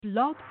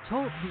Blog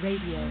Talk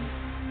Radio.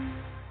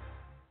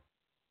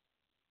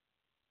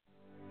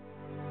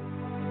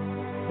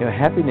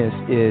 Happiness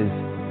is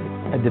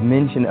a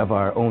dimension of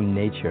our own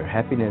nature.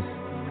 Happiness,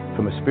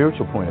 from a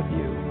spiritual point of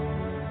view,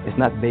 is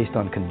not based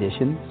on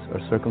conditions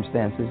or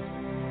circumstances.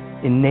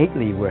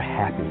 Innately, we're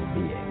happy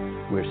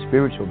beings. We're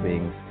spiritual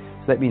beings.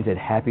 So that means that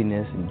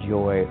happiness and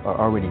joy are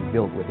already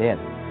built within.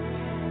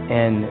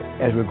 And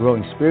as we're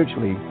growing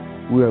spiritually,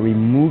 we are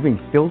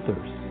removing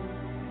filters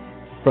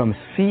from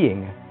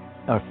seeing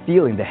or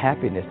feeling the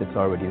happiness that's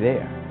already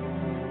there.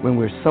 When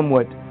we're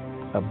somewhat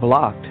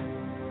blocked,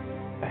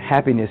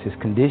 happiness is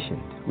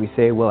conditioned. We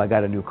say, well, I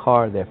got a new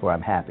car, therefore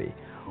I'm happy.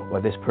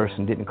 Or this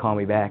person didn't call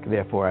me back,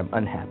 therefore I'm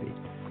unhappy.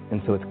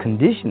 And so it's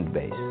conditioned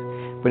based.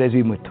 But as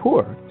we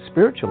mature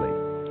spiritually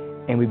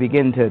and we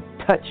begin to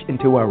touch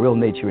into our real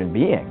nature and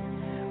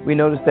being, we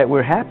notice that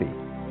we're happy,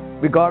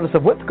 regardless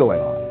of what's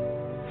going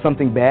on.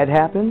 Something bad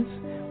happens,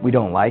 we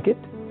don't like it,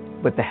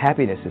 but the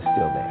happiness is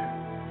still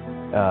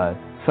there.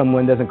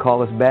 Someone doesn't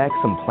call us back,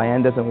 some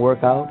plan doesn't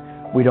work out,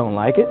 we don't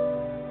like it,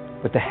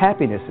 but the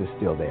happiness is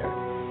still there.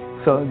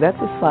 So that's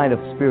a sign of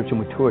spiritual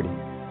maturity.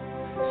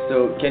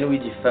 So can we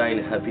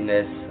define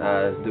happiness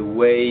as the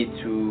way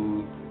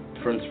to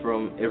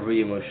transform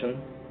every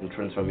emotion and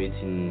transform it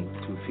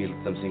into feel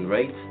something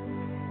great?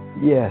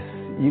 Yes,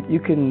 you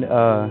can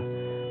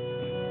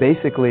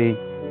basically,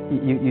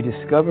 you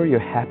discover your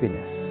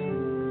happiness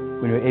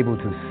when you're able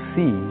to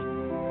see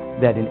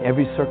that in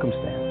every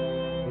circumstance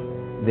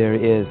there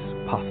is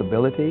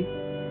possibility,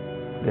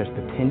 there's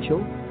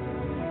potential,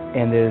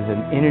 and there's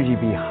an energy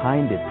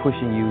behind it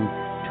pushing you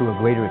to a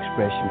greater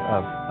expression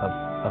of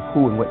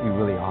who and what you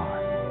really are.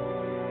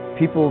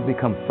 People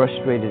become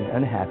frustrated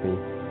and unhappy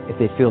if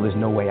they feel there's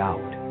no way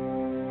out,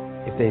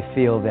 if they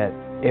feel that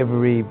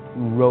every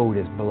road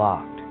is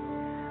blocked.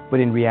 But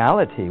in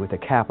reality, with a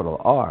capital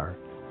R,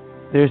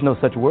 there's no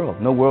such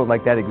world. No world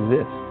like that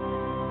exists.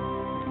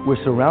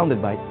 We're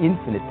surrounded by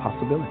infinite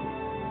possibilities.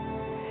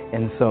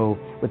 And so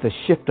with a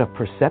shift of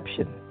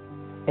perception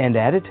and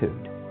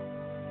attitude,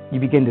 you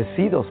begin to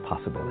see those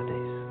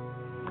possibilities.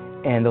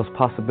 And those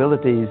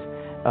possibilities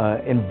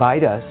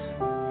invite us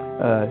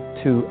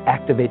to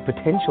activate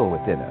potential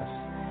within us.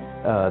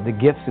 The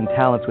gifts and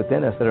talents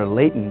within us that are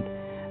latent,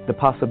 the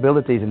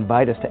possibilities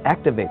invite us to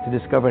activate, to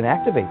discover and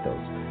activate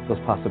those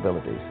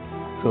possibilities.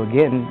 So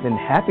again, then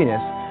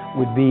happiness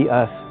would be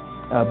us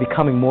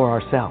becoming more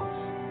ourselves.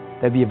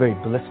 That'd be a very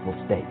blissful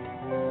state,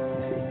 you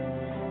see.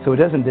 So it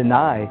doesn't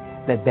deny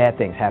that bad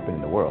things happen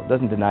in the world. It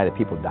doesn't deny that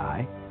people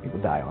die. People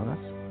die on us.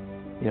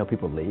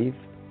 People leave.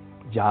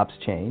 Jobs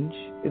change.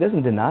 It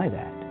doesn't deny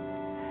that.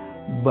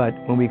 But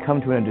when we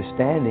come to an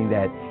understanding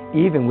that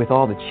even with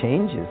all the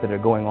changes that are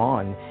going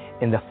on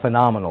in the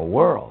phenomenal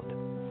world,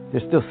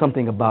 there's still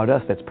something about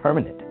us that's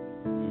permanent.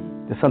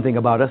 There's something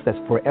about us that's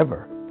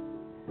forever.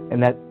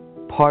 And that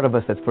part of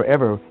us that's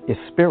forever is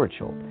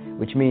spiritual,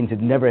 which means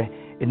it never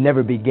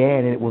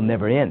began and it will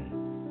never end.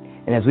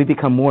 And as we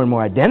become more and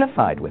more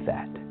identified with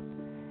that,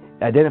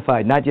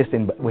 identified not just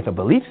with a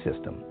belief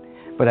system,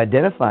 but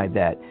identified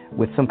that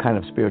with some kind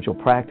of spiritual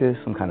practice,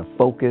 some kind of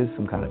focus,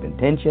 some kind of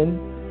intention,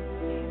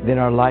 then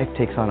our life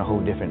takes on a whole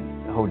different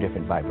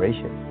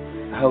vibration.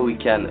 How we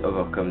can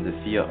overcome the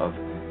fear of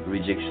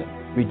rejection?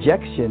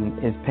 Rejection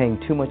is paying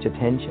too much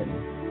attention.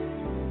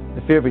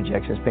 The fear of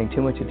rejection is paying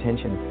too much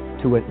attention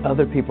to what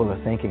other people are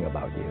thinking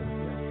about you,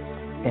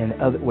 and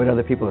what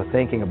other people are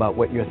thinking about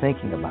what you're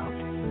thinking about.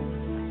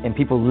 And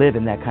people live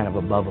in that kind of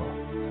a bubble.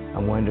 I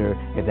wonder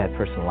if that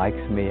person likes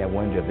me. I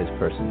wonder if this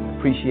person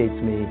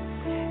appreciates me.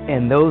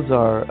 And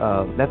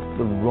that's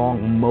the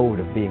wrong mode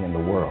of being in the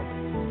world.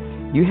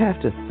 You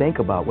have to think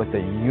about what the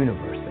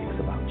universe thinks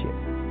about you.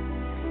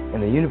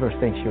 And the universe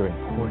thinks you're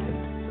important.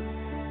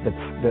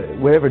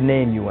 Whatever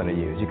name you want to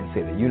use, you can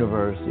say the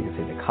universe, you can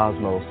say the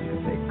cosmos, you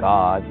can say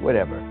God,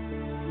 whatever.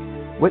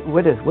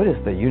 What does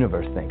the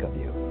universe think of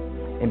you?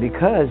 And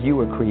because you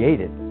were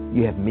created,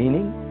 you have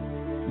meaning,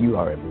 you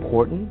are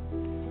important,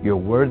 you're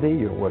worthy,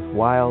 you're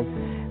worthwhile,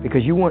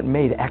 because you weren't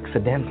made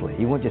accidentally.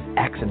 You weren't just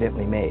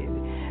accidentally made.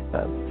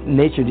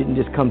 Nature didn't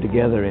just come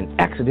together and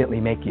accidentally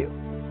make you.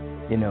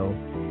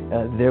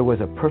 There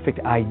was a perfect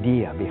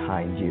idea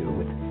behind you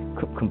with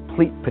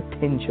complete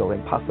potential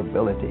and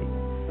possibility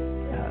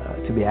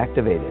to be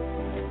activated.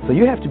 So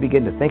you have to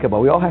begin to think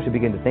about, we all have to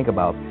begin to think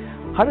about,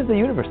 how does the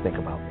universe think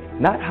about me?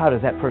 Not how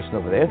does that person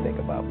over there think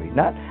about me?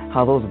 Not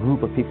how those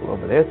group of people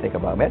over there think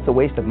about me. That's a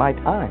waste of my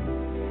time.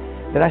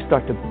 Then I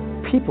start to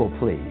people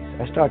please.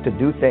 I start to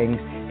do things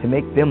to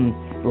make them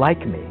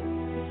like me,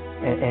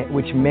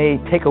 which may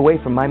take away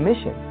from my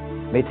mission,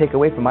 may take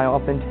away from my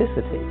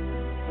authenticity.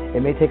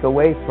 It may take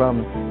away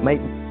from my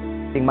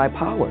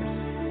powers,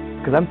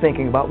 because I'm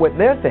thinking about what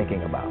they're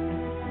thinking about.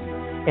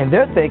 And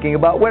they're thinking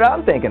about what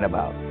I'm thinking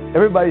about.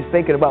 Everybody's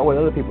thinking about what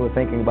other people are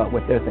thinking about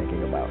what they're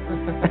thinking about.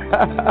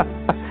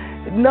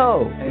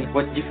 No. And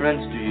what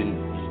difference do you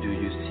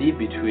see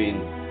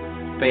between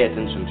pay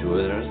attention to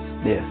others?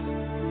 Yes.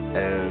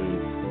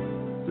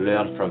 And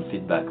learn from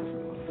feedback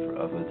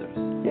of others?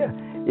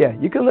 Yeah,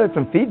 you can learn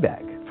from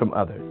feedback from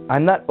others.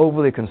 I'm not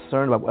overly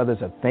concerned about what others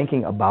are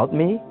thinking about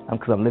me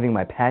because I'm living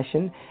my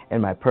passion and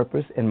my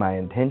purpose and my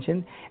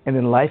intention, and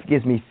then life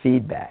gives me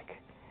feedback.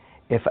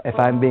 If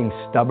I'm being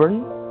stubborn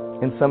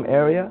in some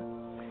area,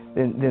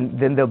 then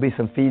there'll be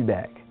some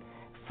feedback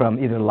from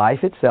either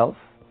life itself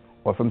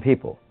or from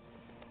people.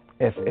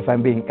 If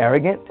I'm being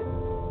arrogant,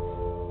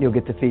 you'll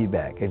get the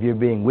feedback. If you're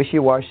being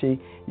wishy-washy,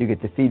 you get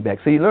the feedback.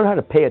 So you learn how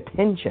to pay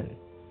attention.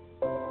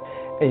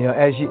 You know,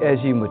 as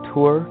you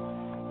mature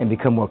and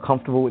become more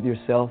comfortable with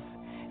yourself,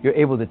 you're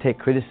able to take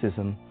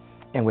criticism,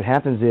 and what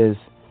happens is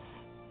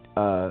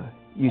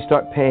you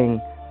start seeing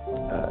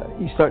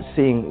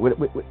what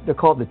they're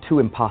called the two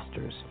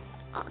imposters: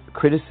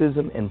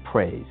 criticism and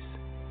praise.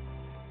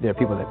 There are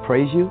people that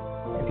praise you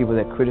and people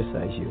that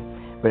criticize you,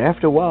 but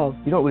after a while,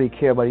 you don't really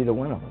care about either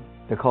one of them.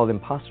 They're called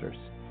imposters.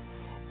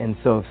 And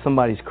so if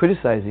somebody's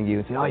criticizing you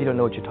and saying, "Oh, you don't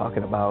know what you're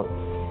talking about,"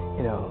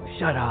 you know,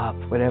 "Shut up,"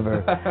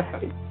 whatever,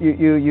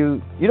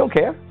 you don't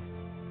care.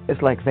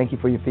 It's like, "Thank you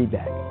for your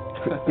feedback,"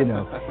 you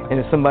know. And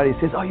if somebody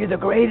says, "Oh, you're the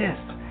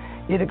greatest,"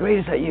 "You're the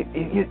greatest,"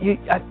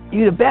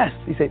 "You're the best,"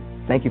 you say,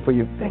 thank you for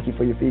your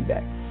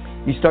feedback.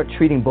 You start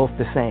treating both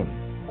the same,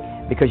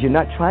 because you're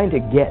not trying to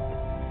get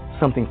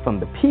something from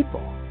the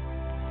people.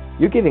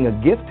 You're giving a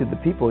gift to the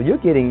people.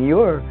 You're getting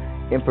your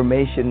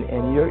information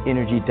and your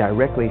energy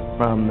directly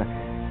from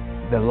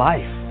the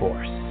life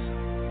force.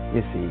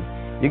 You see,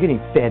 you're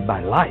getting fed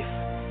by life.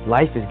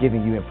 Life is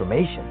giving you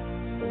information,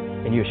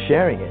 and you're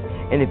sharing it.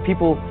 And if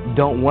people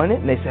don't want it,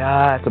 and they say,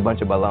 "It's a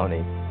bunch of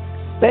baloney,"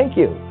 thank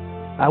you.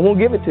 I won't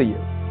give it to you,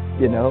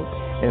 you know.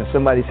 And if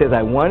somebody says,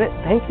 "I want it,"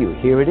 thank you,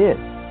 here it is.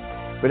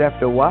 But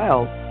after a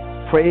while,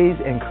 praise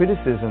and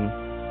criticism,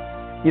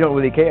 you don't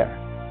really care,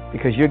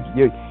 because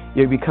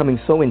you're becoming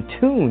so in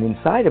tune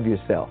inside of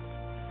yourself.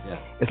 Yeah.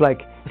 It's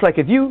like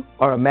if you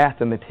are a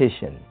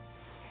mathematician,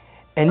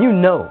 and you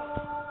know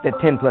that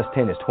 10 plus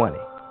 10 is 20.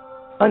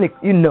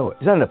 You know it.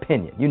 It's not an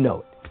opinion. You know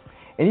it.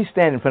 And you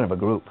stand in front of a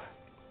group,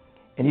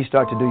 and you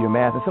start to do your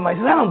math, and somebody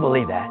says, "I don't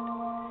believe that."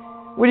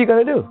 What are you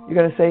going to do? You're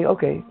going to say,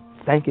 "Okay,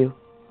 thank you."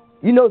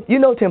 You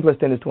know 10 plus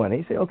 10 is 20.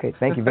 You say, "Okay,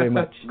 thank you very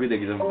much." Good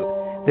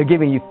example. They're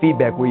giving you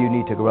feedback where you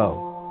need to grow.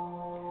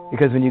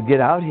 Because when you get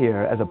out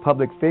here as a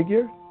public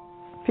figure,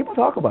 people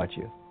talk about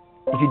you.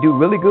 If you do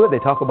really good, they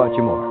talk about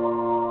you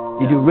more.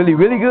 You do really,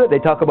 really good, they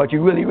talk about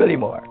you really, really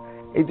more.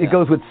 It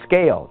goes with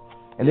scale.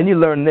 And then you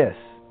learn this.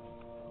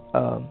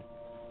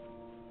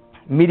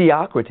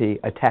 Mediocrity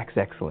attacks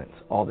excellence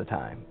all the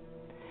time.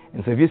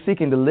 And so if you're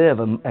seeking to live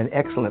an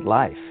excellent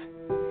life,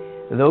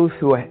 those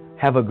who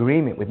have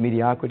agreement with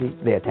mediocrity,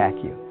 they attack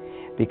you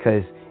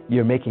because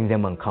you're making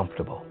them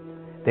uncomfortable.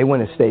 They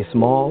want to stay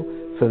small,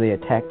 so they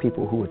attack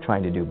people who are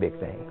trying to do big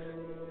things.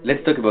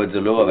 Let's talk about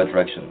the law of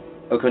attraction.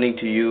 According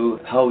to you,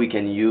 how we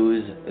can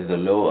use the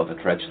law of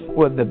attraction?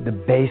 Well,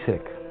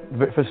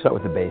 first start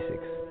with the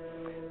basics.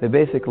 The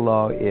basic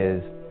law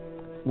is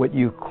what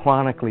you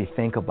chronically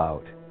think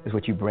about is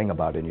what you bring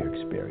about in your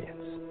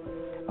experience.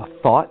 A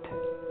thought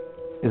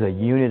is a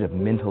unit of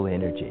mental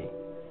energy.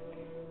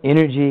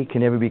 Energy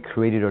can never be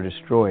created or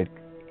destroyed.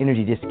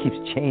 Energy just keeps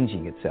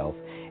changing itself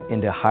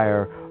into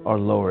higher or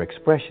lower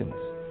expressions.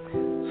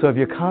 So if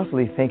you're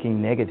constantly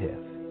thinking negative,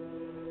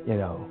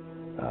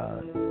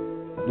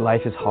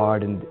 life is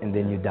hard and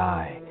then you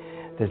die.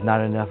 There's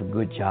not enough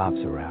good jobs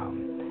around.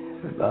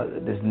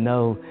 There's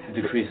no...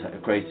 The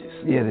crisis.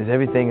 Yeah,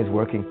 everything is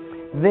working.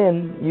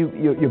 Then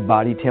your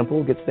body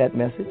temple gets that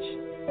message.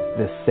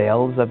 The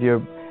cells of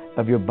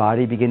your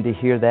body begin to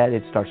hear that.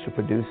 It starts to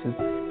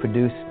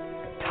produce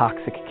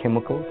toxic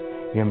chemicals.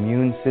 Your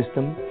immune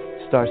system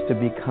starts to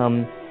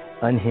become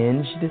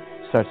unhinged,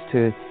 starts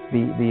to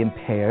be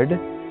impaired.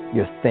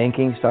 Your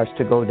thinking starts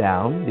to go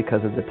down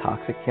because of the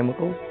toxic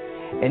chemicals.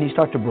 And you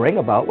start to bring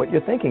about what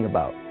you're thinking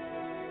about.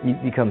 You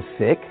become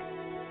sick,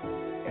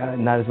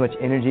 not as much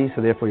energy,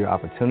 so therefore your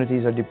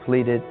opportunities are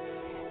depleted.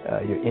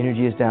 Your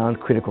energy is down,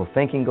 critical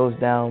thinking goes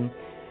down,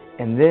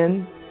 and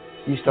then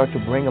you start to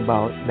bring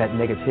about that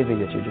negativity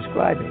that you're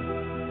describing.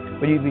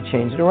 But you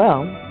change it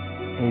around,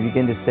 and you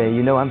begin to say,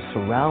 I'm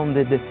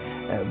surrounded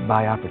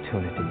by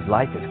opportunities.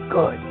 Life is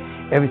good.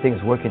 Everything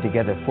is working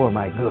together for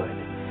my good.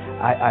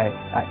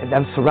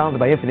 I'm surrounded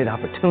by infinite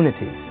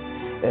opportunities.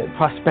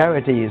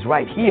 Prosperity is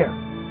right here.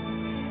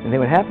 And then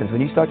what happens,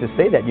 when you start to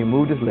say that, your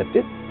mood is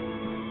lifted,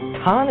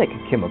 tonic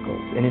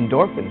chemicals and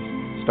endorphins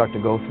start to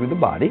go through the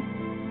body,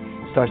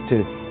 starts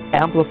to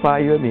amplify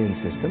your immune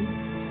system,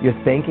 your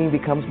thinking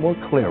becomes more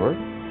clearer,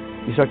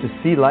 you start to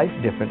see life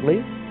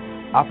differently,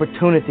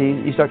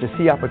 you start to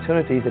see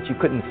opportunities that you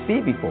couldn't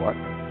see before,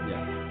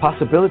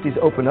 possibilities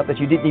open up that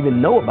you didn't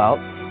even know about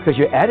because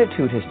your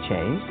attitude has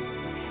changed,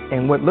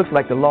 and what looks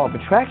like the law of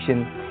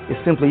attraction is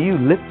simply you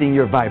lifting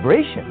your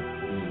vibration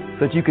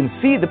so that you can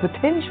see the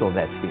potential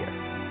that's here.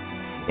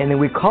 And then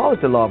we call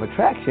it the law of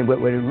attraction, but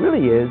what it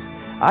really is,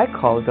 I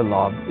call it the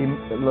law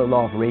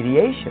of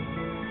radiation,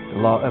 the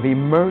law of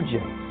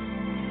emergence.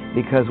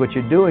 Because what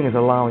you're doing is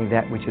allowing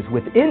that which is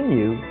within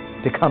you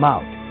to come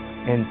out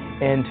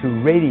and to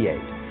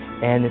radiate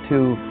and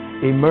to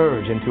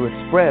emerge and to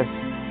express.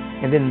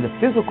 And then in the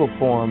physical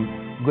form,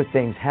 good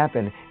things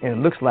happen, and it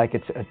looks like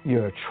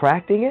you're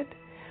attracting it,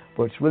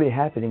 but what's really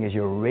happening is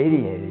you're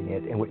radiating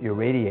it, and what you're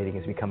radiating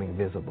is becoming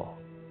visible.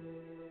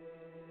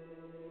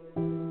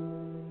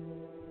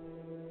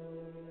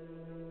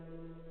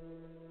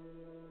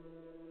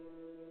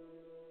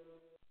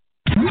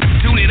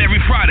 Tune in every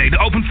Friday to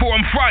Open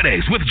Forum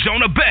Fridays with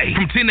Jonah Bey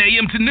from 10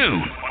 a.m. to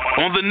noon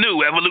on the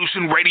new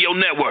Evolution Radio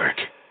Network.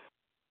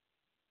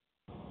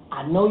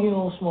 I know you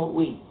don't smoke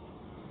weed.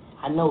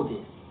 I know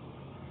this.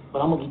 But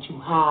I'm going to get you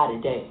high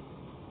today.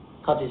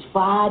 Because it's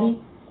Friday,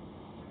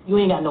 you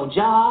ain't got no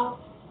job,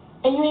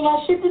 and you ain't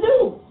got shit to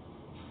do.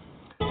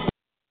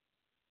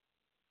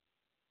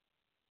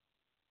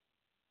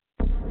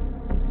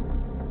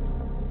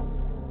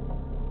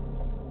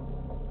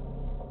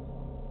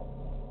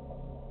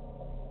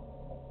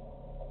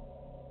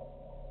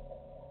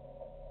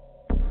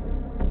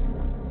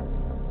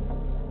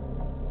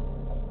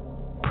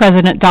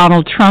 President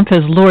Donald Trump has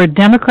lured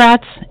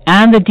Democrats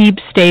and the deep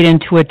state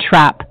into a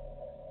trap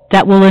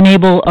that will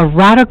enable a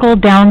radical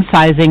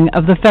downsizing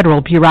of the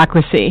federal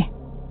bureaucracy.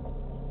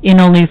 In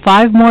only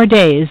 5 more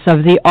days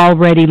of the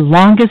already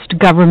longest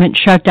government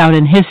shutdown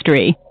in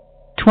history,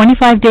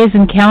 25 days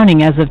and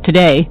counting as of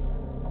today,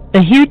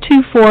 the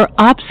heretofore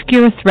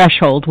obscure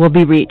threshold will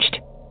be reached,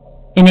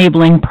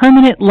 enabling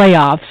permanent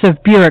layoffs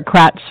of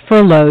bureaucrats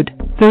furloughed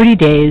 30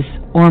 days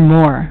or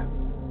more.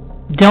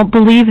 Don't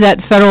believe that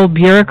federal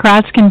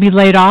bureaucrats can be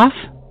laid off?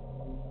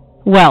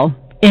 Well,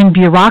 in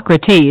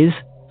bureaucraties,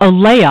 a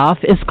layoff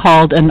is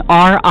called an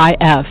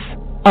RIF,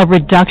 a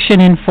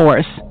reduction in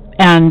force,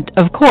 and,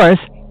 of course,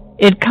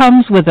 it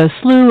comes with a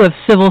slew of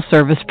civil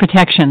service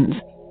protections.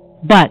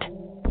 But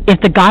if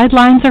the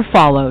guidelines are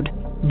followed,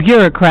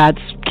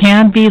 bureaucrats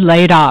can be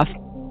laid off,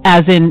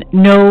 as in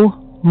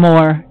no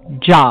more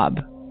job.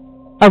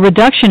 A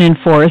reduction in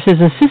force is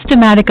a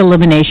systematic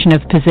elimination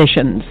of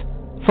positions.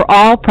 For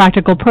all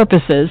practical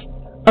purposes,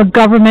 a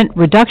government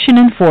reduction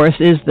in force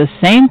is the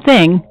same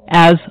thing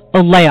as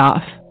a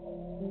layoff.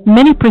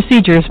 Many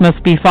procedures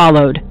must be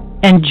followed,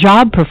 and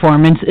job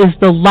performance is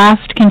the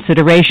last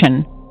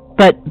consideration.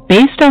 But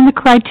based on the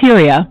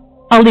criteria,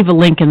 I'll leave a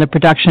link in the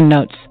production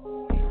notes.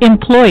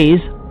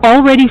 Employees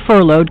already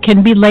furloughed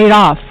can be laid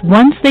off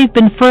once they've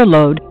been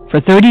furloughed for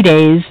 30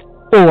 days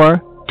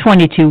or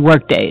 22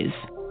 workdays.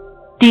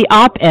 The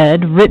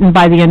op-ed written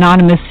by the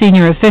anonymous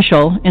senior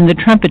official in the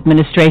Trump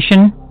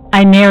administration,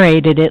 I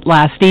narrated it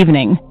last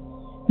evening,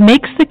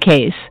 makes the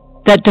case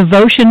that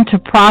devotion to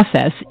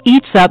process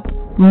eats up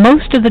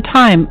most of the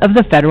time of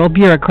the federal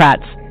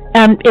bureaucrats,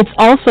 and it's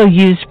also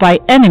used by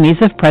enemies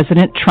of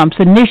President Trump's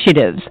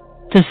initiatives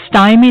to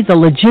stymie the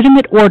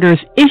legitimate orders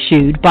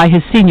issued by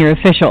his senior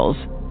officials.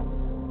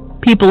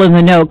 People in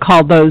the know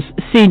call those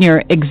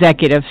Senior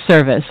Executive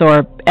Service,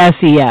 or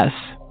SES.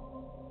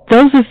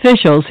 Those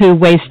officials who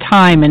waste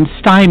time and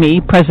stymie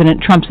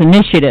President Trump's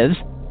initiatives,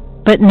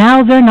 but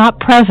now they're not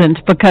present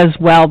because,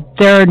 well,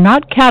 they're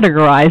not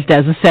categorized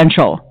as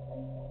essential.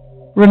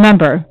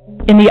 Remember,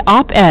 in the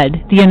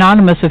op-ed the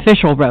anonymous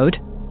official wrote,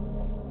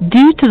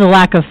 due to the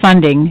lack of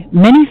funding,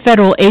 many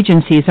federal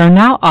agencies are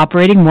now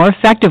operating more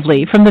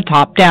effectively from the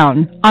top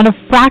down on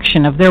a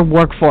fraction of their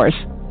workforce,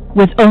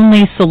 with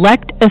only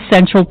select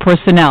essential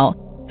personnel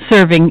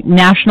serving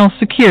national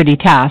security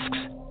tasks.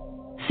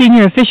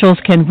 Senior officials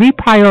can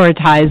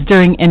reprioritize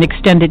during an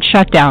extended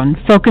shutdown,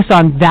 focus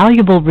on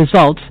valuable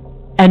results,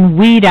 and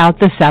weed out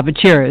the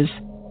saboteurs.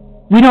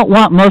 We don't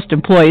want most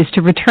employees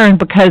to return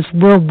because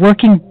we're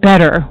working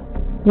better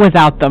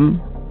without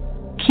them.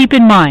 Keep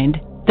in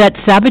mind that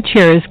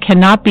saboteurs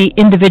cannot be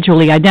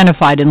individually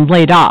identified and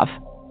laid off,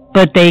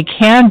 but they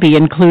can be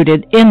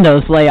included in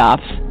those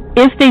layoffs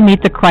if they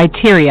meet the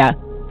criteria,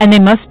 and they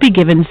must be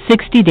given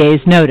 60 days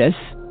notice.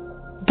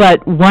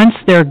 But once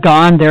they're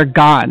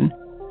gone,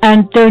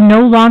 and they're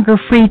no longer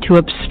free to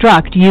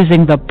obstruct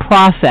using the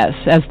process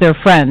as their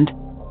friend,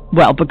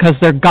 well, because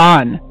they're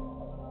gone.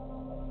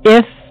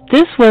 If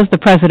this was the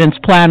president's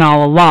plan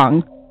all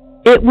along,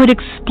 it would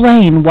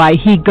explain why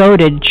he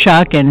goaded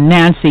Chuck and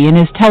Nancy in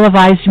his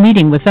televised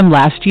meeting with them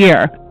last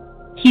year.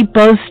 He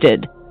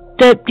boasted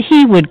that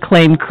he would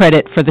claim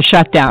credit for the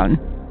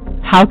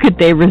shutdown. How could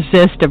they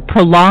resist a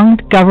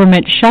prolonged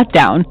government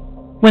shutdown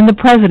when the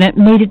president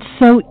made it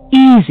so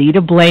easy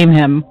to blame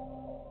him?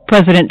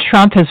 President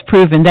Trump has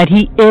proven that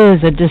he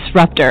is a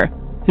disruptor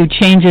who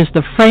changes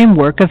the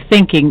framework of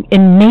thinking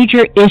in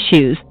major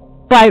issues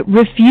by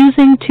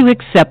refusing to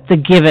accept the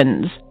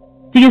givens,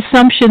 the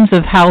assumptions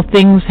of how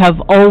things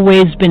have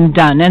always been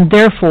done and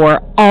therefore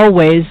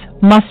always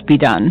must be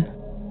done.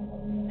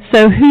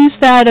 So who's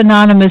that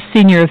anonymous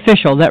senior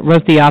official that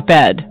wrote the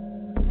op-ed?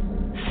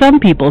 Some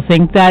people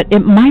think that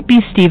it might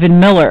be Stephen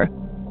Miller,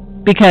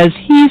 because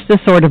he's the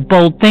sort of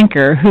bold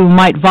thinker who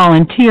might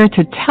volunteer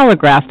to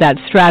telegraph that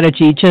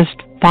strategy just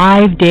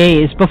 5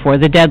 days before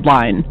the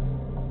deadline.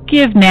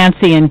 Give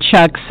Nancy and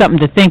Chuck something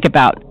to think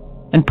about,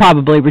 and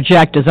probably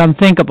reject as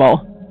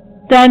unthinkable.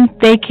 Then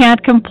they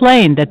can't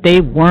complain that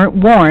they weren't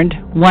warned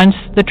once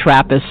the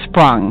trap is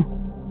sprung.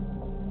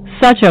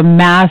 Such a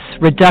mass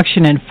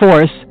reduction in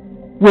force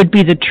would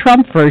be the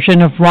Trump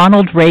version of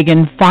Ronald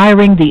Reagan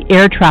firing the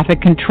air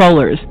traffic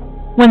controllers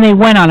when they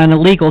went on an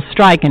illegal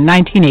strike in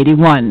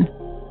 1981.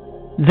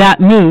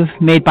 That move,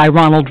 made by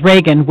Ronald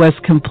Reagan, was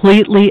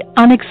completely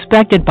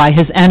unexpected by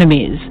his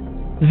enemies,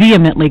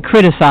 vehemently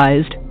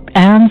criticized,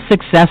 and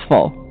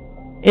successful.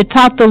 It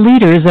taught the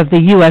leaders of the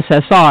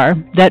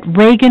USSR that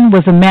Reagan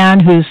was a man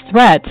whose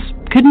threats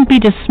couldn't be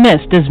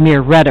dismissed as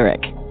mere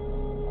rhetoric.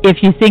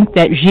 If you think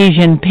that Xi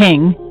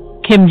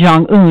Jinping, Kim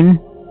Jong-un,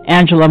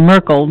 Angela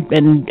Merkel,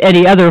 and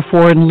any other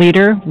foreign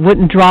leader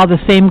wouldn't draw the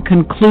same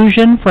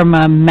conclusion from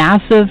a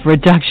massive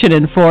reduction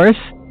in force,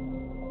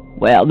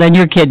 well, then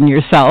you're kidding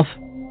yourself.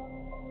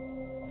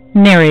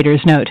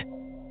 Narrator's note.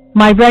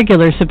 My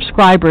regular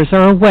subscribers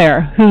are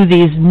aware who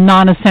these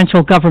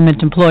non-essential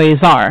government employees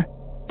are.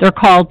 They're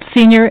called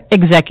Senior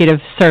Executive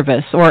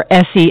Service, or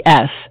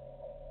SES.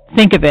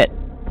 Think of it.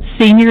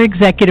 Senior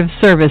Executive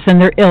Service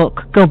and their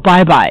ilk go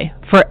bye-bye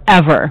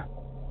forever.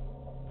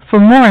 For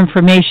more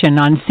information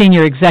on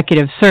Senior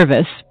Executive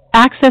Service,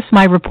 access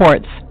my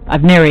reports.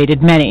 I've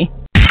narrated many.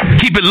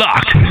 Keep it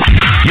locked.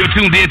 You're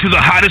tuned in to the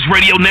hottest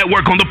radio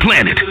network on the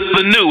planet,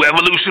 the New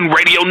Evolution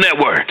Radio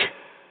Network.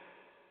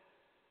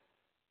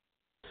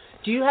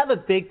 Do you have a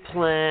big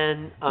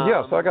plan?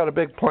 Yes, I got a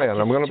big plan.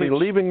 I'm going to be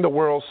leaving the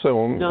world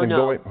soon.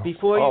 Going.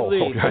 Before you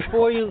leave. Okay.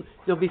 Before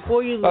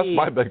you leave. That's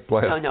my big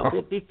plan. No,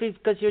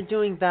 because you're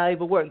doing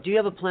valuable work. Do you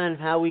have a plan of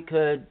how we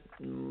could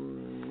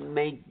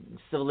make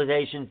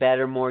civilization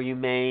better, more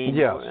humane?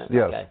 Yes,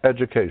 yes. Okay.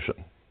 Education.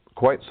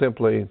 Quite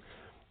simply,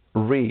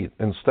 read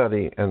and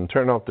study and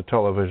turn off the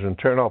television,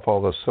 turn off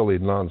all the silly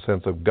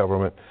nonsense of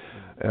government,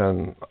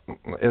 and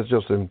it's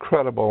just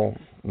incredible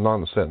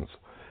nonsense.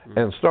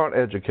 And start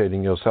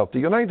educating yourself. The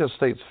United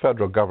States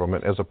federal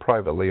government is a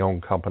privately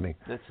owned company.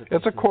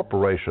 It's a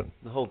corporation.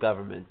 The whole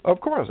government.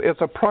 Of course, it's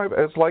a private.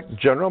 It's like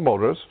General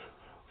Motors,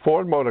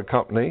 Ford Motor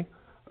Company,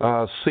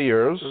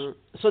 Sears.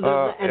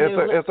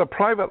 It's a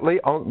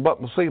privately owned. But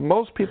see,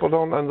 most people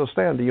don't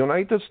understand. The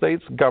United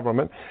States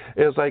government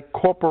is a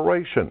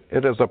corporation.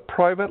 It is a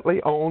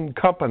privately owned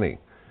company.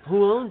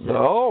 Who owns it?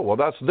 Oh, well,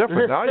 that's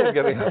different. Now you're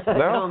getting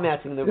now. I'm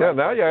asking the right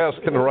now you're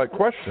asking the right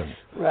question.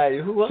 Right.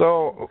 Who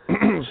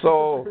owns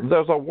So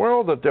there's a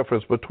world of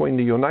difference between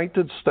the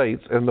United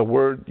States and the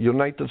word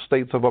United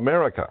States of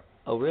America.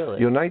 Oh, really?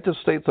 United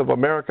States of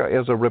America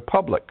is a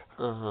republic.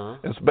 Uh-huh.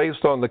 It's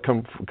based on the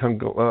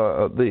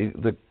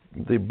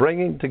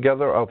bringing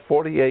together of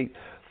 48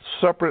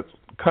 separate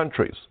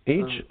countries.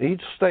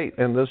 Each state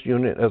in this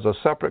union is a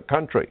separate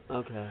country.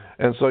 Okay.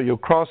 And so you're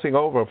crossing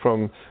over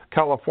from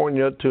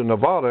California to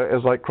Nevada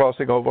is like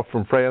crossing over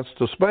from France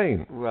to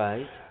Spain.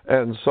 Right.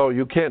 And so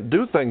you can't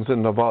do things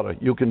in Nevada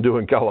you can do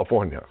in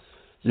California.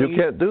 So you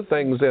can't do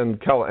things in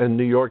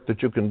New York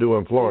that you can do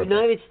in Florida. The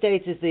United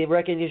States is the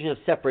recognition of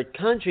separate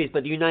countries,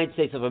 but the United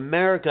States of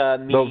America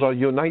means... Those are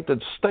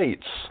United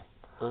States.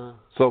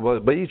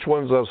 So, but each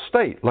one's a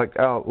state, like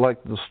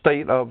the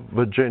state of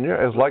Virginia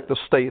is like the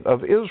state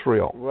of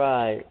Israel.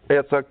 Right.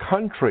 It's a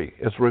country.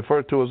 It's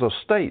referred to as a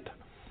state.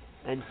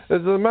 And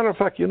as a matter of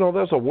fact,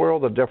 there's a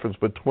world of difference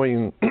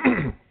between.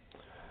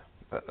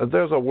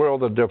 There's a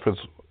world of difference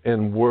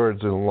in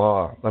words in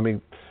law. I mean,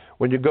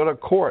 when you go to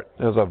court,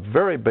 there's a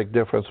very big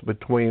difference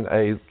between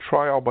a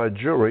trial by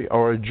jury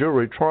or a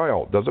jury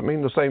trial. Doesn't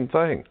mean the same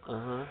thing.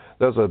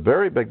 There's a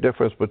very big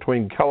difference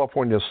between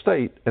California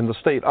State and the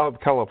state of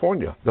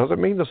California. Doesn't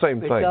mean the same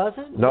thing. It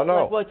doesn't? No.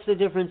 Like, what's the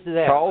difference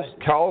there?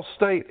 Cal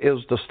State is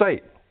the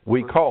state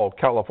we call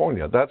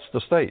California. That's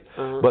the state.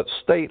 But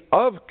state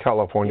of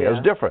California is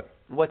different.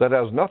 That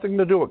has nothing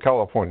to do with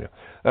California.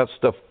 That's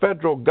the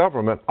federal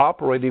government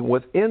operating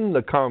within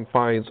the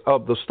confines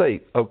of the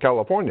state of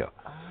California.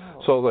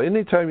 So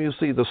anytime you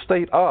see the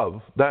state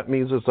of, that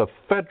means it's a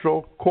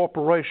federal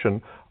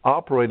corporation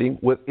operating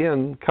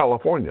within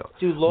California.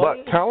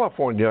 But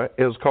California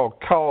is called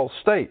Cal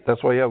State.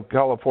 That's why you have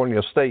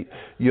California State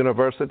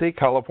University,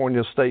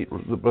 California State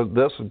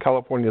this, and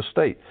California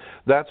State.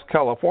 That's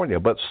California.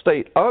 But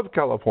state of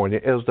California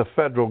is the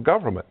federal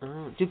government.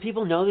 Do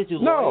people know this?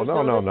 No.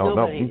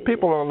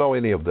 People don't know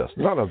any of this.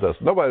 None of this.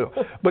 Nobody.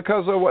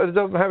 Because it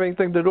doesn't have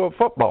anything to do with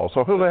football.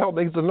 So who the hell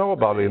needs to know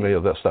about any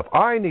of this stuff?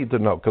 I need to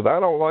know because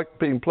I don't like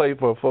being played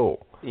for a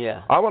fool.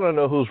 Yeah. I want to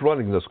know who's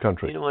running this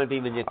country. You don't want to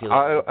be manipulated.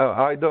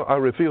 I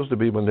refuse to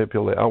be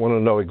manipulated. I want to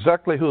know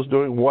exactly who's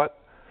doing what.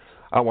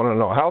 I want to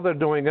know how they're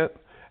doing it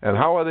and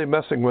how are they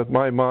messing with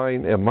my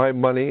mind and my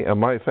money and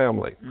my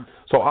family.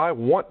 So I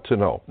want to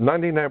know.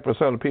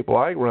 99% of people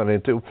I run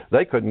into,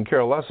 they couldn't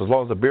care less as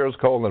long as the beer's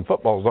cold and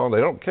football's on. They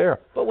don't care.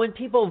 But when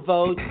people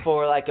vote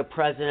for a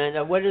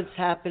president, what is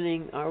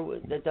happening?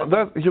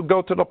 You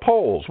go to the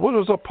polls. What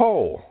is a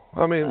poll?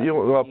 I mean,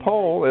 a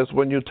poll is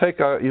when you take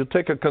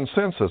a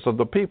consensus of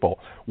the people.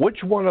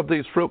 Which one of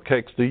these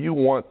fruitcakes do you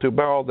want to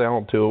bow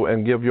down to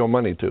and give your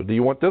money to? Do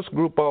you want this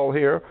group all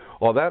here,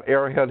 or that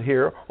airhead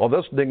here, or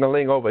this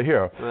ding-a-ling over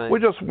here? Right. We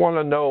just want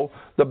to know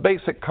the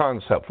basic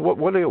concepts.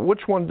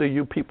 Which one do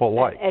you people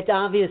like? It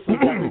obviously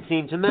doesn't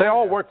seem to matter. They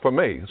all work for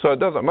me, so it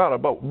doesn't matter.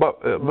 But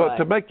Right.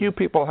 to make you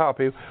people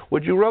happy,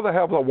 would you rather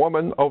have a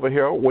woman over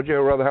here? Would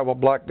you rather have a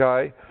black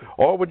guy?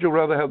 Or would you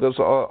rather have this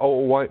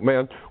old white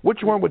man?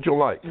 Which one would you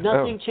like?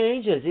 Nothing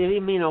changes.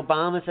 You mean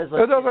Obama says...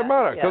 It doesn't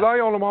matter, because I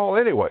own them all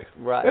anyway.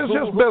 Right. It's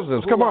just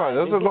business. Come on,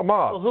 this is a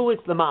mob. Well, who is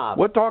the mob?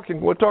 We're talking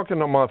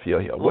the mafia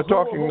here. We're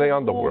talking the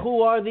underworld.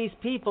 Who are these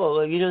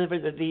people? You know,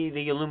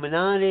 the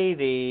Illuminati,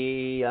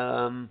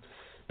 the...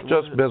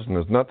 Just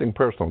business, nothing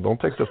personal. Don't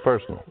take this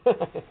personal.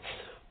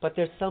 But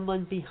there's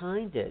someone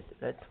behind it.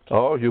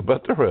 Oh, you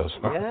bet there is.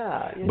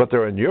 Yeah. But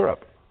they're in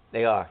Europe.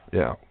 They are.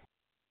 Yeah.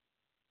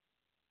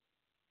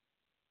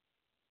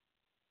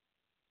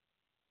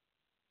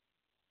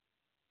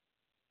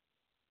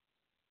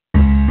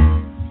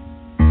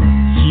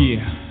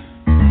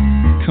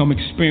 Come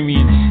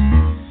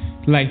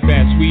experience life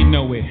as we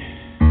know it,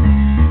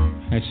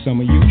 as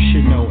some of you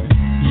should know it.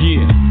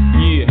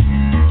 Yeah.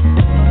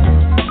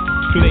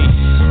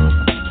 Place,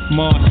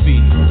 Marcy,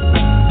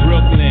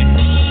 Brooklyn,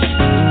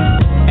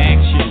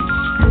 action.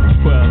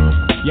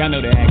 Well, y'all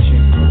know the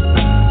action.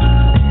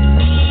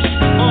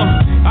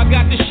 I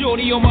got the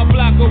shorty on my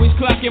block, always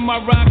clocking my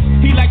rock.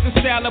 He likes the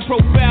style of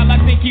profile, I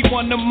think he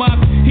won the mock.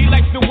 He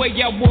likes the way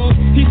I walk,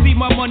 he see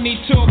my money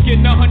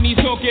talking. The honey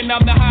talking,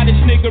 I'm the hottest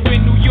nigga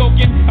in New York.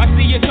 I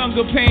see his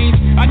hunger pains,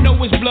 I know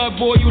his blood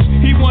boils.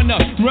 He wanna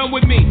run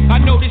with me,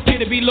 I know this kid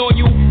to be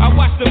loyal. I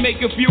watched him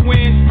make a few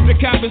wins, the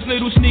cop his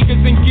little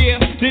sneakers and gear.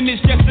 Then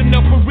it's just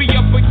enough for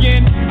re-up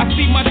again. I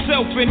see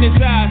myself in his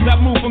eyes, I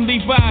move from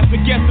Levi's to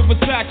guess of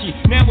Versace.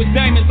 Now it's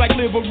diamonds like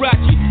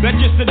Liberace, that's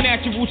just a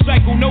natural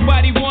cycle.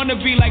 Nobody wanna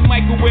be like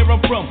Michael where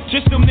I'm from,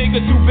 just them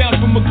niggas who bounce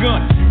from a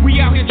gun. We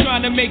out here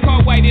trying to make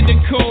hard white into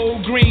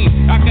cold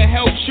green. I could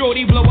help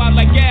shorty blow out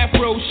like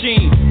Afro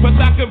Sheen. Plus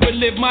I could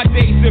relive my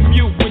days of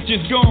youth, which is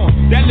gone.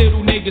 That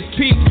little nigga's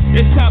peak,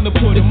 it's time to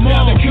put him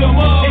on.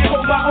 Come on, and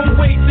hold my own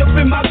weight up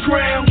in my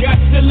crown. Got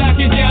to lock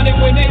it down, and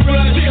when they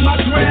rush, in my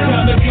crown. It's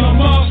time to come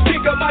on.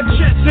 Stick up my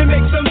chest and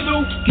make some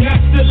loot.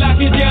 Got to lock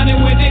it down,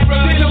 and when they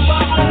rush, on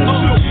my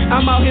own too.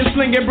 I'm out here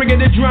slinging, bringing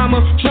the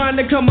drama, trying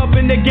to come up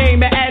in the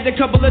game and add a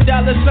couple of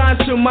dollar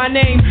signs to my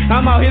name.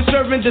 I'm out here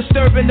serving,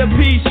 disturbing the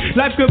peace.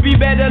 Life could be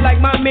better, like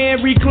my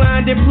man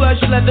reclined in plush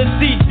leather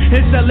seats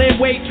and selling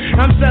weight.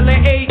 I'm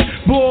selling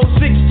 8, bull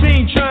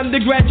 16, trying to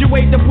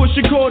graduate to push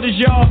the quarters,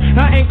 y'all.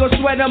 I ain't gon'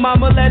 sweat him,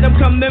 I'ma let him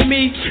come to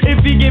me.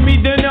 If he give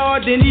me the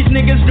nod, then these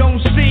niggas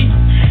gon' see.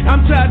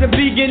 I'm tired of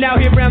being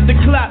out here round the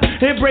clock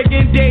and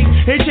breaking day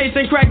and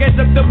chasing crackers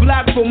up the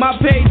block for my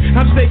pay.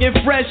 I'm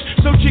staying fresh,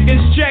 so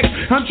chickens check.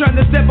 I'm trying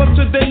to step up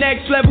to the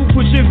next level,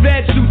 pushing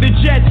vets through the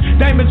jets.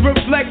 Diamonds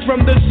reflect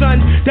from the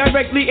sun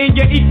directly in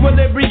your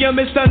equilibrium.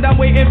 It's stunned,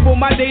 I'm waiting for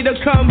my day to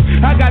come.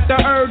 I got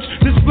the urge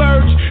to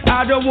splurge.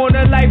 I don't want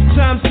a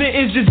lifetime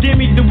sentence, just give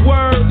me the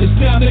word. It's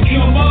time to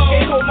come on.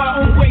 And hold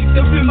my own weight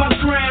up in my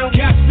crown.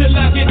 Got to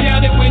lock it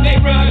down, and when they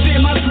rush,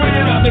 in my crown.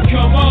 It's time to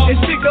come on. And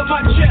stick up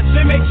my chest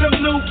and make some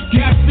loot.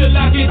 Got to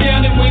lock it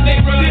down, and when they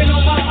rush, then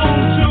on my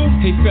own too.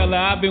 Hey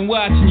fella, I've been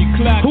watching you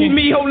clocking. Who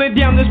me holding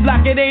down this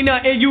block? It ain't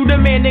nothing. You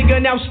the man, nigga.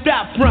 Now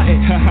stop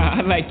fronting.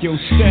 I like your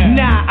style.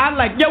 Nah, I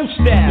like your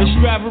style. Let's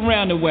drive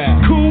around a while.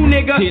 Cool,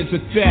 nigga. Here's a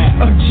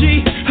thou.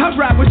 G, I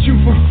ride with you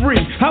for free.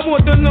 I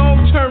want the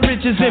long-term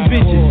riches and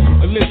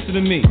bitches. Listen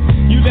to me.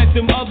 You let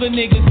them other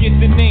niggas get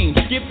the name,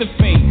 skip the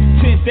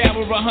fame. 10th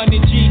hour,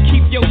 100 G,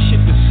 keep your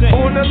shit the same.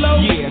 On the low?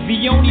 Yeah,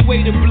 the only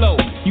way to blow,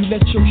 you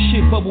let your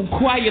shit bubble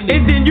quietly.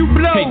 And then you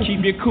blow. Hey,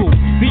 keep it cool.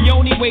 The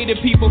only way that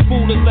people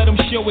fool is let him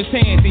show his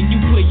hand, then you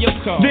play your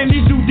card. Then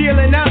he do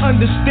dealing, I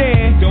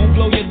understand. Don't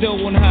blow your dough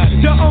on hot.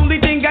 The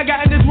only thing I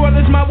got in this world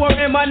is my word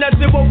and my nuts.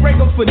 It won't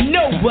break up for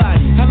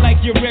nobody. I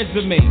like your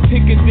resume.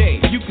 Pick a day,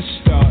 you can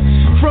start.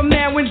 From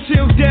now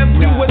until death,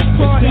 do what's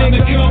part,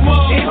 nigga. Come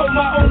on. And hold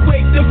my own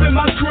weight up in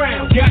my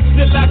crown. Got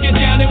to lock it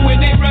down, and when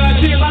they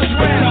rush, till I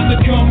drown. Time to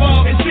come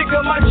on. And stick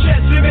up my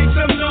chest and make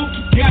some loot.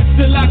 Got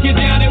to lock it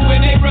down, and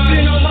when they rush,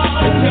 then on my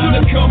own time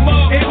to come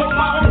on. And hold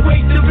my own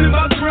weight up in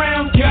my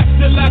crown. Got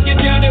to lock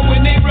it down, and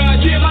when they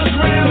rush, till I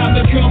drown. Time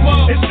to come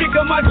on. And stick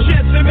up my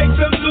chest and make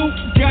some loot.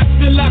 Got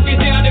to lock it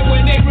down, and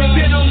when they rush,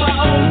 then on my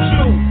own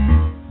too.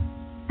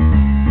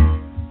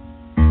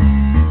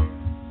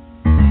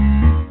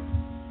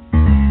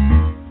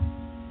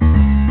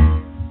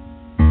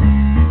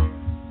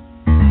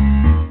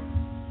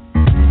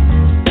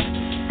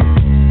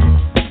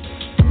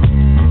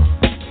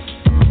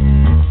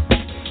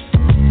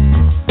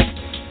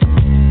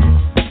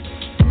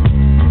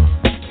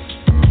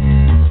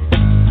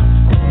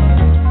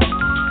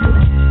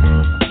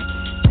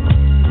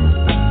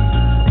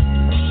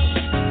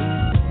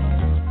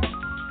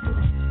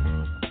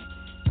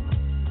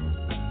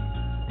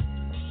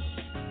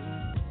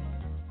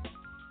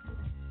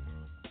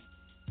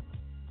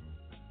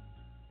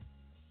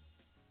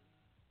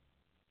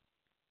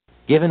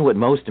 Given what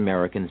most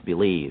Americans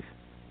believe,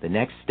 the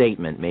next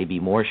statement may be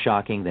more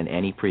shocking than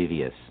any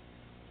previous.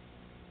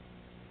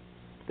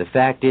 The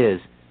fact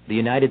is, the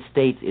United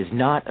States is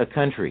not a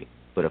country,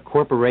 but a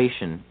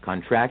corporation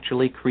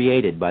contractually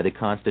created by the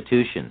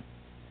Constitution.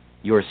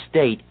 Your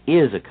state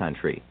is a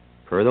country,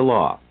 per the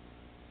law,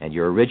 and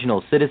your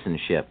original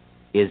citizenship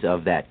is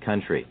of that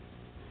country.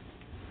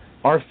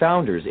 Our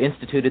founders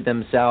instituted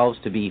themselves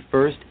to be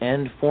first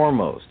and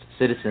foremost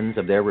citizens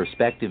of their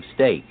respective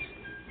states.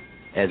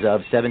 As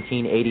of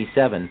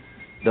 1787,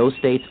 those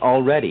states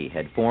already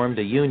had formed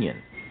a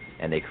union,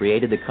 and they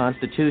created the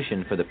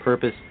Constitution for the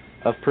purpose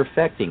of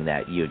perfecting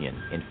that union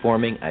in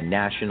forming a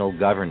national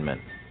government.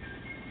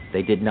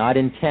 They did not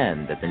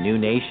intend that the new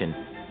nation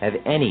have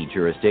any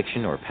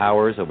jurisdiction or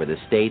powers over the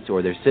states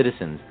or their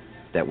citizens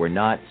that were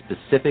not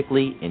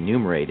specifically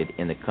enumerated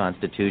in the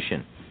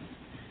Constitution.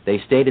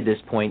 They stated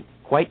this point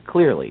quite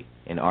clearly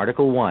in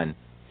Article 1,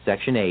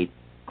 Section 8,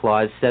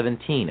 Clause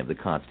 17 of the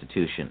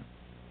Constitution.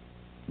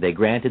 They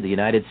granted the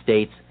United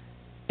States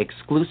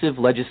exclusive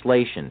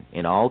legislation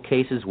in all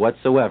cases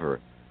whatsoever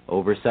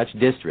over such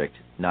district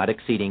not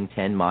exceeding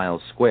 10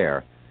 miles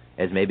square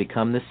as may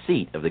become the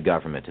seat of the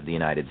government of the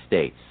United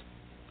States,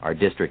 our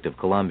District of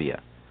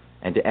Columbia,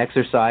 and to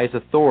exercise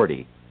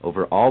authority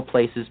over all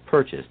places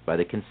purchased by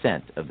the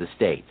consent of the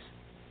states.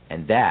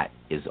 And that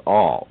is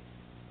all.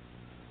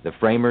 The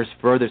framers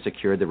further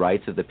secured the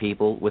rights of the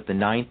people with the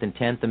 9th and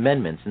 10th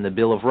Amendments in the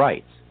Bill of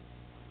Rights.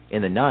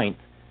 In the 9th,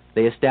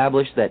 they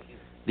established that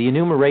the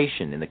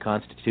enumeration in the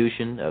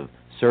Constitution of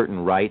certain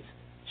rights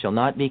shall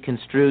not be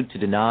construed to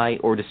deny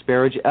or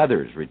disparage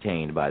others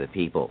retained by the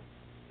people.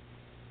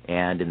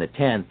 And in the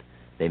 10th,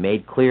 they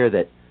made clear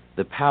that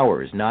the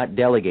powers not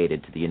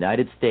delegated to the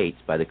United States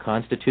by the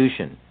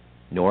Constitution,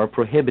 nor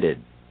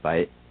prohibited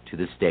to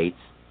the states,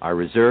 are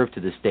reserved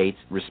to the states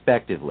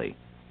respectively,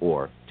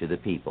 or to the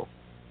people.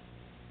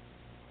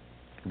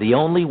 The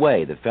only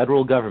way the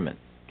federal government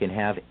can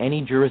have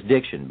any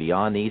jurisdiction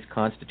beyond these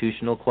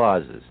constitutional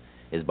clauses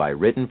is by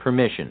written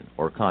permission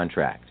or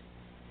contract.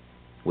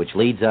 Which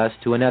leads us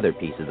to another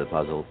piece of the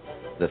puzzle,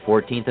 the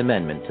 14th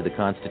Amendment to the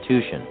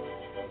Constitution,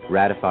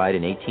 ratified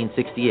in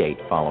 1868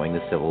 following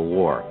the Civil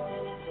War.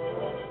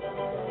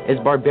 As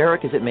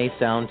barbaric as it may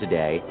sound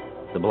today,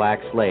 the black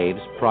slaves,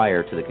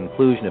 prior to the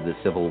conclusion of the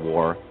Civil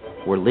War,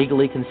 were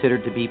legally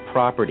considered to be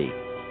property,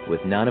 with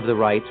none of the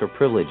rights or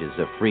privileges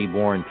of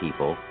free-born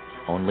people,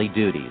 only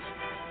duties.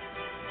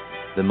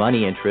 The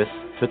money interests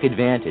took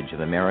advantage of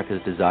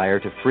America's desire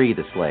to free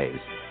the slaves,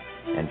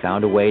 and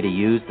found a way to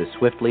use the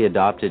swiftly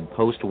adopted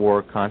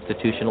post-war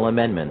constitutional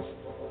amendments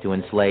to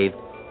enslave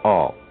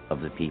all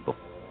of the people.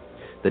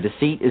 The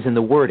deceit is in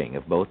the wording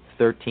of both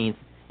the 13th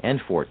and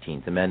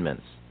 14th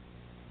Amendments.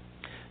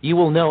 You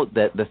will note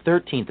that the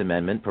 13th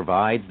Amendment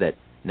provides that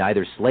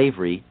neither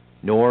slavery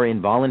nor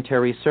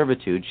involuntary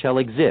servitude shall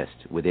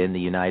exist within the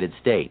United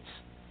States.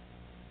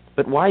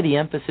 But why the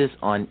emphasis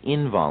on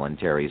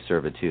involuntary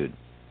servitude?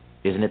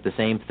 Isn't it the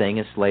same thing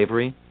as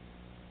slavery?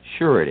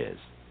 Sure it is.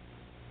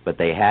 But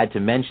they had to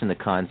mention the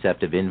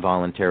concept of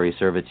involuntary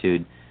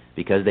servitude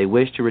because they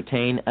wished to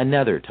retain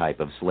another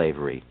type of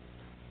slavery,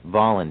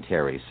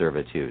 voluntary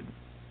servitude.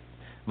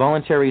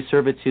 Voluntary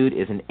servitude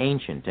is an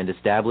ancient and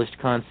established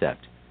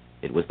concept.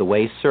 It was the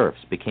way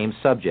serfs became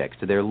subjects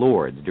to their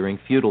lords during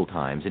feudal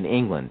times in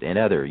England and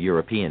other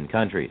European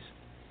countries.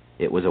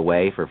 It was a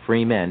way for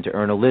free men to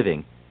earn a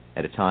living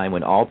at a time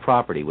when all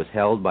property was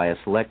held by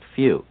a select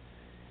few,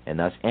 and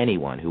thus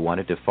anyone who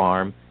wanted to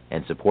farm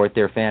and support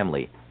their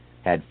family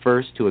had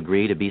first to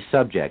agree to be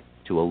subject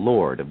to a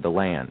lord of the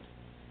land.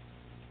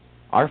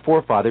 Our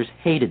forefathers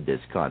hated this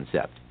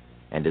concept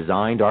and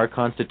designed our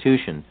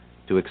Constitution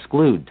to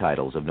exclude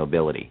titles of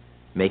nobility,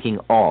 making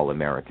all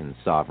Americans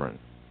sovereign.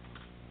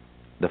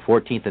 The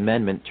 14th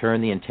Amendment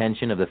turned the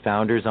intention of the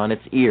founders on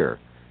its ear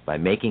by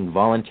making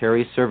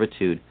voluntary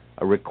servitude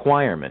a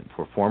requirement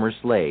for former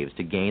slaves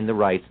to gain the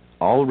rights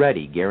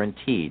already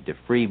guaranteed to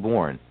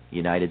free-born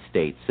United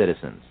States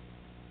citizens.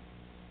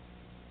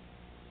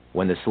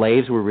 When the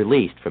slaves were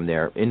released from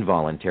their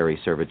involuntary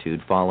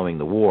servitude following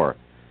the war,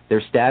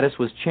 their status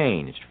was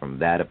changed from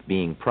that of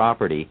being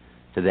property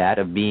to that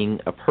of being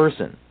a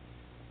person.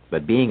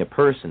 But being a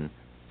person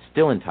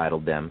still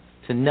entitled them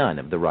to none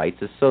of the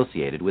rights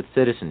associated with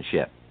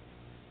citizenship.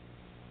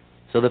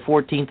 So the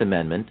 14th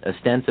Amendment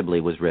ostensibly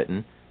was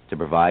written to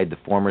provide the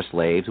former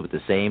slaves with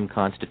the same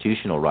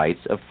constitutional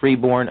rights of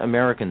free-born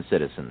American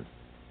citizens,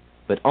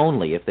 but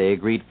only if they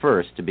agreed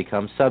first to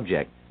become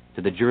subject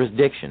to the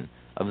jurisdiction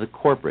of the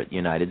corporate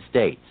United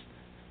States.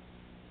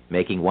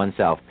 Making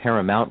oneself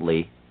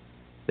paramountly,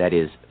 that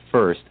is,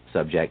 first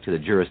subject to the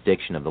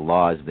jurisdiction of the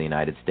laws of the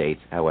United States,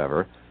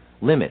 however,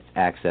 limits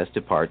access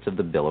to parts of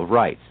the Bill of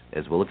Rights,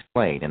 as we'll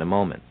explain in a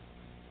moment.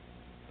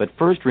 But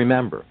first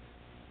remember,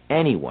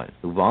 anyone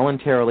who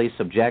voluntarily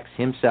subjects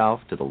himself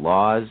to the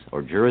laws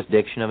or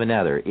jurisdiction of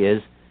another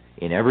is,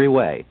 in every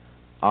way,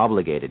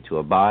 obligated to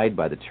abide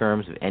by the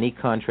terms of any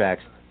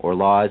contracts or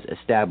laws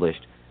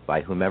established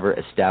by whomever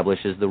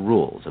establishes the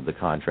rules of the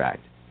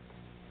contract.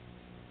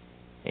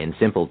 In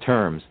simple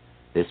terms,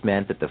 This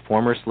meant that the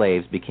former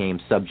slaves became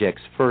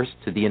subjects first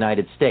to the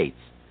United States,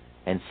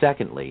 and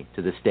secondly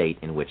to the state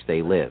in which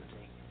they lived.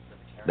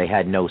 They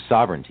had no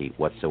sovereignty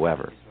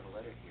whatsoever.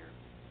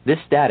 This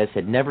status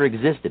had never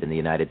existed in the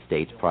United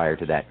States prior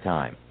to that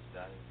time.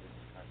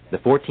 The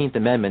 14th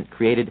Amendment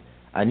created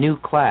a new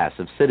class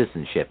of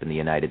citizenship in the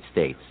United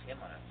States,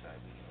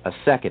 a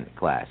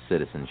second-class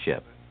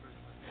citizenship.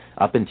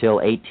 Up until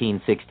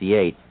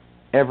 1868,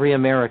 every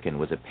American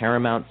was a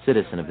paramount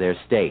citizen of their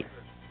state,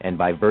 and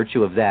by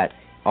virtue of that,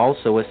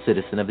 also a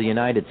citizen of the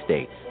United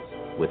States,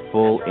 with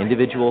full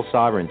individual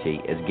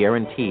sovereignty as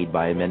guaranteed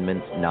by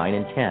Amendments 9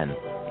 and 10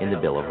 in the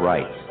Bill of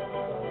Rights.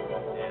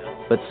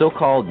 But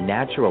so-called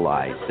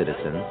naturalized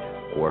citizens,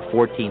 or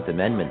 14th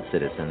Amendment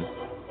citizens,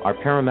 are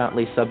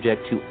paramountly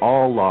subject to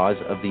all laws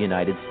of the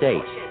United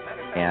States,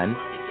 and,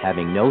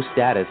 having no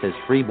status as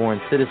freeborn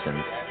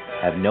citizens,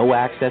 have no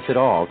access at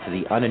all to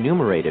the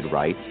unenumerated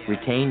rights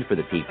retained for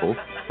the people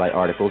by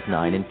Articles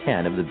 9 and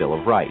 10 of the Bill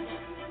of Rights.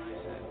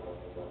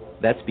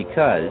 That's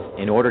because,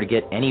 in order to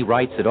get any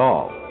rights at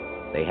all,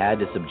 they had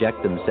to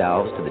subject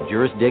themselves to the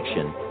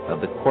jurisdiction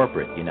of the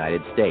corporate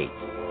United States,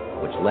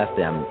 which left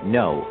them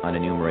no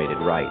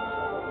unenumerated rights.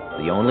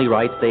 The only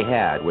rights they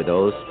had were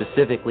those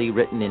specifically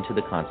written into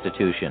the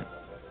Constitution.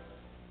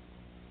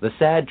 The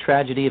sad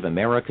tragedy of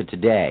America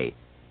today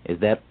is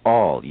that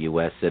all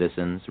U.S.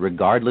 citizens,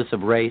 regardless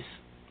of race,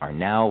 are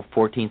now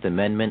 14th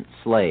Amendment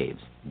slaves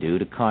due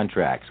to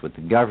contracts with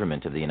the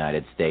government of the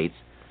United States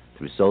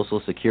through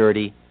Social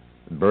Security,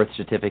 birth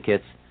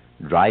certificates,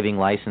 driving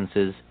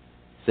licenses,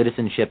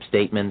 citizenship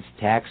statements,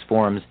 tax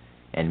forms,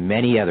 and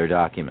many other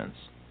documents.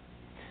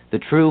 The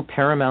true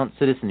paramount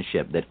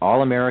citizenship that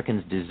all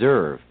Americans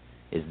deserve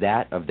is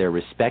that of their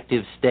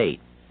respective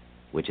state,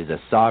 which is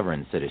a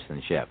sovereign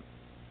citizenship.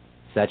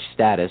 Such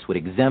status would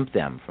exempt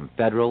them from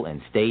federal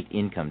and state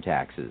income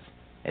taxes,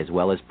 as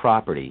well as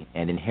property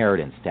and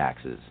inheritance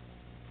taxes.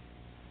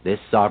 This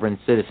sovereign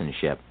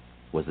citizenship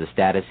was the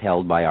status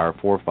held by our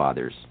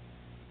forefathers.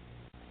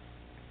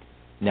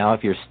 Now,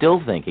 if you're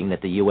still thinking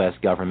that the U.S.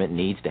 government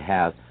needs to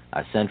have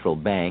a central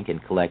bank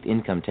and collect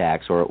income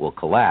tax or it will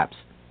collapse,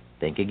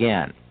 think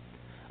again.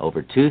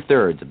 Over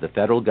 2/3 of the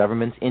federal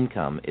government's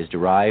income is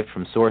derived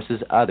from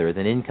sources other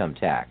than income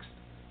tax.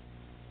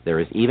 There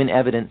is even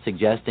evidence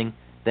suggesting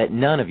that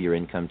none of your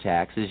income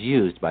tax is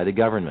used by the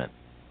government.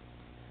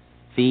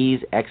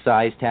 Fees,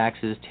 excise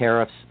taxes,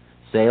 tariffs,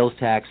 sales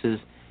taxes,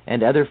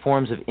 and other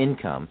forms of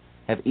income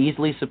have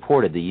easily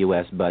supported the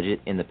U.S. budget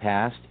in the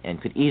past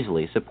and could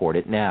easily support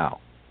it now.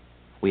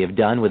 We have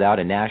done without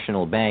a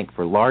national bank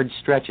for large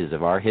stretches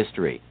of our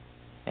history,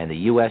 and the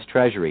U.S.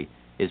 Treasury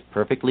is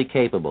perfectly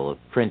capable of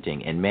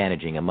printing and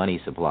managing a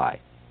money supply.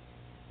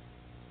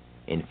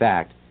 In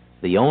fact,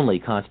 the only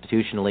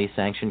constitutionally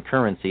sanctioned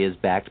currency is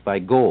backed by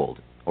gold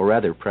or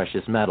other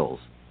precious metals.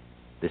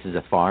 This is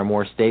a far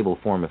more stable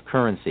form of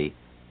currency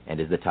and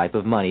is the type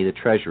of money the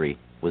Treasury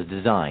was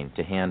designed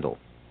to handle.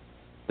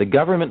 The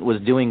government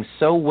was doing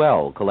so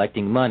well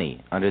collecting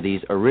money under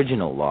these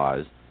original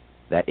laws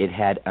that it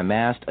had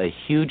amassed a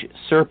huge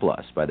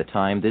surplus by the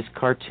time this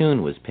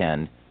cartoon was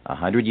penned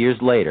 100 years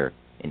later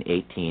in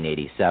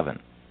 1887,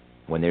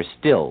 when there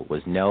still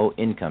was no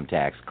income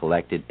tax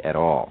collected at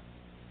all.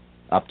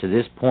 Up to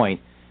this point,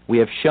 we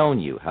have shown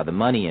you how the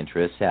money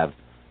interests have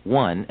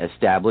 1.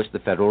 Established the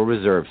Federal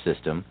Reserve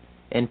System,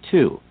 and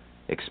 2.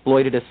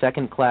 Exploited a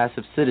second class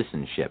of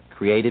citizenship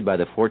created by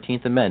the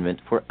 14th Amendment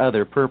for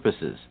other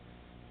purposes.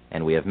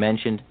 And we have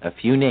mentioned a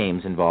few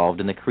names involved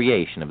in the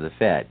creation of the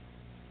Fed.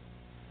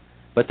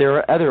 But there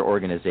are other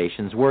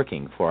organizations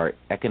working for our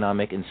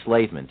economic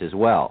enslavement as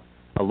well,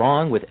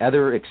 along with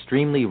other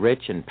extremely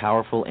rich and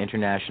powerful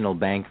international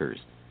bankers.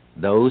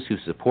 Those who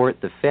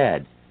support the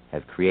Fed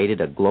have created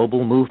a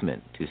global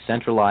movement to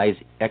centralize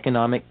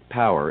economic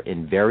power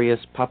in various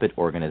puppet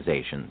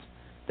organizations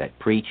that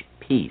preach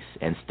peace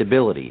and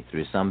stability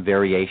through some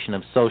variation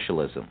of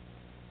socialism,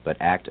 but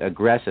act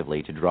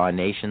aggressively to draw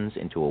nations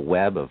into a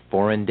web of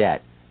foreign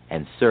debt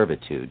and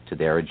servitude to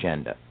their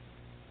agenda.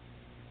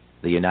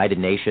 The United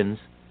Nations,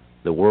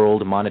 the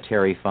World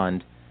Monetary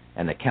Fund,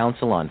 and the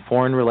Council on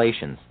Foreign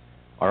Relations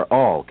are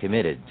all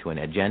committed to an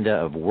agenda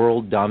of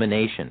world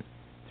domination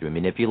through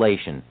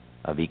manipulation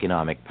of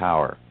economic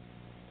power.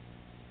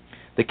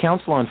 The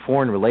Council on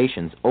Foreign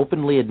Relations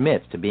openly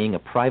admits to being a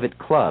private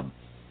club,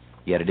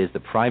 yet it is the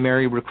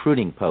primary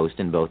recruiting post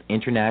in both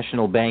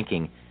international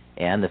banking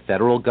and the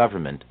federal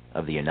government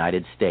of the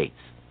United States.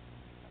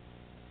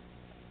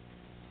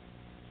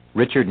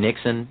 Richard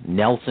Nixon,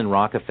 Nelson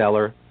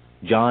Rockefeller,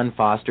 John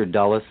Foster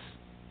Dulles,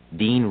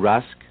 Dean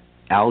Rusk,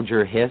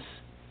 Alger Hiss,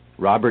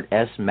 Robert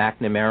S.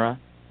 McNamara,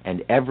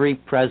 and every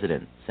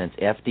president since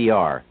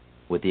FDR,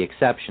 with the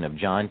exception of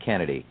John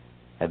Kennedy,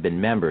 have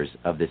been members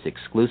of this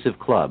exclusive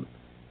club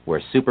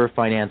where super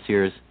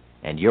financiers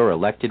and your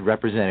elected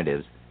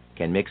representatives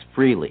can mix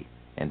freely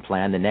and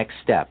plan the next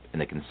step in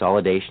the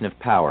consolidation of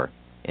power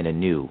in a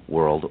new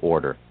world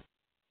order.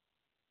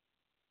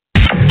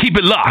 Keep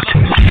it locked.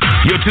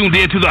 You're tuned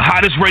in to the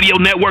hottest radio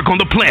network on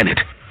the planet,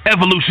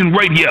 Evolution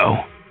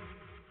Radio.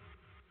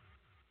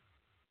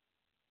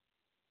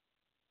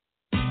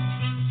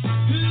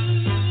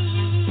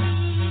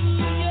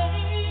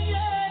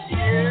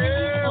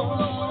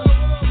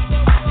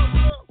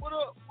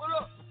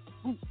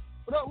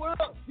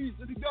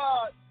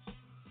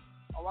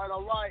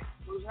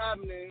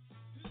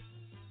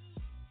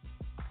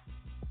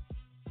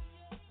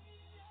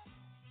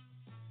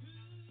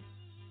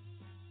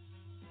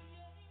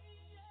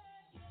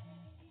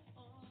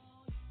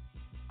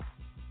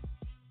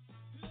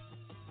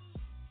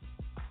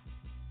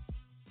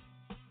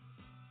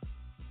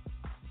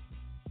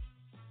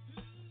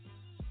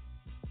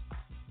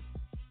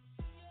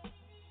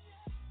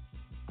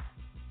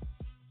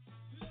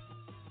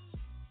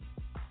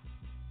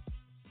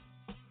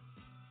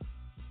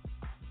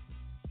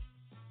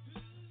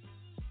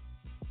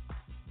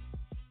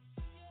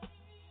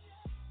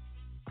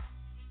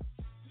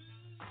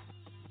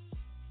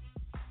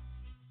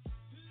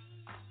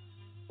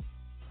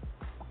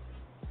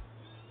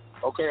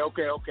 Okay.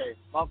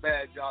 My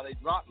bad, y'all. They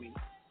dropped me.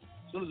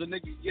 As soon as the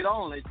niggas get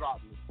on, they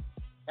drop me.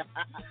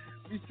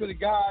 Peace to the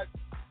God.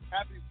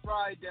 Happy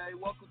Friday.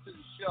 Welcome to the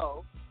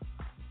show.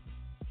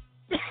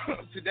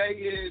 Today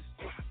is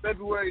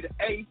February the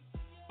 8th,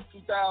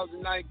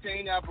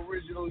 2019,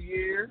 Aboriginal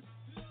year.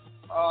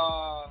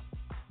 God,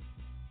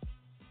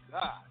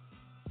 I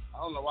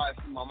don't know why it's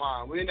in my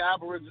mind. We're in the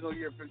Aboriginal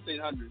year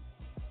 1500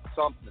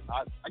 something.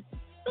 I think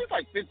it's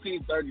like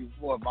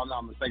 1534 if I'm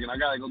not mistaken. I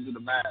gotta go do the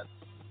math.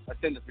 I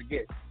tend to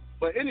forget.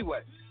 But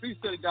anyway, peace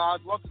to the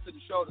gods. Welcome to the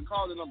show. The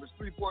call number is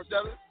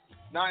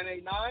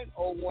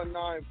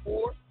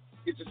 347-989-0194.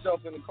 Get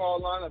yourself in the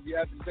call line if you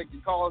have to take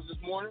your calls this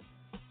morning.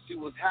 See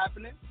what's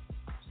happening.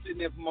 Sitting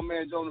there for my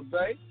man Jonah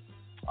Bay.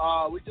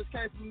 We just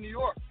came from New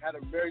York. Had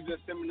a very good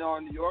seminar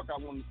in New York. I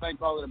want to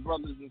thank all of the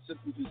brothers and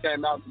sisters who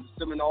came out to the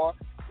seminar.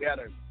 We had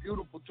a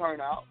beautiful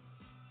turnout.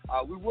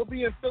 We will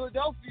be in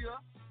Philadelphia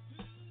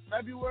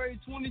February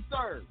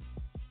 23rd.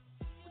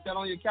 Put that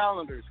on your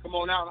calendars. Come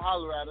on out and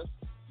holler at us.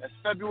 That's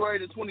February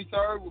the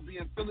 23rd. We'll be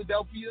in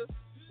Philadelphia.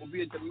 We'll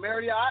be at the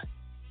Marriott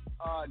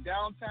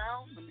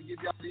downtown. Let me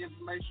give y'all the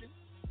information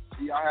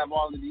so y'all have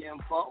all of the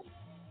info.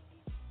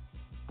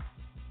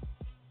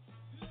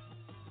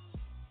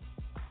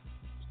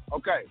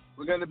 Okay,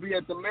 we're going to be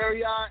at the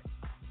Marriott.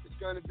 It's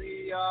going to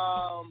be,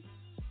 let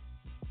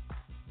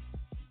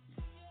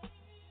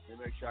me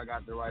make sure I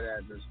got the right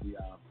address for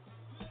y'all.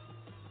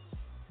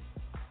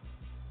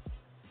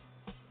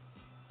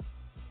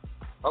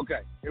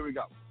 Okay, here we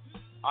go.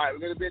 All right, we're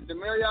going to be at the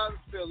Marriott in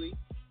Philly.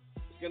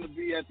 It's going to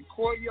be at the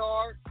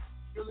Courtyard,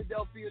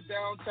 Philadelphia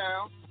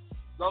downtown,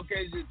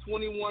 located at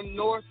 21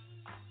 North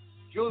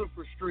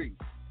Juniper Street,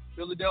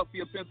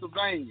 Philadelphia,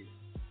 Pennsylvania.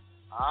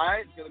 All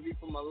right, it's going to be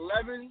from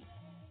 11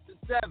 to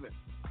 7.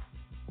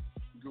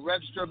 You can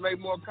register at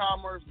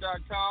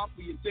MakeMoreCommerce.com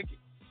for your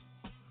tickets.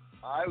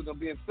 All right, we're going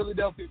to be in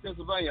Philadelphia,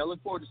 Pennsylvania. I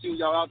look forward to seeing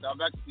y'all out there.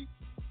 I've actually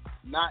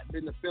not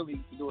been to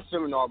Philly to do a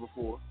seminar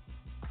before.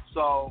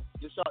 So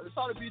this ought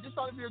to be a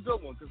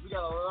good one because we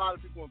got a lot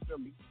of people in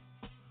Philly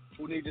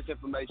who need this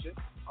information.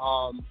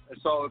 And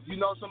so if you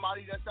know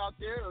somebody that's out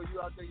there or you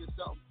out there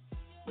yourself,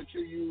 make sure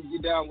you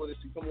get down with us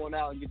and come on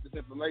out and get this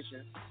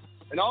information.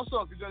 And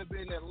also, if you're going to be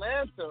in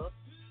Atlanta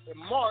in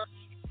March,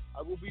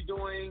 I will be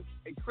doing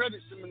a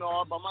credit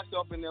seminar by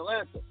myself in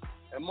Atlanta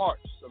in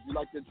March. So if you'd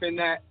like to attend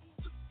that,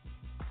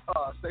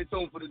 stay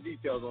tuned for the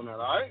details on that,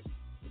 all right?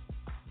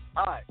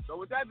 All right, so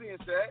with that being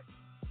said,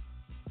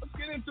 let's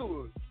get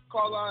into it.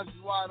 Call lines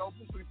is wide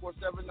open,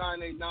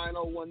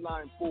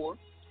 347-989-0194.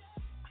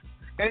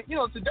 And,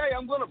 today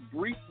I'm going to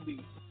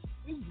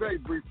very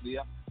briefly,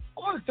 I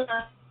want to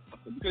tell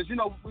you because,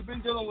 we've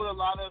been dealing with a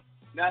lot of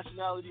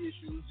nationality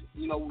issues.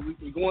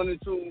 We're going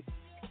into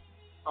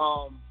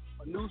a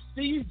new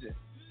season,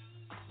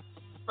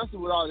 especially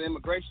with all the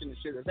immigration and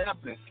shit that's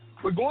happening.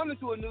 We're going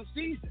into a new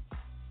season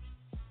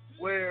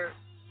where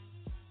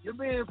you're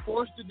being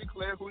forced to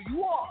declare who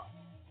you are.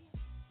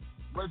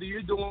 Whether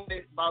you're doing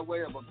it by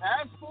way of a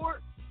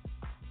passport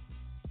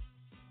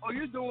or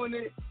you're doing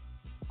it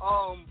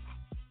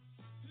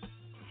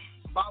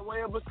by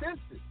way of a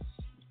census.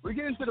 We're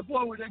getting to the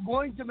point where they're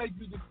going to make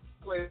you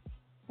declare,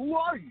 who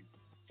are you?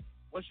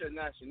 What's your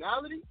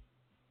nationality?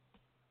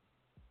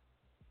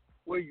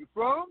 Where you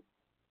from?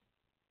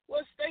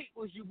 What state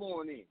was you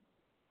born in?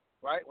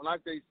 Right? When I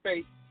say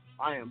state,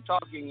 I am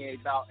talking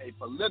about a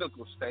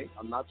political state.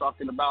 I'm not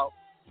talking about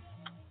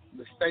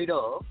the state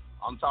of.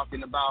 I'm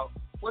talking about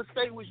what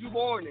state was you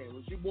born in?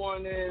 Was you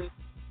born in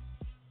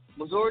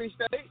Missouri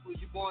State?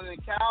 Was you born in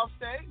Cal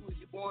State? Was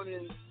you born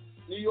in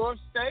New York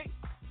State?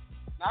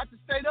 Not the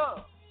state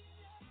of,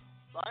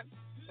 right?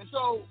 And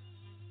so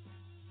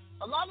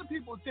a lot of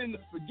people tend to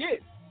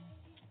forget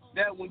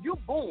that when you're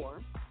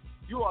born,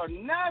 you are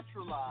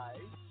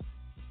naturalized,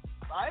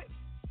 right?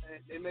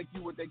 And they make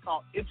you what they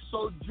call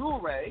ipso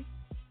jure,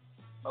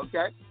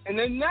 okay? And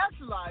they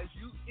naturalize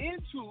you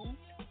into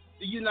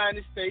the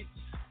United States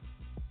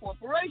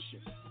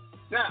corporation.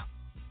 Now,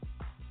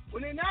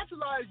 when they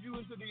naturalize you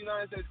into the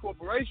United States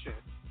corporation,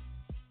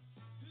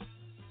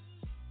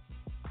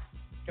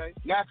 okay,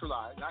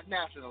 naturalized, not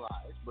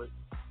nationalized, but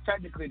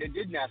technically they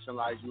did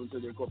nationalize you into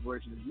their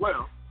corporation as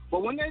well.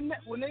 But when they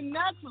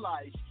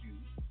naturalized you,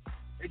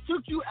 they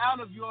took you out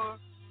of your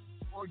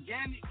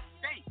organic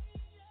state,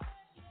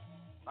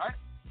 right?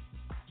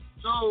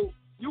 So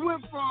you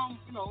went from,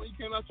 when you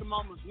came out your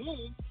mama's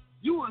womb,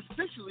 you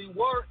officially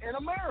were an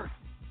American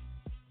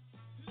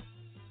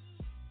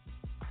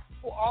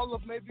for all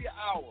of maybe an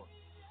hour.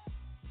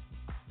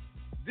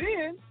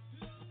 Then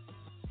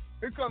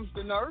here comes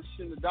the nurse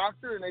and the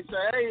doctor, and they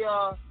say, hey,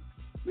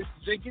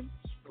 Mr. Jenkins,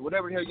 or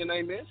whatever the hell your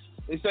name is.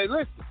 They say,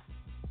 listen,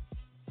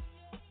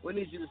 we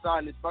need you to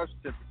sign this birth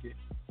certificate,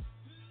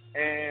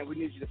 and we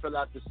need you to fill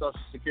out this Social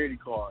Security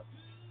card.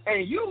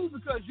 And you,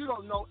 because you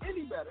don't know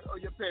any better, or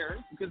your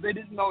parents, because they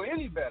didn't know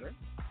any better,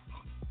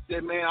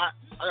 said, man, I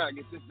got to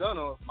get this done,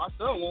 or my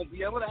son won't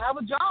be able to have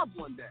a job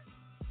one day.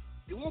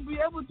 He won't be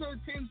able to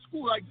attend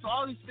school. Like, so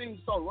all these things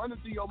start running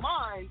through your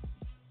mind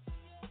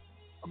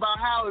about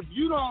how if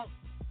you don't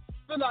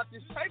fill out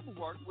this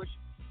paperwork, which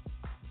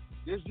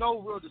there's no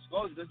real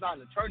disclosure. There's not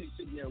an attorney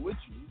sitting there with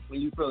you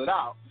when you fill it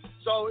out.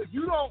 So if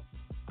you don't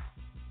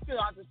fill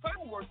out this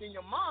paperwork in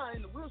your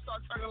mind, the wheels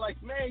start turning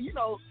like, man,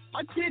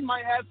 my kid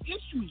might have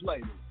issues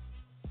later.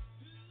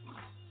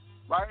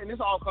 Right? And this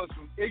all comes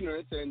from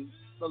ignorance and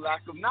the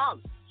lack of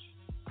knowledge.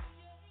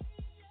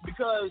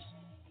 Because,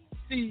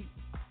 see,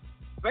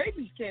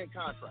 babies can't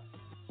contract.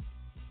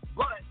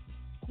 But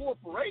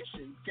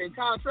corporations can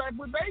contract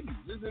with babies.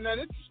 Isn't that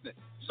interesting?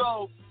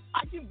 So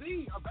I can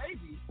be a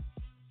baby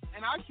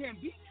and I can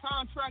be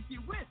contracted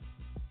with,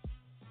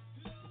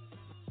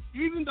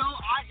 even though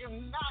I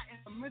am not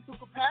in a mental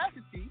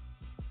capacity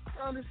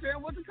to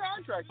understand what the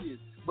contract is.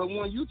 But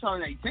when you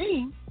turn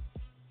 18,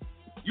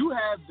 you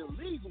have the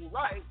legal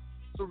right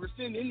to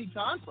rescind any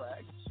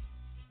contracts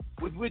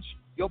with which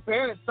your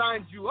parents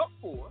signed you up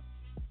for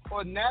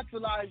or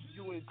naturalized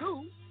you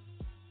into.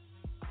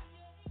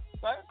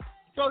 Right?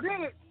 So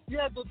then you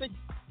have to think,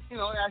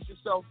 ask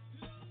yourself,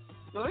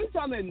 so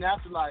anytime they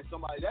naturalize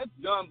somebody, that's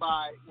done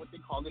by what they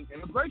call an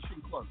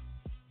immigration clerk.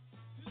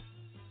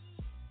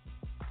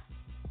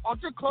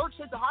 Aren't there clerks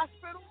at the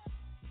hospital?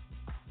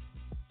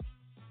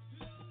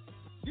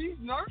 These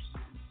nurses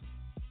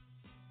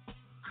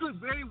could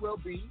very well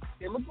be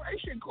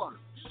immigration clerks.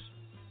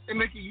 They're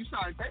making you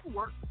sign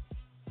paperwork.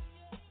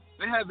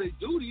 They have a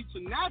duty to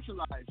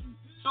naturalize you.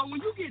 So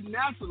when you get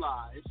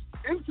naturalized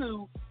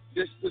into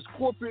this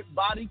corporate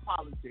body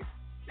politic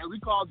that we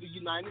call the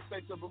United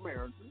States of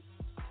America,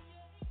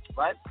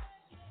 right?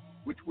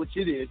 Which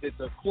it is. It's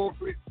a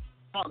corporate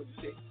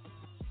politics.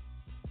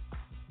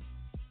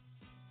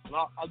 And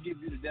I'll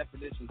give you the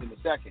definitions in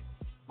a second.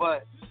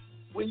 But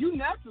when you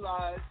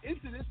naturalize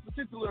into this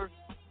particular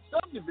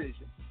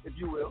subdivision, if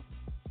you will,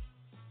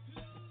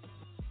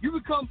 you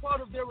become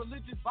part of their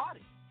religious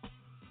body.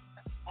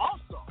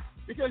 Also,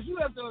 because you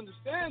have to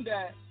understand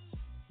that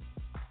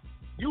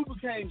you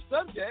became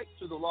subject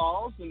to the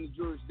laws and the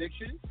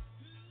jurisdiction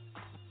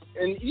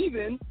and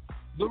even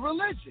the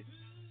religion,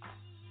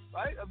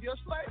 right, of your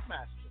slave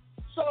master.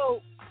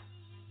 So,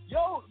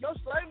 your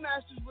slave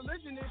master's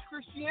religion is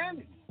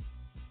Christianity,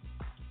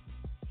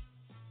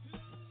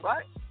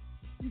 right?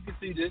 You can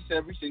see this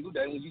every single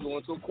day when you go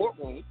into a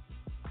courtroom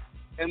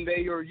and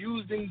they are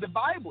using the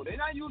Bible. They're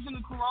not using the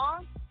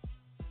Quran.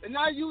 They're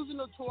not using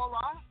the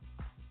Torah,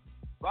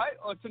 right,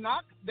 or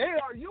Tanakh. They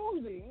are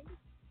using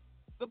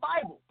the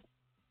Bible.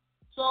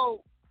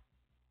 So,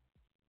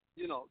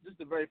 just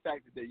the very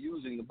fact that they're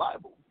using the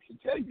Bible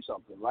should tell you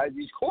something, right?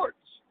 These courts,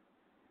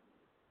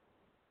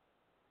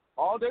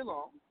 all day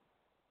long,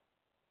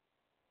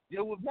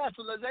 deal with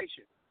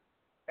naturalization,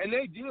 and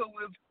they deal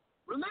with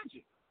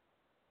religion.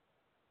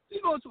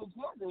 You go to a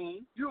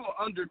courtroom, you're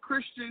under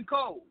Christian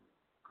code,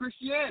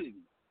 Christianity.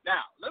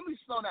 Now, let me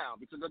slow down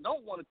because I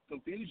don't want to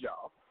confuse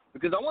y'all,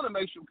 because I want to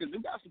make sure, because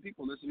we got some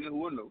people listening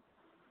who are new.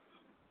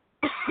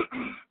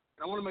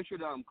 I want to make sure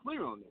that I'm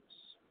clear on this.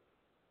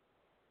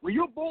 When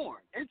you're born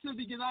into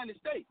the United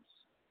States,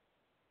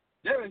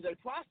 there is a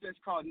process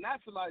called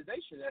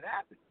naturalization that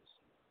happens.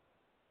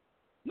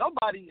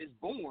 Nobody is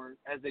born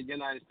as a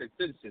United States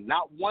citizen.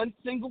 Not one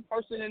single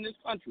person in this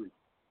country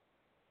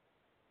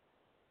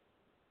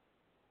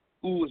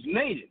who is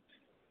native,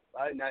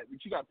 right? Now,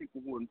 but you got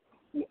people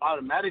who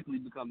automatically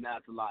become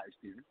naturalized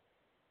here.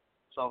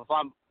 So if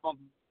I'm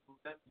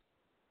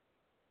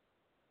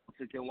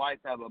Mexican wife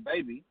have a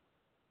baby,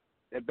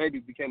 that baby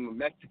became a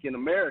Mexican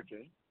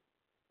American,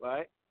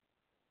 right?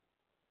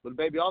 But the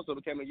baby also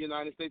became a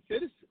United States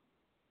citizen.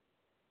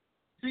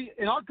 See,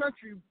 in our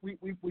country,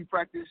 we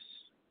practice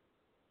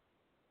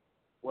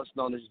what's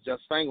known as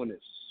just sanguinis.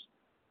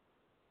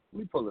 Let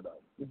me pull it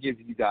up. We'll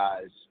give you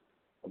guys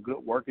a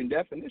good working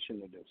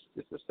definition of this.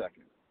 Just a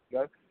second,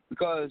 okay?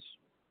 Because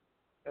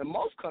in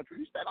most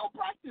countries, they don't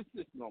practice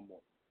this no more.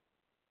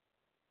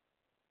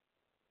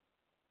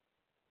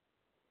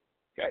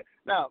 Okay,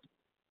 now,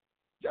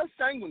 just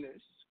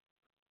sanguinis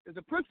is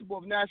a principle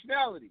of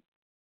nationality,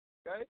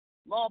 okay?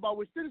 Law by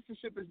which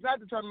citizenship is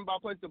not determined by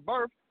place of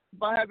birth,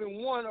 by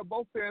having one or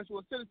both parents who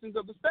are citizens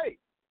of the state.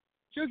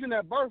 Children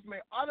at birth may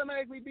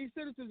automatically be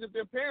citizens if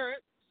their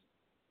parents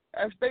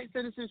have state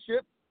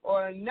citizenship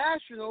or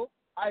national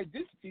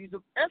identities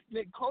of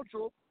ethnic,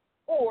 cultural,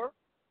 or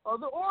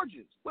other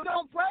origins. We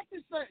don't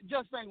practice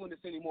just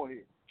sanguinis anymore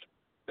here.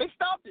 They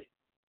stopped it.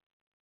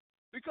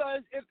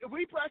 Because if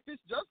we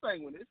practiced just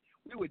sanguinis,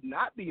 we would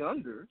not be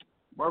under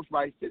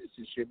birthright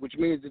citizenship, which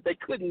means that they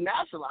couldn't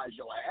nationalize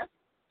your ass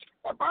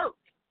at birth.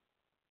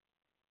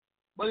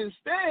 But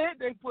instead,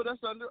 they put us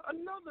under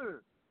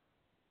another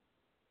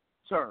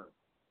term.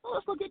 Well,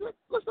 let's look at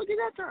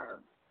that term.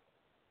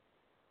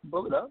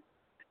 Pull it up.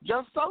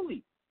 Just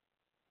solely.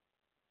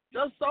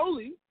 Just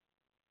solely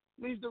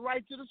means the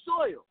right to the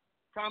soil,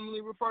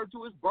 commonly referred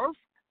to as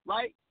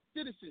birthright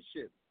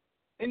citizenship.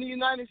 In the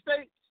United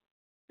States,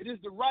 it is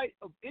the right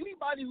of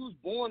anybody who's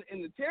born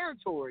in the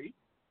territory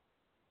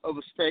of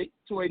a state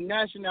to a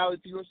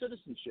nationality or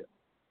citizenship,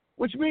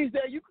 which means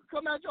that you could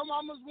come out your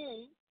mama's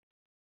womb,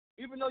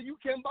 even though you're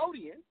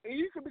Cambodian, and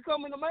you could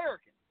become an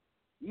American.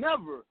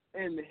 Never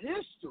in the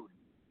history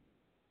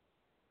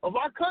of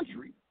our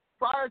country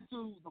prior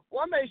to the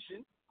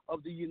formation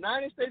of the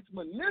United States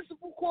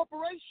Municipal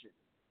Corporation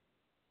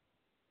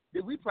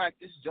did we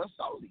practice just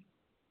solely.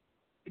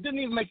 It didn't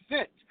even make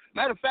sense.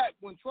 Matter of fact,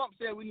 when Trump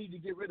said we need to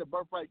get rid of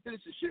birthright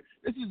citizenship,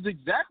 this is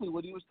exactly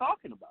what he was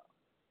talking about.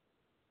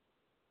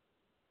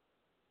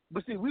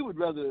 But see, we would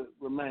rather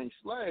remain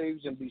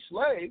slaves and be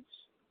slaves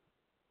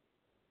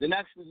than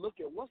actually look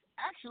at what's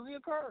actually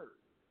occurred.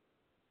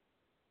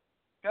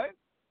 Okay?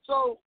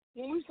 So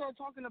when we start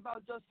talking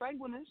about just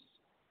sanguinis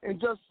and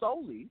just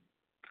solely,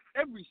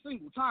 every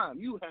single time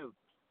you have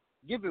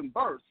given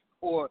birth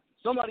or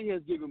somebody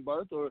has given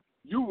birth or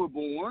you were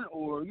born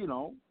or,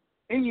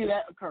 any of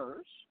that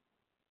occurs,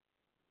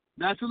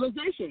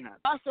 naturalization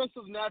happens. The process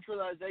of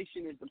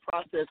naturalization is the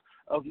process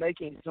of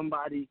making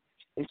somebody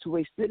into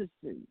a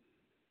citizen.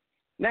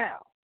 Now,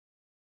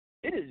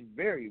 it is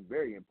very,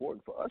 very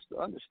important for us to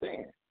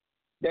understand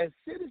that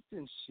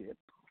citizenship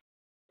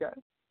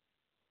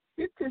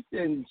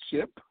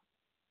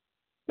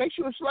makes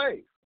you a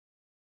slave.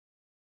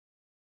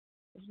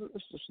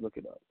 Let's just look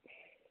it up,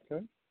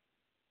 okay?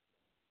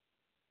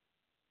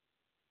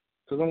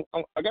 Because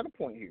I got a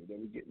point here that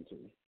we're getting to.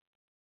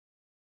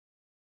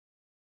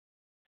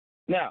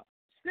 Now,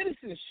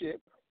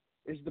 citizenship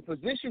is the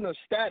position or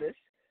status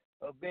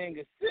of being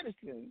a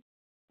citizen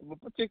of a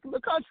particular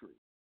country.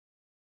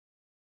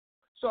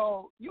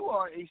 So you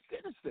are a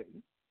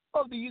citizen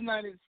of the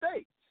United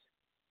States.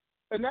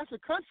 And that's a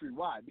country.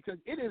 Why? Because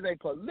it is a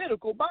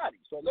political body.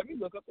 So let me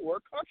look up the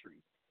word country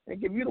and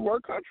give you the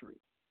word country.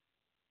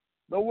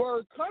 The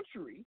word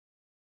country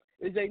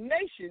is a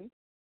nation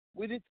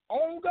with its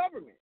own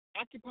government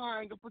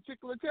occupying a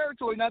particular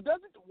territory. Now,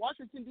 doesn't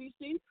Washington,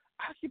 D.C.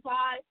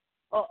 occupy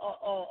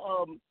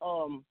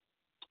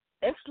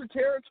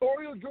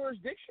extraterritorial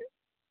jurisdiction?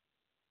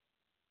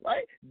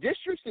 Right?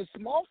 Districts and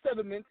small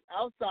settlements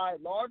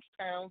outside large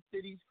towns,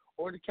 cities,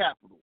 or the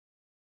capital.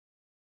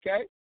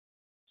 Okay?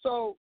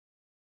 So,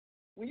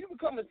 when you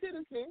become a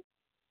citizen,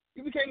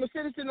 you became a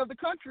citizen of the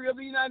country of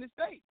the United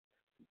States,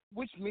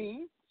 which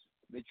means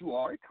that you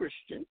are a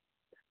Christian,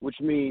 which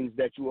means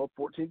that you are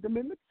a 14th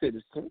Amendment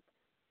citizen.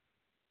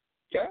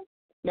 Okay?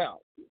 Now,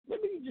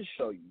 let me just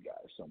show you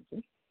guys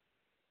something.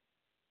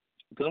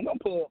 Because I'm going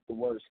to pull up the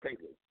word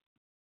stateless.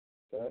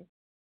 Okay?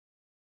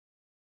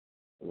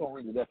 We're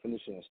going to read the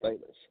definition of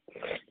stateless.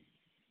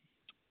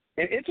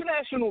 In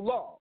international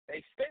law,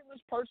 a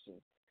stateless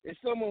person is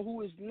someone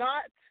who is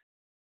not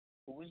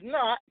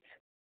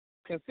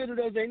considered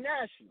as a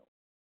national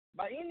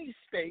by any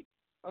state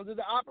under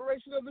the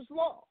operation of its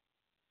law.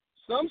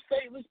 Some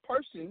stateless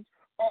persons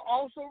are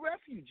also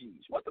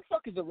refugees. What the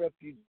fuck is a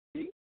refugee?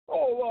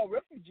 Oh, well, a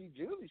refugee,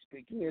 generally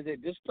speaking, is a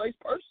displaced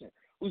person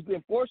who's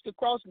been forced to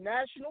cross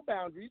national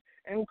boundaries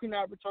and who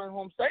cannot return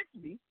home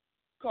safely,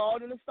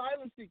 called an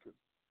asylum seeker.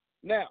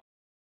 Now,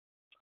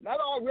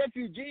 not all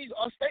refugees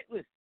are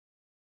stateless,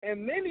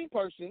 and many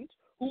persons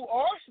who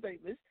are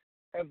stateless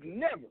have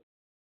never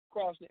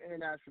crossed the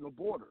international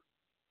border.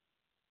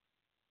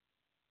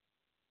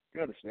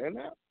 You understand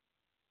that?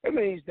 It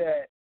means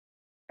that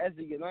as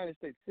a United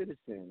States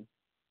citizen,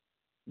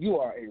 you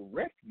are a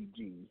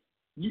refugee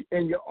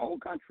in your own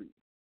country.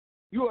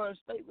 You are a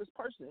stateless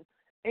person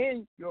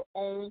in your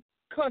own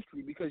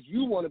country because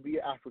you want to be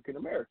African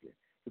American,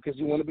 because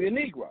you want to be a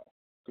Negro,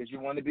 because you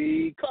want to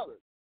be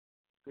colored,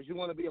 because you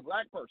want to be a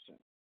black person,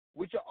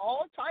 which are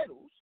all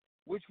titles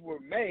which were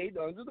made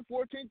under the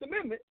 14th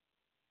Amendment,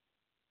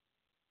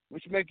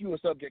 which make you a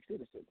subject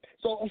citizen.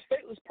 So a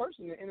stateless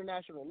person in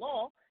international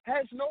law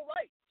has no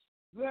rights.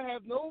 You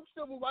have no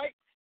civil rights.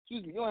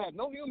 You don't have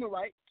no human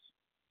rights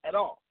at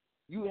all.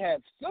 You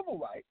have civil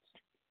rights,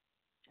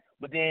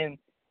 but then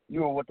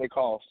you're what they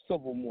call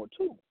civil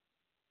mortu.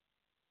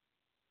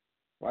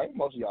 Right?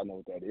 Most of y'all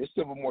know what that is.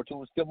 Civil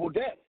mortu is civil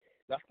death.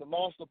 That's the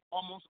loss of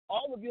almost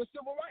all of your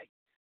civil rights.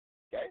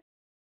 Okay?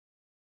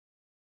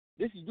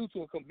 This is due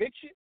to a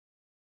conviction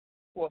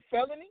for a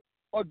felony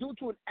or due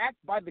to an act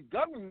by the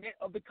government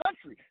of the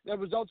country that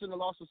results in the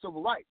loss of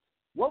civil rights.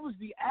 What was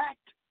the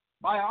act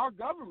by our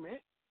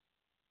government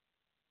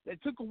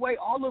that took away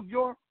all of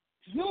your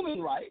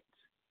human rights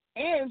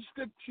and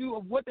stripped you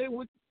of what they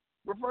would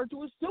refer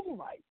to as civil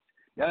rights?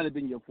 That would have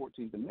been your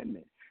 14th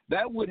Amendment.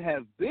 That would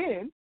have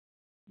been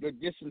your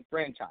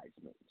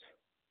disenfranchisement.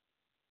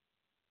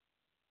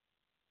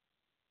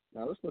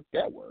 Now let's look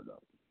that word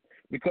up.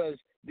 Because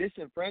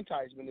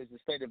disenfranchisement is the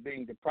state of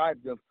being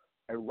deprived of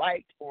a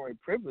right or a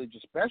privilege,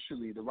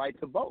 especially the right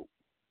to vote.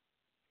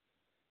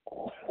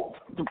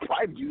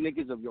 Deprived you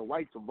niggas of your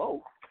right to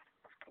vote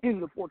in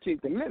the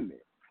 14th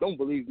Amendment. Don't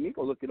believe me?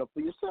 Go look it up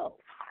for yourself.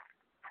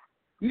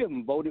 You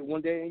haven't voted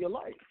one day in your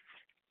life,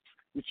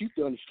 but you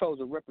still chose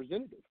a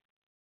representative.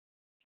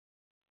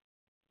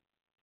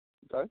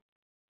 Okay?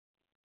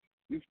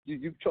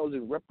 You've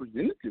chosen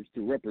representatives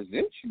to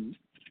represent you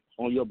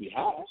on your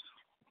behalf.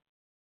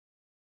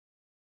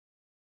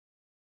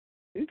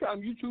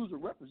 Anytime you choose a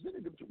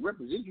representative to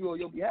represent you on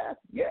your behalf,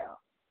 yeah,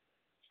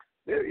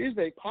 there is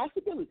a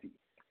possibility,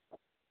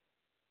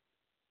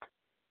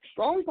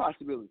 strong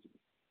possibility,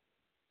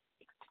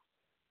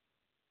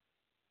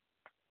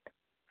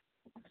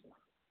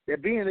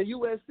 that being a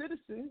U.S.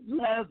 citizen,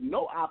 you have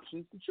no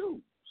options to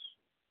choose.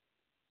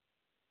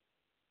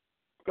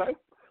 Okay?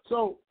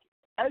 So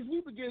as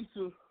we begin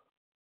to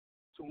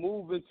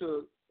move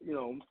into,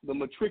 the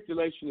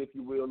matriculation, if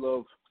you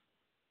will,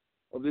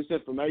 of this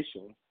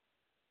information,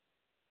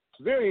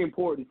 it's very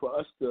important for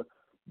us to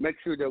make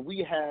sure that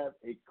we have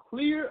a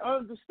clear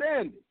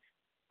understanding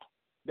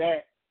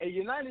that a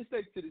United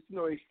States citizen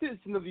or a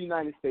citizen of the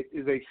United States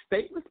is a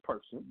stateless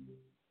person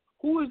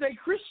who is a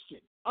Christian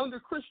under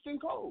Christian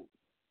code.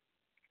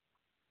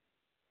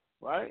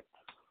 Right?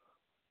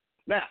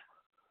 Now,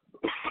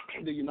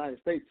 the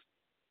United States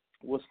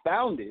was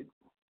founded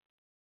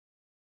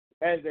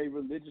as a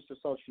religious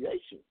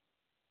association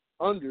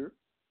under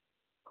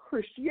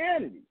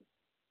Christianity.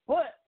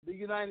 But the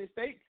United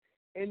States,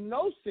 in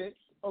no sense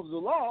of the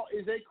law,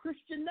 is a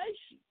Christian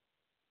nation.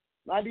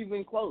 Not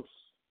even close.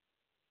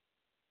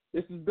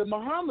 This is the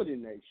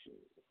Mohammedan nation.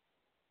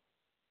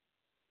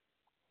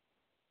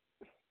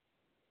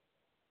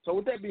 So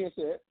with that being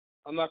said,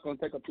 I'm not going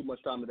to take up too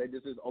much time today.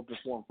 This is Open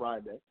Forum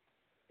Friday.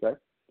 Okay?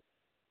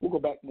 We'll go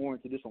back more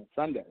into this on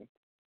Sunday.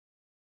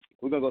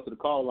 We're going to go to the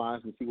call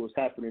lines and see what's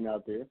happening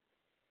out there.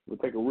 We'll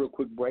take a real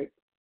quick break,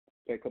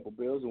 pay a couple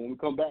bills, and when we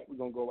come back, we're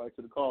going to go right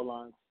to the call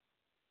lines.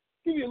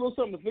 Give you a little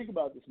something to think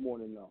about this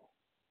morning, though.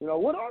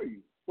 What are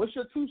you? What's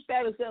your true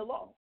status at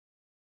law?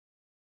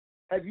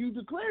 Have you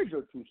declared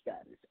your true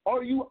status?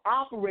 Are you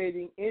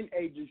operating in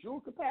a de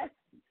jure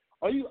capacity?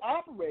 Are you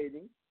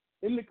operating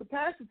in the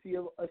capacity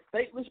of a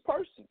stateless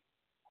person?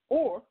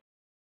 Or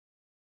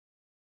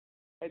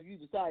have you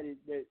decided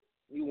that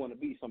you want to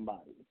be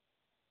somebody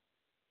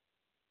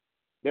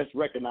that's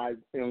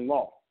recognized in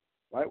law,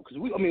 right? Because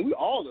we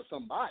all are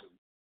somebody.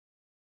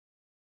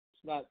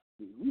 It's not,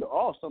 we are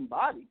all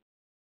somebody.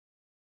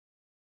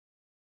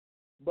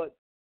 But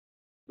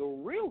the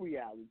real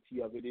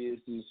reality of it is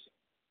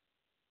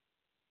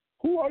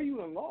who are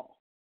you in law?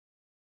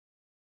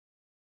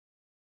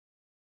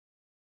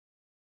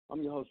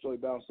 I'm your host, Joey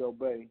Bouncell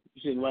Bay.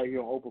 You're sitting right here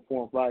on Open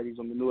Forum Fridays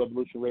on the New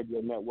Evolution Radio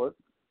Network.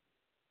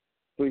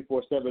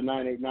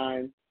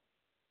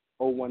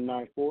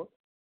 347-989-0194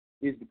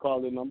 is the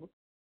call-in number.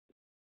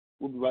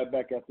 We'll be right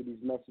back after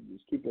these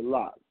messages. Keep it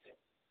locked.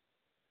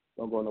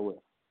 Don't go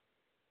nowhere.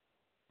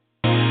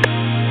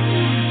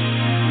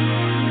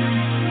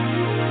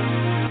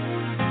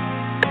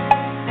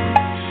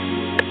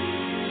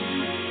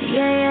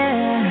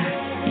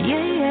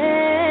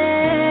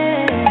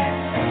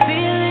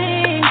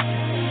 Feeling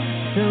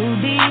so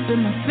deep in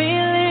my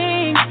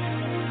feelings.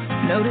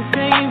 Notice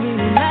they ain't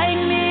really like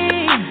me.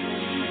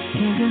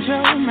 Can't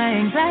control my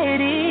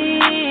anxiety.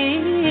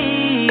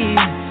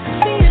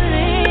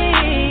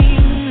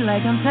 Feeling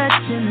like I'm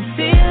touching the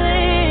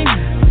ceiling.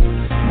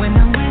 When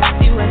I'm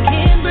with you, I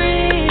can't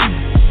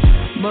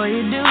breathe. Boy,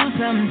 you do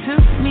something to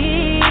me.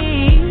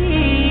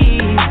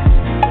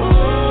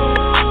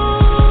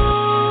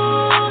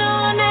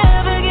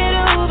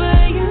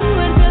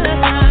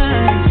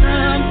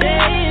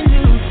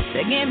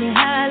 Get me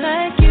high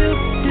like you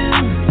do,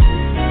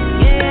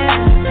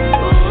 yeah. Ooh,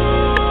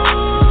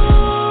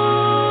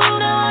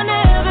 no, I'll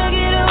never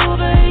get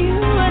over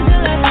you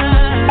until I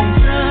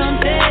find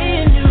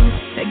something new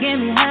that get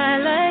me high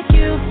like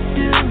you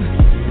do.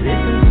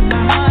 Listen to my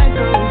heart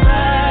go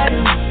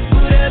bottom,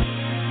 boot up,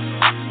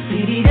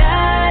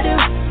 beady-da-do,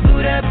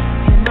 boot up,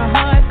 and my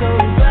heart go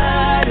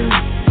bottom,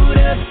 boot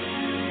up,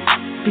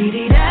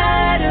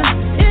 beady-da-do.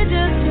 It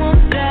just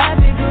won't stop,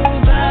 it go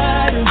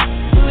bottom,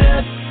 boot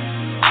up.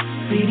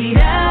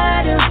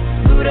 Beady-da-do,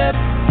 boot up,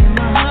 and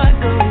my heart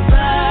goes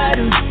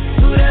bottom,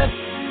 boot up,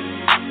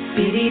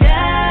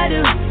 beady-da-do,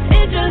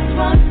 it just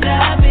won't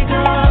stop, it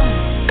goes.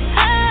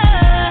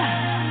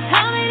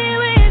 How many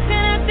ways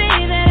can I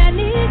say that I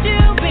need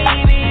you,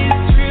 baby,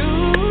 it's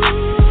true.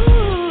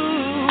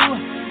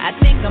 I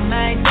think I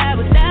might die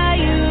without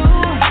you.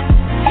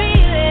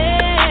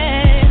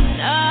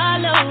 Feeling all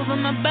over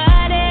my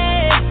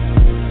body.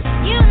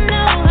 You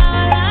know how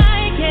I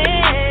like it.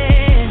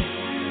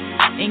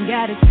 Ain't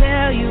gotta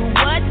tell you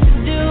what to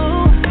do,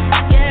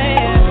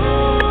 yeah.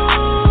 Ooh,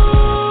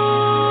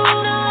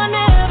 no, I'll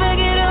never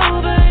get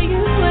over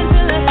you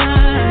until I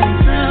find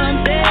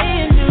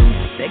something new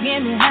that get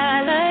me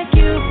high like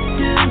you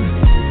do,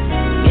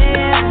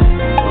 yeah. Ooh,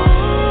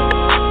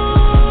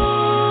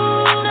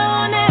 no,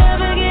 I'll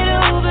never get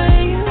over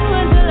you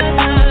until I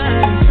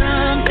find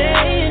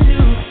something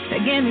new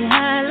that get me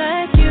high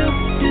like you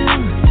do.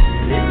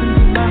 Listen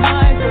to my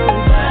heart go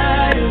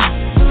bottom,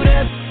 boot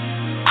up,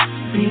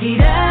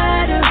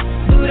 beady-da-do,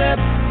 boot up,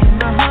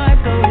 and my heart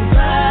goes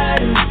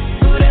bottom,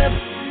 boot up,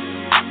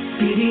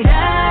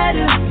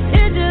 beady-da-do,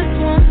 it just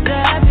won't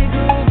stop, it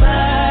go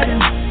bottom,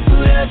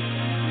 boot up,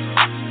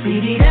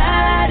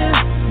 beady-da-do,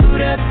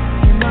 boot up,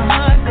 and my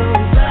heart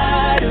goes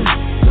bottom,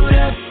 boot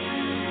up,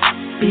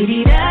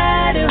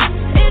 beady-da-do,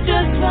 it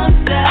just won't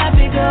stop,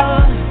 it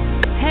goes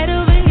head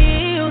over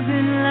heels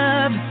in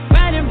love,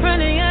 right in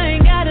front of you, I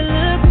ain't gotta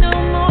look no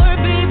more,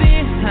 baby,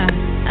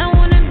 I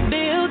wanna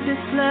build this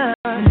love,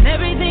 and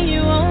everything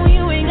you own,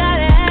 you ain't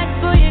gotta ask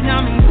for, you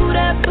got me boot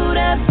up, boot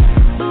up,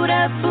 boot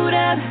up, boot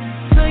up,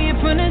 so you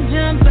put a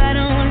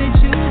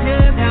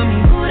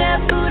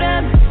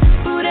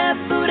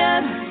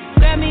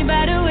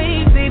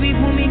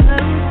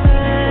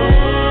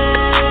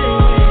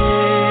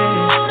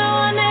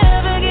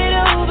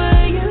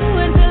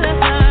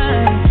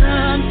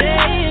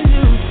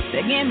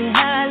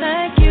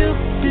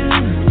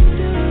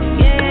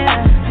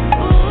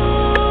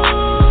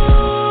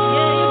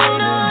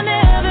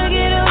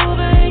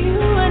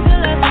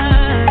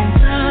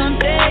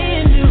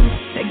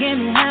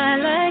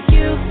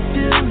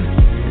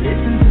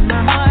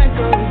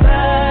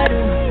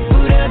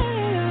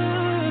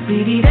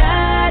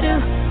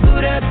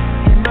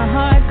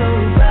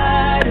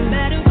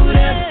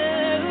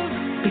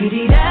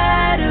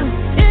Beady-da-do,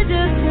 it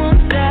just won't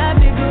stop.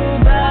 It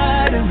go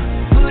bottom,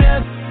 boot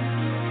up.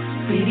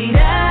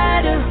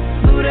 Beady-da-do,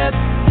 boot up,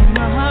 and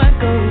my heart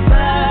goes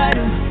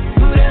bottom,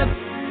 boot up.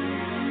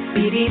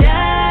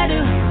 Beady-da-do,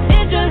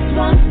 it just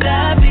won't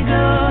stop. It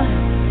go.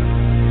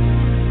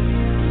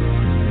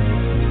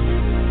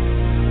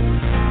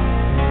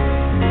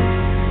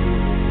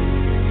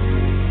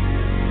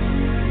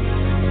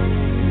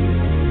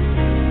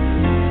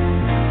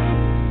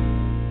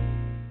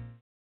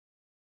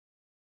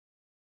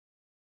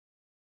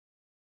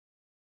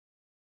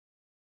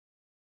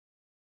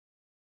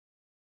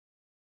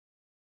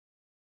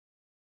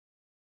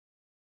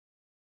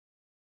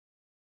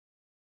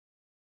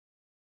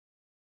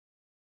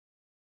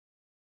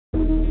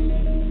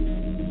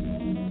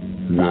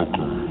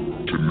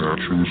 Welcome to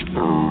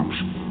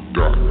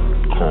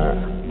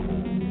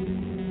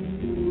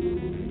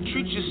naturalsherbs.com.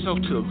 Treat yourself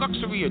to the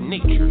luxury of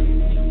nature.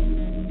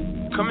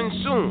 Coming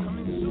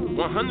soon,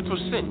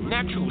 100%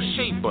 natural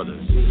shea butter,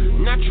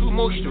 natural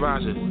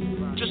moisturizer,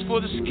 just for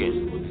the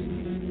skin.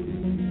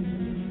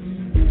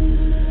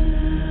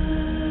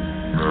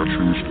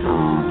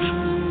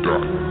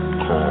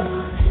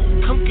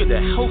 naturalsherbs.com. Come get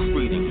a health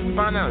reading and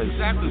find out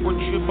exactly what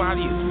your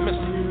body is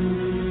missing.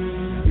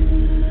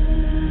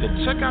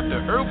 Then check out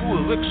the herbal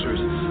elixirs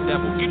that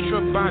will get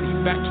your body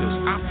back to its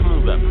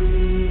optimal level.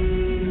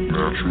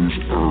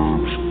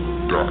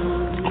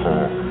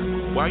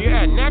 naturalsherbs.com. While you're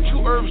at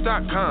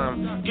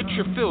naturalherbs.com, get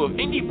your fill of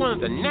any one of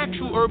the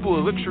natural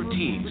herbal elixir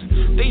teas.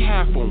 They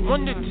have from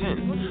 1 to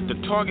 10 to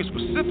target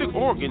specific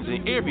organs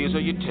and areas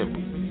of your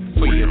temple.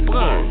 For your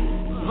blood,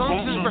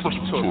 lungs and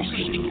respiratory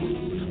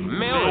system,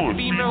 male and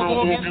female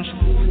organs,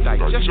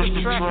 digestive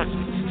tract,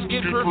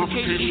 skin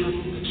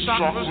purification,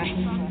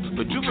 chakras,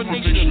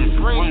 rejuvenation of the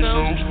brain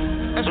cells,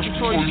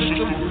 respiratory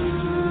system,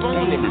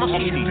 bone and muscle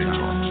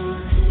detox.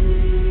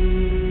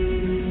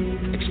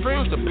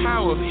 Experience the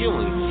power of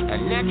healing at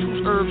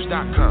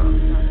naturalsherbs.com.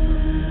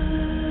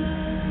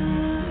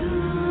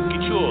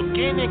 Get your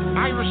organic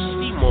Irish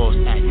sea moss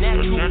at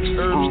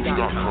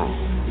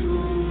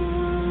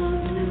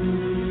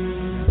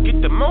naturalsherbs.com.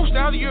 Get the most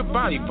out of your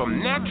body from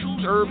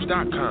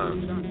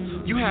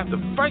naturalsherbs.com. You have to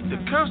fight the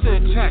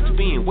constant attacks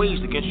being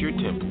waged against your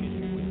temple.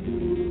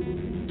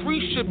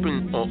 Free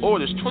shipping on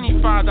orders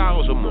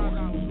 $25 or more.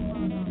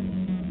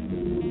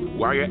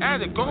 While you're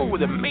at it, go over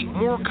to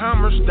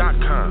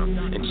MakeMoreCommerce.com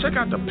and check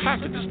out the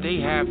packages they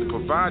have to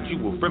provide you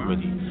with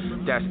remedy.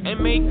 That's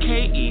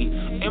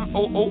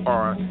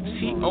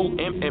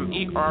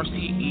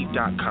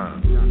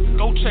MakeMoreCommerce.com.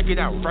 Go check it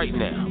out right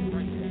now.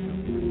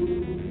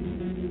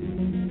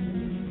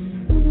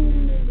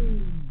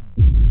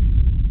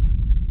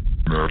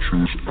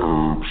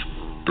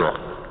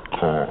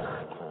 naturalsherbs.com.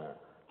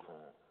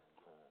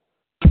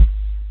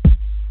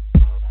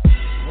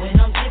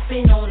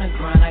 On the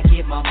grind, I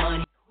get my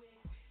money.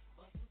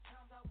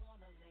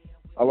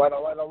 All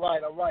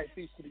right.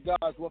 Peace to the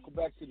guys. Welcome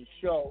back to the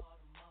show.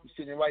 We're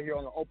sitting right here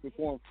on the Open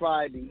Forum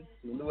Friday,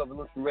 the New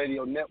Evolution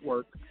Radio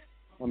Network.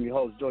 I'm your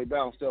host, Joey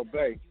Bouncedale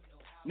Bay.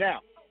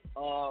 Now,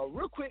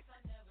 real quick,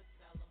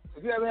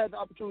 if you ever had the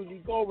opportunity,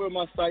 go over to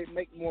my site,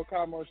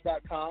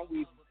 MakeMoreCommerce.com.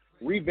 We've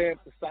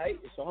revamped the site.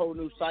 It's a whole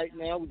new site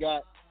now. We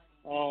got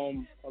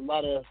a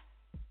lot of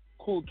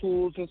cool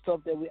tools and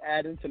stuff that we're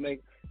adding to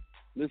make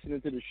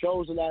listening to the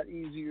shows a lot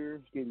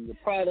easier, getting the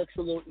products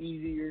a little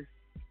easier.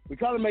 We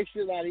try to make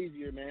shit a lot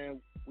easier,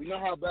 man. We know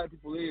how bad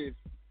people is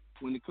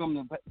when it comes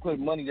to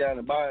putting money down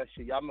and buying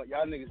shit. Y'all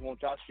niggas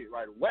want y'all shit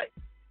right away.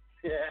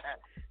 Yeah.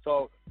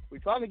 So we're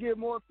trying to get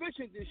more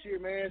efficient this year,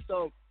 man.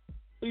 So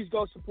please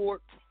go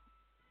support.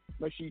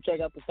 Make sure you check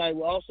out the site.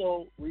 We're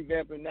also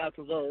revamping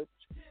Naturals Herbs.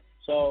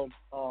 So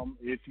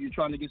if you're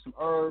trying to get some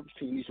herbs,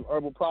 you need some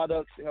herbal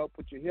products to help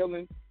with your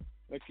healing,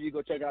 make sure you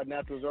go check out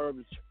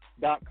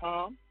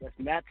naturalsherbs.com. That's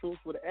naturals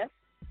with an S,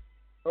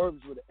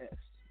 herbs with an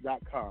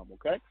S.com,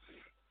 okay?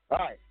 All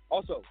right.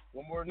 Also,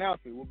 one more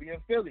announcement. We'll be in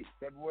Philly,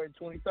 February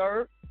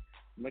 23rd.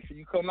 Make sure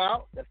you come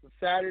out. That's a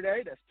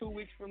Saturday. That's 2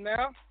 weeks from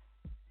now.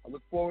 I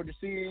look forward to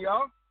seeing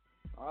y'all.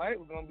 All right,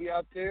 we're going to be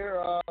out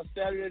there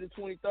Saturday the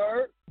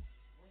 23rd.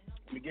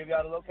 Let me give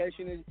y'all the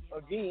location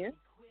again.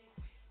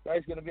 Right,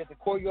 it's going to be at the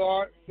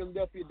Courtyard,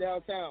 Philadelphia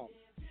downtown,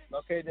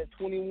 located at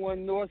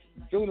 21 North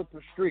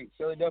Juniper Street,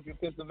 Philadelphia,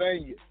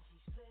 Pennsylvania.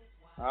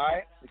 All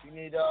right, if you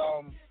need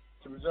to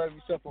reserve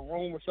yourself a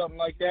room or something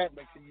like that,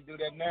 make sure you do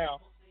that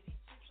now.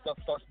 Stuff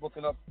starts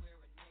booking up.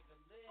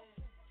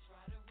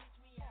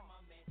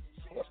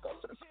 Let's go,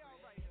 sir.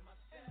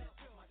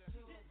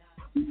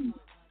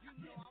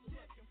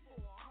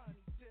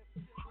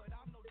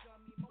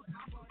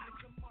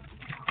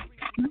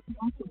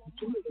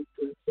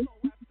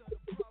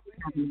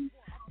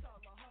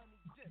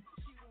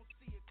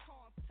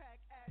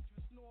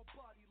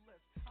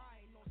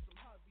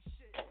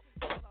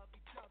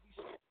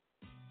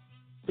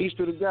 Peace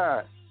to the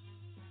guy.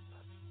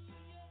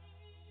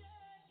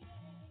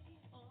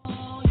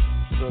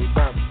 So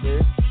bounce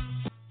there.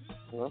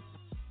 Well.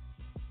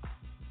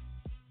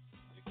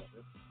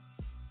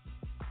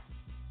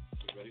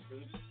 You ready for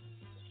this?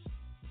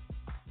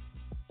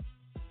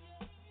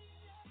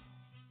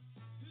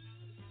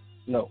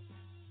 No.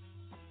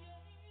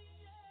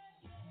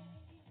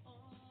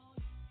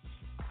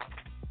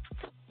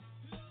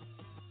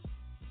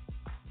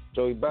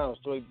 Joey bounce.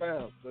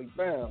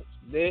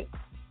 Dead.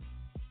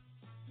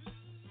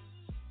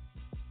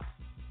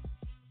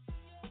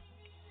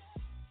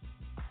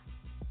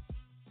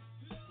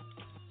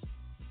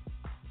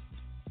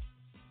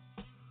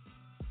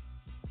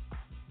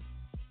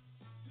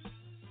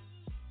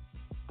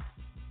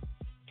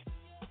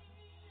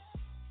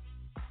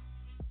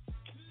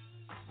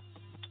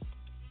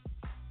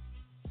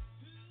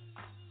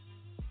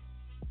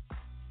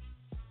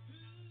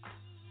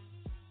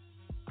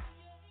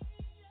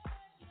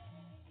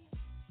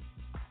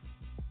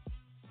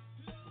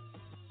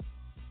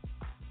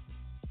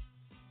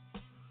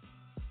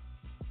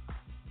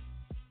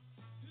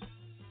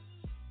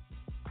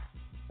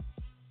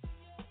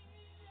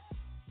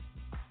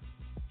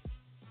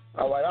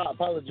 All right, I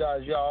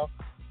apologize, y'all.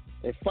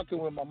 They fucking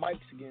with my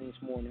mics again this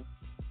morning.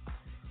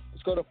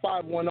 Let's go to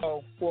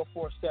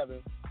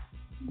 510-447.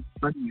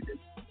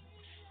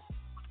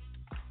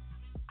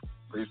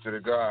 Peace to the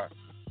God.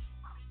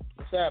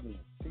 What's happening?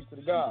 Peace to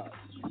the God.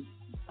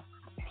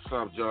 What's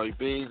up, Joey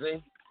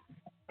Beezy?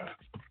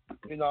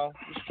 You know,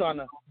 just trying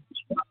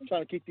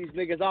to keep these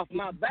niggas off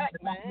my back,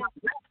 man.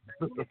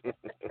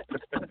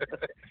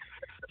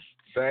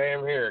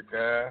 Same here,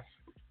 guys.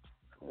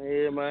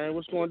 Yeah, man.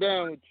 What's going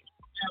down with you?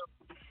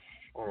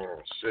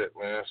 Oh, shit,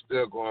 man.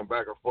 Still going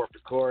back and forth to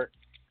court.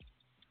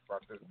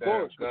 About this Of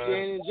course, damn but gun. you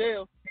ain't in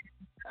jail.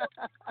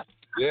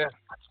 Yeah,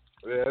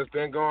 it's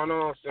been going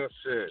on since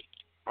shit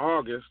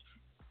August.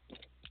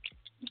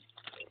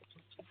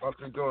 Must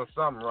be doing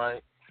something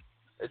right.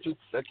 They keep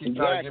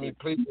trying to give me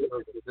plea deals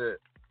and shit.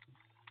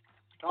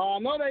 Oh,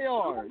 no, they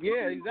are.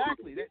 Yeah,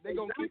 exactly. They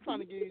gonna keep trying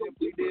to give you them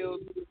plea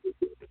deals.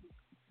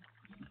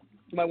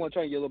 You might want to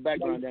turn your little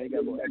background down. You got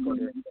a little echo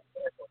there.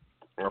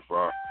 That's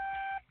right.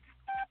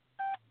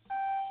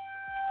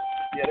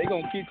 Yeah, they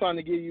gonna keep trying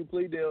to give you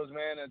plea deals,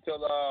 man, until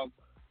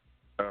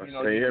Can you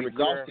you've hear me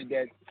exhausted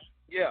clear? that.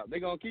 Yeah,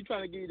 they're gonna keep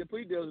trying to give you the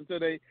plea deals until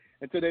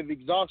they've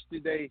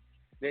exhausted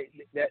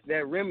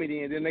that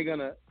remedy, and then they're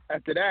gonna,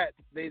 after that,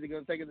 they're either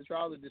gonna take it to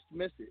trial or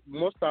dismiss it.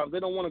 Most times they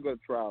don't want to go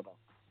to trial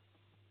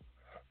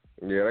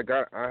though. Yeah,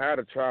 I had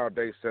a trial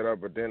date set up,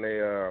 but then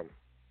they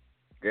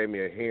gave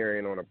me a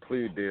hearing on a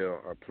plea deal,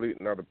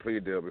 another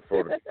plea deal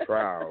before the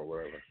trial or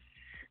whatever.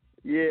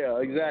 Yeah,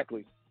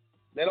 exactly.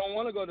 They don't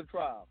want to go to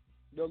trial.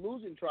 They're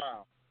losing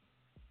trial.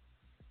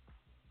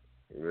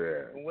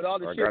 Yeah. And with all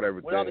the I shit, got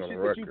everything with all the on shit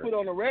the that record. you put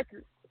on the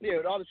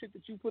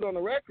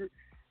record,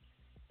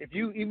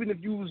 even if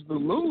you was to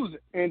lose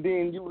and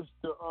then you was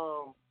to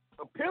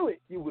appeal it,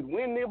 you would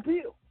win the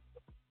appeal.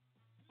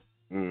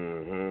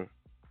 Mm-hmm.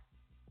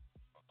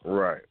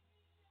 Right.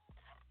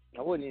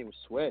 I wouldn't even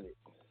sweat it.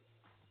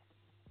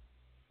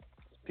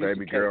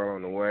 Baby girl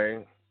on the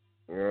way.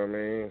 You know what I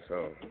mean?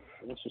 So.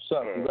 That's what's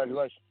up.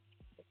 Congratulations.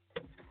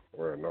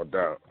 Well, no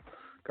doubt.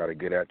 Got to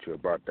get at you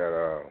about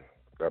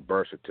that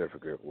birth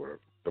certificate, or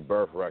the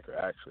birth record,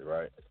 actually,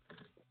 right?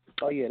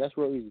 Oh yeah, that's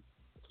real easy.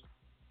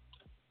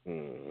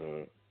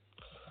 Mm-hmm.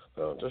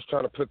 So just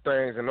trying to put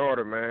things in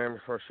order, man,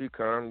 before she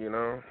comes, you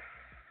know.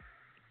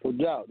 No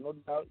doubt.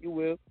 You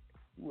will.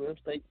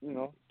 Stay,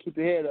 keep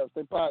your head up.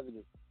 Stay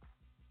positive.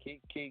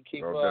 Keep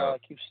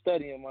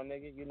studying, my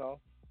nigga. You know.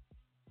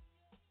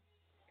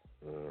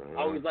 Mm-hmm.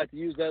 I always like to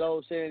use that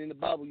old saying in the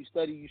Bible: "You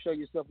study, you show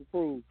yourself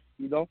approved."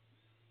 You know.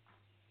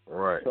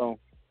 Right. So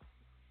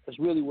that's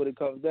really what it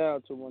comes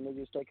down to, my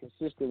nigga. Stay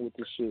consistent with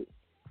this shit.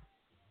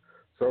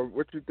 So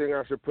what you think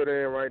I should put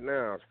in right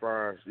now, as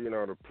far as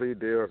the plea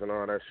deals and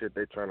all that shit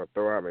they trying to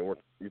throw at me? What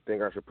you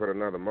think I should put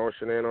another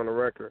motion in on the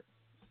record?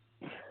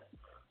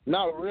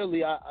 Not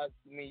really. I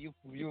mean,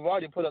 you've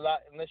already put a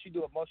lot. Unless you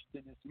do a motion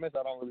to dismiss,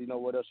 I don't really know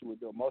what else you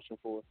would do a motion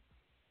for.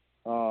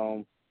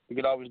 You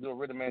could always do a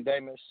writ of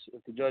mandamus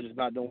if the judge is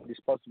not doing what he's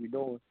supposed to be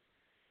doing.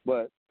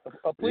 But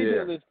a plea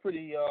deal is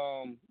pretty.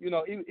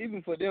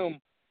 Even for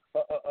them,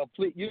 a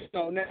plea.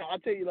 Now I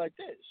tell you like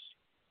this.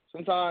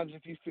 Sometimes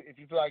if you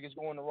feel like it's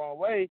going the wrong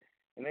way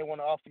and they want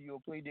to offer you a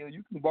plea deal,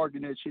 you can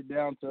bargain that shit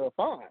down to a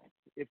fine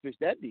if it's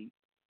that deep.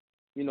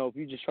 If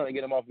you're just trying to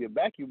get them off your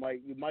back, you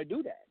might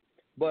do that.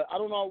 But I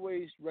don't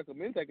always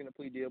recommend taking a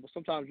plea deal, but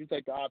sometimes you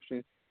take the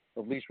option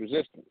of least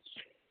resistance.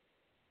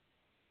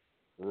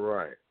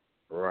 Right.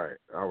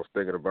 I was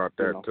thinking about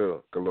that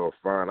too. A little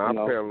fine.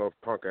 I'll pay a little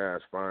punk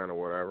ass fine or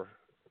whatever.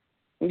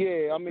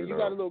 Yeah, I mean, you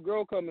got a little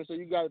girl coming, so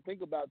you got to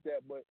think about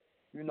that. But,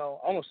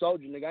 I'm a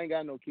soldier, nigga. I ain't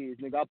got no kids,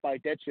 nigga. I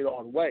fight that shit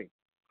all the way.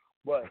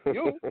 But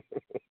you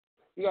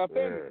got a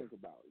family to think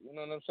about. You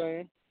know what I'm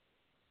saying?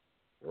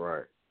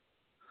 Right.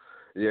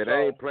 Yeah, they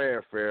ain't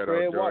playing fair,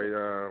 though, Joey.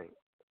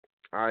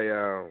 I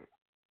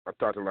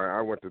talked to,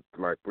 I went to,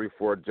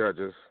 3-4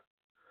 judges.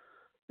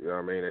 You know what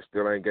I mean? They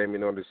still ain't gave me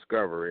no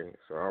discovery.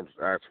 So I'm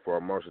asking for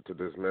a motion to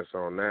dismiss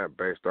on that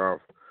based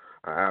off,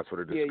 I asked for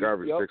the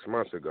discovery 6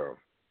 months ago.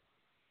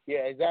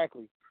 Yeah,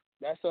 exactly.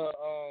 That's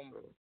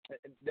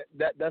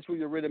that's where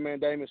your writ of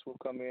mandamus will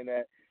come in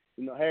at.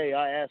 Hey,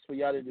 I asked for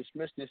y'all to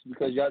dismiss this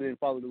because y'all didn't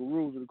follow the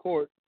rules of the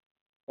court.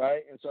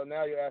 right? And so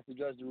now you ask the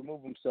judge to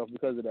remove himself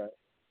because of that.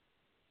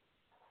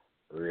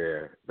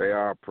 Yeah, they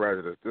are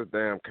prejudiced. This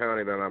damn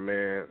county that I'm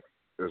in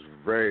is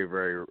very,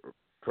 very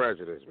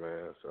prejudiced,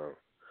 man. So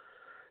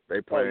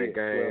they playing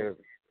games.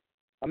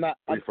 Well, I'm not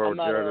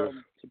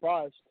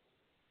surprised.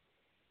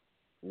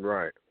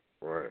 Right.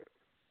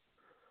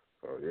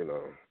 So, you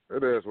know,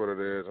 it is what it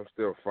is. I'm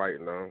still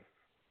fighting, though.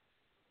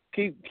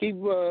 Keep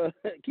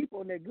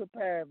on that good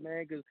path,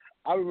 man, because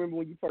I remember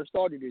when you first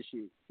started this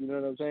shit. You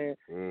know what I'm saying?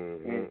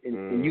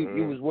 And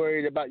you was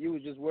worried about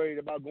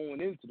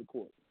going into the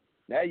court.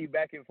 Now you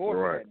back and forth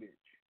with that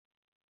bitch.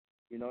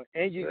 You know,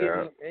 and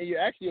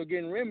you're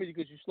getting remedy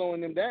because you're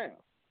slowing them down.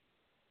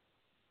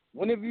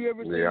 When have you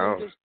ever seen them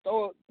just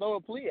throw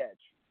a plea at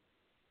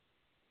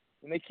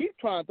you? And they keep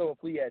trying to throw a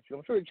plea at you.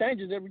 I'm sure it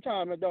changes every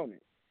time, don't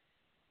it?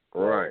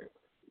 Right.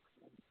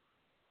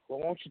 Well,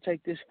 won't you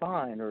take this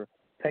fine or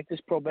take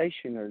this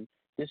probation or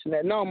this and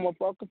that? No,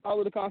 motherfucker,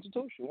 follow the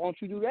Constitution.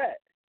 Won't you do that?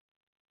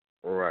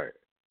 Right.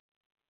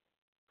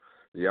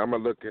 Yeah, I'm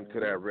going to look into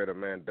that writ of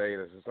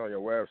mandamus. It's on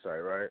your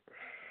website, right?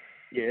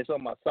 Yeah, it's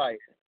on my site.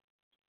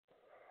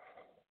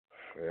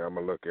 Yeah, I'm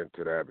going to look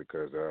into that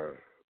because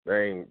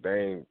they ain't,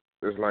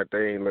 it's like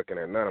they ain't looking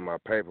at none of my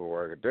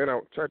paperwork. And then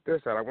check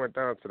this out. I went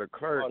down to the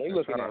clerk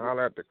and tried to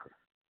holler at the clerk.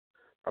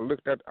 I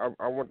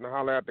went to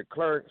holler at the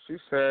clerk. She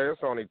said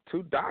it's only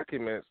 2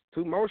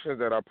 motions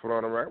that I put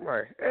on the record. I'm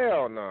like,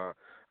 hell no. Nah.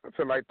 I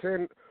feel like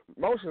 10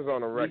 motions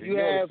on the record.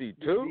 You only see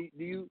 2?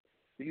 Do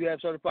you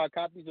have certified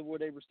copies of where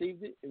they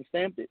received it and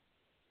stamped it?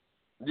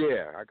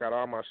 Yeah, I got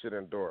all my shit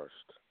endorsed.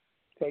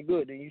 Okay,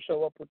 good. Then you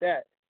show up with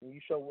that. And you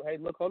show, hey,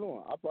 look, hold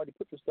on. I've already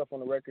put this stuff on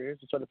the record.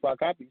 Here's the certified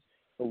copies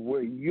of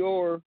where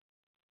your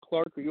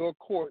clerk or your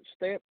court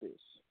stamped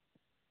this.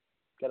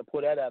 Got to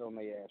put that out on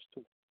their ass,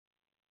 too.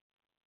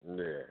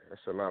 Yeah,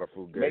 that's a lot of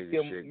fugazi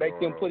shit. Make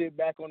them put it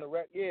back on the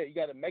record. Yeah, you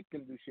got to make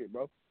them do shit,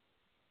 bro.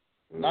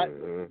 Not,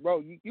 bro.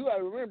 You got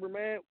to remember,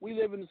 man. We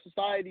live in a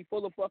society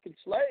full of fucking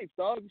slaves,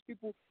 dog.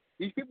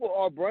 These people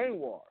are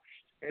brainwashed,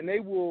 and they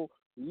will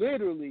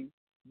literally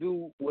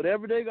do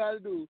whatever they got to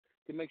do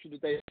to make sure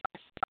that they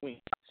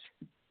win.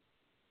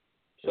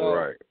 So,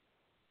 right.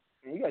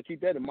 You got to keep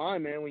that in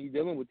mind, man, when you're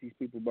dealing with these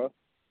people, bro.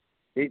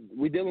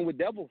 We dealing with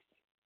devils.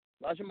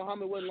 Elijah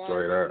Muhammad wasn't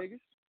lying about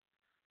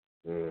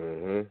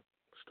niggas.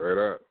 Straight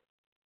up.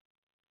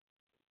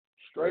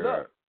 Straight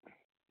up.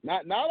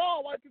 Not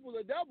all white people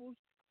are devils,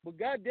 but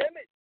goddamn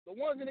it, the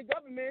ones in the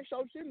government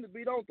show shit to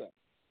be, don't they?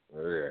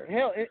 Yeah.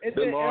 Hell, and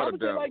I'm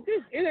saying like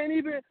this, it ain't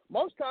even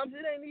most times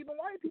it ain't even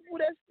white people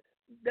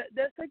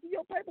that's taking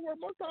your paperwork.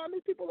 Most times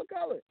these people of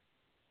color.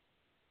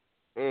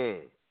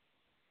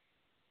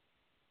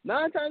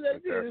 9 times out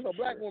of 10, there's a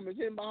black woman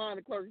sitting behind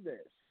the clerk's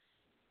desk.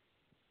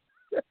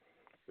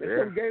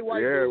 There's some gay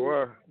white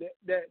dude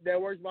that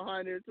works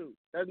behind there too.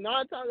 That's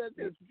 9 times out of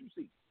 10 that's what you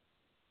see.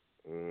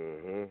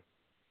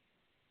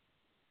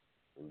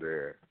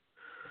 Yeah.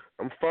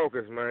 I'm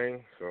focused,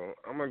 man. So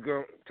I'm gonna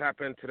go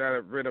tap into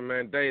that writ of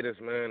mandamus,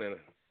 man, and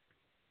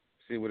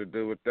see what to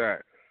do with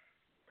that.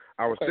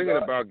 I was thinking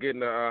about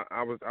getting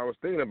I was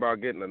thinking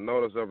about getting a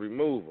notice of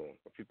removal.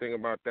 If you think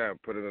about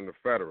that, put it in the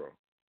federal.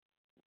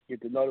 Get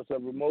the notice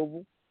of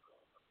removal.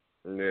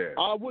 Yeah.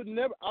 I would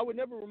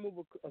never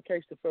remove a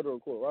case to federal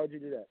court. Why would you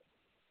do that?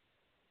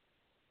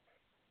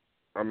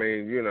 I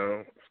mean, you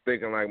know,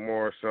 thinking like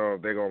more so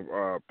they're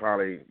gonna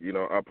probably, you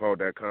know, uphold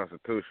that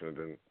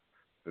Constitution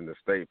than the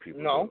state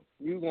people. No,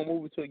 you're gonna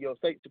move it to your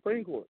state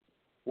Supreme Court,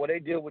 where they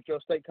deal with your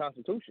state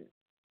Constitution.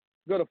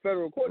 Go to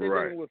federal court, they're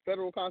dealing with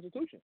federal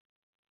Constitution.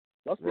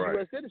 That's for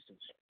U.S.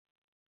 citizens,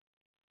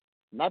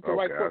 not the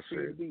right court for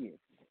you to be in.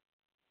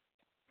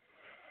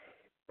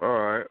 All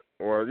right.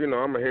 Well, you know,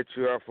 I'm going to hit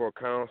you up for a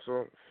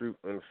counsel in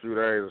a few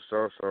days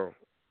or so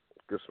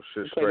get some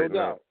shit straightened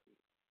out.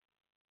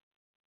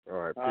 All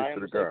right. Peace to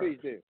the God.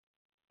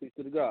 Peace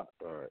to the God.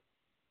 All right.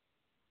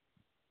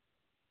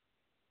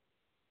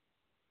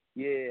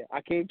 Yeah,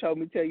 I can't tell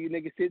you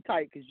niggas sit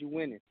tight because you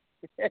winning.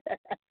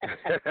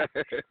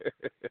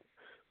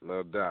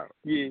 No doubt.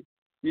 Yeah.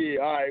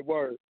 All right,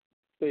 word.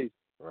 Peace.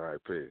 All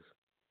right, peace.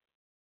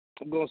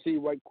 I'm going to see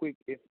right quick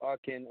if I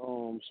can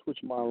switch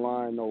my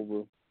line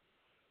over.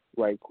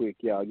 Right quick,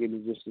 y'all. Give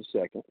me just a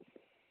second.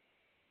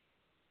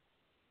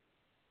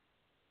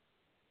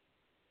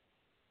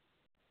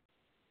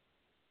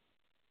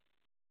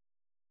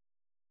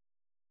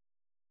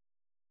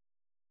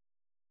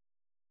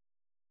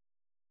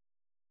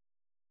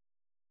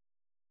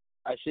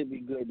 I should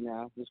be good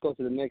now. Let's go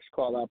to the next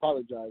call. I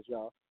apologize,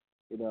 y'all.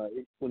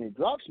 When it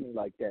drops me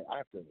like that, I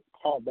have to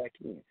call back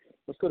in.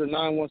 Let's go to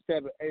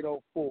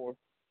 917-804.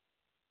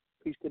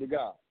 Peace to the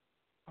God.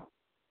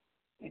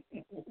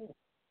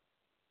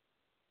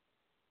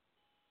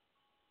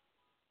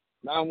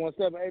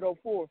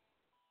 917-804.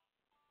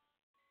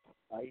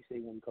 He said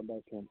he want to come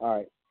back to him. All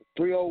right.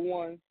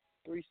 301-377.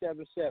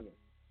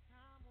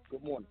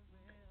 Good morning.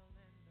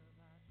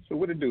 So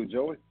what it do,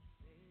 Joey?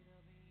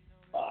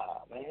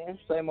 Man,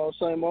 same old.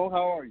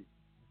 How are you?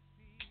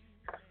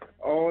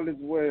 All is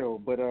well,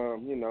 but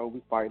you know,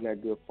 we fighting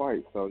that good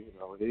fight. So, you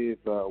know, it is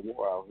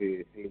war out here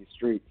in these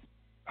streets.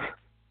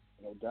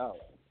 doubt.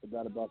 No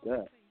doubt about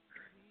that.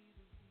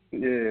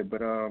 Yeah,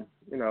 but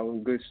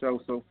good show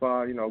so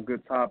far.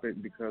 Good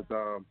topic because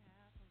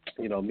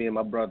me and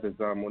my brothers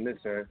on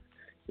this end,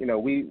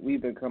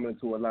 we've been coming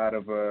to a lot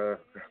of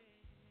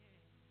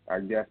I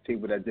guess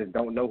people that just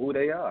don't know who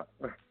they are.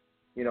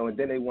 And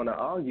then they want to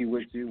argue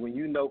with you when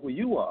you know who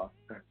you are.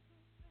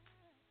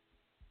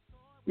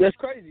 That's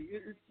crazy.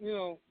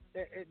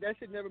 That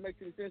shit never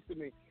makes any sense to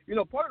me.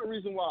 Part of the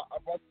reason why I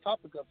brought the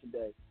topic up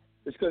today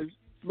is because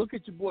look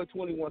at your boy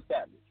 21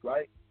 Savage,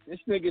 right? This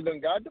nigga done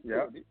got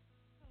deported. Yep.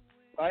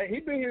 Right? He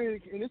been here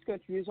in this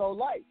country his whole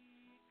life.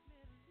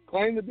 He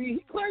claimed to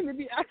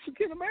be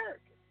African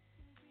American.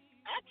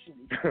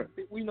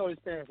 Actually, we know his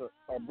parents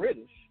are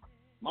British.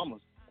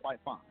 Mama's quite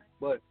fine.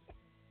 But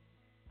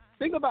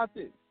think about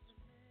this.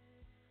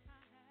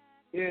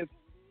 If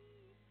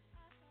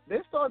they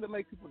started to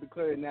make people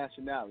declare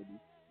nationality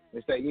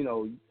and say,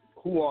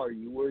 who are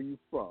you, where are you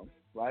from,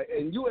 right?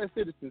 And U.S.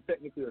 citizens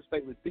technically are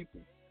stateless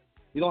people.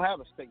 You don't have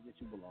a state that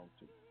you belong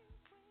to.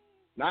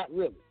 Not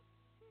really.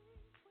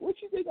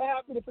 What you think will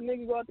happen if a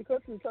nigga go out the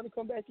country and try to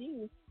come back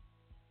in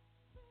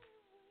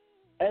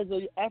as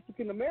an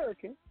African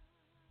American,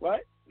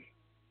 right?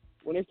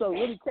 When they start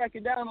really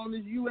cracking down on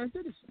this U.S.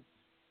 citizen,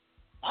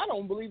 I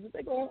don't believe that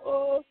they're gonna,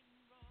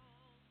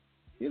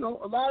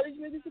 allow these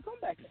niggas to come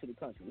back into the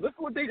country. Look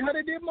how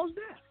they did Mos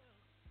Def.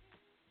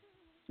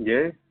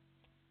 Yeah.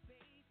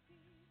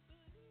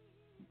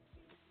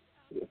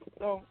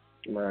 So,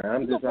 man,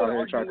 I'm just out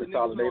here trying to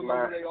consolidate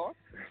my.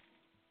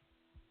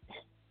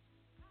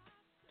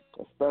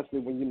 Especially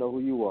when you know who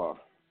you are.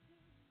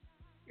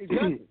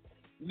 Exactly.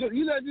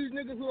 You let these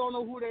niggas who don't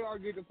know who they are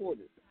get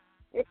deported.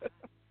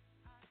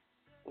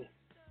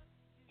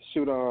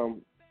 Shoot,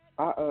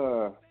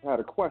 I had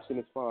a question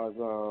as far as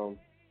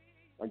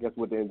I guess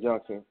with the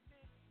injunction.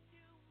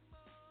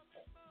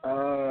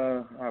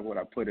 How would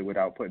I put it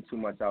without putting too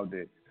much out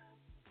there?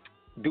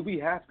 Do we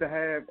have to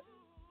have,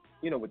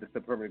 with the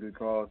supremacy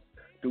clause,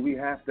 do we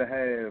have to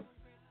have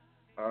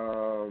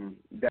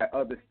that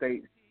other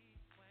state's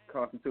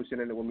constitution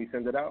in it when we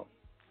send it out?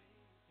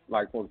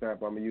 Like, for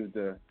example, I'm going to use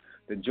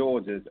the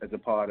Georgias as a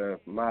part of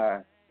my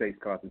state's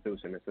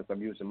constitution. And since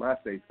I'm using my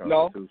state's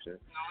constitution.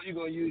 No, you're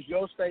going to use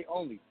your state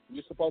only.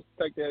 You're supposed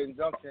to take that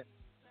injunction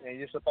and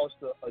you're supposed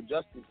to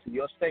adjust it to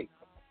your state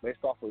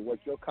based off of what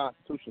your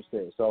constitution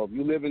says. So if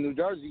you live in New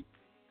Jersey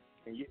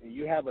and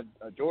you have a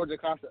Georgia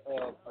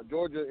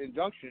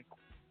injunction,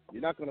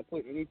 you're not going to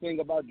put anything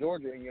about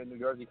Georgia in your New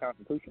Jersey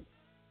constitution.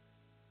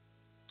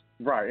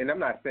 Right, and I'm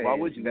not saying why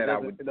would you? that I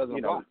would, it doesn't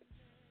apply.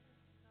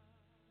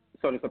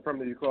 So the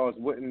supremacy clause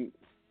wouldn't,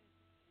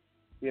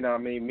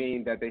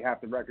 mean that they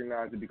have to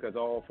recognize it because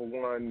all for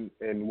one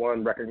and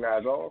one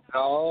recognize all?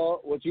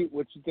 No, what you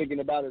thinking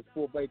about is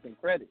full faith and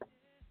credit.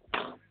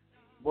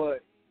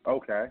 But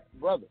okay,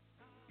 brother,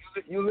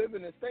 you live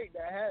in a state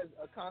that has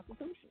a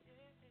constitution.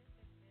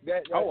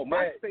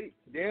 My state,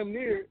 damn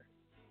near.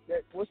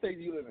 What state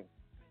do you live in?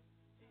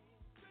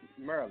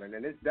 Maryland,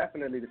 and it's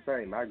definitely the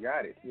same. I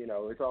got it.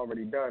 It's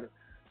already done.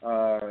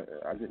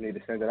 I just need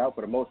to send it out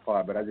for the most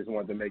part, but I just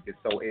wanted to make it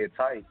so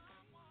airtight.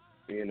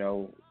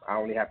 I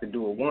only have to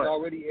do it once. It's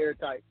already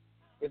airtight.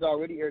 It's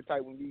already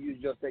airtight when you use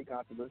your state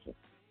constitution.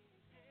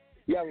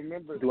 Yeah,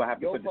 remember. Do I have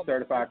to put the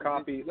certified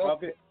copy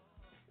of it?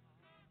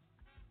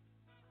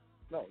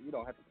 No, you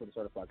don't have to put a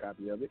certified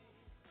copy of it.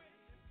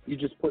 You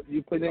just put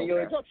in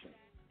your injunction.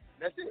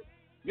 That's it.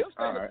 Your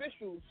state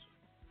officials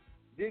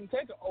didn't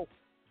take an oath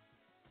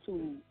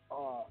to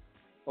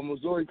a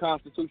Missouri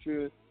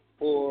Constitution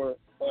or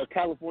a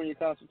California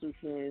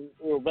Constitution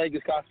or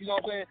Vegas Constitution. You know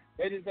what I'm saying?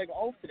 They didn't take an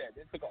oath to that.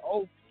 They took an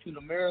oath to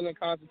the Maryland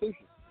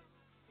Constitution.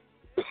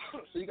 So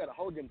you got to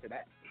hold them to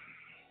that.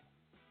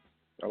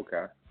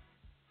 Okay.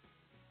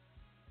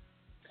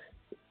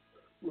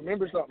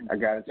 Remember something. I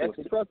got it. That's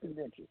the trust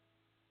indenture.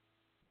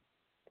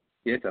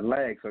 Yeah, it's a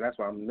lag, so that's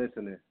why I'm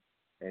listening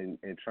and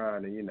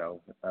trying to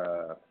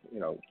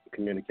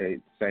communicate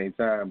at the same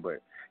time.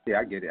 But yeah,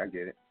 I get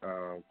it.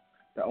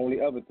 The only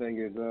other thing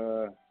is,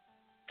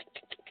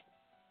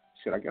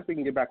 I guess we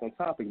can get back on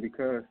topic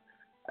because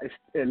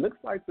it looks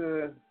like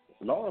the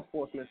law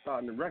enforcement is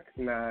starting to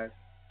recognize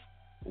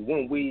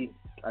when we,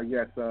 I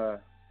guess,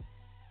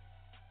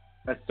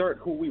 assert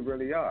who we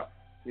really are.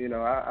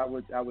 I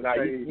would now,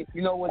 say.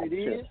 You know what it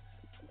is?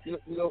 You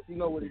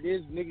know what it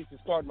is? Niggas is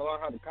starting to learn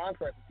how to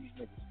contract with these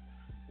niggas.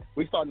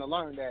 We starting to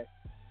learn that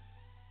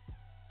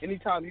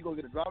anytime you go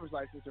get a driver's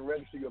license and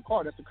register your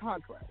car, that's a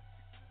contract,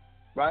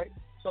 right?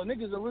 So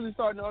niggas are really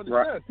starting to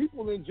understand. Right.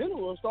 People in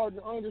general are starting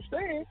to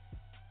understand.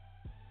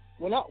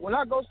 When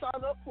I go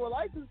sign up for a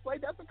license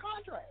plate, that's a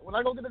contract. When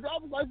I go get a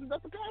driver's license,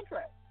 that's a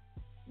contract.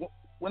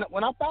 When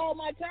I filed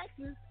my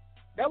taxes,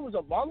 that was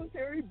a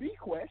voluntary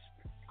bequest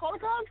called a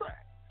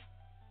contract.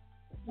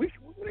 We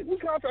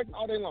contract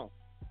all day long.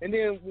 And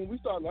then when we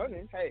start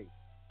learning, hey,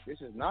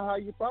 this is not how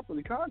you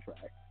properly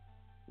contract.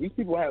 These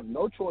people have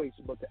no choice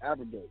but to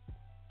abrogate.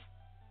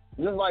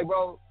 Just like,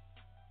 bro,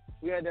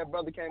 we had that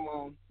brother came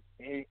on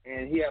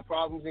and he had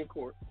problems in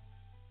court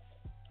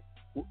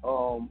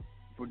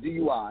for for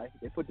DUI.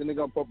 They put the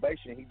nigga on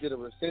probation. He did a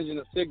rescission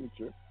of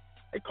signature.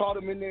 They called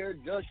him in there.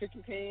 Judge shook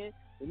his hand.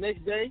 The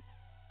next day,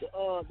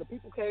 the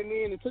people came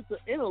in and took the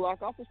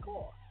interlock off his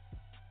car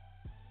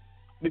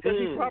because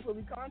he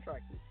properly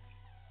contracted.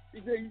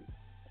 He said,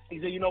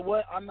 you know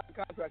what? I'm not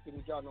contracting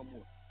with y'all no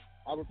more.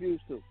 I refuse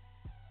to.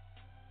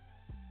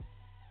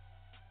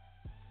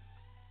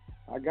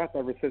 I got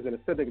that rescission of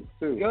certificate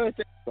too.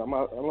 So I'm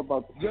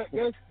about.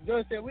 Judge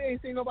said we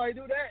ain't seen nobody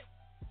do that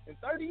in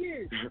 30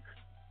 years.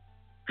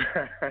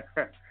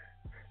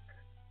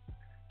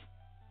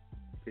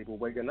 People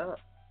waking up.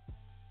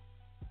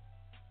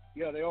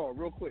 Yeah, they are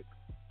real quick.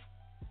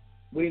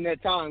 We in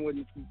that time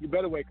when you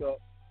better wake up.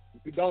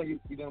 If you don't, you're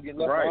gonna get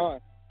left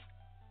behind.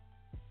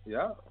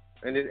 Yeah,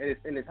 and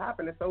it's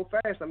happening so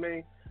fast. I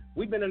mean,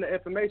 we've been in the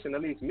information.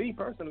 At least me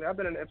personally, I've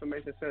been in the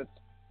information since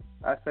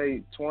I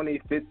say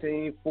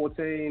 2015,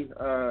 14,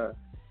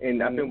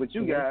 and I've been with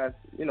you guys,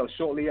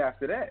 shortly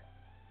after that.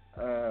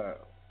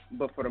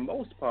 But for the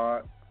most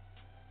part,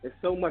 there's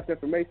so much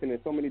information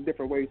and so many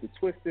different ways to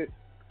twist it.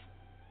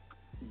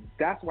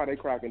 That's why they're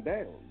cracking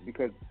down,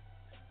 because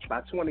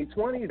by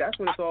 2020, that's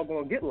when it's all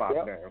going to get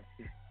locked down.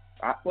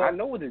 I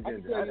know the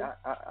agendas.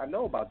 I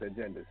know about the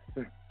agendas.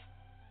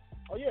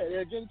 Oh, yeah, the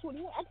Agenda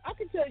 21. I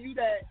can tell you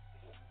that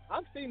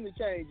I've seen the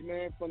change,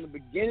 man, from the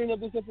beginning of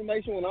this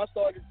information when I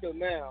started till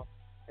now.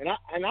 And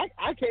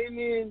I came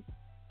in,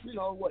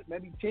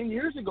 maybe 10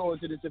 years ago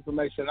into this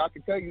information. I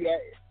can tell you that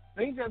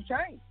things have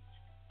changed.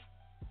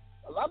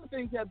 A lot of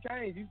things have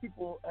changed. These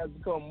people have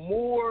become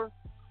more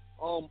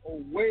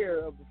aware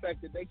of the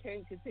fact that they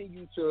can't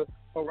continue to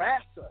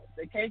harass us.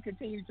 They can't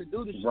continue to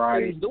do the shit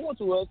that he's doing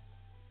to us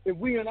if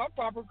we're in our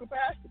proper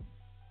capacity.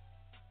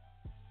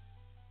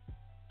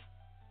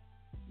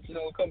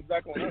 It comes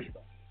back on us,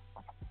 though.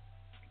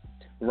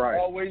 Right.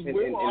 Always and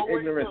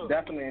ignorance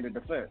definitely in the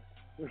defense.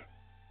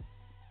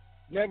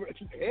 Never.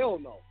 Hell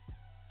no.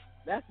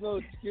 That's no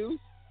excuse.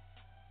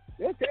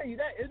 They'll tell you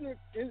that ignorance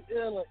is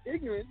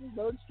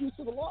no excuse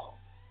to the law.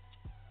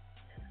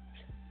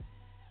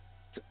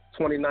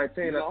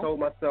 2019, I told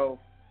myself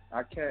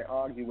I can't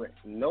argue with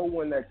no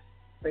one that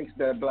thinks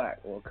they're black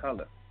or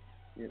color.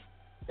 Yeah.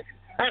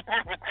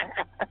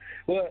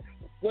 What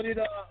did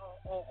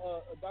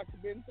Dr.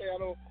 Ben say? I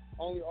don't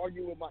only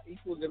argue with my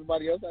equals,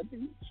 everybody else I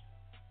teach.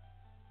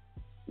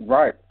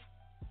 Right.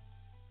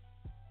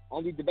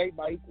 Only debate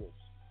my equals.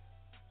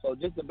 So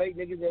just debate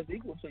niggas that's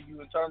equal to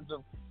you in terms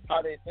of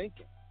how they're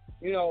thinking.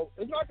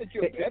 It's not that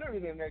you're better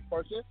than the next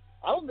person.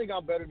 I don't think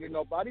I'm better than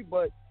nobody,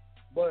 but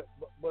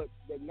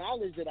the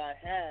knowledge that I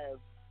have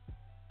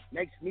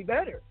makes me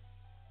better.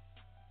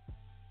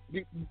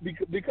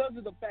 Because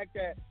of the fact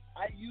that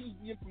I use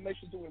the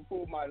information to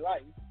improve my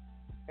life,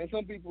 and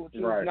some people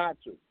choose not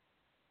to.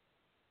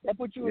 That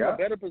puts you in a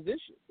better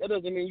position. That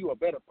doesn't mean you're a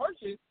better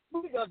person,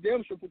 but it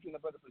damn sure put you in a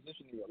better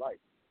position in your life.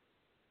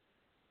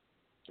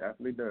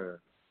 Definitely does.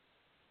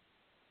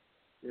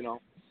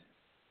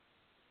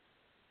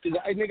 Cause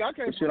I came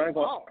from the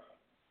law,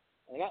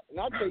 and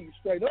I tell you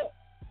straight up,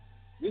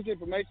 this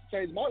information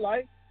changed my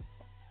life.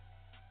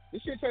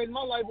 This shit changed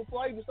my life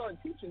before I even started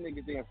teaching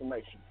niggas the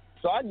information.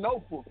 So I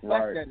know for a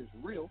fact that it's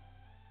real,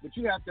 but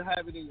you have to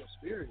have it in your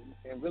spirit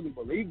and really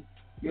believe,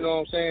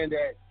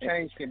 that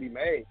change can be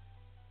made.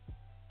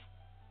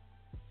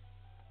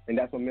 And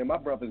that's what me and my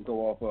brothers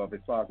go off of as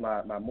far as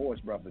my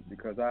Moorish brothers,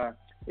 because I've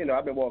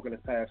been walking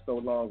this path so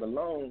long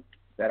alone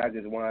that I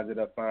just winded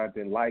up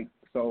finding like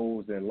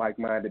souls and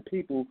like-minded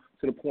people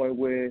to the point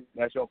where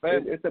that's your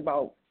family. It's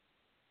about,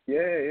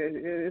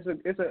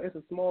 it's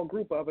a small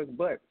group of us,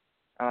 but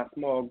our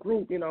small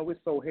group, we're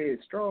so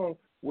headstrong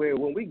where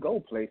when we go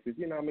places,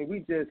 we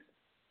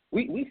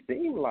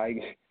seem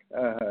like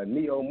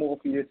Neo,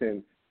 Morpheus,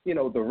 and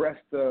the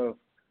rest of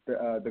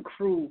the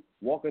crew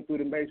walking through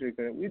the Matrix,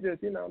 and we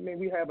just,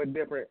 we have a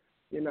different,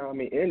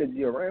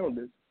 energy around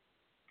us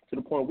to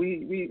the point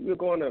we're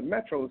going to a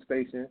metro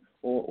station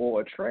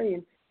or a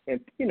train, and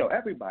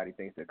everybody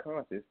thinks they're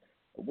conscious.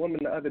 A woman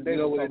the other day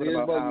was talking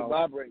about how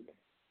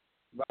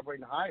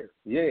vibrating higher.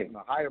 Yeah,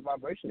 a higher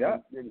vibration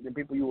than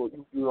people you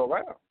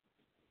around,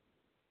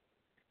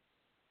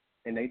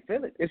 and they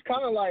feel it. It's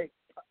kind of like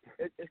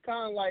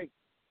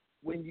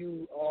when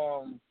you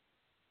how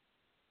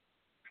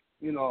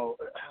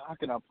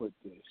can I put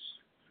this?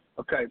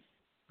 Okay,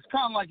 it's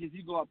kind of like if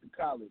you go off to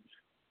college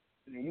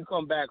and then you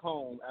come back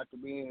home after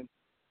being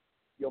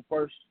your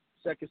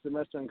second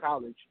semester in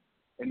college,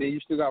 and then you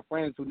still got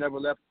friends who never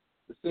left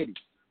the city.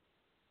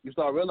 You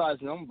start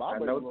realizing I'm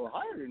vibrating a little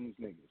higher than these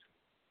niggas.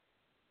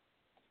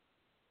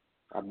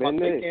 I've been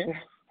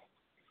there.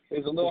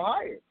 It's a little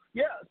higher.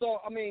 Yeah. So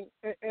I mean,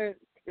 and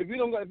if you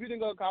didn't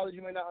go to college,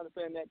 you may not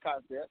understand that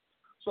concept.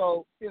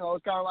 So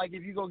it's kind of like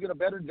if you go get a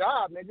better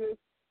job, nigga,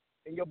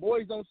 and your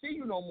boys don't see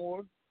you no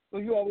more, so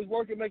you always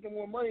working, making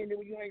more money, and then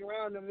when you hang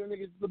around them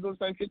niggas do the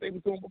same shit they were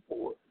doing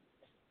before.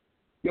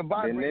 Your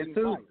vibrating is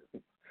higher.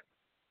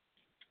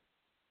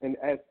 And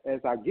as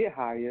I get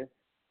higher,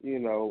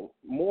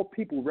 more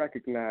people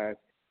recognize.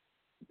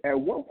 At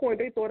one point,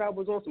 they thought I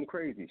was on some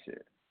crazy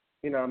shit.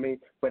 You know what I mean?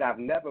 But I've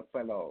never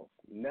fell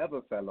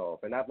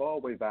off, and I've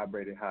always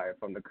vibrated higher,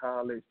 from the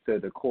college to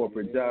the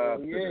corporate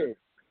job. To the,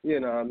 you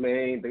know what I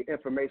mean? The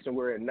information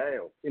we're in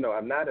now. You know,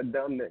 I'm not a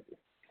dumb nigga.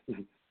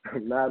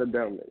 I'm not a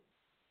dumb nigga.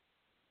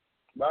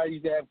 But I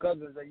used to have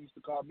cousins that used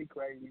to call me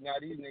crazy. Now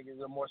these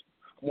niggas are more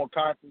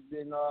conscious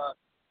than a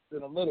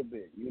little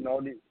bit. You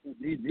know,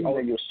 these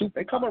niggas super.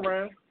 They come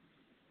around.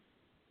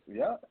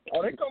 Yeah.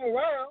 Oh, they come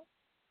around.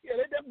 Yeah,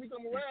 they definitely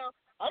come around.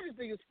 I just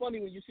think it's funny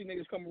when you see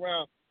niggas come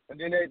around and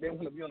then they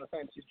want to be on the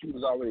same shit you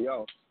was already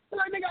on. They're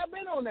like, nigga, I've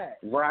been on that.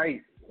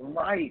 Right.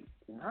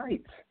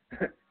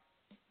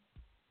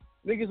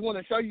 Niggas want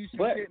to show you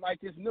some shit like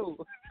it's new.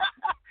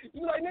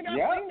 You like, nigga,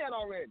 I've seen that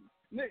already.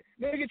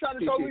 Nigga tried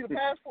to show me the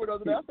passport the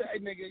other day. I said, hey,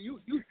 nigga, you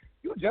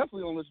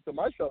definitely don't listen to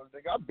my shows,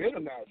 nigga. I've been a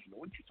national.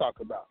 What you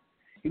talking about?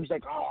 He was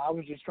like, oh, I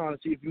was just trying to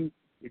see if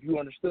you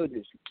understood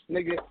this.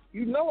 Nigga,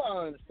 you know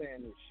I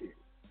understand this shit.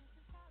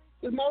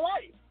 It's my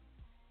life.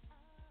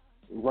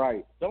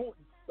 Right. Don't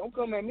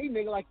come at me,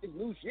 nigga, like this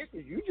new shit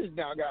because you just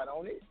now got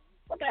on it.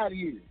 Fuck out of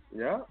here.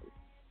 Yeah.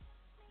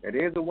 It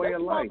is a way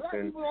of life. Black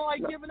people don't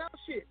like giving out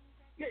shit.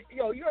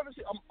 Yo, you ever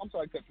see? I'm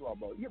sorry to cut you off,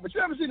 bro. Yeah, but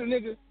you ever see the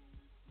nigga?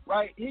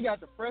 Right, he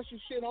got the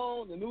freshest shit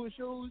on, the newest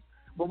shoes,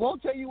 but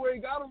won't tell you where he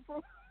got them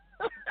from.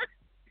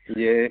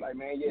 Yeah. Like,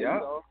 man, you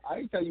know, I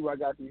ain't tell you where I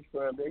got these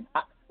from, big.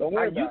 Don't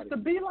worry about it. I used to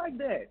be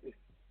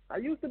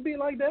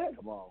like that.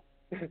 Come on.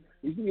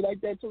 You see me like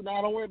that too?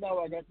 Nah, don't worry about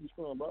where I got these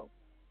from, bro.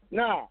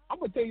 Nah, I'm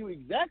gonna tell you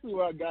exactly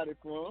where I got it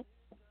from.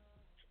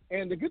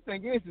 And the good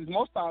thing is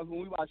most times when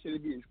we buy shit,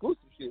 it be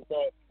exclusive shit, so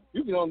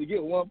you can only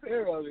get one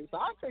pair of it. So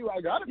I'll tell you where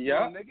I got it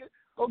from, nigga.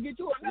 Go get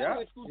you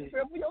another exclusive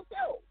pair for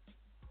yourself.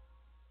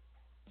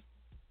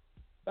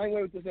 Same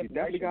way with this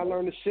information. You gotta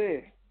learn to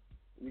share.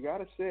 You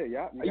gotta share,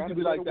 yeah. I used to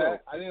be like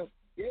that. I didn't.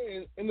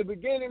 Yeah, in the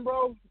beginning,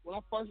 bro, when I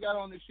first got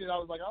on this shit, I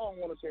was like, I don't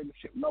want to share this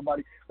shit with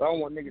nobody. I don't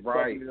want niggas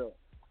fucking it up.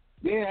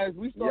 Then as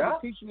we started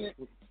teaching it,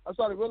 I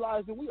started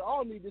realizing we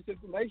all need this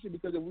information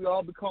because if we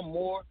all become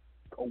more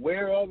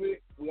aware of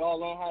it, we all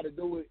learn how to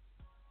do it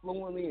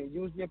fluently and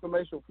use the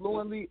information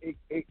fluently,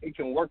 it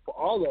can work for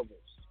all of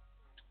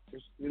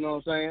us. You know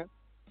what I'm saying?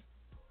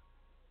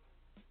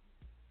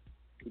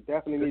 We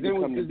definitely need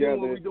to come together.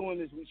 What we're doing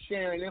is we're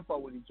sharing info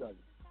with each other.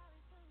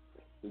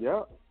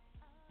 Yep.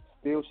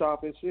 Steel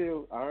sharpens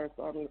steel, iron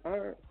sharpens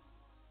iron.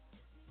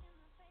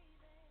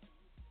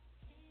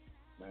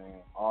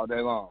 Man, all day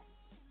long.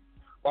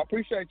 Well, I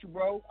appreciate you,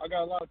 bro. I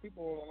got a lot of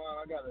people on the line.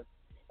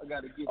 I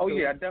gotta get. Oh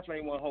yeah, I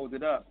definitely want to hold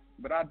it up,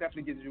 but I'll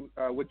definitely get you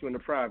with you in the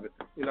private.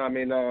 You know what I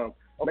mean?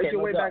 Make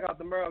your way back out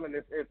to Maryland.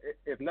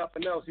 If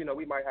nothing else, you know,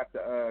 we might have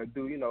to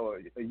do, you know,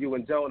 you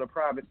and Joe in a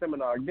private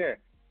seminar again.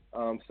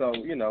 So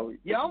you know.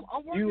 Yeah,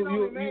 I'm working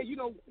on it, man. You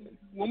know,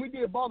 when we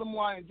did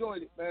Baltimore, I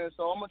enjoyed it, man.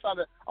 So I'm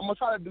gonna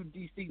try to do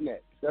DC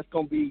next. That's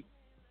gonna be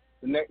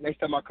the next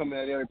time I come in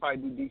that area.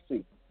 Probably do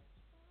DC.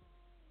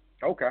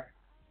 Okay.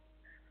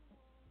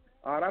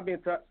 All right, I'll be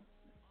in touch.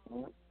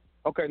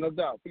 Okay, no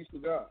doubt. Peace to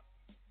God.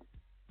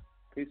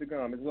 Peace to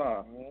God.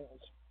 Islam.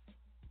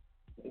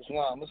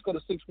 Islam. Let's go to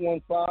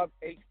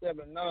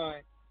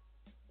 615-879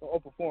 for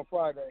Open Forum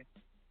Friday.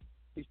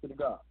 Peace to the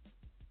God.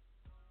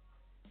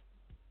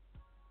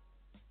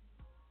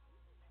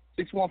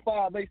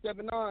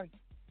 615-879.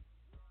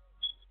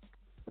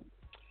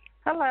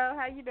 Hello,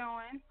 how you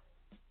doing?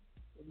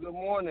 Good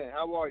morning.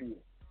 How are you?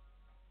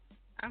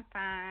 I'm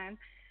fine.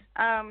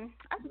 I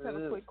just have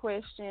a quick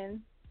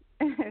question.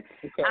 Okay.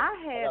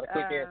 I got a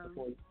quick answer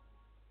for you.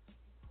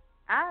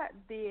 I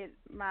did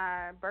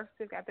my birth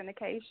certificate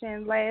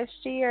authentication last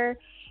year,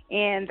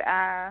 and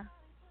I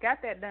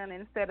got that done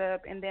and set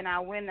up, and then I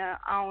went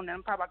on,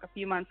 and probably like a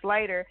few months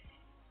later,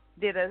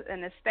 did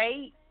an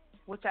estate,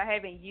 which I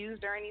haven't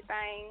used or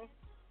anything.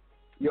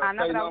 I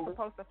know that I was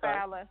supposed to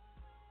file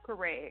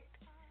correct.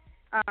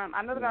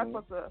 I know that I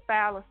was supposed to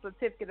file a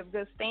certificate of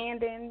good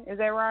standing. Is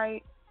that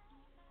right?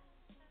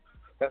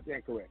 That's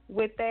incorrect.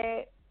 With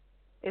that?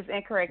 It's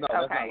incorrect. No, okay.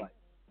 That's not right.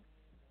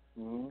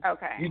 Mm-hmm.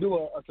 Okay. You do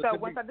a certificate. So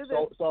once I do this,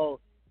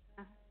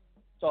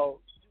 so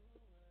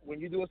when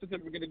you do a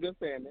certificate of good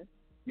standing,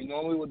 you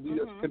normally would do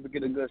your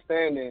certificate of good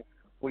standing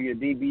for your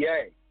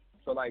DBA.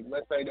 So like,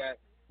 let's say that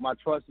my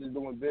trust is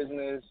doing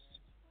business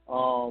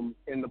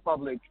in the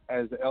public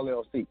as the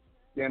LLC,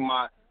 then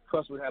my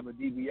trust would have a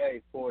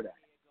DBA for that.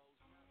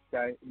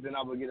 Okay. Then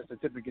I would get a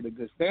certificate of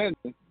good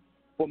standing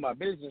for my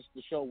business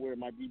to show where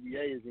my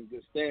DBA is in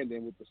good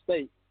standing with the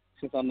state,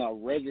 since I'm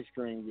not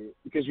registering it.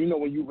 Because, you know,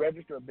 when you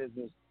register a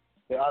business,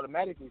 they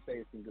automatically say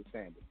it's in good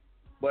standing.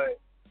 But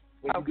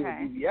when you do a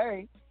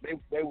DBA,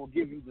 they will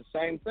give you the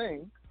same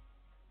thing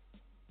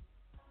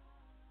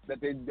that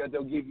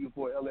they'll give you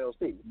for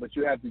LLC. But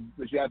you have to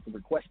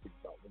request it,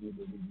 though, when you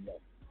do DBA.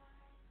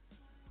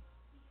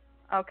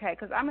 Okay,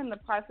 because I'm in the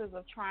process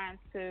of trying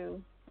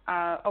to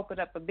open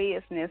up a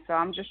business, so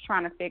I'm just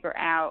trying to figure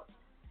out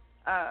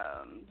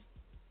how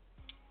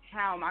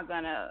am I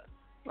going to,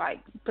 like,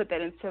 put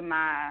that into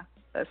my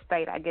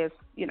estate, I guess,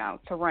 you know,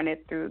 to run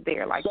it through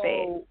there like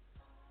that.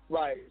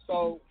 Right.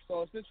 So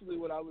essentially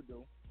what I would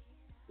do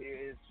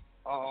is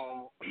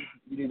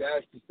you need to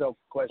ask yourself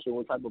a question: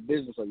 what type of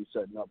business are you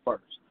setting up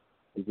first?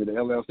 Is it an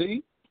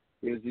LLC?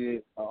 Is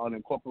it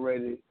an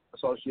unincorporated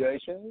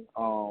association,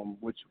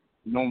 which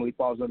normally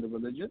falls under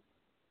religion?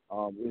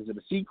 Is it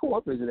a C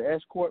corp? Is it an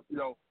S corp?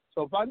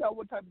 So find out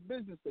what type of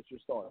business that you're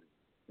starting,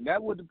 and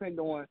that will depend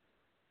on, of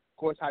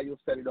course, how you'll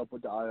set it up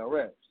with the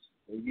IRS.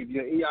 They give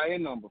you an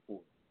EIN number for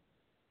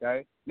it.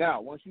 Okay.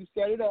 Now, once you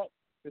set it up,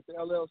 it's an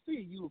LLC.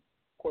 You of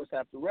course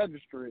have to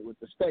register it with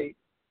the state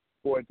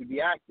for it to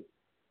be active.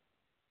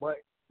 But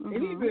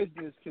any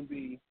business can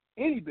be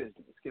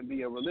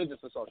a religious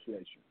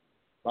association.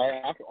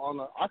 Right? I could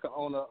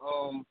own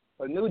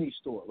a nudie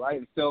store,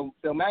 right? Sell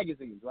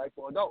magazines, right,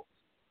 for adults,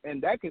 and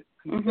that could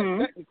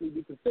technically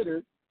be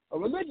considered a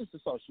religious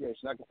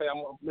association. I can say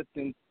I'm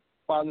uplifting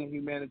fallen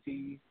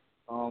humanity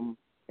and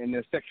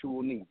their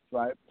sexual needs,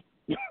 right?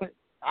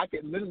 I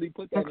can literally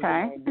put that in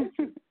my own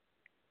business,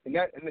 and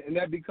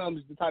that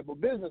becomes the type of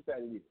business that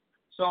it is.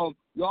 So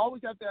you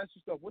always have to ask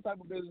yourself, what type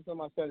of business am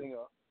I setting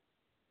up?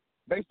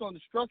 Based on the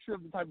structure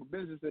of the type of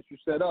business that you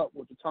set up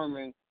will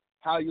determine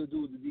how you'll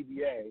do the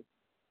DBA,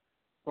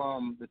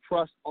 from the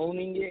trust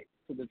owning it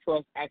to the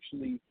trust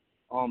actually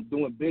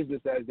doing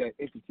business as that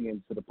entity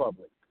into the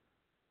public.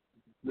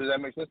 Does that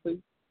make sense to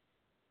you?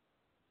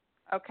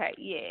 Okay,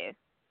 yes.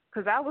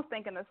 Because I was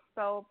thinking of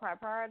sole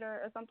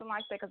proprietor or something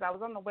like that, because I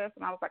was on the website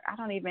and I was like,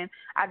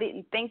 I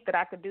didn't think that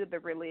I could do the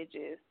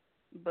religious,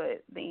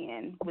 but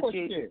then with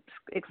you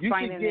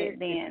explaining it,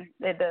 then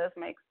that does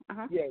make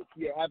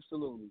Yeah,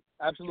 absolutely.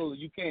 Absolutely,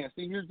 you can.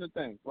 See, here's the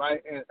thing,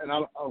 right? And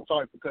I'm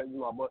sorry for cutting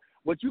you off, but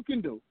what you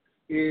can do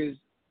is,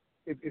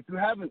 if you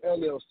have an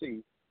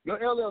LLC, your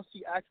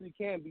LLC actually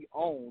can be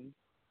owned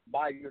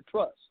by your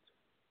trust.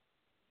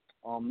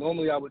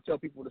 Normally, I would tell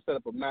people to set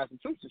up a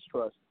Massachusetts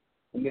trust,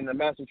 and then the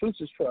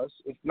Massachusetts trust,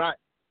 it's not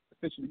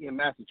officially in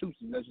Massachusetts,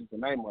 that's just the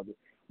name of it,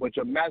 but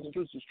your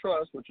Massachusetts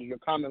trust, which is your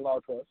common law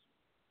trust,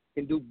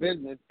 can do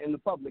business in the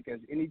public as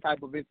any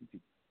type of entity.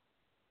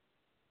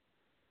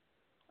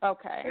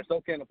 Okay. And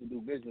so can to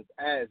do business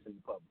as in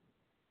the public.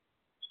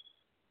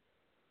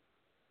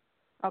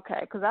 Okay,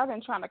 because I've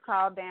been trying to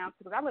call down,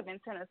 because I live in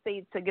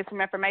Tennessee, to get some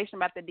information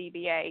about the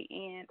DBA,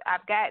 and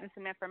I've gotten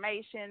some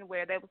information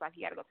where they was like,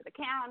 you got to go to the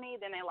county,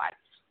 then they're like,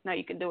 no,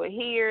 you can do it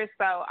here.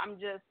 So I'm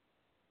just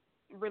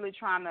really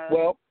trying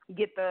to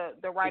get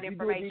the right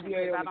information,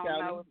 because I don't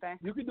know if they...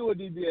 You can do a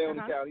DBA on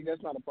the county.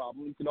 That's not a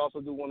problem. You can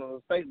also do one on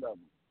the state level.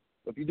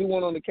 If you do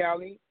one on the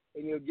county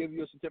and you'll give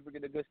you a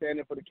certificate of good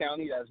standing for the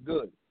county, that's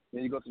good.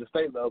 Then you go to the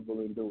state level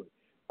and do it.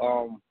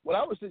 What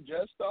I would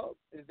suggest, though,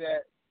 is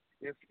that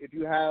if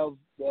you have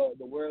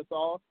the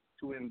wherewithal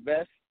to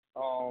invest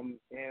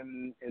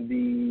in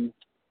the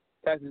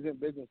tax exempt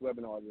business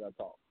webinar that I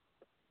taught,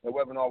 the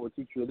webinar will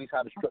teach you at least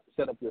how to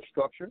set up your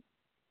structure.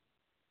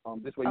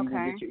 This way you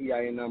can get your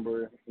EIN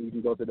number and you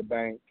can go to the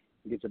bank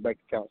and get your bank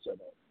account set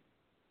up.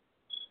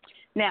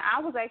 Now,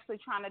 I was actually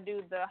trying to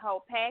do the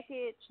whole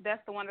package.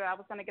 That's the one that I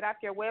was going to get off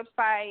your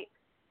website.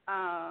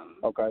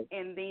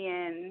 And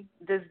then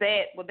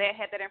will that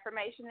have that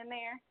information in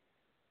there?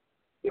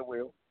 It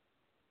will.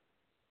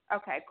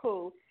 Okay,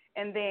 cool.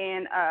 And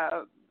then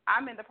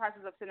I'm in the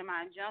process of sending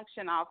my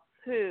injunction off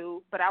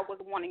too, but I was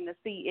wanting to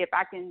see if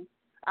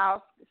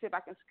I'll see if I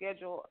can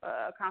schedule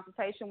a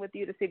consultation with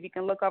you to see if you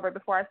can look over it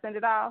before I send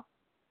it off.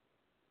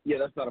 Yeah,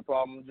 that's not a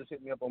problem. Just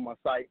hit me up on my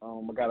site.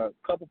 I got a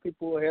couple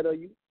people ahead of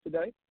you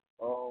today.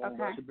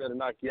 I should be able to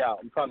knock you out.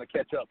 I'm trying to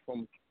catch up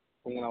from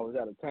when I was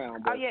out of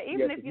town. But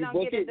even if you don't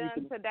get it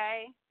done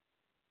today.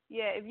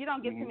 Yeah, if you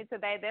don't get to me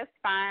today, that's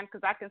fine,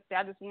 because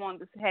I just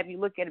wanted to have you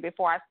look at it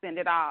before I send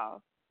it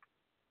off.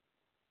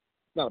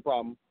 Not a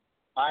problem.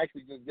 I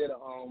actually just did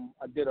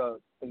a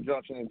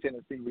injunction in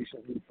Tennessee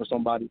recently for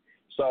somebody.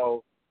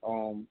 So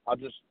I'll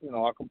just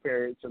I'll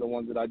compare it to the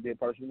ones that I did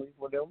personally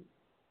for them,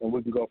 and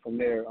we can go from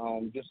there.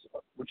 Just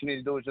what you need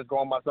to do is just go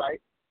on my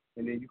site,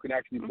 and then you can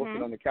actually book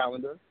it on the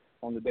calendar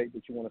on the date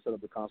that you want to set up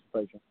the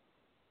consultation.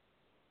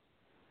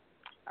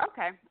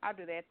 Okay, I'll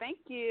do that. Thank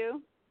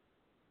you.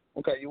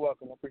 Okay, you're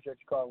welcome. I appreciate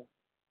you calling.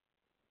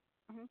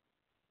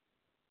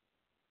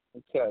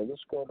 Okay,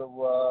 let's go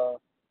to.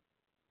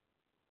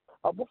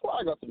 Before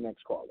I go to the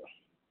next caller,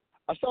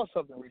 I saw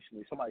something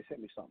recently. Somebody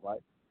sent me something,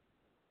 right?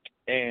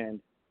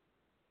 And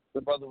the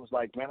brother was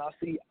like, "Man, I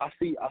see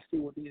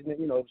what these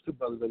niggas." It was two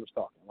brothers that was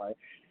talking, right?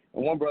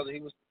 And one brother,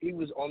 he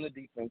was on the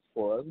defense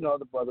for us. The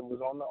other brother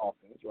was on the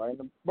offense, right? And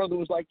the brother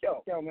was like,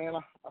 "Yo, man,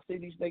 I see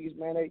these niggas,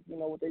 man. They,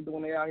 what they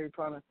doing? They out here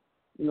trying to,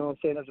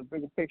 there's a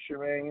bigger picture,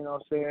 man. You know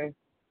what I'm saying?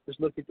 Just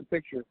look at the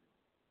picture.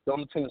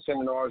 Don't attend the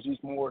seminars. These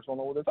Moors don't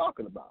know what they're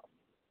talking about."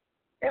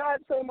 And I had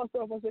to say to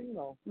myself, I said,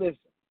 listen.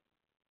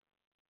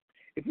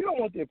 If you don't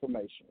want the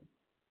information,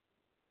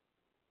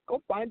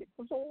 go find it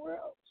from somewhere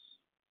else.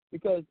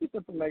 Because this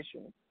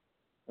information,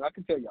 and I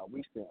can tell y'all,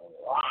 we spend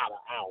a lot of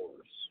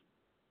hours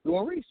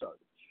doing research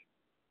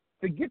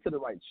to get to the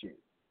right shit.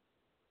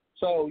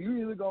 So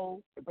you either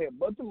go and pay a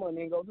bunch of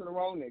money and go to the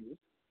wrong niggas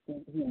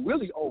who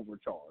really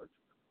overcharge,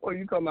 or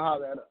you come and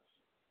holler at us.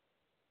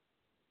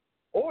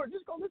 Or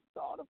just go listen to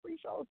all the free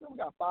shows. We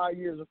got 5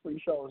 years of free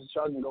shows that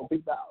y'all can go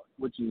peep out,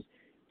 which is,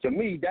 to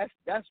me,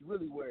 that's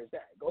really where it's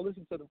at. Go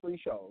listen to the free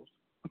shows.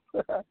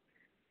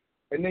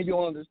 And then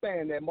you'll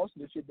understand that most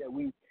of the shit that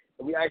we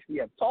actually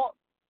have taught.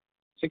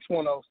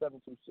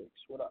 610-726.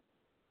 What up?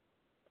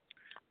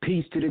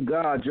 Peace to the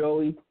God,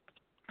 Joey.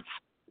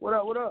 What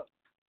up? What up?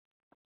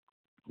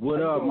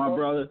 What up, my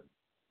brother?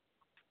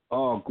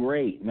 Oh,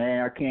 great,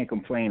 man. I can't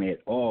complain at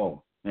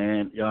all.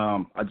 And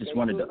I just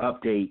wanted to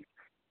update.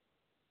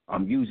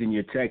 I'm using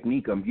your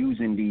technique. I'm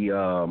using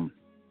the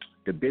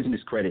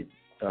business credit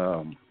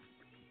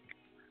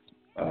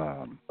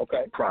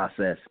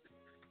process.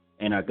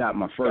 And I got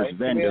my first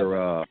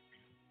vendor.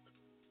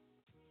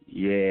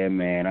 Yeah,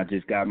 man. I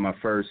just got my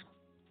first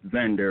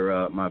vendor.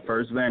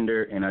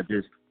 And I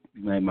just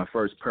made my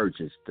first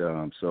purchase.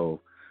 And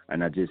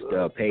I just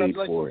paid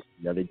for it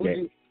the other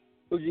day.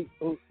 Who'd you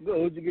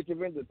get your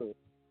vendor through?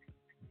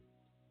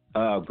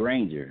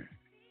 Granger.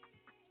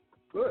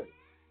 Good.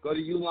 Go to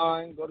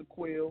Uline, go to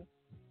Quill,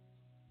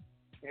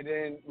 and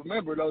then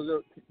remember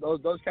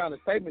those kind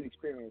of payment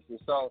experiences.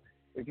 So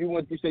if you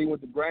went to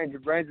Granger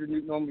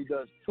normally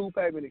does 2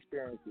 payment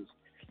experiences,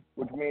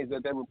 which means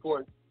that they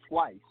report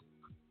twice,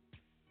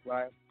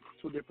 right?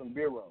 2 different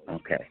bureaus.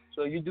 Okay.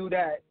 So you do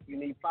that, you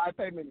need 5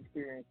 payment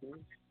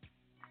experiences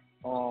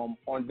on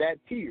that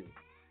tier,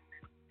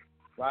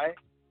 right?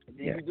 And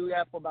then you do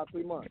that for about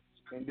 3 months,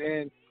 and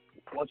then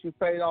once you've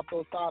paid off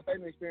those 5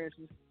 payment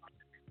experiences,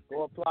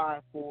 go apply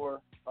for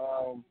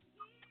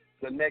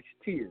the next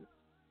tier,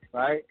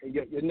 right? And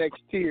your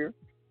next tier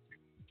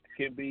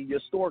can be your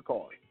store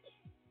card.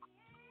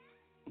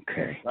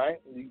 Okay.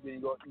 Right? You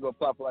go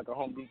apply for like a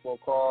Home Depot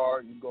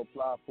card. You go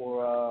apply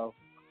for a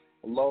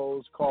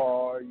Lowe's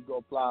card. You go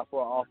apply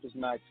for an Office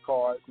Max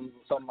card,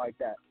 something like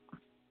that.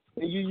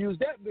 And you use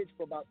that bitch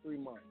for about 3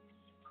 months.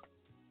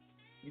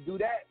 You do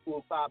that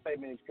with 5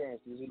 payment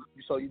experiences.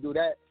 So you do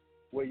that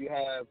where you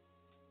have,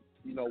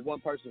 one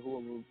person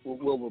who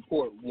will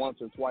report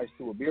once or twice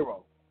to a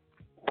bureau.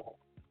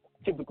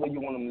 Typically, you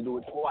want them to do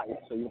it twice,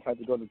 so you don't have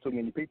to go to too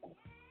many people.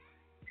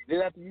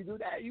 Then after you do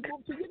that, you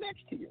move to your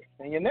next tier.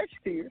 And your next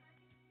tier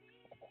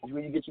is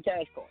where you get your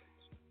cash cards.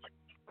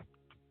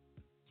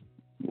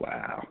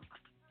 Wow.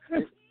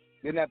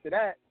 Then after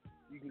that,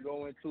 you can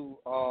go into,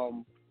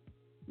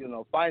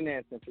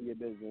 financing for your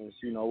business,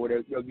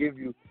 where they'll give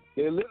you,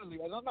 they're literally,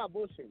 and I'm not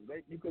bullshitting,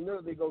 you can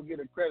literally go get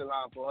a credit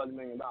line for $100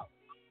 million.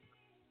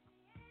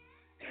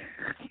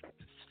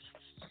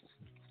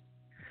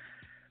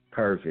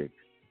 Perfect.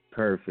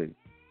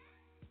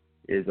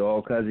 It's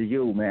all because of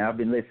you, man. I've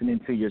been listening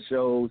to your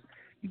shows.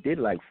 You did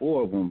like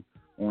 4 of them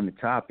on the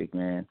topic,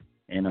 man.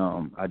 And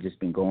I just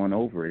been going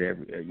over it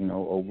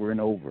over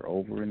and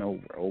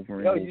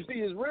over. Yo, you see,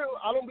 it's real.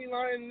 I don't be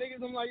lying to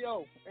niggas. I'm like,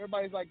 yo,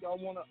 everybody's like, I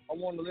wanna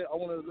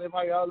live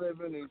how y'all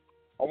living, and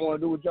I wanna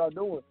do what y'all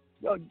doing.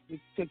 Yo,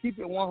 to keep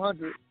it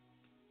 100,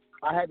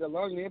 I had to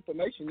learn the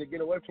information to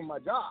get away from my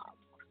job.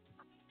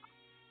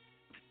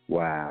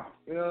 Wow.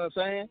 You know what I'm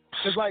saying?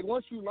 Because, like,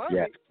 once you learn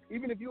it,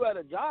 even if you had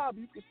a job,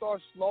 you can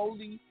start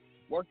slowly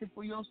working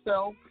for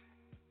yourself,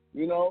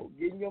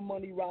 getting your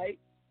money right.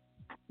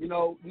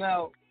 Now,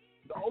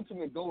 the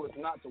ultimate goal is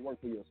not to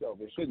work for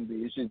yourself. It shouldn't be.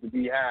 It should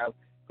to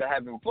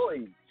have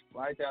employees,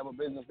 right? To have a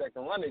business that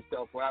can run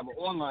itself, or have an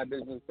online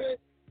business that.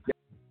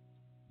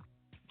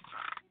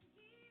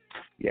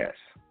 Yes.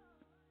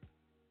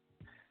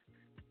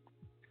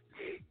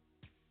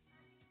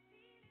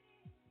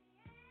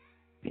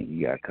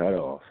 You got cut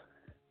off.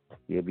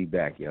 He'll be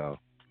back, y'all.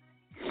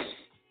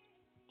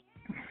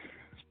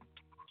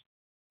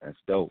 That's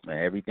dope,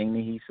 man. Everything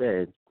that he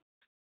said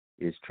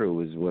is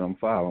true, is what I'm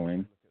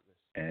following,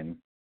 and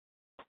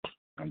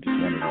I'm just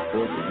going to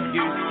report to him.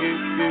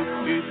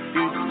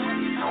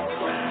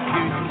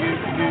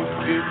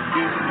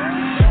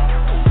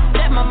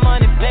 Let my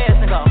money fast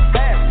and go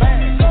fast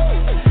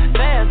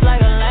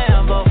like a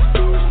Lambo.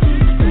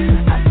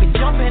 I be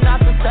jumping out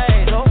the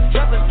table,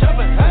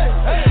 jumping, hey.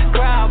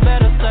 Crowd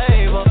better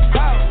save up.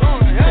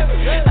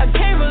 I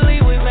can't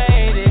believe we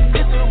made it.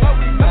 This is what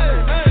we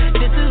made.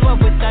 This is what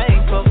we're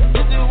thankful.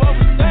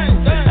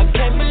 I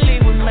can't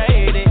believe we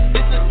made it.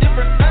 This is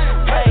different.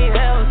 Hey,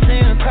 hell,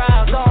 seeing the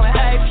crowd going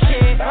hype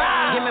shit.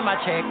 Give me my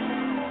check.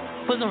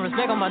 Put some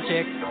respect on my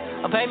check.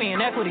 Pay me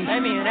in equity.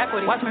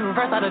 Watch me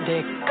reverse out of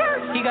dick.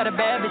 He got a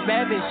bad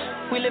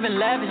bitch. We live in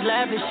lavish.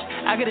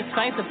 I get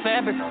expensive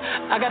fabric.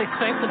 I got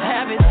expensive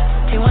habits.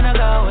 He wanna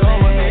go with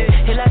me.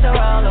 He like to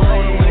roll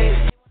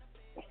away.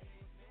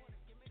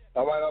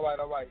 All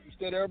right. You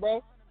still there,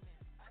 bro?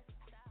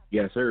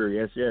 Yes, sir.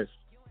 Yes.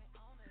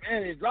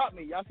 Man, it dropped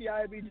me. Y'all see how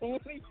it be doing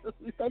me?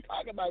 We start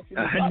talking about shit.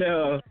 I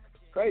know.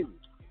 Crazy.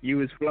 You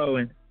was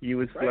flowing. Yeah,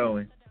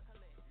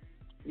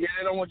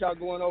 they don't want y'all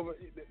going over.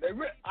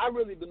 I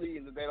really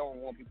believe that they don't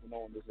want people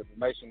knowing this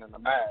information in the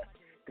math.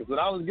 Because what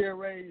I was getting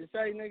ready to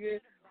say, nigga,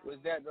 was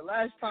that the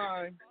last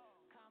time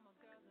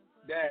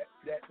that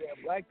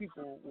black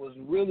people was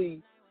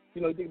really,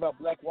 you think about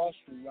Black Wall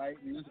Street, right?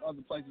 And there's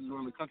other places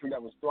around the country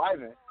that was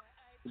thriving.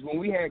 Is when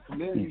we had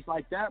communities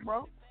like that,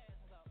 bro.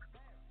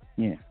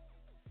 Yeah.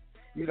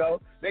 You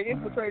know, they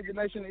infiltrated the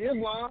Nation of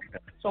Islam,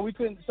 so we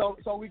couldn't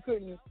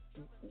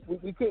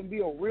be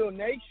a real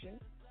nation.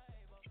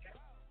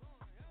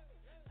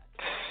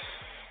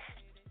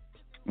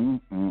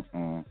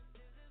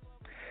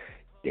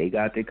 They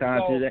got the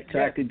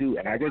contract to do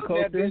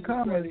agriculture and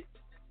commerce.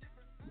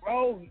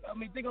 Bro, I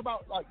mean, think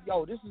about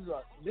this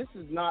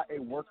is not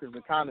a workers'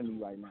 economy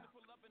right now.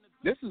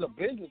 This is a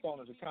business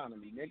owner's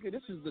economy, nigga.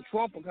 This is the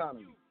Trump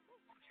economy,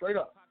 straight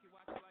up.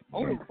 I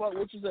don't give a fuck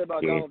what you say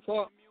about Donald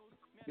Trump.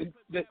 The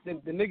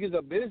nigga's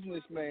a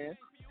businessman.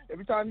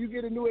 Every time you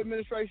get a new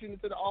administration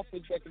into the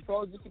office that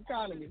controls this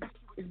economy,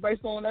 it's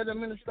based on that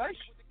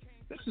administration.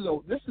 This is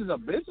a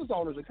business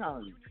owner's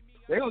economy.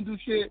 They gonna do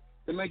shit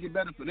to make it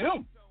better for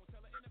them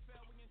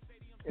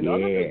and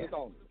other business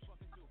owners.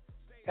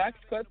 Tax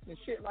cuts and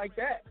shit like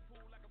that.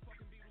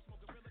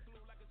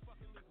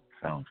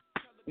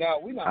 Now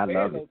we not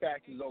paying no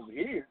taxes over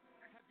here,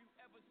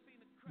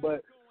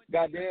 but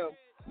goddamn,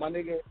 my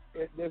nigga,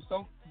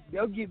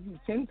 they'll give you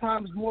 10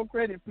 times more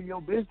credit for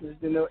your business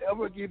than they'll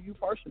ever give you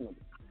personally.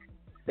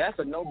 That's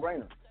a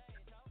no-brainer.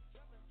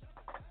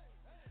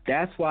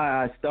 That's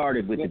why I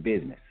started with the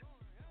business.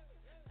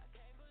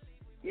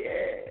 Yeah,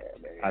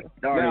 man. I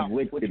started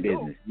with the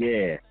business.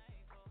 Yeah,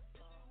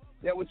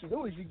 what you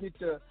do is you get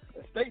your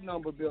estate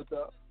number built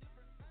up,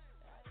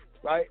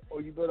 right?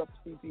 Or you build up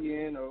a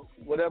CPN or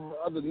whatever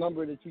other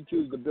number that you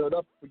choose to build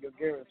up for your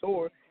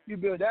guarantor. You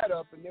build that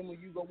up, and then when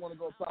you want to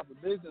go apply for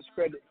business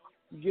credit,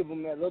 you give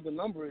them that other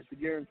number as the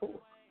guarantor.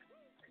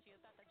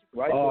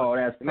 Right? Oh,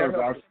 that's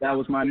perfect. That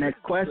was my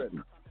next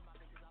question.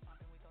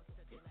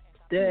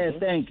 Yeah,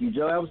 thank you,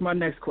 Joe. That was my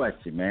next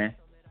question, man.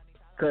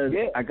 Because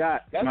I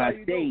got my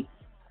estate.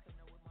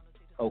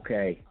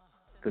 Okay.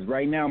 Because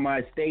right now my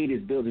estate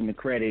is building the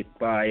credit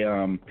by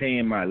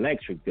paying my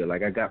electric bill.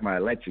 Like I got my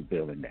electric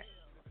bill in that.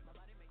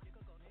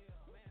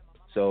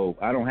 So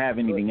I don't have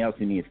anything else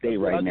in the estate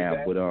right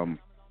now. But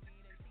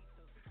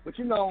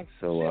you know,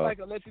 shit like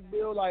electric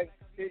bill,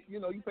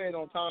 you pay it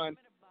on time.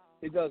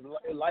 It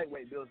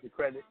lightweight bills the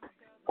credit.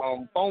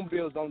 Phone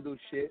bills don't do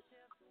shit.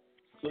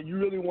 So you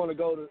really want to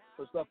go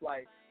for stuff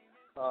like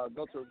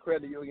go to a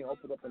credit union,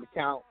 open up an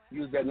account,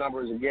 use that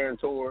number as a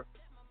guarantor,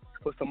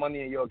 put some money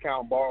in your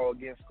account, borrow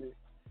against it,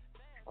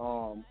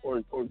 or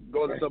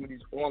go to some of these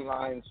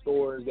online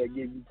stores that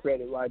give you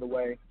credit right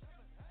away,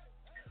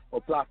 or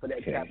apply for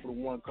that Capital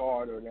One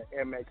card or that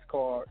Amex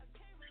card.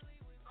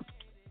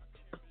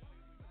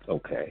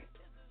 Okay.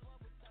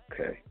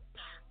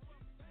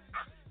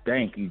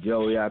 Thank you,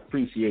 Joey. I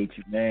appreciate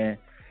you, man.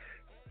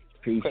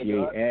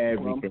 Appreciate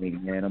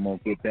everything, man. I'm going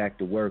to get back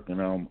to work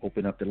and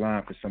open up the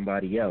line for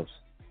somebody else.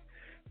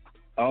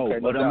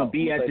 I'm going to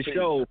be at the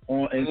show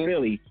in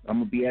Philly. I'm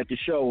going to be at the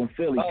show in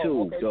Philly,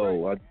 too.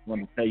 So I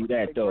want to tell you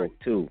that, though,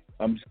 too.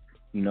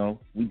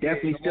 We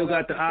definitely still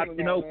got the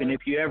option open.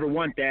 If you ever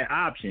want that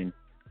option,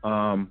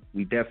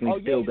 we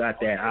definitely still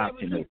got that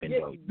option open,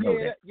 though.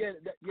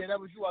 That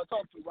was you I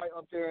talked to right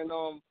up there in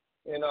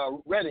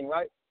Reading,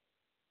 right?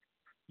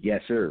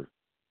 Yes, sir.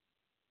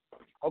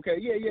 Okay,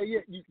 yeah.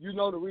 You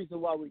know the reason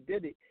why we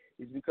did it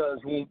is because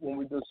when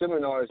we do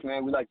seminars,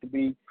 man, we like to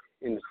be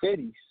in the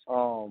cities.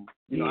 I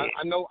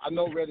know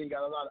Reading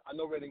got a lot. I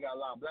know Reading got a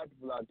lot of black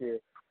people out there,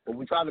 but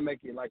we try to make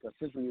it like a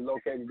centrally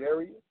located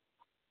area.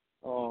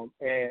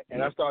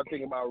 And I started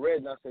thinking about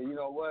Reading. I said, you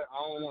know what?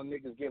 I don't want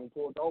niggas getting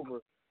pulled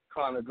over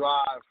trying to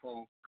drive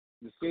from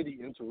the city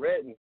into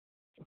Reading.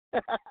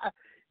 You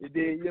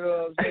know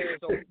what I'm saying?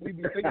 So we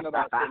be thinking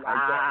about shit like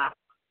that.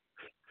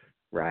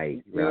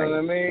 Right. You know what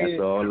I mean?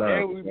 That's all love.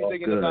 And we be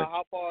thinking about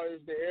how far is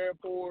the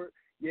airport.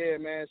 Yeah,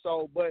 man.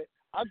 So, but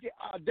I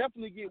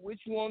definitely get with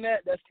you on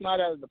that. That's not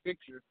out of the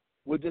picture.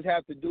 We'll just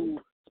have to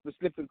do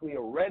specifically a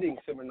Reading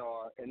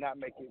seminar and not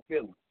make it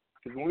Philly.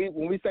 Because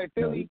when we say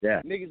Philly,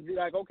 niggas be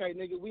like, okay,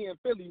 nigga, we in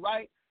Philly,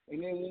 right?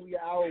 And then when we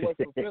an hour west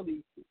from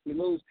Philly, we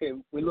lose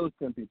 10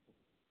 people.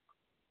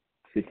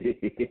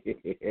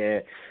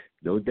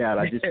 No doubt.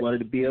 I just wanted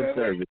to be of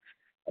service.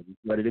 I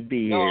just wanted to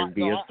be here and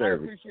be of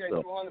service. I appreciate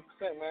you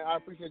 100%, man. I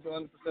appreciate you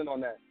 100%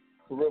 on that.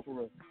 For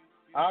real.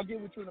 I'll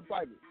get with you in the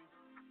private.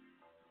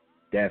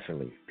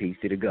 Definitely. Peace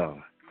to the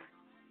God.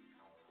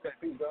 Okay,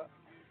 peace, God.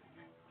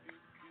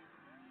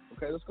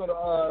 Okay, let's go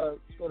to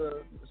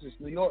this is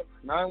New York,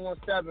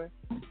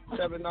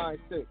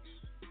 917-796.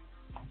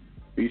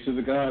 Peace to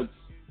the gods.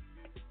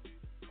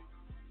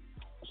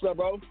 What's up,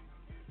 bro?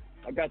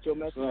 I got your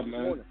message this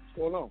morning. What's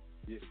going on?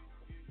 Yeah.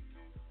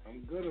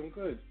 I'm good.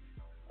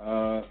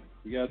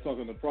 We gotta talk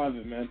on the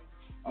private, man.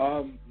 I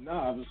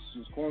was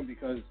just calling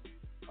because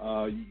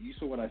you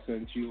saw what I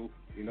sent you.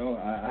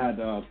 I had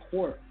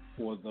court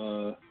for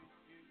the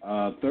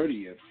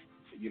 30th.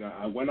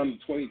 I went on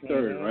the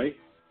 23rd, right?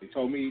 They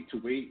told me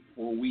to wait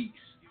 4 weeks.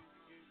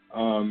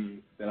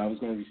 That I was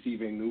going to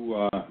receive a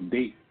new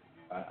date.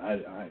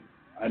 I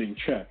didn't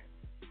check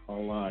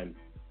online,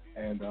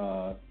 and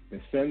they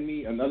sent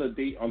me another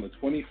date on the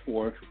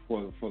 24th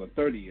for the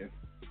 30th,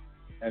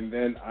 and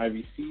then I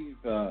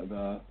received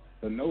the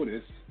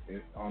notice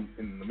in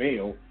the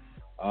mail.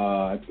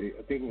 I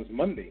think it was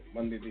Monday.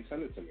 Monday they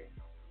sent it to me.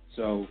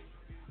 So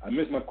I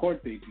missed my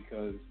court date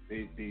because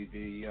they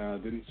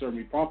didn't serve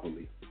me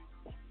properly.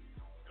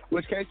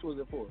 Which case was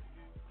it for?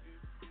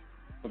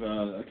 For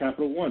the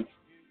Capital One.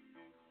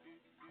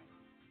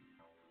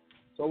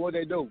 So what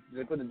they do? Did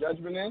they put a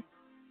judgment in?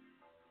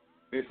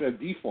 They said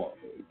default.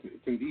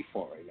 It's in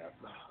default right now.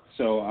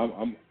 So I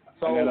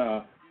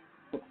gotta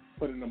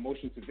put in a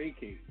motion to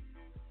vacate.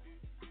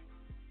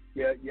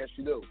 Yeah, yes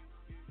you do.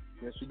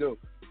 Yes you do.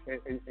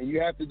 And you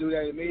have to do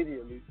that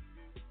immediately,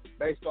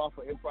 based off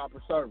of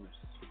improper service.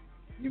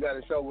 You got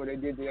to show where they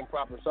did the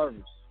improper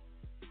service.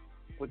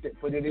 Put it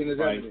in as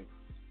evidence.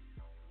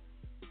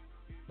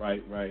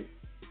 Right.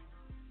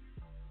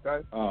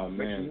 Okay. Oh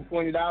Make man. sure you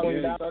point it out,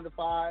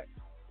 certified,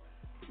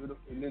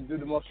 and then do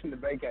the motion to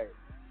vacate.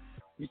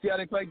 You see how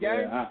they play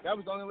games? Yeah, that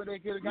was the only way they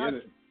could have got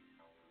you.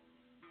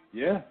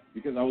 Yeah,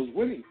 because I was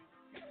winning.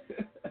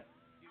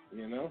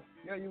 You know?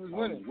 Yeah, you was I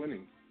winning. was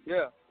winning.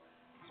 Yeah.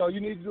 So you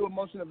need to do a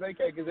motion to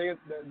vacate because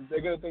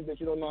they're going to think that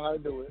you don't know how to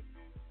do it.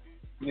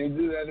 You need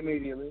to do that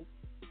immediately.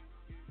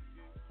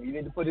 You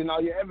need to put in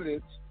all your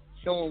evidence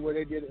showing where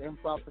they did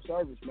improper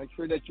service. Make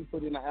sure that you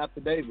put in an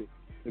affidavit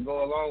to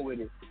go along with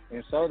it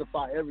and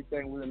certify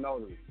everything with a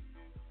notary.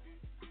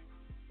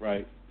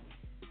 Right.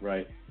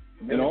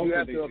 And then if you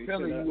have to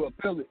appeal it, you will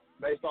appeal it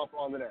based off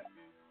all of that.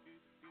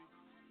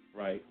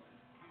 Right.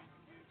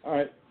 All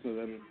right. So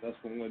then that's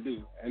what I'm gonna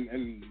do.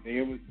 And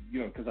they were,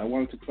 because I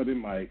wanted to put in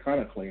my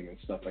counterclaim and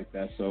stuff like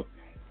that. So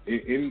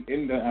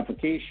in the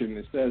application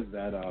it says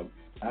that I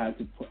have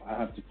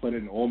to put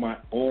in all my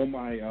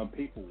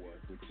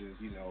paperwork, which is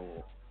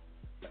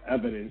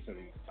evidence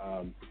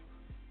and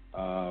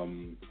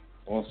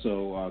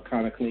also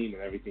counterclaim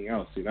and everything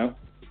else.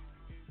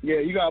 Yeah,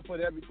 you gotta put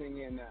everything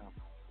in now.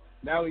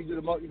 Now when you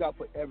do the you gotta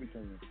put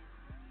everything in.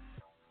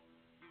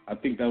 I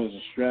think that was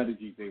a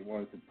strategy they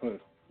wanted to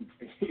put.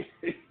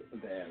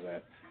 Damn,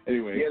 man.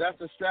 Anyway. Yeah,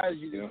 that's a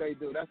strategy that they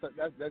do. That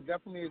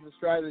definitely is a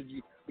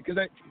strategy because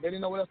they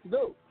didn't know what else to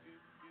do.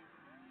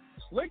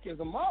 Slick is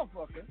a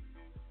motherfucker.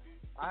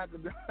 I have to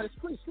be. It's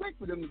pretty slick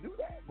for them to do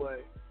that,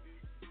 but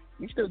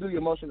you still do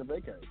your motion to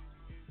vacate.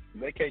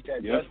 Vacate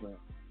that judgment.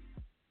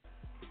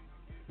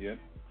 Yep.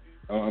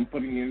 I'm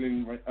putting it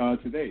in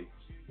today.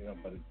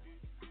 But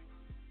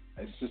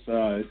it's just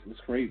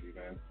it's crazy,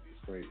 man.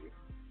 It's crazy.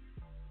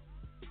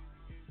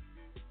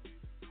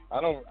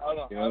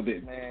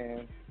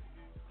 Man.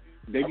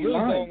 They I really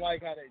don't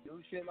like how they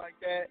do shit like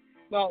that.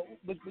 No,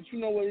 but you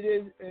know what it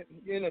is?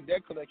 You're in a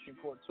debt collection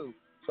court too.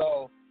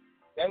 So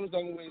that was the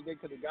only way they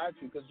could have got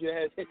you because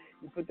you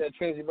put that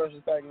Trinity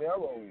versus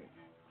Pagliaro in.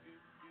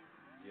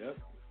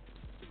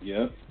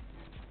 Yep.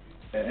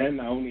 And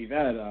not only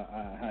that,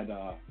 I had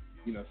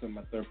some of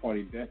my third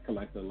party debt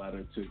collector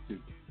letter to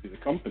the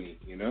company.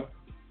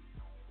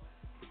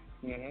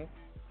 Mhm.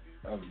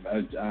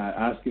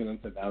 Asking them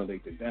to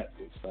validate the debt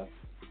and stuff.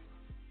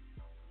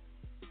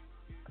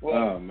 Well,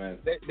 oh man,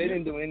 they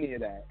didn't do any of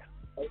that.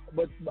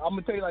 But I'm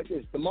gonna tell you like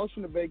this: the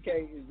motion to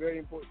vacate is very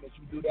important that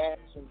you do that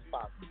as soon as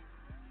possible.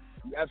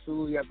 You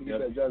absolutely have to get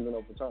that judgment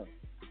overturned.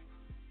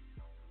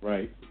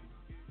 Right.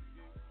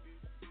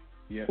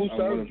 Yeah, Who I served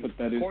want to you? put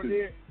that The court into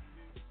did?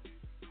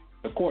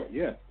 the court.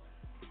 Yeah,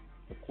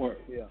 the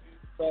court. Yeah.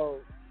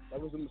 So that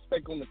was a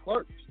mistake on the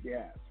clerks.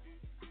 Yeah.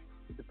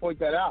 To point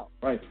that out.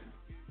 Right.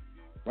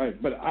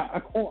 But I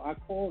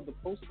called the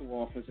postal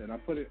office and I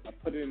put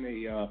in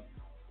a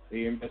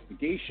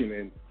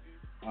investigation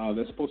and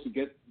they're supposed to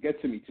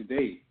get to me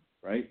today,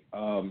 right?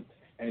 And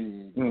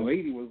the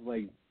lady was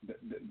like,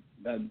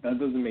 that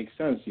doesn't make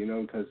sense,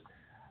 because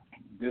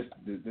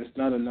there's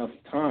not enough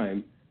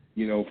time,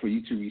 for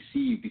you to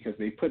receive because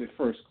they put it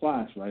first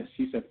class, right?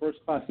 She said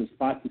first class is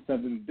 5 to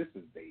 7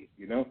 business days,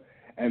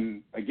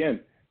 and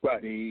again,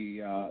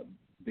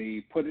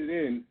 they put it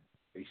in,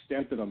 they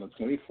stamped it on the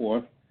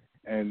 24th,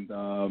 and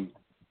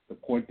the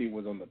court date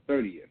was on the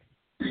 30th.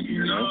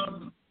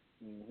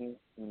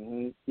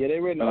 Yeah, they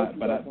written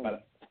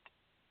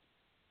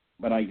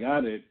but I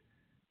got it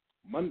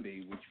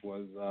Monday, which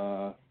was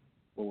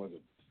what was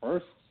it?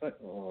 First?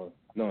 Or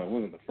no, it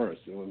wasn't the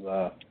first. It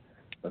was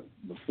the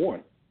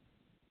 4th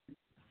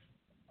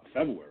of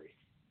February.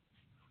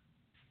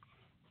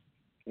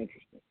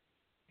 Interesting.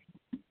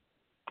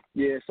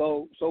 Yeah.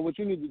 So what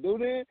you need to do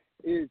then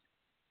is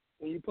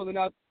when you're pulling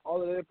out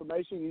all of the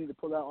information, you need to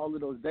pull out all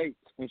of those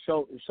dates and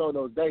show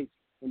those dates,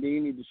 and then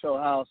you need to show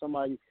how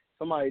somebody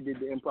did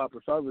the improper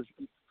service,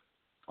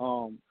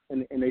 and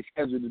they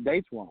scheduled the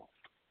dates wrong.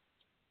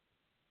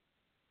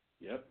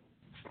 Yep.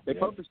 They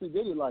purposely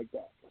did it like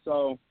that.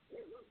 So,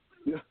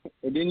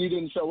 and then you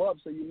didn't show up,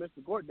 so you missed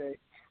the court date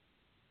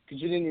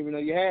because you didn't even know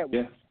you had one.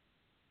 Yeah.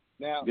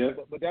 Now,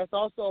 but that's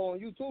also on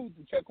YouTube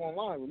to check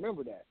online.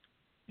 Remember that.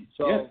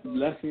 So, yeah,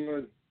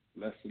 lesson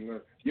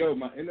learned. Yo,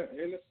 my inner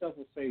stuff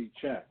will say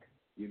check,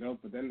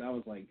 but then I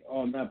was like,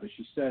 oh no, but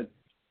she said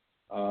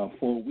 4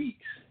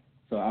 weeks.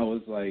 So I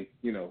was like,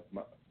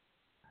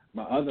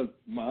 my other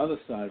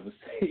side was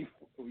saying,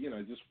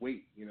 just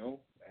wait, and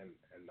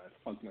I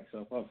fucked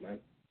myself up, man.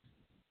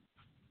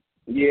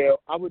 Yeah,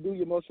 I would do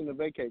your motion to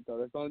vacate though.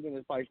 That's the only thing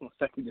that's probably going to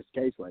second this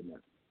case right now.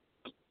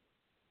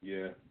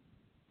 Yeah.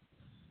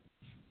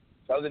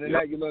 Other than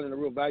that, you're learning a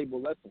real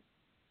valuable lesson.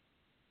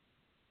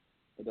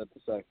 What that to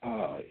say?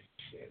 Oh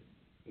shit.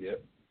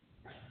 Yep.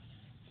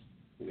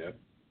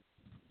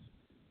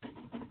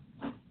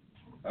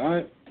 All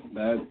right.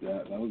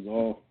 That was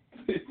all.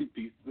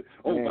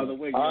 Oh, by the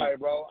way. All right,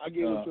 bro. I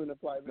give it to you in the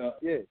private.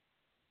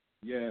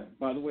 Yeah.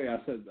 By the way, I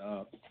said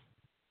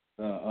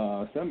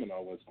the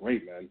seminar was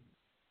great, man.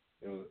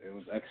 It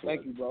was excellent.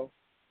 Thank you, bro.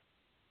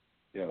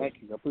 Yeah.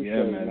 Thank you. I appreciate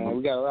it, man.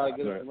 We got a lot of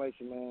good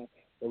information, man,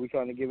 that we're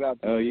trying to give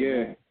out to you. Oh,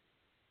 yeah. Man.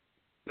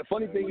 The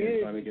funny thing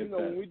is,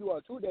 when we do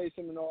our 2-day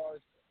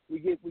seminars, we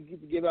get to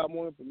give out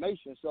more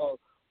information. So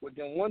with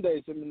them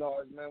 1-day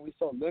seminars, man, we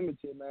so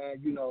limited,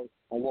 man, on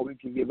what we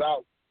can give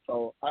out.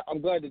 So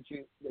I'm glad that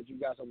you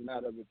got something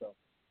out of it, though.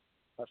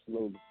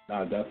 Absolutely.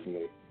 Nah,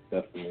 definitely.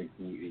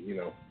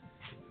 You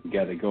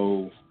got to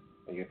go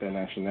and get that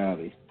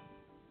nationality.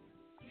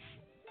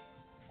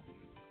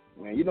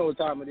 Man, you know what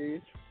time it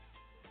is.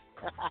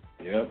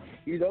 Yep.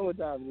 You know what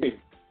time it is.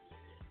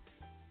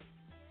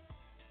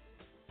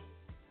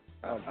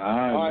 All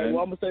right,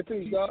 well, I'm going to say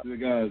peace, dog. To the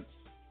guys.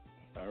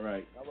 All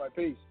right.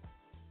 Peace.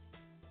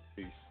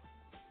 Peace.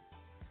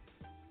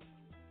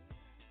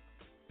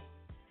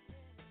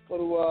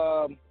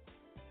 Go to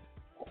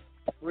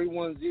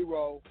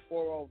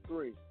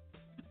 310-403.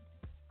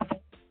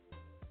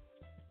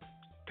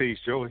 Peace,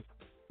 Joey.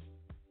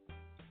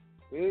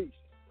 Peace.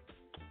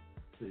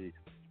 Peace.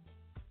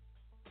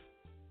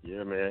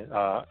 Yeah, man.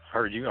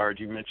 Heard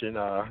you mention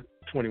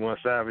 21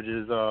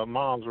 Savage's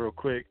moms real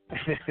quick.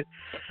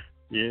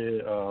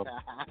 Yeah.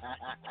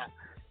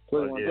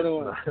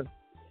 21.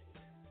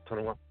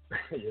 21.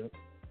 Yeah.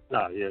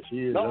 Nah, yeah, she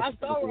is. No, I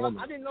saw her.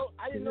 I didn't know,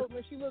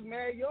 man. She looked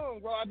mad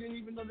young, bro. I didn't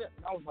even know that.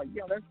 I was like,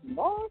 yo, that's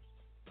mom?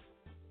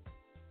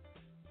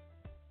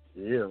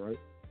 Yeah, right.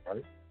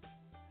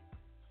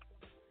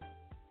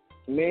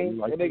 Man,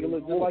 that nigga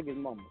look just like his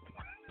mama.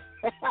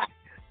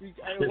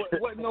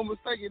 Wasn't no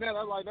mistake in that.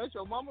 I was like, that's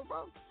your mama,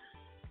 bro?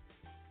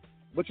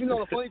 But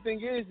the funny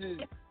thing is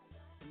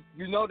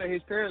you know that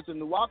his parents are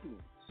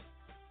Nuwapians.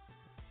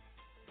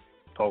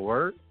 Oh,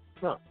 word?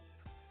 Huh.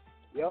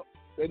 Yep.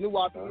 They're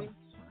Nuwapians.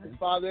 His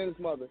father and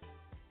his mother.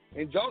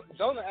 And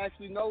Jonah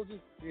actually knows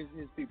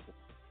his people,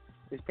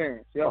 his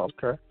parents. Yep. Oh,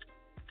 okay.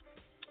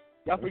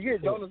 Y'all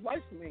forget, Jonah's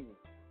wife's from England.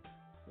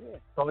 Yeah.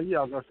 Oh, yeah,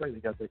 I was going to say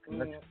they got that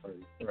connection.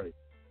 Right.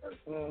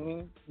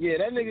 Mm-hmm. Yeah,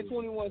 that nigga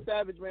 21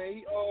 Savage,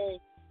 man,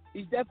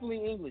 he's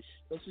definitely English.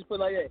 Let's just put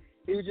it like that.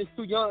 He was just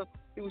too young.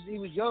 He was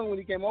young when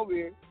he came over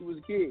here. He was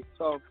a kid.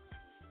 So,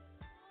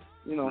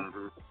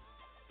 Mm-hmm.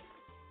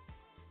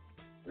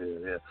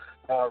 Yeah.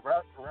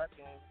 Rap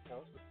game,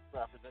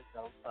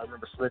 I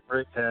remember Slick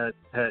Rick had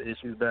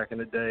issues back in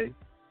the day.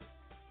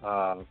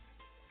 I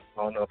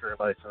don't know if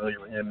everybody's familiar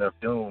with MF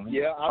Doom.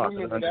 Yeah, I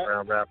remember that.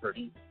 Underground rapper.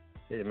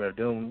 MF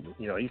Doom,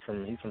 he's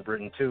from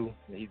Britain too.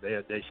 They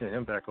sent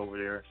him back over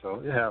there,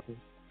 so it happened.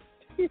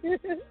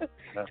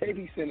 They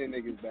be sending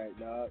niggas back,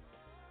 dog.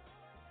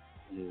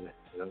 Yeah.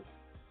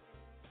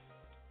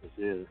 It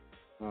is.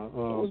 It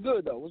was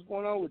good though. What's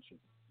going on with you?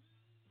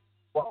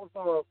 Well, I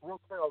was real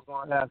quick. I was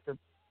going to ask him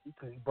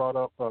because he brought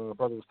up brother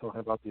was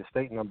talking about the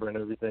estate number and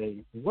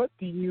everything.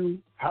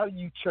 How do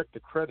you check the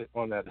credit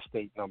on that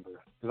estate number?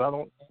 Because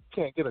you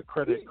can't get a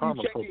Credit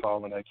Karma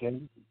profile on that,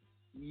 can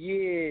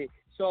you? Yeah.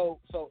 So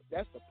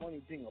that's the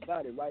funny thing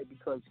about it, right?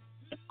 Because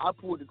I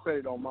pulled the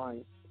credit on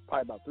mine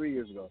probably about 3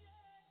 years ago,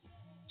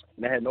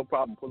 and I had no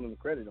problem pulling the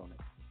credit on it.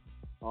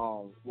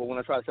 Well, when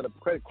I tried to set up a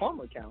Credit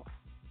Karma account,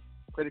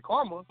 Credit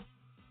Karma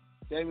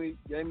gave me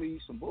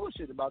some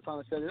bullshit about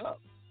trying to set it up.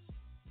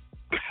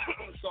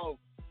 So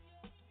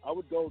I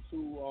would go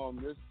to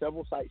there's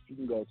several sites you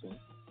can go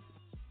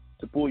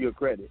to pull your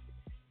credit.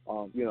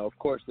 Of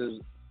course,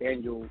 there's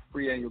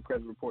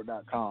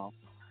freeannualcreditreport.com.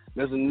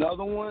 There's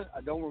another one.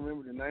 I don't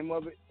remember the name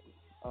of it.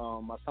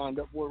 I signed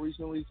up for it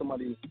recently.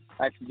 Somebody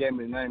actually gave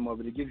me the name of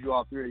it. It gives you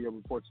all three of your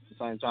reports at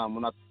the same time.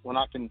 When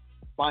I can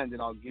find it,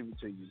 I'll give it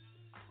to you.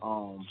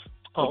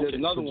 There's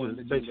another one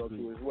that you can go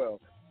to as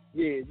well.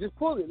 Yeah, just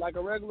pull it like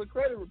a regular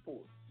credit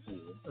report. Yeah,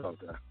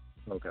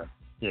 okay.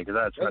 Yeah, because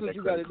that's what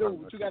you got to do.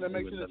 But you got to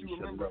make sure that you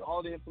remember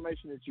all the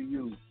information that you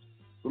use.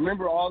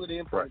 Remember all of the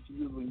info that you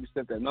use when you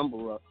set that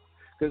number up.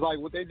 Because like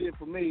what they did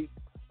for me,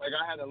 like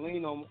I had a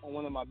lien on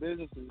one of my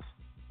businesses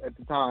at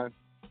the time,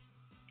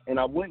 and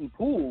I went and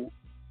pulled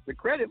the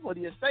credit for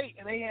the estate,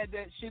 and they had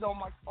that shit on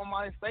my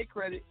estate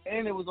credit,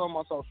 and it was on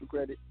my social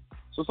credit.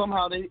 So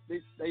somehow they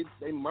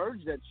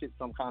merged that shit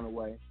some kind of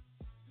way.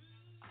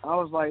 I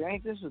was like,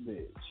 ain't this a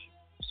bitch?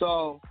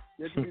 So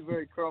you have to be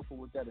very careful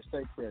with that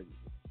estate credit.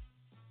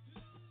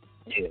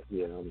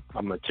 Yeah,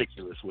 I'm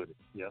meticulous with it.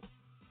 Yeah.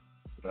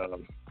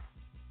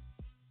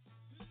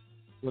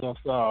 What else?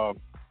 So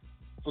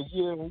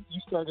yeah, when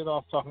you started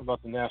off talking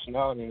about the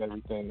nationality and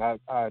everything, I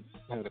had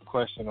a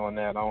question on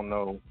that. I don't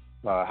know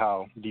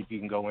how deep you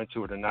can go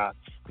into it or not,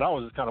 but I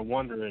was just kind of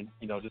wondering,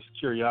 just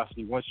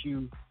curiosity. Once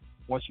you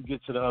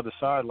get to the other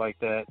side like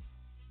that,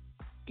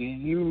 do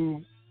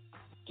you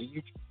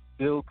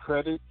build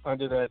credit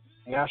under that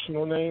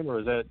national name, or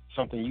is that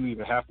something you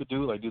even have to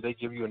do? Like, do they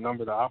give you a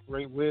number to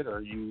operate with,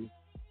 or you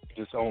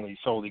just only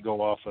solely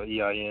go off of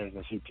EINs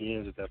and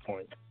CPNs at that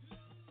point.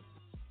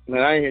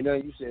 Man, I ain't hear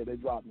nothing you said. They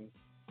dropped me.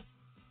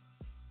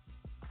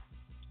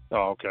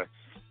 Oh, okay.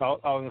 I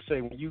was gonna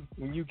say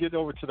when you get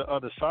over to the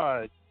other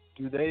side,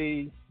 do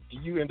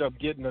you end up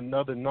getting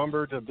another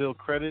number to build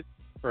credit,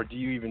 or do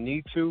you even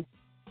need to,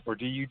 or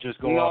do you just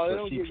go off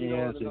of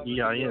CPNs and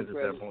EINs at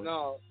that point?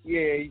 No,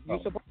 yeah,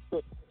 you're supposed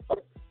to.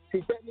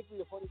 See, technically,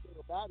 the funny thing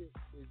about it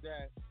is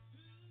that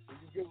when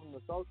you give them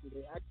the social,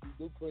 they actually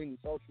do clean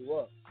the social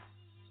up.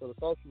 So the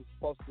social is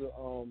supposed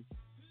to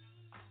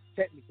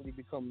technically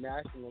become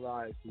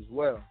nationalized as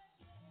well.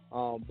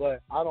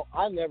 But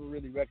I never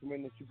really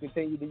recommend that you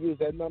continue to use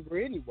that number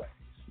anyways.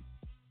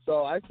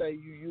 So I say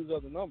you use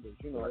other numbers,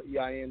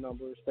 EIN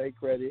numbers, state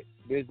credit,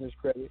 business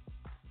credit.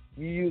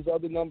 You use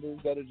other numbers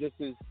that are just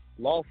as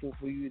lawful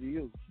for you to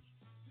use.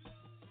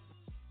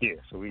 Yeah,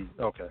 so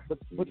okay. But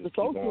the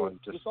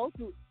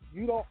social,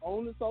 you don't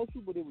own the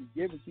social, but it was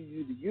given to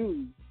you to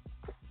use,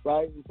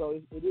 right? And so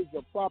it is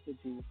your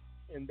property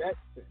in that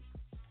sense,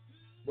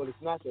 but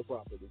it's not your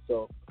property.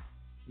 So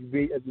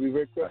you have to be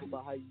very careful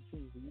about how you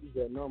choose to use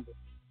that number.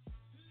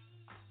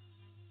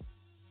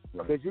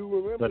 Because you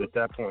remember, but at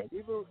that point,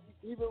 even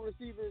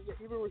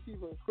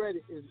receiving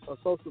credit is a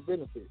social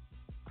benefit.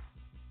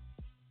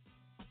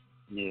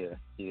 Yeah.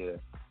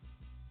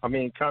 I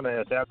mean, kind of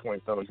at that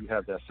point though, you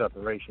have that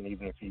separation,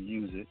 even if you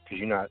use it, because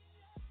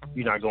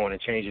you're not going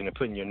and changing and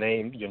putting your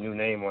new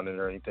name on it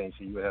or anything.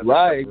 So you have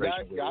right.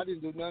 Exactly. I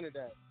didn't do none of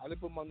that. I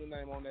didn't put my new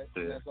name on that.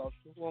 Yeah. That's all.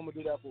 What I'm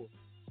gonna do that for?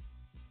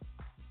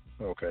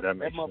 Okay, that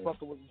makes sense. That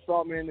motherfucker was a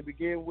straw man to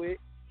begin with.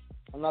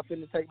 I'm not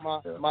finna take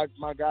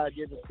my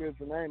God-given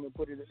spiritual name and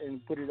put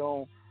it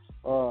on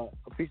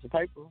a piece of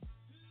paper.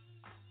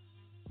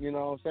 You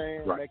know what I'm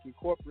saying? Right. Make it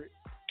corporate.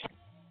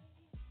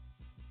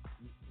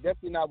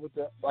 Definitely not with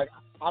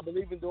I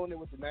believe in doing it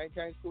with the name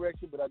change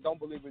correction, but I don't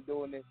believe in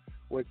doing it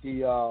with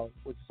the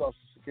Social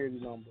Security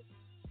number.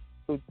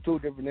 Two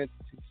different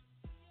entities.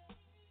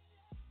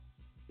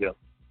 Yep.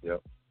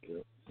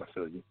 I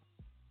feel you.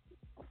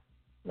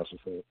 That's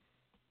what's up.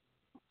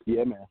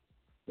 Yeah, man.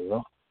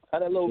 Yeah. How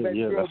that little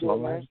baby girl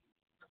doing, man?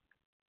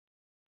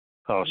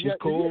 Oh, she's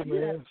cool,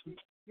 man.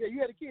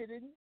 You had a kid,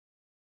 didn't you?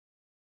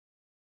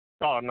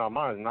 Oh, no,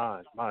 mine's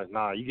 9.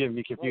 You getting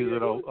me confused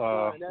with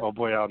old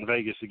boy out in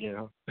Vegas again,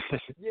 huh?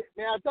 Yeah,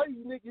 man, I tell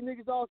you, you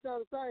niggas all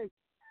sound the same.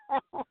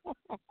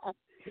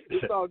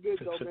 It's all good,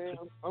 though, man.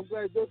 I'm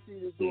glad this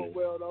seed is doing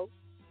well, though.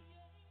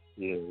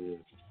 Yeah.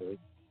 This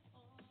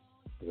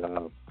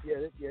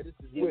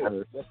is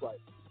good. That's right.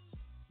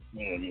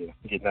 Yeah.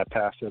 Getting that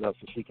pass set up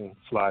so she can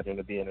slide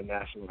into being a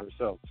national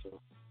herself. So.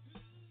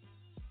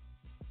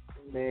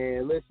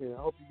 Man, listen,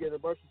 I hope you get a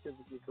birth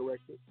certificate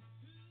corrected.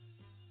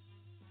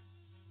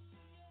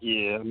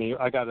 Yeah, I mean,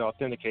 I got it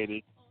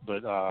authenticated,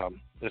 but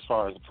as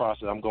far as the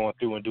process, I'm going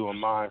through and doing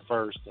mine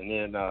first, and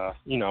then,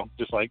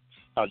 just like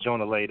how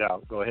Jonah laid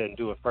out, go ahead and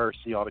do it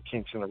first, see all the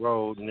kinks in the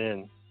road, and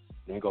then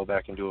go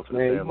back and do it for the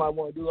family. You might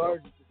want to do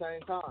hers at the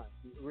same time.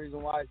 The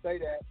reason why I say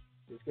that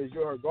is because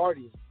you're her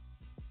guardian.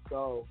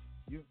 So,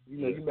 you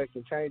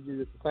making changes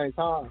at the same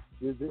time.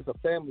 It's a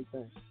family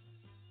thing.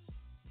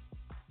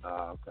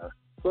 Okay.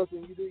 Plus,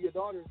 when you do your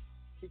daughter,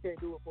 she can't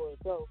do it for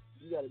herself.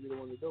 You got to be the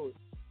one to do it.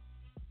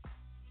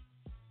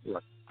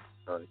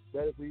 Right.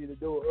 Better for you to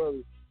do it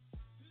early.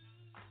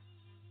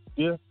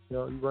 Yeah,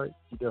 you're right.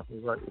 You're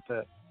definitely right with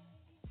that.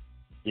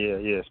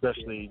 Yeah,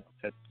 especially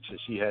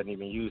since she hadn't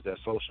even used that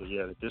social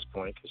yet at this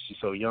point because she's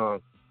so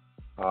young.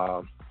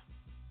 Yeah,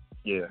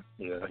 I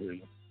hear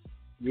you.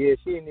 Yeah,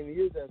 she didn't even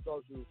use that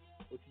social.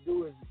 What you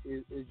do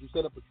is you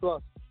set up a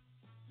trust.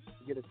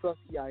 You get a trust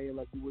EIN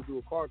like you would do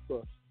a car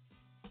trust.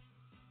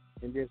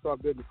 And then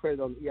start building credit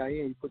on the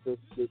EIN. You put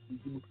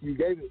you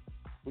gave it.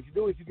 What you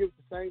do is you give it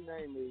the same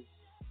name as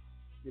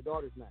your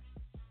daughter's name.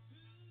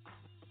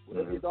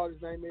 Whatever your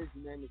daughter's name is,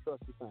 you name the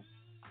trust the same.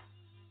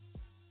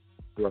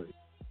 Right.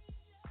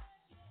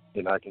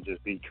 And I can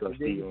just be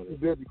trustee on it. You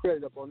build your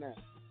credit up on that.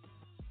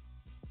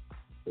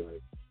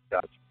 Right.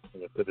 Gotcha.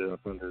 And you put it up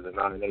under the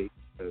 9 and 8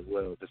 as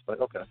well. Just like,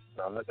 okay,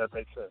 no, that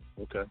makes sense.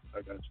 Okay,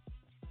 I got you.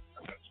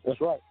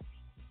 That's right.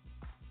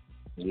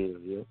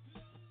 Yeah,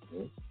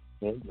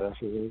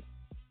 that's it.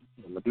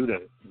 I'm going to do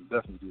that.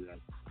 Definitely do that.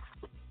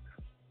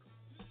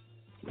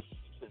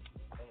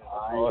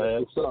 All right,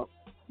 what's up?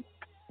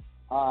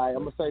 All right,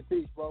 I'm going to say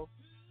peace, bro.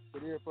 Good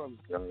to hear from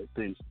you. All right,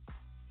 peace.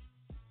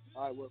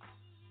 All right, well,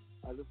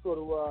 let's go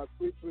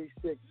to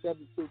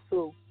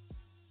 336-722.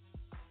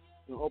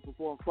 Open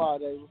Forum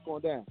Friday. What's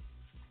going down?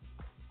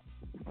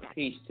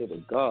 Peace to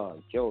the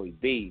God, Joey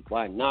B.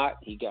 Why not?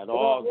 He got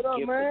all the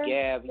gift of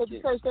gab. Let the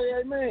church say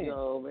amen.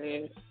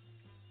 Man,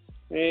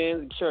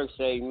 the church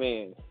say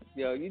amen.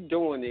 Yo, you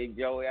doing it,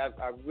 Joey. I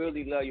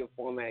really love your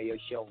format of your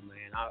show,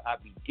 man. I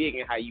be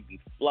digging how you be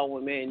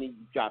flowing, man. You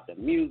drop the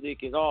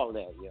music and all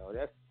that, yo.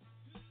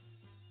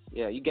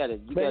 You got a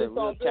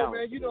real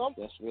talent. Man.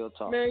 That's real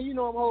talk. Man, I'm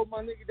holding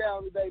my nigga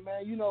down today,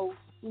 man.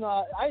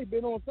 I ain't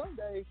been on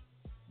Sunday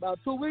about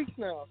 2 weeks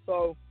now,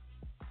 so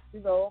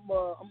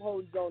I'm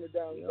holding Jonah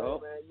down today,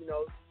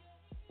 man.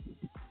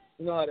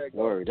 You know how that goes.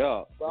 Word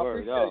up.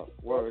 So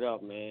Word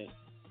up, man.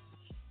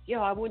 Yo,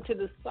 I went to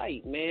the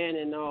site, man,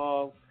 and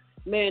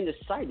man, the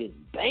site is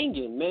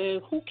banging, man.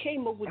 Who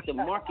came up with the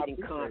marketing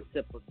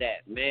concept of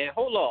that, man?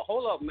 Hold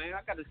up, man. I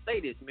gotta say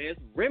this, man.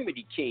 It's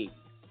Remedy King.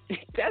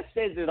 That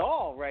says it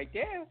all right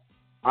there.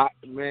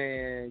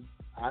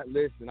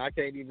 Listen, I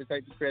can't even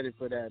take the credit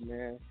for that,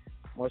 man.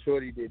 My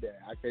shorty did that.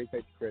 I can't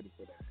take the credit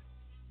for that.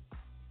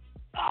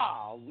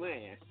 Oh,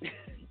 man.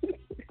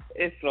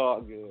 It's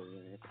all good,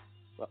 man.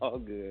 It's all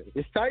good.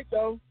 It's tight,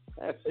 though.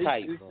 That's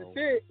tight, it's bro. The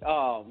shit.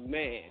 Oh,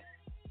 man.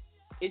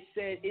 It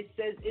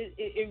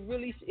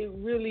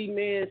really,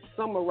 man,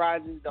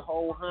 summarizes the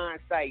whole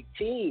Hindsight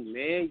team,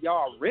 man.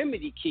 Y'all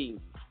Remedy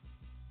Kings.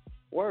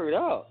 Word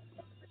up.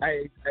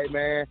 Hey,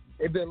 man.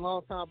 It's been a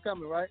long time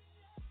coming, right?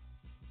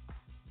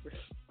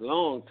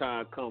 Long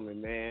time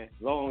coming, man.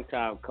 Long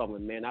time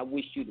coming, man. I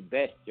wish you the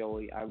best,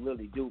 Joey. I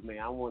really do, man.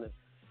 I want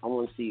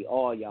to see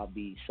all y'all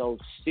be so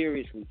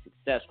seriously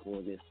successful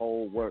in this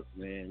whole work,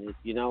 man.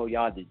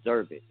 Y'all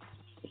deserve it.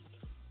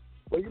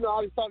 Well,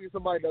 I was talking to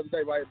somebody the other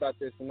day, right, about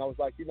this, and I was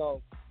like, the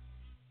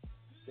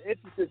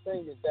interesting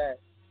thing is that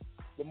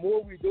the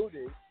more we do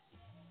this,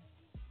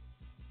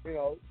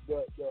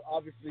 the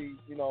obviously,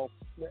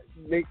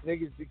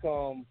 niggas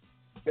become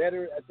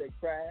better at their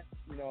craft,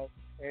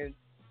 and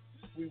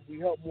we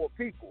help more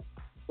people.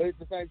 But at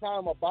the same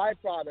time, a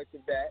byproduct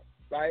of that,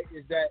 right,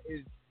 is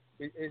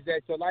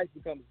that your life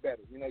becomes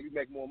better. You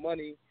make more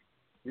money.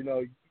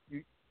 You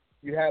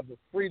have the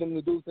freedom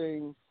to do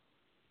things,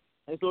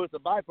 and so it's a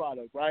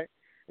byproduct, right?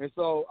 And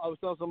so I was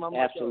telling somebody,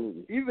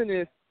 even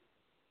if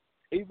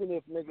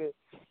nigga,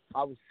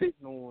 I was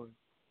sitting on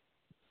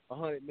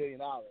 $100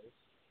 million,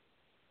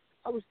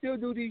 I would still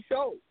do these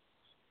shows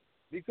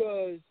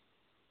because,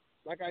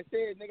 like I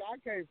said, nigga, I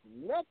came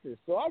from nothing.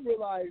 So I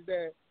realized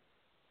that,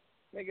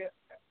 nigga,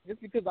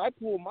 just because I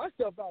pull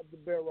myself out the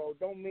barrel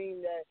don't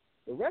mean that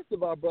the rest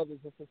of our brothers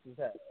and sisters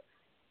have.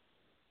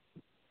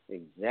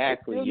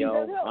 Exactly,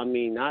 yo. I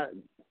mean,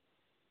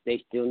 they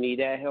still need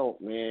that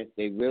help, man.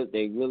 They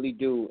really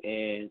do.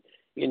 And,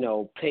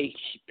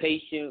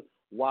 patient,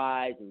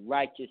 wise,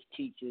 righteous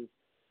teachers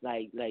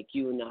like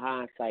you and the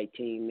Hindsight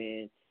team,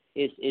 man,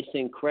 it's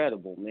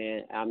incredible,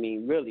 man. I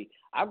mean, really,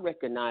 I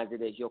recognize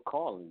it as your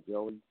calling,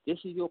 Joey. This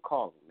is your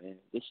calling, man.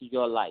 This is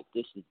your life.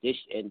 This,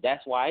 and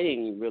that's why it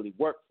didn't even really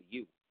work for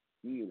you.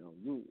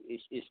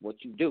 It's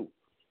what you do.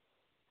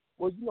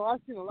 Well, I've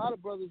seen a lot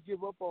of brothers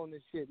give up on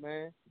this shit,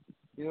 man.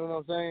 You know what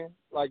I'm saying?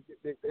 Like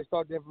they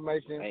start the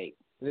information, and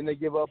then they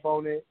give up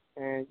on it,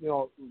 and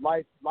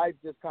life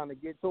just kind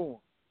of get to them.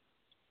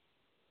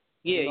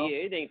 Yeah,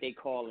 it ain't they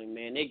calling,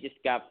 man. They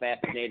just got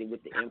fascinated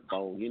with the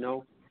info,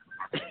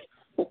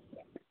 But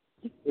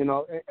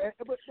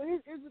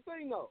here's the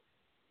thing, though.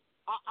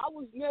 I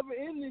was never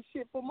in this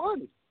shit for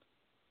money.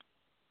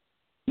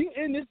 You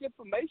in this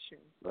information,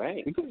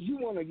 right? Because you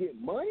want to get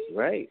money,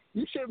 right?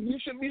 You should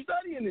be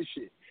studying this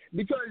shit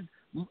because,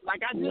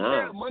 like I just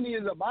said, money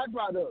is a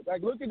byproduct.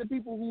 Like, look at the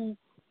people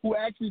who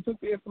actually took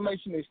the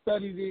information, they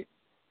studied it,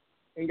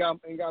 and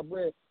got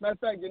bread. Matter of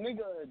fact, the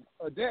nigga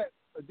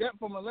Adet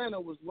from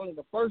Atlanta was one of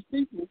the first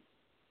people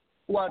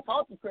who I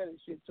taught the credit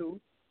shit to.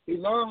 He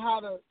learned how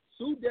to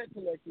sue debt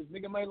collectors.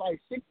 Nigga made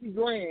like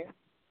 $60,000,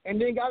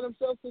 and then got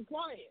himself some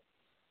clients.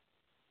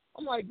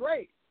 I'm like,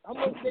 great. How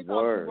much they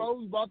cost you, bro?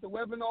 You bought the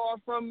webinar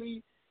from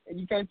me, and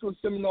you came to a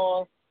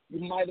seminar.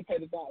 You might have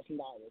paid $1,000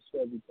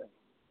 for everything,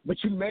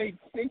 but you made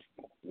 $60.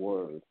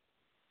 Word.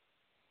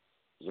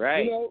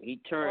 Right. He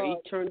turned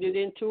it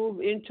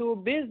into a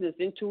business,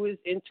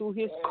 into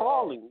his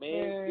calling,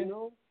 man.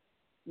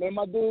 Man,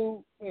 my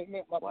dude,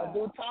 my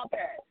dude Top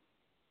Hat.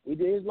 We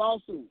did his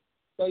lawsuit.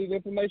 Studied the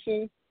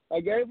information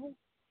I gave him.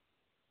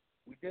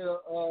 We did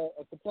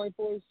a complaint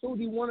for his suit.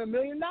 He won $1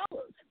 million.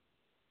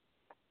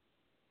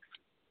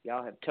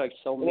 Y'all have touched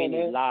so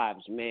many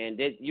lives, man.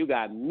 You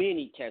got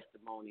many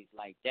testimonies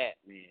like that,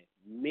 man.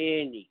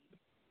 Many.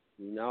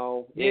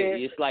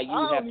 It's like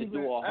you have to do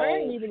a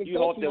whole 6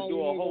 shows. I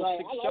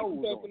like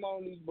the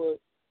testimonies, but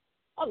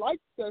I like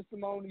the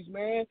testimonies,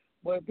 man.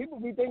 But people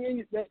be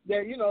thinking that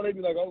they be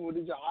like, oh, well,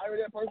 did you hire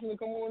that person to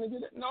come on and do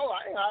that? No,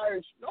 I ain't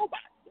hired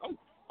nobody.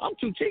 I'm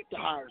too cheap to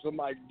hire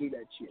somebody to do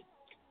that shit.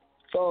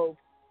 So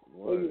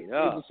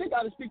the shit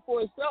got to speak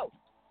for itself.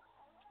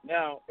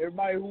 Now,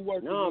 everybody who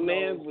works with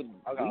me,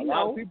 I got a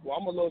lot of people.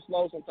 I'm a little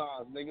slow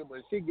sometimes, nigga,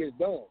 but shit gets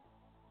done.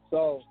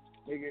 So,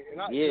 nigga,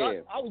 and I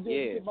was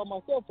doing shit by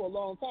myself for a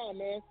long time,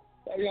 man.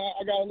 I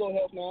got a little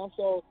help now,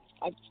 so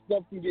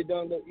stuff can get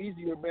done a little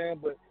easier, man.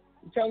 But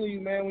I'm telling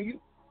you, man, when you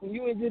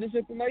into this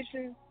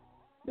information,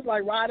 it's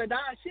like ride or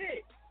die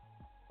shit.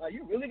 Like,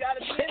 you really got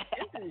to be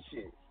into this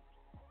shit.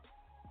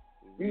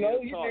 You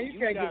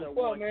can't give a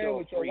fuck, man,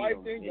 with your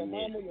wife thinks, your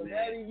mama, your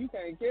daddy. You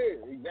can't care.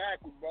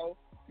 Exactly, bro.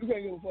 You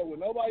can't give a fuck with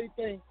nobody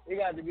think. It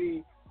got to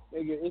be,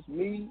 nigga, it's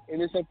me and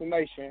this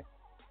information,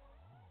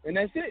 and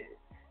that's it.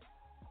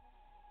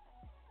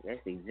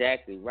 That's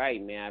exactly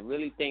right, man. I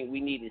really think we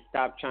need to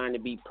stop trying to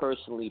be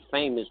personally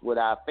famous with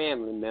our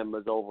family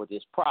members over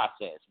this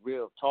process.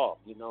 Real talk,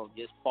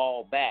 just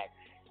fall back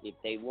If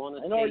they want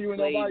to stay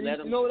slave, let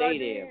them stay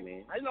there,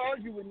 man. I didn't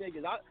argue with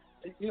niggas.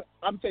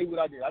 I'm tell you what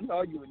I did. I didn't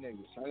argue with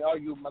niggas. I didn't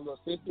argue with my little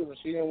sister when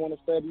she didn't want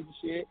to study the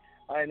shit.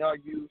 I didn't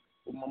argue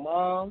with my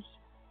moms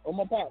or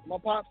my pops. My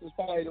pops is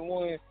probably the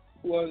one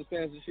who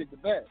understands the shit the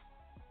best.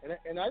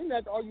 And I didn't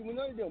have to argue with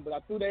none of them, but I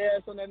threw their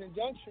ass on that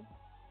injunction.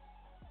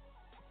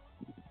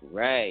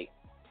 Right.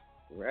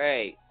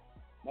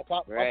 My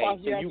pops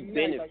so you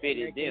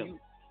benefited them.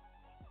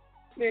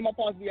 Man, my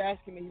pops be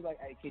asking me, he's like,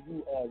 "Hey, can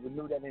you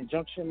renew that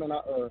injunction, man?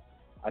 I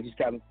just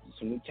got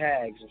some new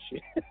tags and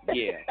shit."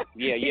 Yeah.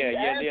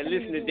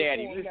 Listen to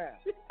Daddy.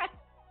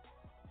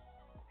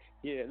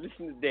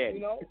 Listen to Daddy.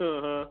 You know?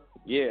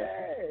 Yeah.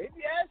 He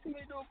be asking me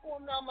to do it for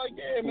him. Now I'm like,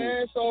 yeah,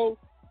 man. So,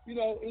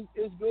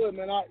 it's good,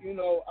 man. I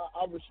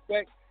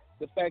respect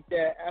the fact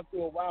that after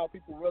a while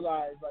people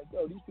realize, like,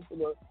 yo, these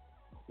people are,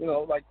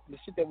 like the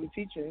shit that we're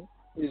teaching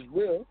is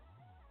real,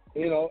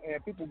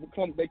 and people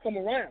come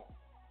around.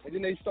 And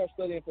then they start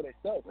studying for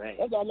themselves. Right.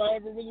 That's all I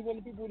ever really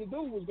wanted people to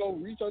do was go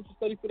research and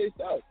study for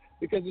themselves.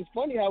 Because it's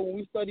funny how when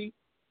we study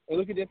and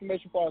look at the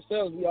information for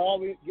ourselves, we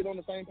always get on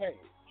the same page.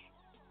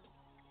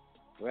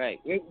 Right.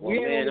 We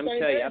man, I'm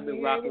telling you, I've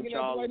been rocking with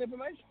y'all. Right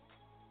information.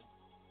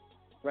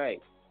 Right.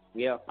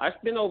 Yeah, I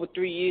spent over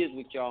 3 years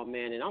with y'all,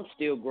 man, and I'm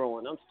still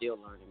growing. I'm still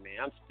learning,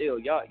 man. I'm still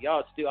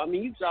y'all still. I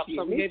mean, you dropped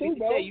something heavy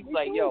today. You was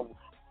like, yo.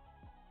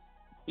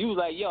 You was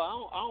like, yo,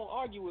 I don't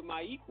argue with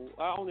my equal.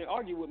 I only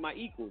argue with my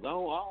equals. I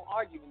don't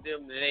argue with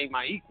them that ain't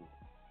my equal.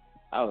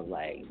 I was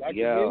like,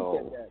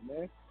 yo,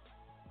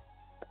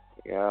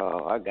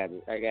 I got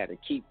to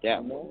keep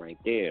that one right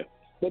there.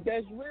 But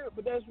that's real.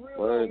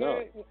 Word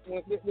up.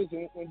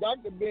 Listen, when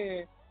Dr.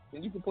 Ben,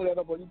 and you can put that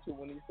up on YouTube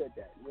when he said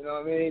that. You know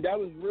what I mean? That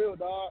was real,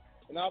 dog.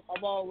 And I've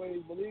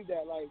always believed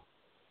that, like,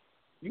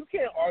 you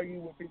can't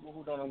argue with people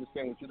who don't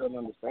understand what you don't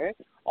understand.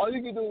 All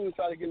you can do is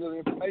try to get a little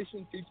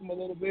information, teach them a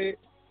little bit.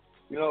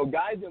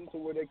 Guide them to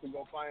where they can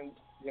go find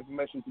the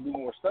information to do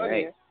more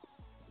studying. Right.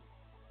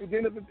 And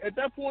then at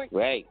that point,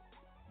 right,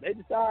 if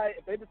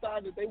they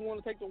decide that they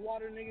want to take the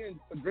water, nigga,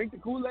 and drink the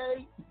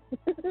Kool-Aid,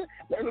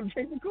 let them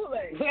drink the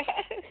Kool-Aid.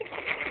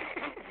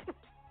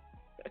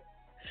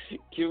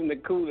 Give them the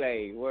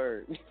Kool-Aid,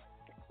 word.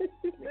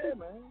 Yeah,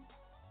 man.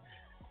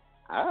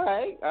 All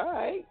right.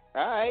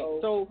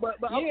 So,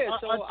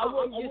 I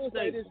will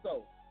say this,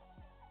 though.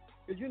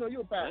 Because,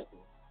 you're a pastor.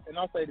 And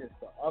I'll say this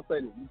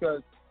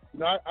because,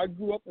 I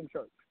grew up in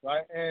church,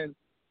 right? And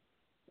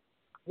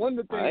one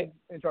of the things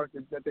in church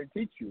that they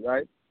teach you,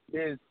 right,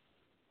 is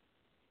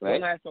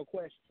don't ask no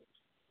questions.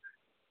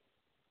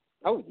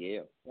 Oh,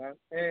 yeah. Right?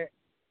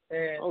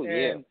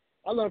 And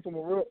I learned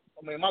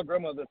my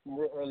grandmother from a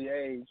real early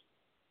age,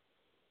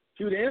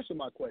 she would answer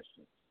my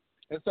questions.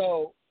 And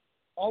so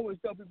I always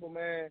tell people,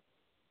 man,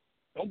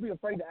 don't be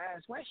afraid to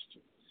ask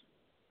questions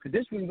because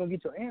this is where you're going to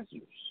get your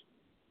answers.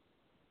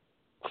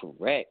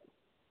 Correct,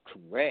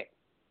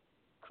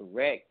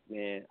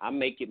 man. I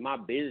make it my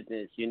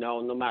business,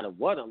 no matter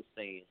what I'm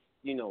saying.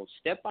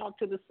 Step out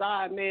to the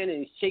side, man,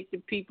 and shake the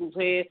people's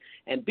hand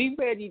and be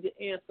ready to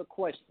answer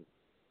questions.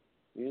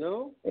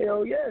 Hell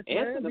yes,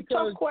 answer man. The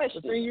tough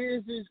questions. The thing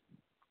is,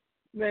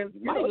 man,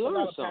 a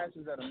lot of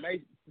pastors that are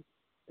Masons.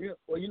 A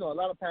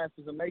lot of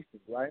pastors are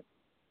Masons, right?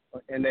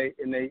 And they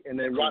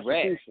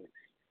Rosicrucians,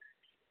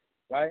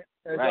 right?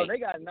 And so they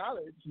got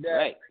knowledge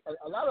that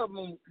a lot of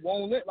them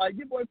won't let. Like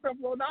your boy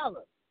Creflo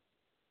Dollar.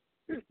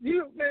 Do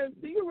you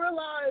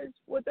realize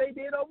what they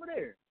did over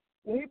there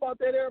when he bought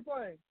that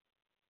airplane?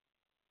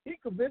 He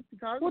convinced the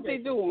congregation. What they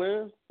do,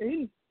 man?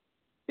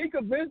 He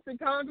convinced the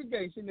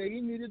congregation that he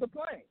needed a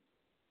plane.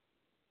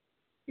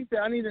 He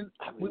said,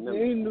 we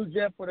need a new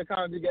jet for the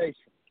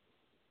congregation.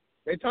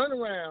 They turned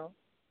around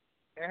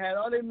and had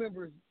all their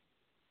members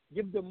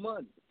give them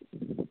money.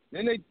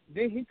 Then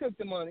he took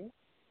the money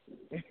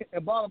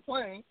and bought a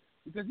plane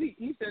because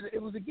he said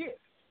it was a gift.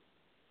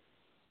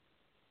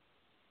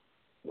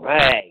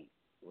 Right.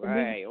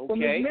 Okay.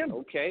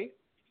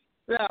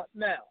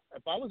 Now,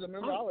 if I was a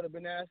member, I would have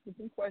been asking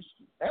some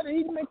questions. How did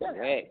he make that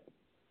happen?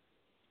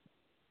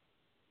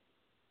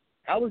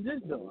 How was this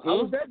done?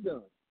 How was that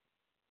done?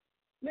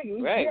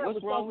 Nigga,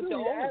 what's wrong with the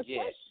old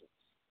jet?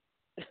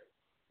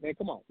 Man,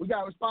 come on. We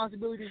got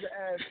responsibility to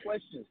ask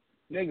questions.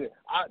 Nigga,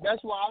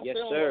 that's why I stay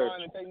on the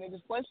line and take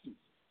niggas' questions.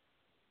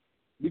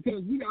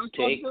 Because we got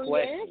responsibility to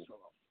answer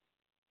them.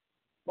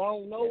 If I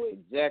don't know it,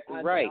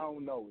 exactly right. I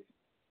don't know it.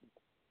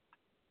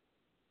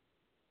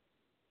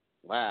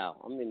 Wow,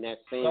 I'm in that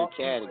same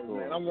category.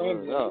 Man, I'm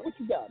wondering, what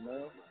you got,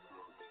 man?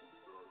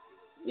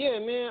 Yeah,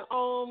 man.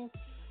 A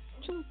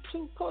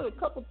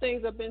couple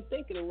things I've been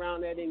thinking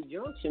around that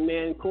injunction,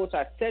 man. Of course,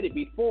 I said it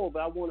before, but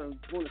I want to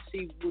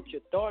see what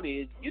your thought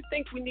is. You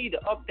think we need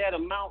to up that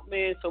amount,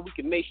 man, so we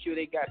can make sure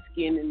they got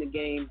skin in the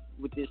game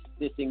with this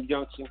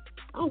injunction?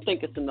 I don't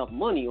think it's enough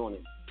money on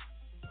it.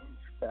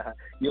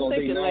 You don't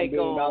think $9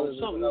 billion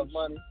is enough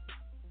money?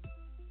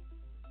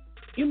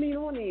 You mean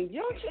on the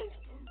injunction?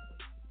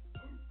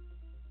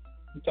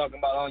 You talking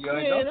about on your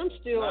injunction? Man, I'm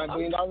still $9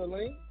 billion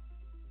lien?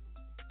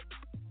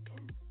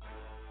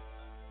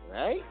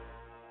 Right?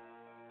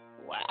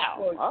 Wow.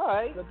 Well, all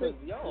right.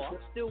 Yo, I'm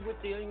still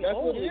with the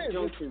old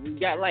injunction. You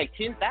got like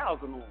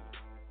 10,000 on.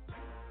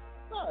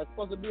 No, it's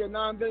supposed to be a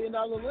 $9 billion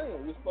lien.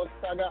 You're supposed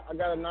to. I got a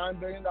 $9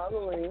 billion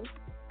lien,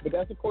 but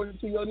that's according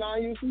to your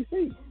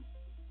non-UCC.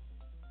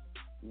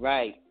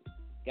 Right.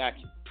 Got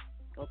you.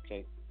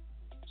 Okay.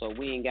 So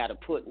we ain't got to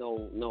put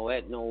no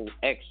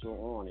extra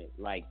on it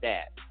like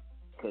that,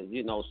 because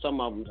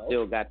some of them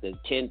still got the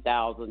 $10,000.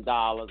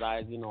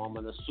 I'm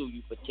gonna sue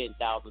you for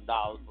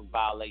 $10,000 for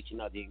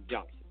violation of the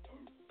injunction.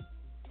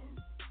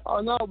 Oh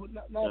no,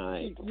 but no.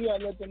 Right. You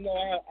gotta let them know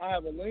I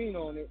have a lien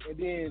on it, and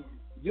then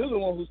you're the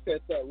one who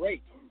sets that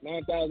rate,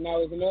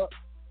 $9,000 and up.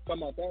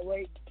 Talking about that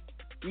rate,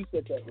 you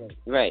set that rate.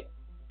 Right.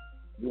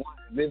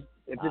 If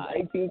it's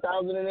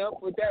 $18,000 and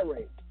up, with that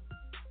rate.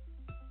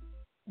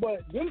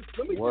 But let me just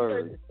say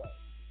this though.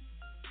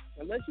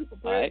 Unless you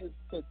prepare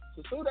to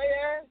sue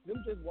their ass,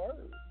 them just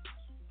words.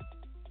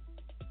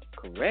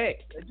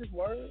 Correct. They're just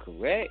words.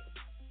 Correct.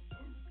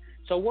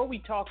 So what we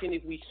talking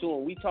if we sue?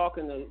 We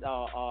talking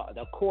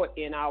the court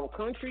in our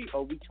country,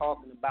 or we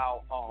talking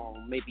about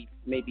maybe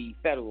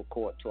federal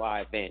court to our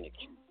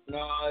advantage?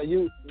 No,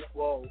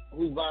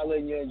 who's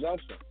violating your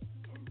injunction?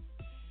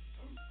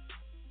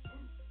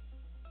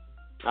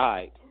 All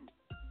right.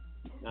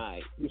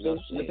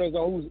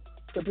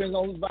 Depends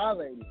on who's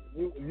violating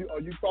it. Are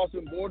you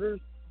crossing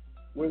borders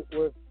with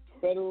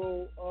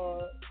federal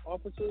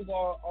officers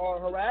are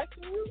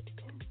harassing you?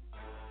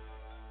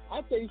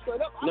 I tell you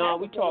straight up. No,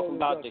 we talking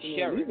about the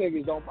sheriff. These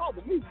niggas don't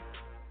bother me.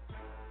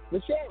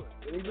 The sheriff,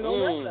 and even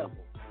on that level.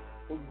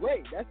 Well,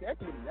 great. That's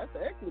equity. That's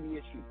the equity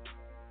issue.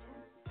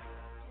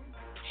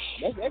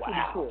 That's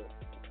equity court.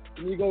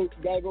 And you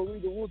gotta go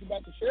read the rules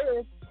about the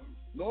sheriff.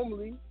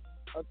 Normally,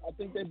 I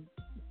think they,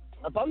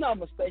 if I'm not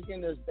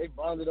mistaken, they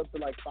bonded up to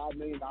like $5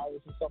 million or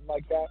something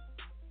like that.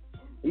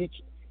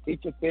 Each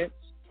offense,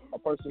 a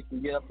person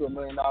can get up to $1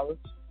 million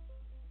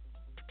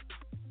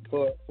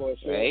for a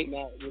sheriff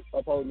not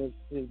upholding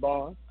his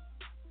bond.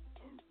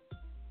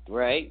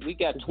 Right. We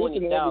got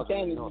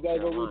 20,000. You gotta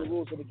go read the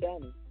rules of the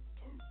county.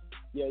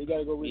 Yeah, you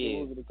gotta go read the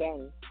rules of the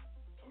county.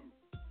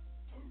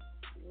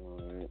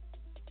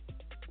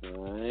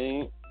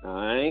 All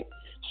right.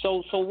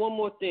 So one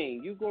more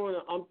thing.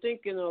 I'm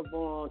thinking of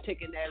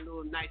taking that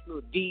nice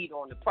little deed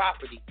on the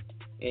property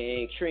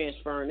and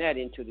transferring that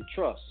into the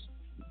trust.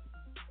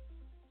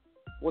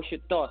 What's your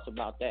thoughts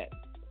about that?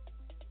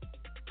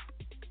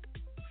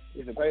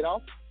 Is it paid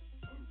off?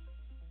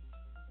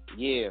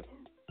 Yeah.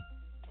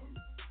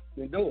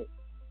 Then do it.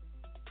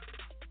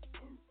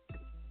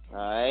 All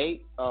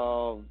right.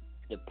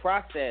 The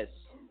process,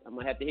 I'm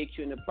going to have to hit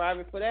you in the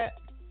private for that?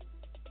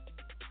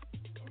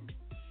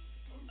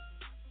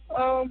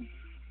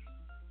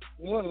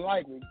 More than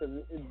likely,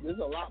 because there's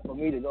a lot for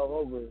me to go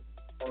over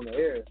on the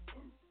air.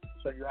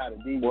 Show you how to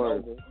deed it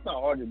over. It's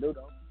not hard to do,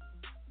 though.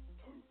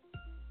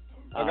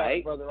 All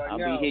right. I'll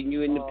be hitting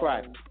you in the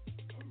private.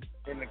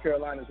 In the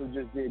Carolinas who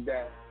just did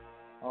that.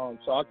 So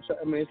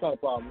it's not a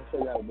problem. I'll show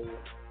you how to do it.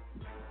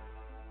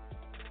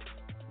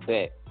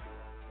 Bet.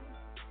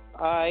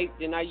 All right,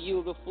 then I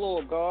yield the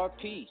floor, God.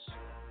 Peace.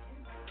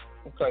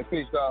 Okay,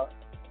 peace, God.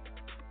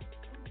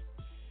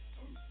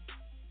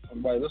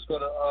 Everybody, let's go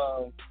to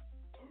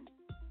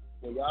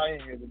y'all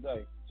ain't here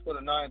today. Let's go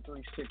to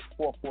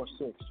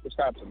 936-446. What's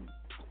happening?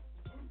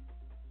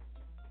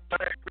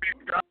 Hey,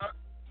 peace, God.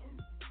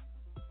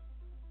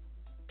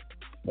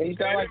 Hey, you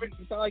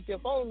sound like your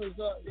phone is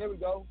up. There we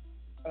go.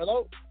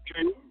 Hello?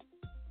 Okay.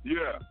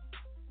 Yeah.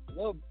 A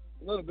little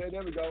bit.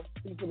 There we go.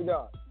 Peace to the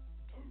God.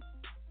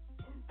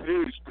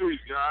 Peace,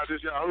 God.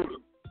 This Yahuda.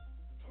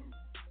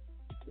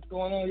 What's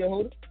going on,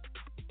 Yahuda?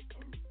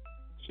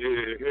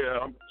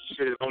 I'm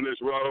on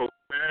this road,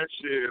 man.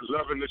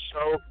 Loving the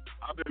show.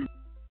 I've been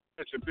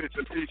mentioning bits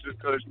and pieces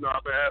because,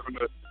 I've been having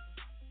to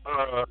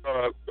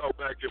go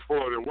back and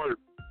forth and work.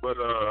 But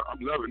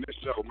I'm loving this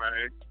show,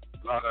 man.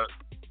 A lot of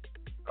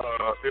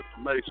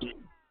information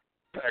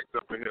packed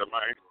up in here,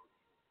 man.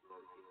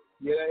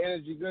 Yeah, that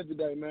energy good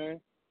today, man.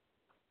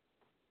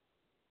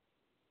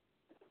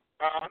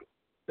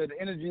 Said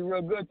the energy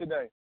real good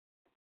today.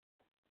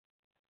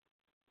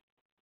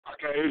 I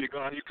can't hear you,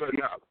 God. You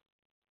cutting out.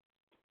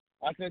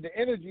 I said the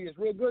energy is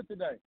real good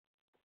today.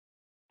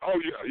 Oh,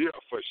 yeah,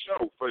 for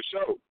sure.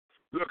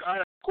 Look, I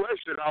had a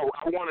question I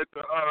wanted to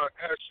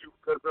ask you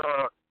because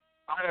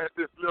I had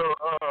this little,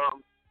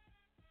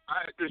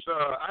 I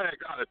had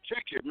got a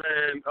ticket,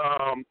 man,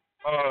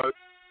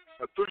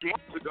 3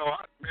 months ago.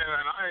 I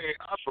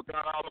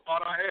forgot all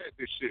about I had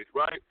this shit,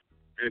 right?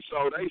 And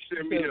so they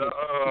sent me a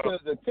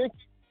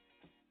ticket.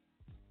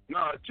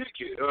 No, a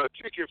ticket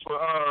for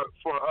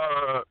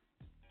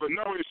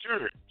no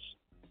insurance.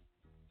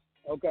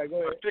 Okay, go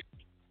ahead. A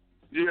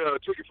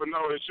ticket for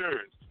no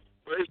insurance.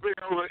 But it's been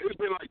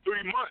like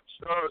 3 months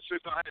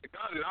since I had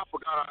got it. I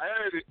forgot I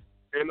had it.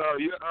 And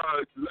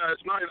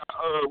last night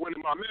I went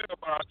in my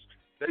mailbox.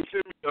 They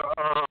sent me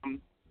a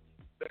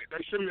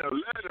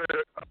letter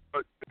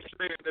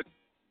saying that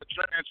the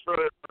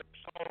transfer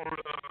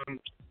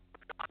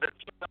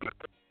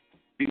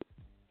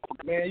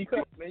Man, you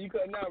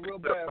cutting out real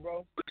bad,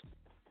 bro.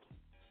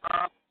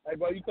 Hey,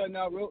 bro, you cutting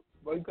out real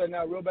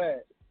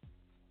bad.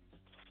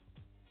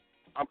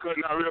 I'm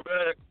cutting out real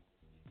bad.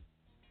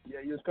 Yeah,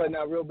 you was cutting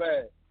out real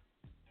bad.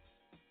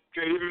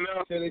 Can you hear me now?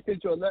 You said they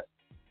sent you a letter.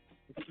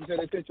 You said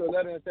they sent you a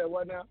letter and said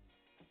what now?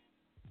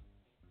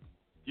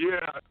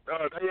 Yeah,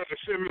 they had to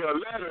send me a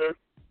letter,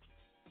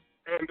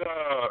 and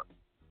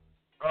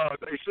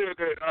they said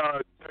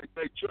that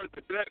they turned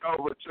the debt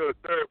over to a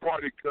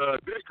third-party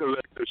debt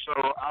collector. So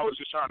I was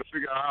just trying to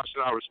figure out how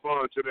should I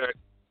respond to that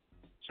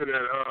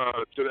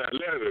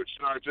letter.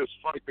 Should I just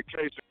fight the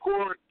case in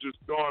court, just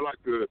going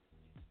like the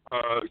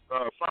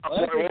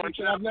 5.1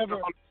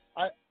 chapter?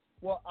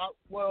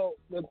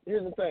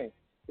 Here's the thing: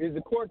 is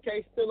the court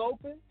case still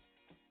open?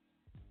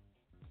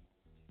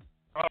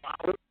 I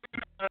went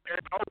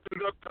and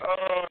opened up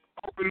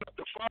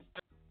the file.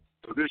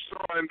 They're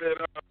showing that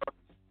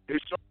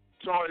it's still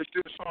showing the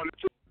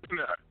truth in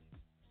there.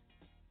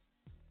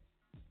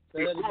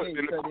 Say that again.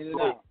 You're cutting it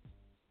out.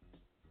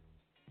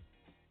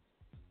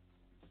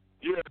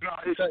 Yeah, no,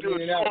 it's still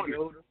showing it.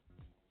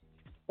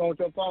 Phone with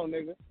your phone,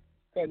 nigga.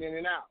 Cutting in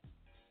and out.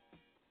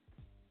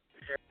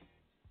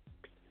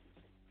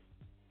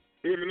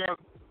 Hear me now?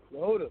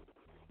 Hold up.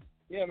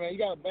 Yeah, man, you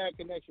got a bad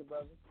connection,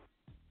 brother.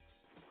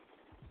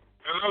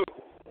 Hello?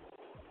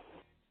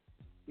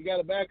 You got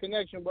a bad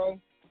connection, bro.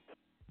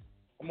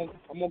 I'm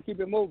gonna keep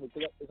it moving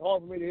because it's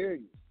hard for me to hear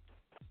you.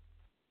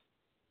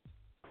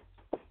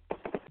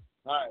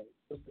 All right,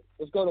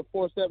 let's go to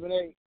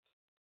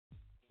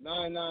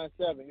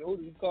 478-997.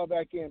 You call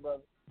back in,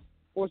 brother.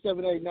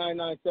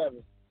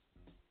 478-997.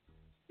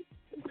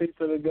 Peace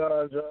to the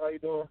guys, Joe. How you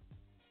doing?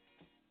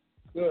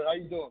 Good. How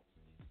you doing?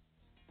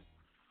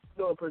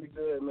 Doing pretty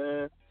good,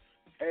 man.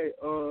 Hey,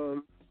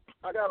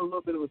 I got a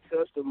little bit of a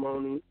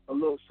testimony, a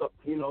little,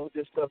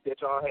 just stuff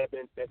that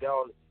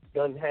y'all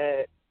done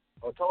had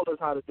or told us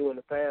how to do in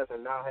the past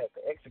and now have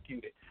to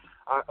execute it.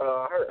 I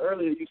heard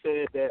earlier you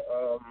said that,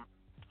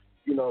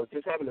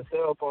 just having a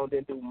cell phone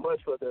didn't do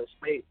much for the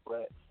state,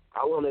 but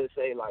I wanted to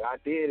say, like, I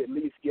did at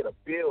least get a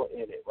bill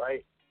in it,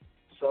 right?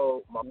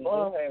 So my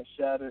phone had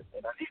shattered,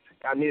 and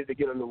I needed to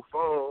get a new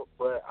phone,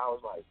 but I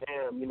was like,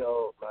 damn,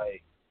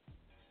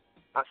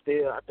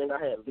 I think I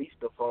had leased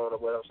the phone or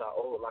whatever, so I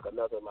owed like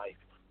another like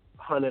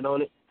 $100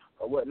 on it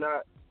or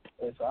whatnot.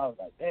 And so I was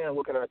like, damn,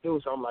 what can I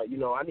do? So I'm like,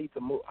 I need to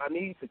move. I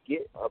need to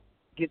get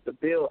the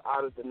bill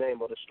out of the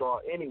name of the straw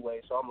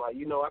anyway. So I'm like,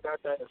 I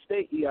got that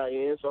state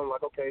EIN. So I'm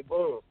like, okay,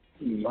 boom.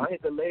 So I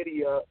hit the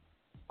lady up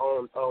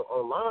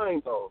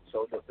online though.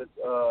 So to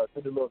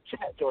the little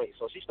chat joint.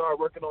 So she started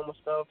working on my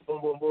stuff.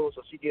 Boom, boom, boom.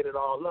 So she get it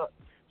all up.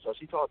 So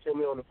she talked to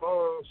me on the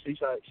phone. She's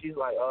like,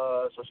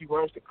 so she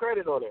runs the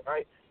credit on it,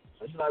 right?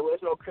 So she's like, well,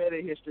 there's no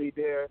credit history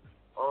there.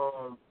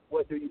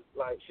 What do you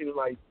like? She was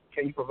like,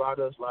 can you provide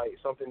us like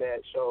something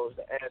that shows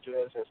the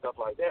address and stuff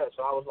like that?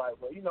 So I was like,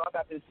 well, I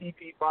got this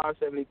CP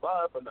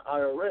 575 from the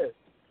IRS.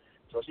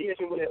 So she hit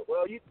me with it.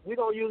 Well, we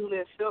don't usually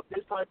accept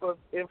this type of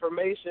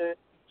information.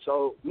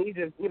 So me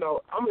just,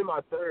 I'm in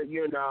my third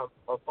year now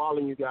of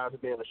following you guys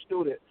and being a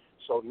student.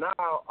 So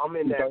now I'm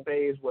in that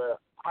phase where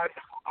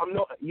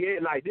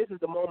this is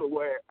the moment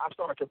where I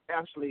start to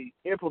actually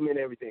implement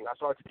everything. I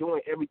start to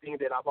doing everything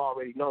that I've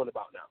already known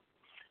about now.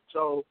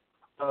 So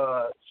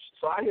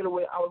I hit her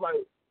with, I was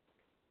like,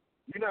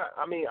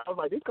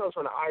 this comes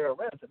from the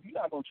IRS. If you're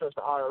not going to trust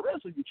the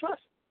IRS, who you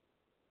trust?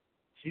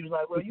 She was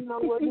like, well, you know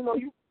what,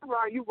 you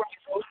right.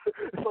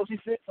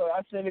 So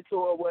I sent it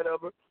to her,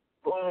 whatever.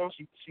 Boom,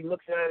 she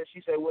looks at it.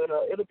 She said, well,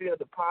 it'll be a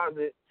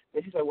deposit.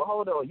 And she said, well,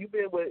 hold on, you've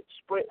been with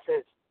Sprint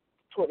since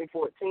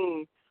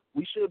 2014.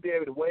 We should be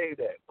able to waive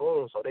that.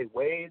 Boom. So they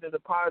waived the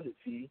deposit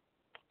fee,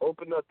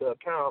 opened up the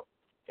account,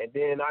 and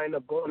then I ended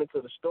up going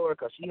into the store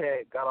because she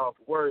had got off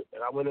work,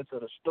 and I went into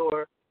the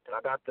store and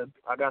I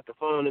got the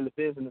phone in the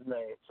business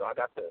name. So I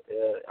got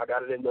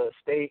it in the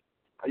state.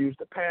 I used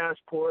the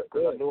passport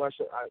because I knew I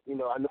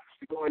knew I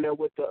should go in there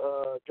with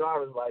the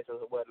driver's license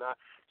or whatnot.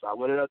 So I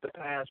went in up the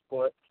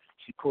passport.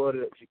 She pulled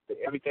it.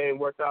 Everything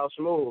worked out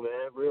smooth,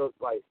 man.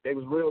 They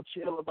was real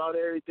chill about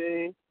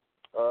everything.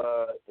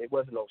 It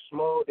wasn't no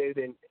smoke. They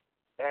didn't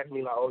ask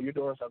me like, oh, you're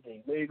doing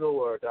something illegal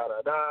or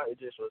da-da-da. It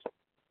just was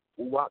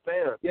whop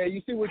bam. Yeah,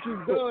 you see what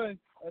you've done.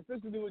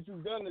 Essentially what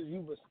you've done is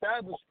you've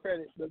established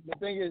credit. The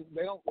thing is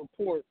they don't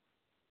report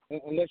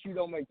unless you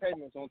don't make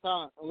payments on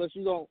time. Unless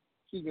you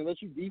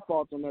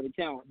default on that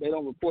account, they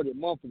don't report it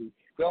monthly.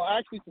 There are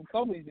actually some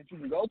companies that you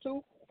can go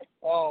to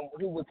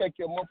who will take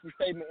your monthly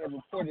statement and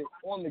report it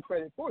on the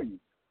credit for you,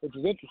 which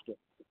is interesting.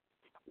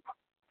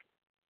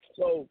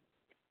 So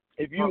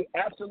if you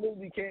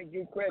absolutely can't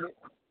get credit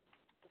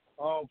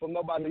from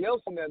nobody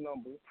else in that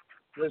number,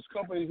 there's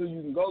companies who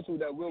you can go to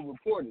that will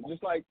report it.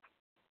 Just like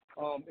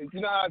if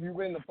you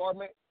rent an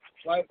apartment,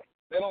 right?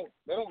 They don't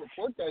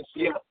report that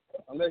shit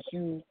unless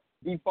you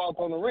default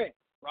on the rent,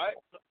 right?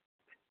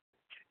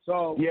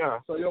 So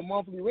So your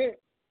monthly rent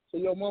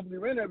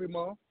every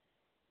month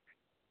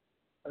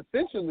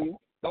essentially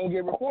don't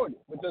get reported.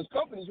 But there's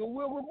companies who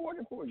will report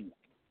it for you.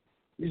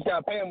 You just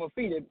gotta pay them a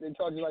fee. They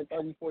charge you like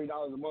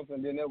 $30-$40 a month,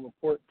 and then they'll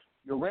report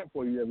your rent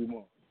for you every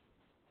month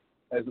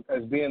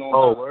as being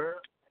on time. Word?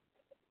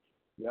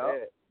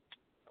 Yeah.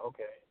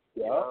 Okay.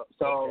 Yeah.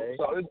 So okay.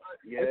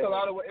 it's a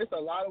lot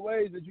of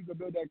ways that you can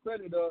build that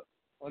credit up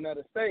on that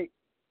estate,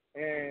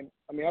 and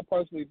I mean I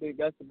personally think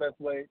that's the best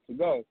way to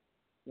go.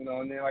 You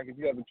know, and then like if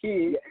you have a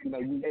kid, you know,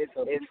 you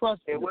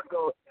trust. And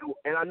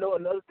and I know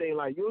another thing,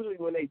 like usually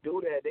when they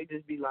do that, they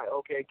just be like,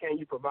 okay, can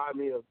you provide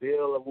me a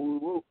bill of woo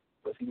woo?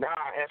 But see, now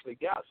I actually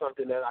got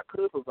something that I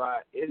could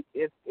provide.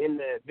 It's in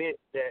the event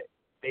that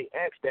they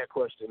ask that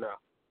question now.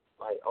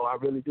 Like, oh, I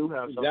really do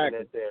have something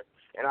that's there.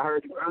 And I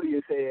heard you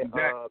earlier say, and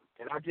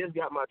I just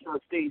got my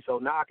trustee, so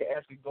now I can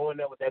actually go in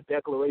there with that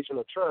declaration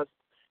of trust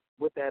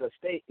with that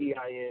estate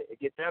EIN and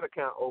get that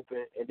account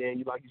open, and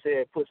then, like you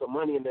said, put some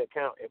money in the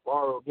account and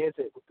borrow against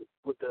it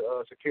with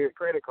the secured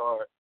credit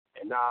card,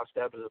 and now I've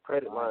established a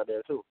credit line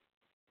there, too.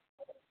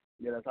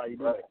 Yeah, that's how you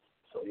do it.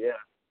 So, yeah.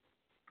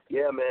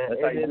 Yeah, man.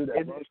 That's how you do that,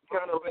 it's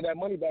kind of pay that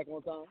money back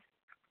on time.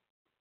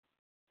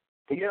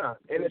 Yeah,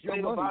 and the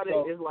thing about it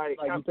is like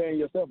you're paying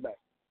yourself back.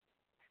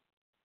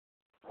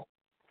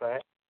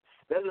 Fact.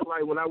 That's just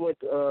like when I went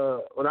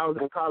when I was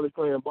in college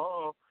playing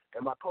ball,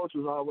 and my coach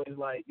was always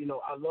like, you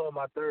know, I love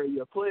my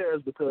third-year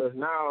players because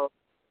now,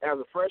 as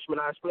a freshman,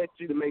 I expect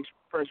you to make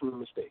freshman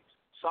mistakes.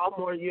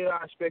 Sophomore year,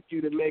 I expect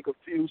you to make a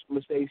few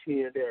mistakes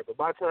here and there. But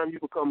by the time you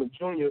become a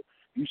junior,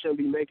 you shouldn't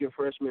be making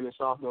freshman and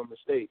sophomore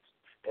mistakes.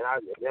 And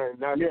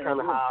that's kind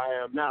of how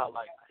I am now.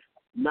 Like,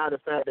 now the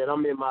fact that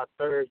I'm in my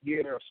third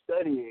year of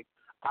studying,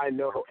 I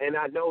know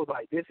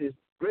like this is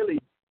really,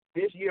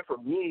 this year for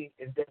me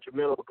is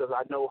detrimental because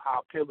I know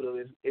how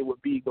pivotal it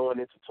would be going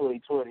into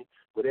 2020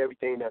 with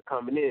everything that's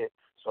coming in.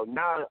 So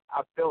now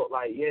I felt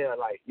like,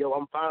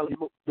 I'm finally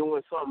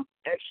doing something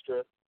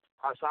extra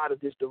outside of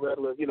just the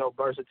regular,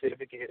 birth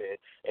certificate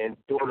and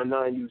doing a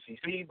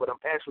non-UCC, but I'm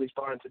actually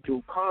starting to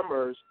do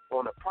commerce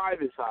on a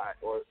private side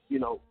or,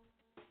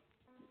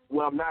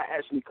 where I'm not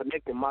actually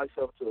connecting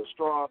myself to a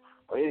straw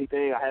or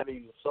anything. I haven't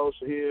used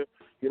social here.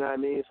 You know what I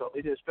mean? So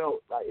it just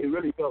felt like, it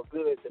really felt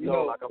good to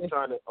know like I'm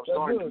starting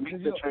to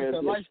make the transition. It's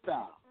a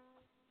lifestyle.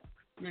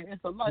 Man,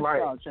 it's a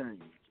lifestyle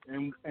change.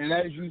 And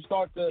as you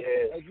start to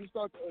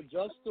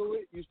adjust to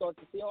it, you start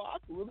to see, I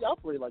can really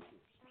operate like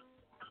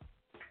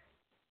this.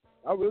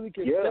 I really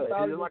can step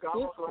out of like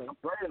almost like a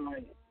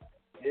burden,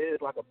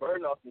 it's like a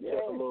burden off your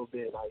chest a little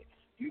bit. Like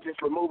you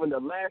just removing the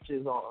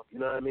latches off, you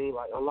know what I mean?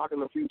 Like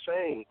unlocking a few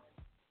chains.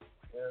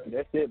 Yeah,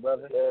 that's it,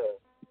 brother. Yeah.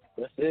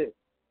 That's it.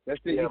 That's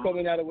it. You're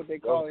coming out of what they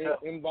call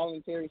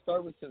involuntary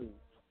servitude.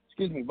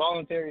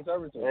 Voluntary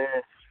servitude.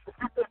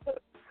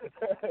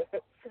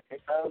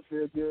 It sounds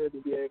feel good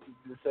to be able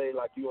to say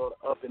like you on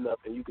the up and up,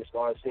 and you can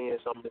start seeing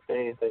some of the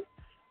things that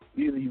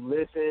either you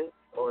listen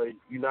or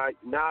you not.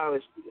 Now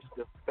it's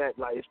the fact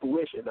like it's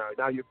fruition now.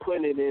 Now you're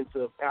putting it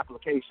into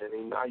application,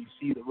 and now you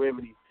see the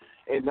remedy.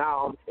 And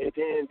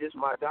then just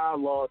my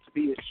dialogue to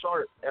be as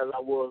sharp as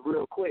I was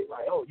real quick.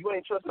 Like, oh, you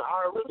ain't trusting the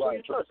IRS, who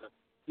you trusting?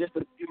 Just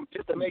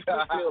to make you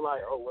feel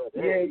like, oh, well,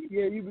 damn.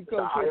 Yeah, you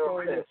become quick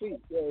on your feet.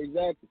 Yeah,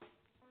 exactly.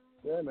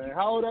 Yeah, man.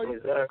 How old are you?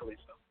 Exactly.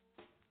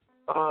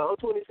 I'm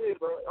 26,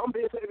 bro. I'm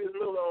being Savior's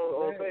Miller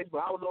on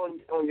Facebook. I was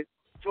on your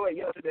joint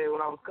yesterday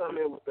when I was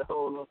coming with the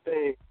whole little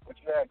thing. What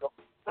you had going?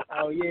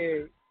 Oh,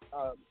 yeah.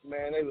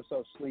 Man, they were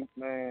so sleep,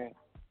 man.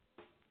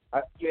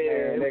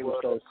 They were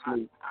so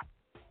sleep.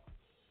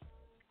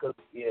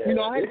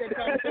 I had that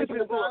conversation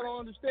with I don't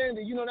understand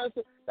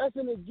it. That's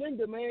an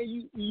agenda,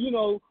 man.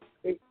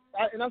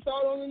 And I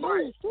saw it on the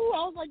news too.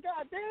 I was like,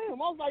 God damn!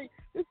 I was like,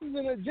 this is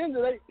an agenda.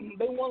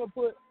 They want to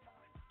put.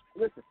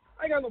 Listen,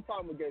 I ain't got no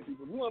problem with gay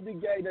people. If you want to be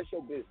gay, that's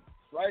your business,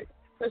 right?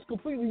 That's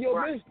completely your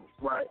business.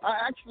 Right.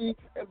 I actually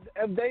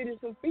have dated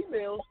some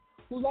females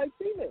who like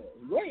females.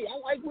 Great, I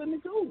like women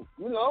too.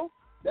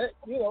 But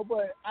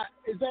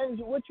in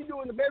terms of what you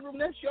do in the bedroom,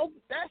 that's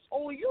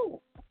on you,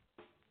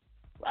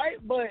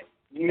 right? But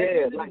at the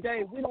end of the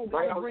day, we don't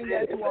got to bring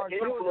that to our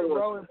children,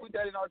 bro, and put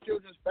that in our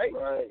children's face.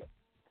 Right.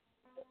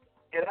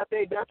 And I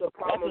think that's a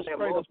problem that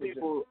most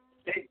people,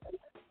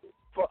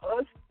 for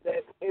us,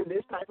 that in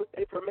this type of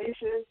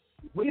information,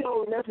 we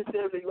don't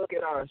necessarily look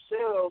at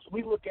ourselves.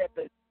 We're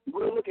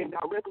looking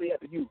directly at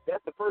the youth.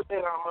 That's the first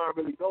thing our mind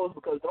really goes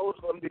because those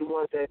are going to be the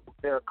ones that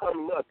are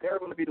coming up. They're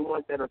going to be the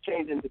ones that are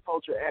changing the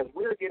culture as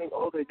we're getting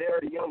older.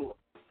 They're the young ones.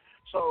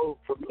 So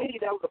for me,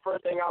 that was the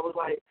first thing I was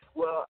like,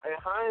 well, in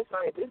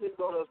hindsight, this is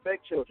going to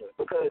affect children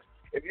because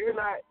if you're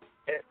not,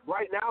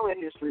 right now in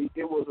history,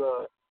 it was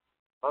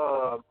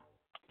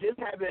just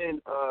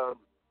having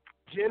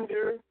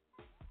gender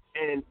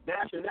and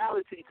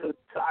nationality to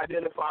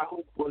identify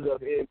who was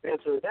an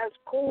inventor, that's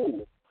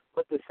cool.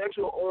 But the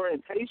sexual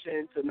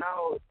orientation to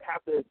now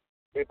have to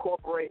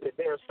incorporate that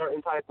they're a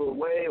certain type of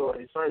way or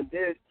a certain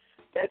this,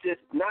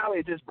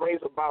 it just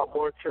brings about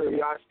more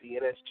curiosity.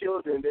 And as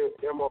children,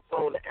 they're more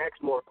prone to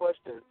ask more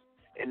questions.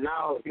 And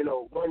now,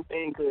 one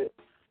thing could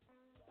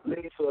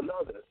lead to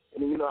another.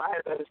 And, I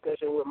had that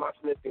discussion with my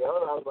significant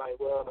other. I was like,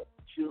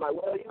 she was like,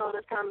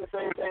 that's kind of the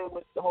same thing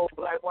with the whole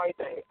black-white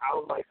thing. I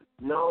was like,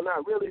 no,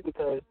 not really,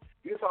 because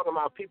you're talking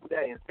about people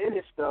that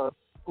invented stuff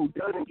who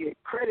doesn't get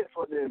credit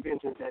for the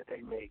inventions that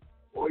they make.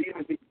 or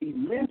even be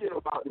mentioned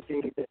about the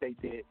things that they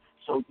did.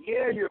 So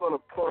yeah, you're going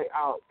to point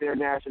out their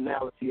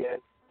nationality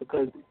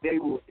because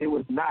it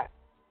was not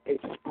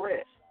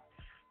expressed,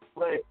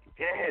 but it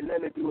had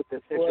nothing to do with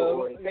the sexual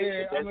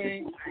orientation. Yeah, I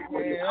mean,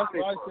 that's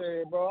what I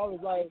said, bro. I was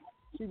like,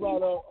 she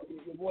brought up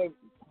your boy.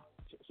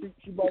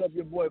 She brought up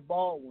your boy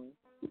Baldwin,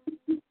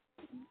 and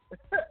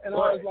I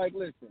was like,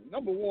 listen,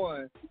 number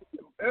one,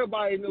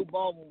 everybody knew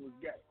Baldwin was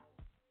gay.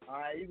 All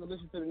right, you can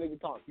listen to the nigga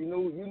talk. You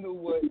knew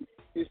what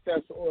his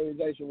sexual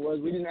orientation was.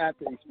 We didn't have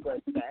to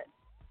express that,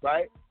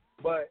 right?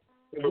 But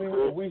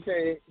if we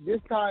say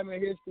this time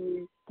in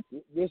history,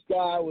 this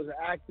guy was an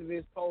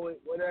activist, poet,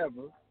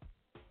 whatever.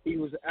 He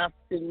was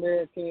African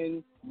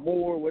American,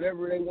 Moor,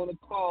 whatever they want to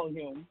call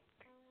him,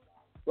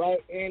 right?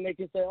 And they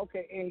can say,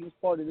 okay, and he's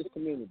part of this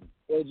community,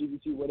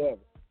 LGBT, whatever.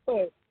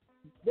 But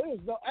there is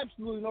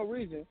absolutely no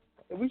reason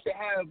that we should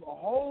have a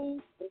whole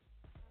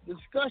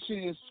discussion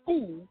in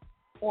school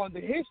on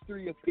the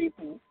history of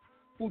people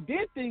who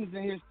did things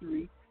in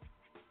history.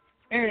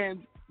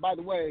 And by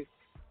the way,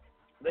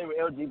 they were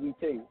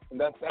LGBT, and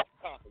that's the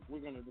topic.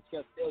 We're going to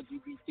discuss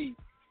LGBT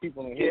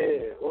people in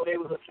history. Yeah, well, they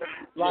was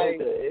like,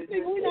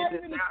 we're not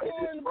even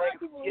exploring black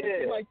people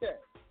like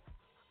that.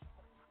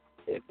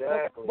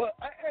 Exactly. But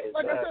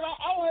like I said,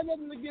 I don't have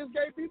nothing against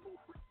gay people.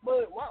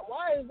 But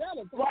why is that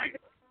a thing?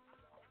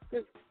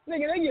 Because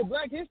nigga, they get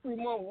Black History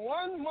Month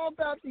 1 month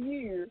after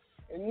year,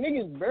 and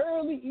niggas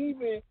barely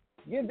even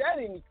give that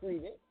any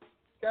credence.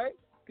 Okay,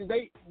 because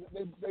they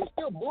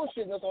still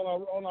bullshitting us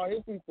on our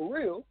history for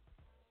real.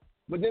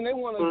 But then they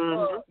want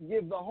to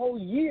give the whole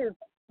year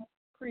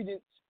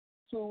credence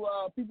to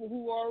people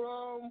who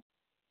are,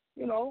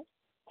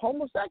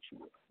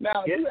 homosexual.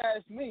 Now, if you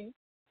ask me,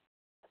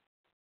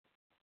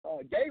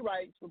 gay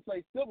rights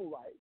replaced civil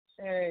rights,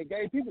 and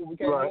gay people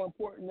became more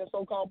important than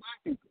so-called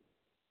black people.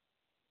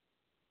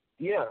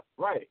 Yeah,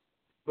 right.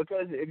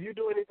 Because if you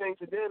do anything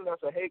to them,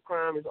 that's a hate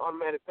crime. It's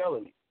automatic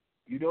felony.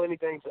 You do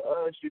anything to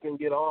us, you can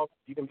get off.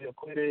 You can be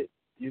acquitted.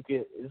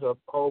 It's a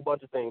whole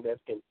bunch of things that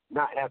can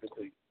not happen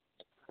to you.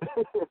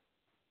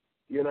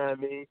 You know what I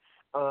mean?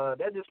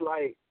 That's just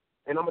like,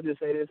 and I'm gonna just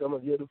say this. I'm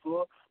gonna give the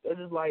floor. That's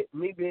just like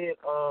me being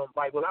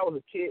like when I was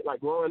a kid, like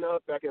growing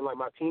up back in like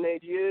my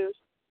teenage years,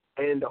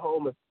 and the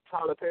whole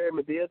Tyler Perry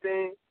Madea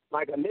thing.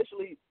 Like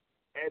initially,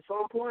 at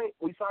some point,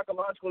 we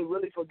psychologically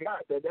really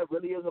forgot that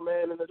really is a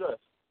man in a dress.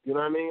 You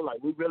know what I mean?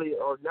 Like we really,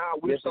 or now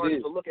we're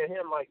starting to look at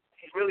him like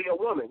he's really a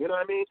woman. You know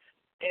what I mean?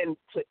 And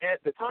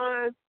at the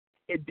time,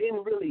 it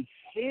didn't really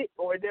hit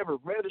or it never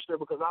registered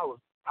because I was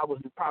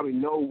probably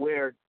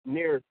nowhere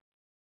near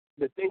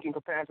the thinking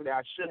capacity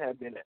I should have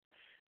been at.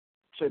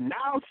 To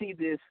now see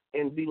this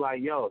and be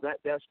like, yo,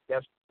 that's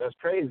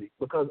crazy.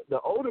 Because the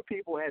older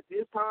people at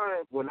this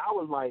time, when I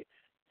was like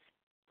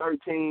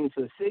 13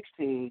 to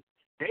 16,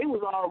 they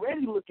was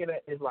already looking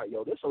at this like,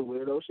 yo, this some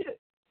weirdo shit.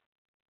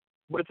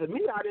 But to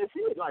me, I didn't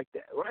see it like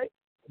that, right?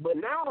 But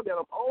now that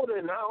I'm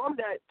older, now I'm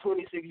that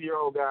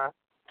 26-year-old guy,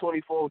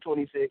 24,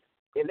 26.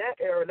 In that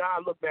era, now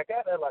I look back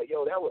at that like,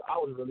 yo, I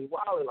was really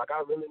wild. Like,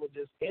 I really was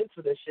just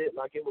into the shit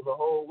like it was a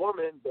whole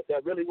woman, but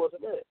that really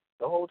wasn't it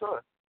the whole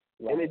time.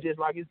 Right. And it just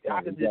like,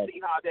 I can just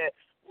see how that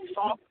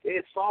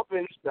it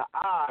softens the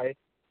eye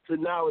to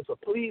now it's a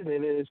pleasing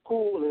and it's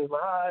cool and it's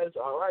like, it's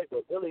all right.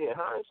 But really in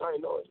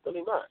hindsight, no, it's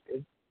really not.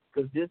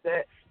 Because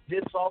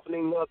just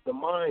softening up the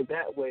mind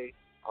that way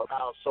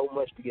allows so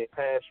much to get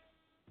past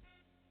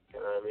you. You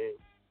know what I mean?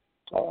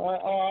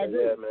 I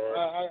agree. Yeah, man.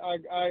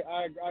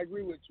 I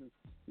agree with you.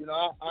 You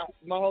know,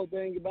 my whole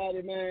thing about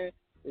it, man,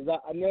 is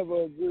I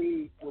never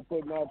agree with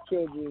putting our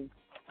children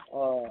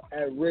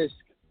at risk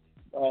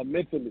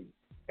mentally.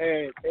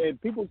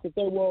 And people could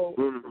say, well,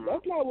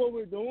 that's not what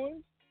we're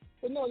doing.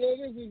 But no,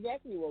 that is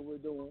exactly what we're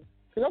doing.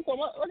 Because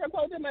like I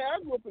told you, man,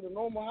 I grew up in a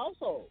normal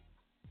household,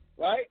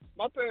 right?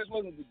 My parents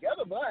wasn't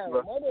together, but I had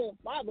a mother and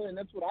father, and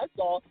that's what I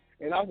saw.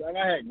 And I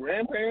had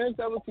grandparents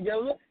that was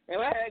together,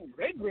 and I had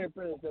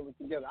great-grandparents that was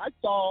together. I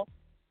saw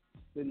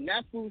the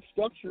natural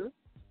structure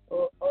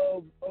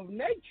of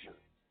nature.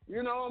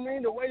 You know what I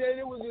mean? The way that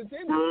it was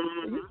intended.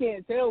 You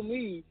can't tell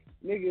me,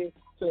 nigga,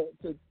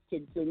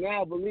 to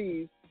now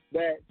believe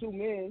that two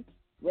men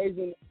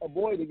raising a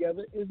boy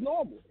together is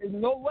normal.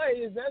 In no way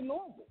is that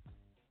normal.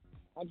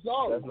 I'm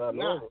sorry. That's not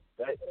normal.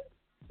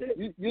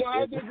 You don't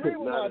have to agree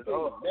with my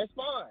opinion. That's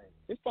fine.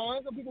 It's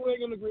fine. Some people ain't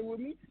going to agree with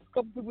me. A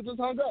couple people just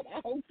hung up.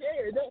 I don't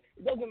care. It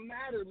doesn't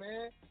matter,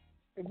 man.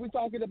 If we're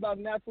talking about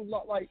natural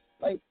law, like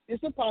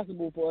it's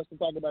impossible for us to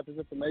talk about this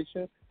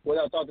information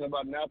without talking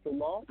about natural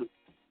law.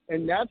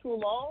 And natural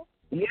law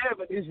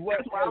is what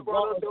that's why I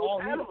brought up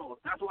those animals.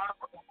 That's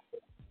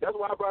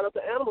why I brought up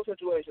the animal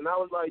situation. I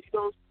was like,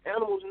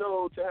 animals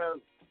know to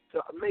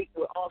mate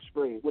with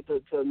offspring,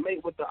 to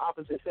mate with the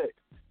opposite sex.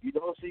 You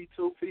don't see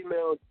two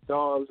female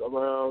dogs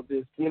around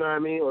this, you know what I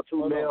mean, or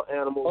two male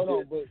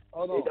animals. They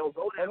don't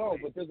go that way.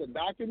 But there's a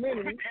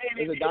documentary.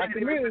 There's a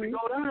documentary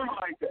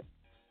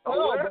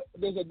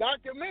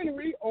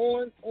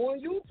on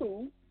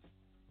YouTube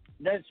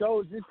that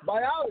shows this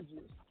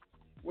biologist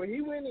where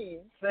he went in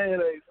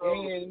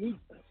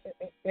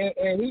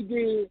and he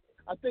did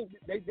I think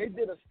they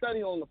did a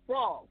study on the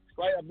frogs,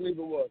 right? I believe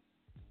it was.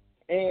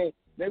 And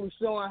they were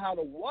showing how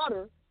the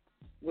water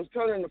was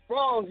turning the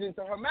frogs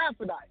into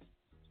hermaphrodites.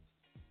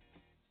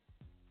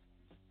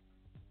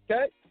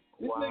 Okay?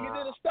 This nigga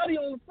did a study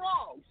on the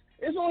frogs.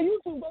 It's on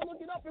YouTube. Go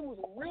look it up. It was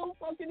a real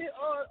fucking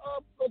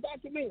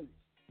documentary.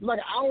 It was like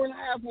an hour and a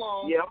half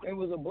long. Yeah. And it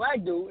was a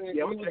black dude, and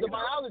he was a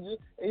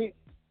biologist.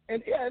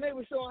 And they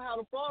were showing how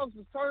the frogs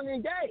was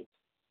turning gay.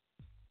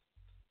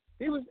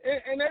 He was,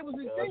 and they was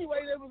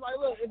insinuating. They was like,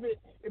 look,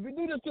 if you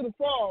do this to the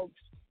frogs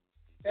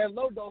at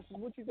low doses,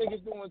 what you think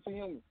it's doing to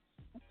humans?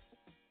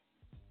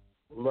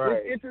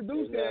 Right. It's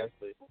introducing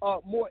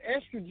more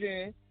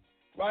estrogen,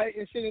 right,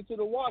 and shit into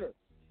the water.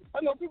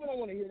 I know people don't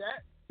want to hear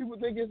that. People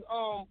think it's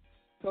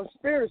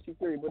conspiracy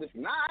theory, but it's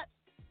not.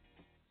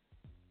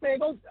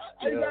 Man, all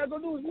you gotta go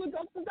do is look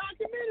up the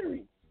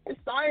documentary. It's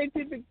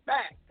scientific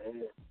fact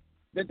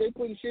that they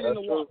putting shit in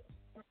the water.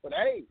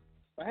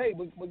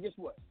 But guess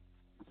what?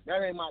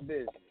 That ain't my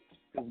business.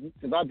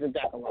 Because I drink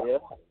that a lot. Yeah.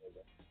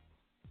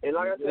 And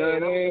like I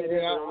said,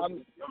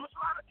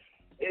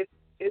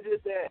 it's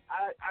just that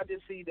I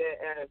just see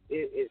that as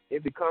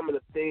it becoming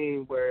a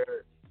thing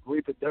where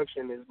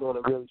reproduction is going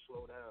to really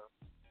slow down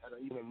at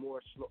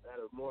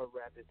a more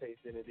rapid pace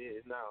than it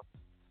is now.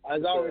 I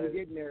was already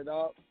getting there,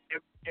 dog.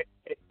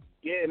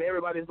 And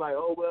everybody's like,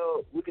 oh,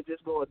 well, we could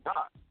just go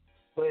adopt.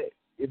 But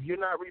if you're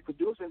not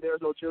reproducing,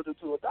 there's no children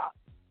to adopt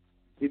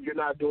if you're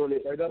not doing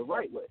it the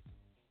right way.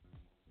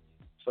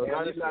 So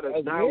now it's not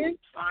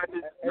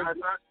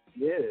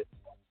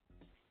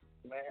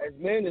Man, as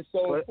men, it's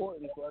so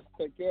important for us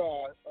to take care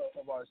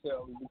of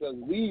ourselves because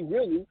we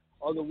really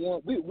are the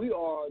one. We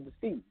are the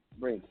seed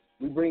bringers.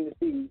 We bring the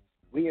seed.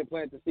 We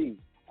implant the seed.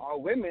 Our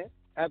women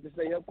have to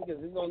stay healthy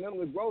because it's on them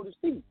to grow the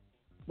seed.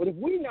 But if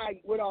we're not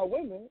with our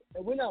women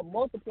and we're not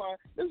multiplying,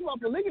 this is why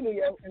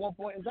polygamy at one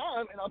point in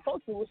time in our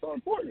culture was so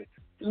important.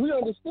 Because we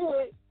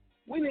understood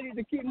we needed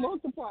to keep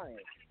multiplying.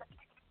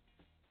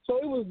 So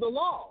it was the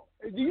law.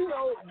 Do you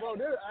know, bro,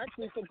 there are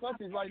actually some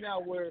countries right now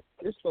where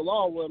it's the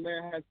law where a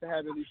man has to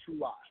have at least 2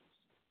 wives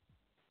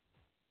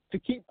to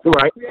keep the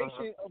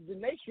creation of the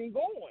nation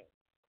going.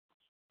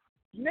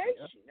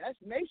 Nation. That's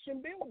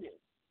nation building.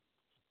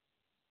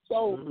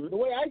 So the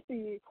way I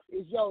see it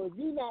is, if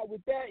you're not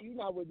with that, you're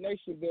not with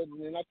nation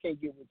building, and I can't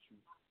get with you.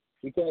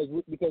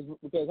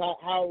 Because how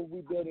are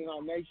we building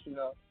our nation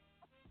up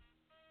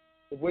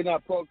if we're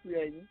not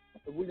procreating,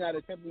 if we're not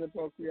attempting to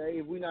procreate,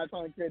 if we're not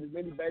trying to create as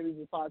many babies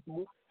as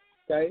possible,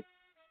 okay?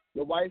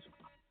 Your wife,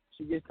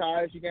 she gets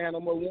tired, she can't have no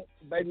more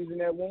babies in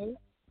that womb.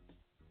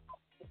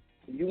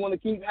 If you want to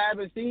keep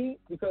having seed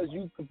because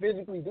you can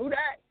physically do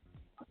that,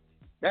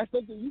 that's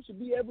something you should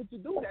be able to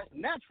do. That's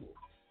natural.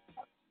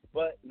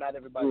 But not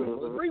everybody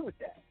will agree with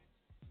that.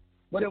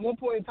 But at one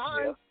point in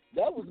time,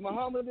 that was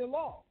Muhammadan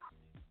law.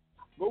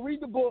 Go read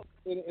the book.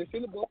 It's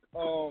in the book,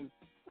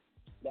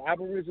 The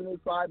Aboriginal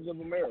Tribes of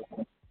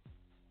America.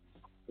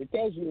 It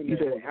tells you in there.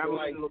 You said the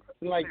Aboriginal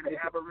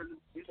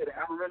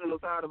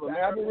side of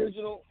America?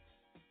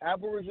 The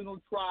Aboriginal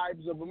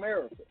Tribes of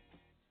America.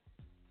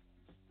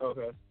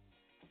 Okay.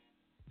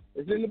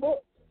 It's in the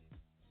book.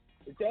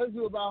 It tells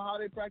you about how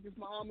they practice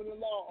Muhammadan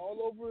law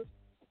all over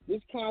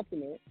this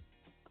continent.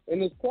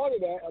 And as part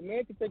of that, a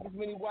man can take as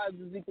many wives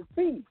as he can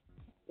feed.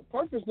 The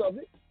purpose of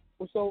it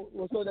was so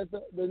that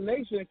the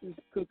nation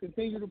could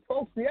continue to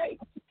procreate.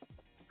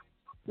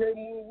 Create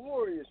more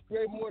warriors,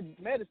 create more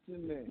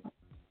medicine men,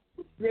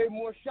 create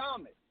more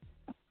shamans.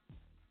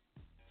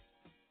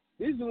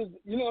 These was,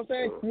 you know what I'm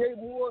saying, create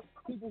more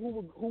people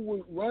who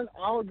would run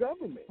our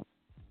government.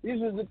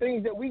 These are the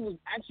things that we was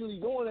actually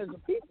doing as a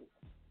people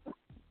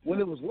when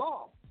it was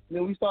law. And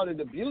then we started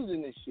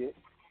abusing this shit,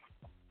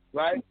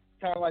 right?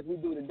 Kind of like we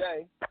do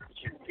today.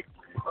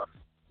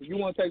 If you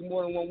want to take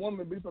more than one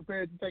woman, be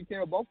prepared to take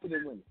care of both of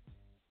them women.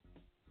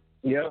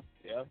 Yeah.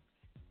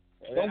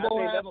 Don't go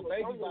and have a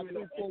baby by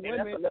 2 4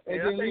 women and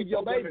then leave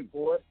your baby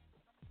for it.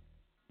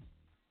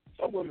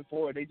 Some women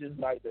for it, they just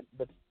like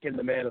but can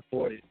the man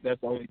afford it? That's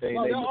the only thing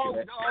they look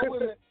at.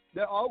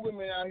 There are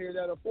women out here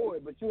that afford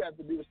it, but you have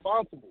to be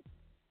responsible.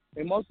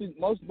 And most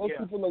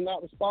people are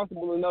not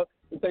responsible enough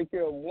to take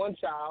care of one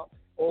child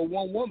or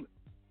one woman.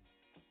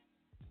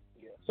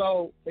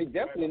 So they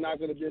definitely not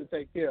going to be able to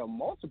take care of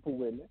multiple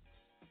women.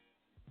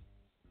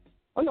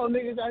 I know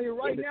niggas out here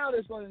right now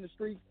that's running the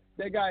streets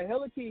that got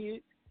hella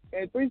kids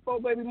and 3, 4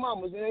 baby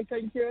mamas and ain't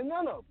taking care of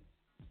none of them.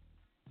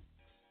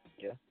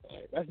 Yeah,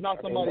 that's not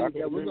somebody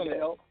that we're going to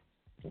help.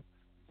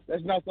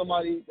 That's not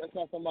somebody that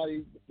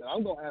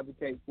I'm going to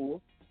advocate for.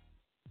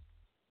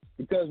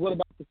 Because what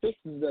about the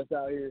sisters that's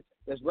out here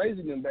that's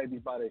raising them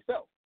babies by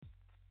themselves?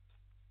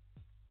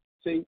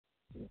 See,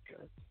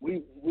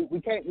 we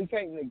can't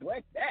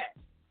neglect that.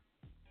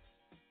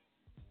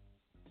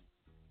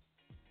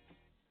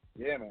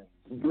 Yeah, man.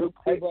 Real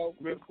quick, to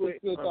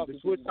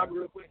switch topic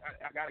real quick,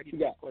 I got to get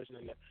this question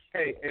in there.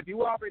 Hey, if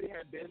you already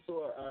have been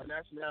to a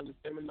nationality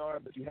seminar,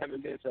 but you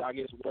haven't been to, I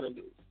guess, one of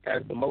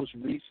the most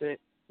recent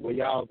where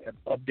y'all have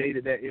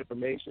updated that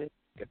information,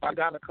 if I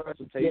got a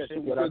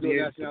consultation, would I be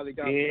able to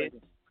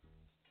attend?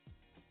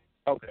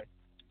 Okay.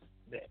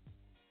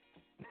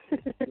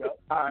 Yep.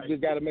 You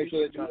just got to make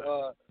sure that you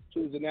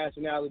choose the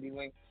nationality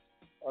link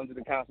under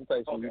the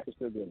consultation. Okay. You can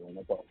still get one,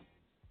 no problem.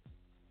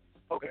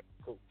 Okay,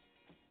 cool.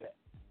 Yeah.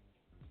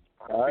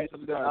 All right. All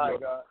right,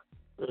 God.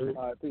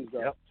 All right, peace,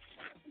 God. Yep.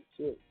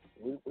 Shit.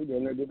 We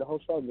didn't know did the whole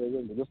show today,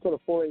 didn't we? Let's go to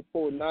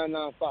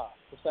 484-995. What's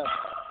happening?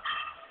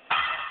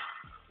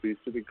 Peace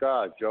to the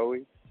God,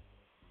 Joey.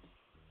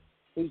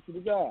 Peace to the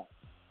God.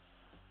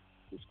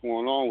 What's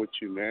going on with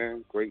you,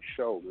 man? Great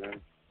show, man.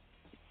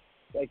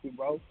 Thank you,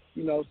 bro.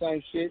 You know,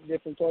 same shit,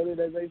 different toilet,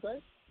 as they say.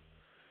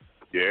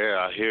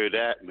 Yeah, I hear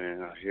that,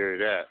 man. I hear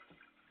that.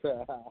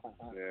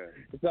 Yeah.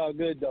 It's all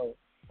good, though.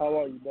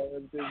 How are you, bro?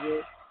 Everything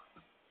good?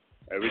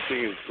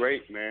 Everything is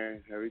great,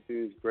 man.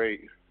 Everything is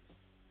great.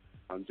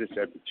 I'm just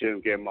at the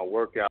gym getting my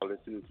workout,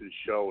 listening to the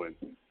show,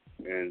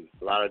 and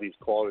a lot of these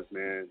callers,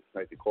 man,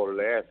 like the caller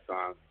last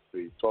time,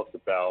 we talked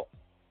about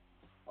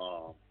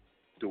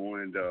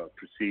doing the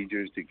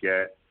procedures to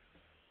get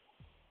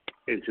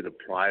into the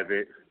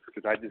private,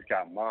 because I just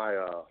got my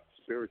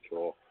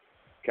spiritual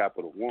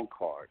Capital One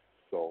card,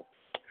 so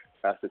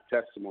that's a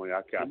testimony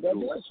I got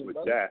through with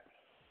that.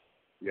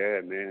 Yeah,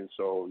 man.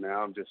 So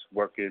now I'm just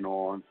working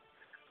on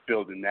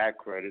building that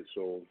credit,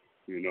 so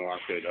you know I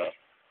could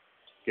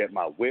get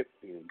my whip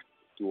and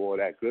do all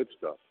that good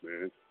stuff,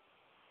 man.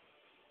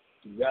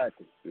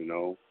 Exactly. You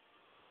know,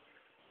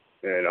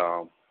 and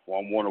I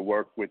want to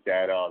work with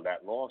that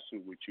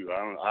lawsuit with you.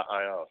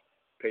 I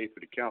paid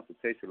for the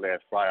consultation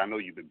last Friday. I know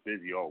you've been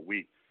busy all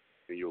week,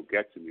 and you'll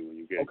get to me when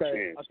you get a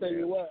chance. I'll tell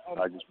you what.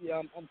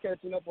 I'm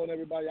catching up on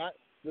everybody. I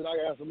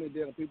got so many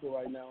damn people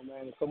right now,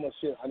 man. There's so much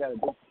shit I got to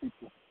do for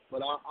people.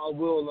 But I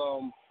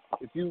will. I'll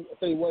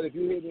tell you what. If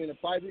you hit me in a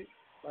private,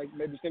 like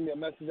maybe send me a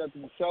message after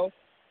the show,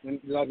 then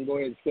I can go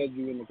ahead and schedule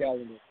you in the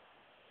calendar.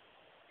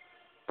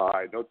 All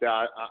right, no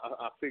doubt.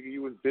 I figure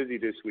you was busy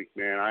this week,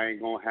 man. I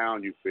ain't gonna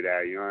hound you for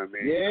that. You know what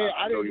I mean? Yeah,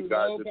 I know didn't you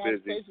guys do are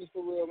busy. consultations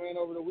for real, man,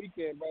 over the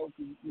weekend, bro.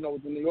 'Cause, you know,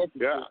 with the New York.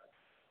 Yeah.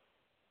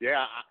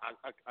 Yeah,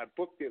 I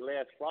booked it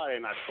last Friday,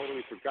 and I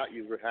totally forgot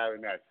you were having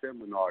that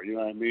seminar. You know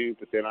what I mean?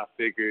 But then I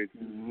figured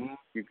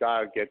you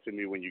gotta get to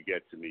me when you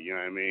get to me. You know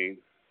what I mean?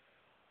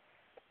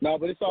 No,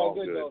 but it's all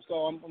good though.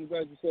 So I'm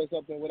glad you said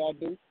something. What I'll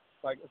do,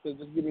 like I said,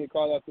 just give me a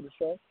call after the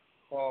show,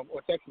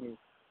 or text me,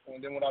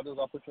 and then what I'll do is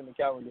I'll put you in the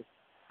calendar.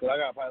 But I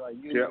got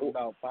probably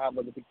about 5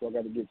 other people I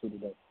got to get to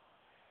today.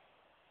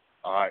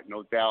 All right,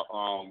 no doubt.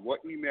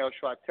 What email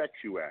should I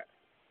text you at?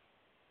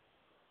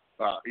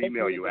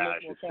 Email you at, I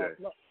should say.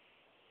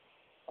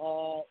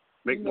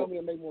 Email me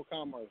and Make More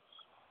Commerce.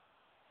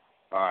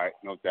 All right,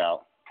 no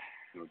doubt.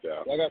 No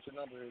doubt. I got your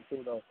number here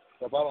too, though.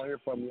 So if I don't hear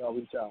from you, I'll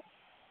reach out.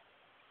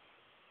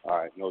 All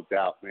right, no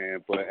doubt,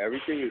 man. But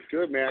everything is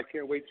good, man. I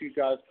can't wait till you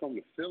guys come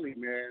to Philly,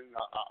 man.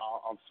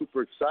 I'm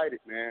super excited,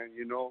 man.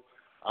 You know,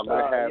 I'm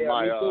gonna have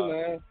my. Me too,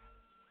 man.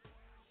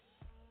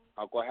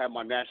 I'm gonna have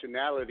my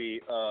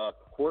nationality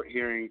court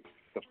hearing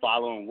the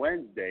following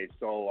Wednesday,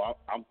 so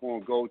I'm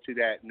gonna go to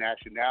that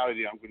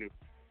nationality. I'm gonna,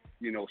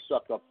 you know,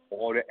 suck up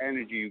all the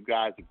energy you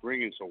guys are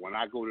bringing. So when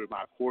I go to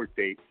my court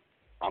date,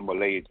 I'm gonna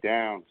lay it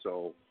down.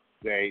 So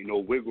there ain't no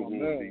wiggle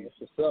room.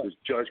 This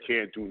judge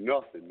can't do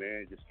nothing,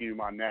 man. Just give me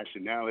my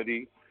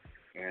nationality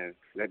and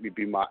let me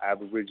be my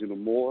Aboriginal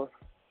Moor,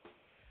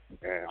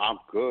 and I'm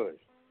good.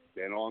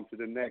 Then on to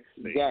the next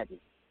thing. Exactly.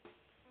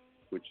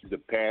 Which is a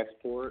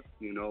passport,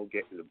 you know,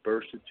 getting the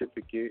birth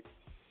certificate,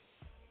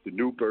 the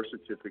new birth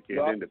certificate,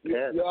 and the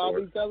passport. Yo, I'll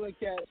be telling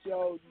cats,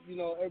 yo,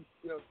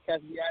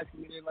 cats be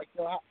asking me, they're like,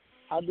 yo,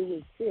 how do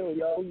it feel,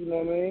 yo? You know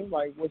what I mean?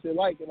 Like, what's it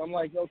like? And I'm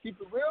like, yo, keep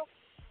it real.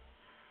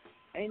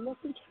 Ain't much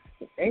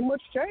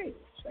change.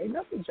 Ain't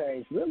nothing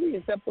changed, really,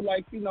 except for,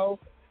 like, you know,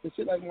 the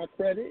shit like my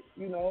credit,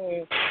 you know,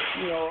 and,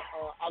 you know,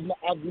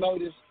 I've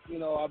noticed, you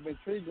know, I've been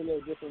treated a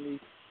little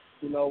differently,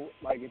 you know,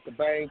 like at the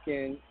bank,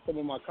 and some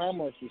of my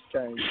commerce has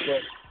changed.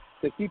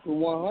 But to keep it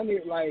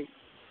 100, like,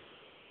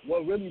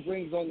 what really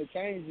brings on the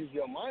change is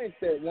your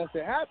mindset once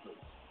it happens.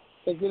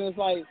 Because then it's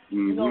like,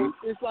 you know,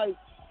 it's like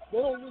they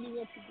don't really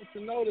want people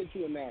to know that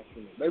you're a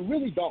national. They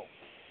really don't.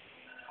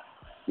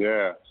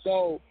 Yeah.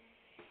 So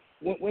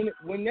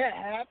when that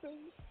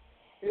happens,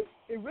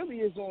 it really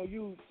is on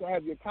you to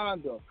have your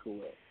conduct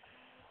correct.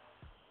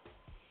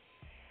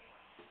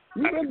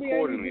 You really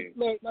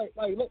ain't,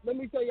 like, look, let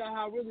me tell you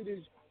how really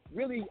this.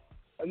 Really,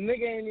 a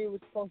nigga ain't even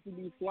supposed to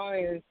be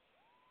flying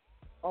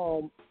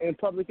in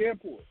public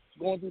airports,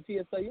 going through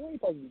TSA. You ain't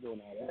supposed to be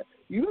doing all that.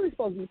 You really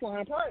supposed to be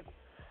flying private.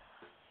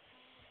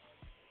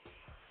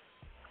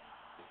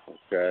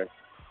 Okay.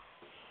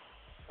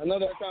 I know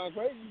that sounds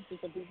crazy to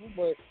some people,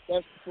 but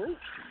that's the truth.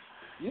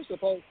 You're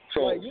supposed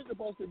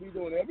to be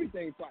doing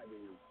everything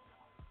privately.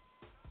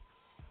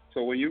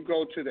 So when you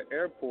go to the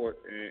airport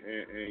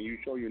and you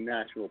show your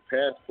national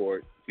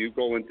passport, do you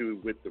go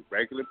into with the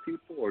regular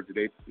people, or is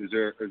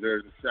there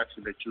a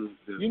section that you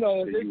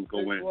go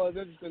in? Well, it's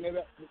interesting.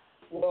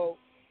 Well,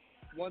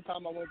 one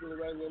time I went through the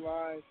regular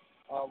line.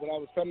 When I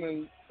was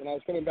coming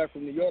back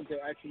from New York, they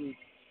actually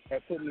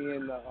had put me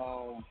in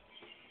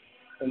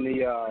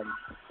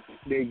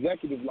the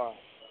executive line.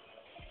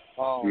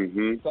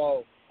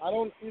 So I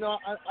don't,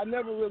 I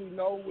never really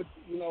know what,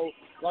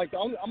 like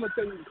I'm gonna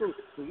tell you the truth.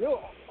 The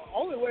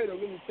only way to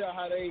really tell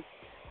how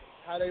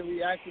they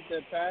reacted to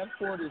their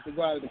passport is to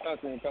go out of the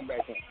country and come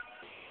back in.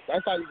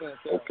 That's how you're gonna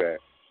tell. Okay.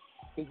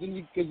 Because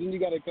then you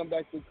got to come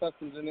back to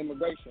customs and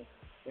immigration,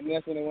 and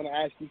that's when they want to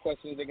ask you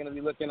questions. They're gonna be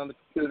looking on the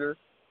computer,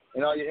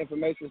 and all your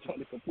information is on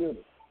the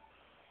computer.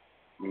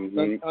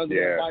 Mm-hmm. Under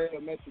the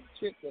biometric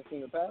chip that's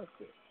in the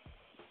passport.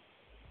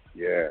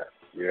 Yeah.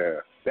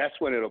 That's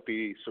when it'll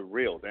be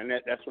surreal. Then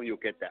that's when you'll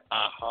get that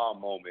aha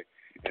moment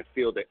and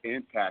feel the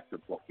impact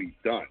of what we've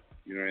done.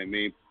 You know what I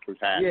mean?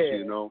 Perhaps,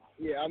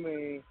 Yeah, I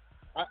mean,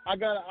 I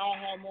got an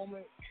aha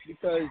moment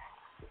because,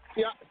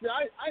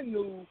 I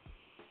knew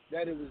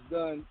that it was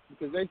done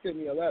because they sent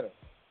me a letter.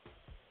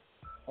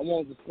 I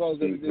won't disclose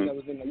everything that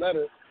was in the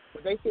letter,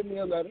 but they sent me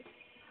a letter,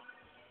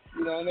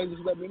 and they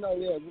just let me know,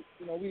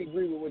 we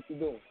agree with what you're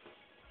doing.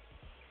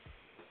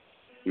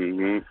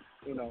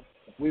 Mm-hmm.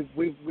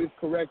 We've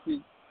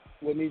corrected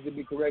what needs to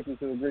be corrected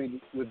to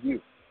agree with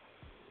you.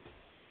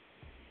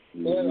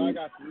 Mm-hmm. So I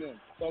got from them.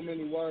 So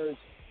many words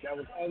that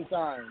was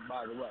unsigned,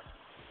 by the way.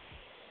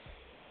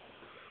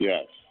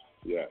 Yes.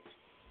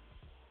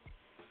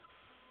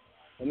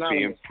 Anonymous.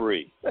 Being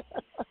free.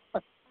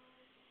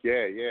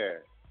 Yeah.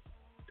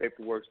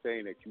 Paperwork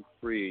saying that you're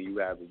free and you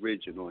have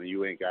original and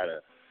you ain't got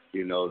to,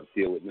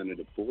 deal with none of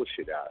the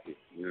bullshit out here.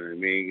 You know what I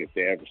mean? If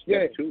they ever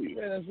step to you.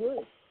 Yeah, that's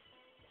real.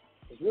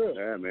 It's real.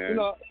 Yeah, man.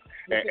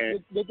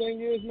 The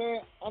thing is,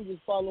 man, I'm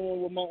just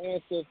following what my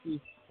ancestors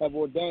have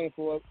ordained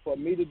for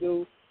me to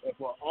do and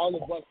for all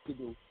of us to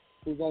do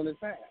who's on this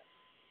path.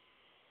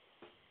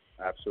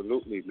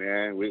 Absolutely,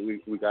 man.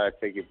 We got to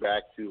take it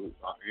back to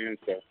our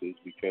ancestors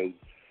because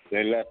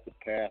they left the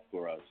path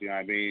for us. You know what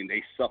I mean?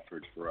 They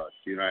suffered for us.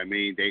 You know what I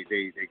mean? They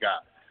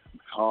got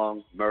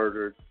hung,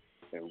 murdered,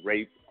 and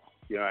raped.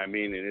 You know what I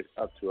mean? And it's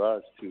up to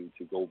us to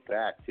go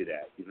back to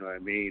that. You know what I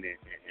mean?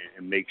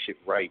 And make shit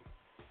right.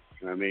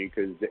 You know what I mean?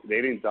 Because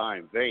they didn't die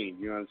in vain.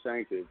 You know what I'm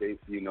saying? Because they,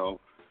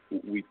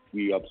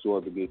 we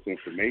absorbing this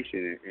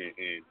information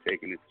and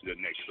taking it to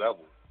the next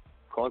level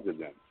because of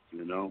them.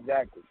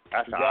 Exactly.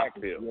 That's how I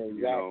feel.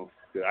 Yeah,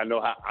 exactly.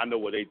 I know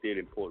what they did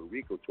in Puerto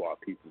Rico to our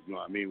people. You know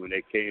what I mean? When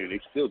they came, they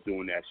still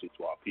doing that shit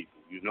to our people.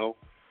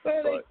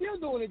 Man, they still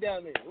doing it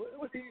down there.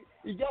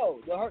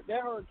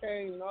 That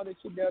hurricane and all that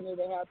shit down there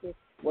that happened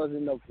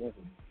wasn't no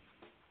coincidence.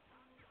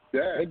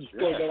 Yeah, they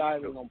destroyed that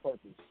island on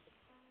purpose.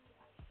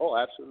 Oh,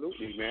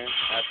 absolutely, man.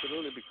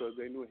 Absolutely, because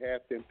they knew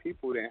half them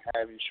people didn't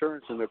have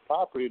insurance on their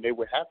property. They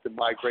would have to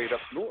migrate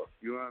up north.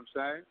 You know what I'm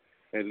saying?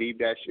 And leave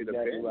that shit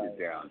abandoned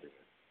down there.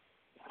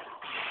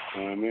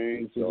 You know what I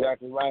mean? That's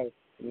exactly right.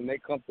 And they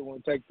come through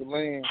and take the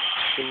land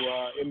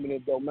to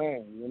eminent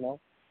domain,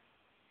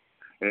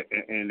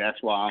 And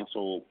that's why I'm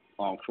so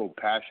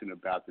passionate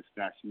about this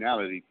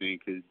nationality thing,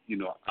 because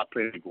I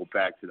plan to go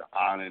back to the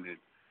island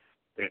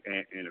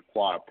and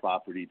acquire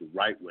property the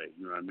right way.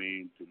 You know what I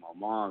mean? Through my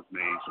mom's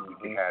name, so we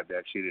can have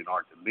that shit in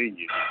our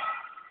dominion.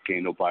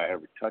 Can't nobody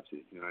ever touch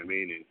it. You know what I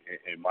mean?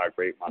 And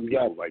migrate my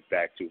people right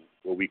back to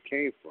where we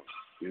came from.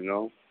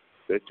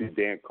 It's too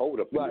damn cold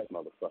up in this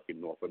motherfucking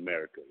North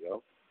America,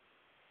 yo.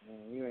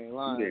 Man, you ain't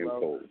lying, damn bro.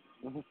 Cold.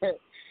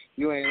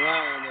 You ain't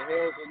lying. The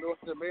hills of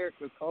North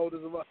America is cold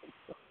as a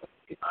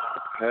motherfucker.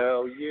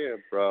 Hell yeah,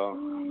 bro.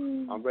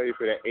 I'm ready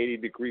for that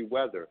 80-degree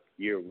weather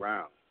year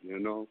round,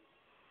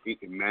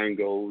 Eating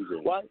mangoes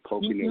and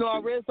coconuts. I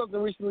read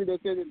something recently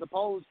that said that the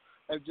poles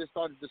have just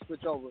started to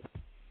switch over.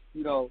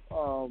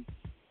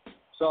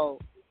 So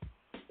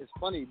it's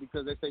funny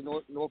because they say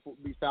north will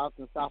be south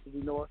and south will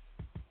be north.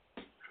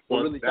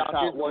 Well, really, that's south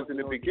how is it was in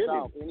the beginning.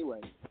 South, anyway.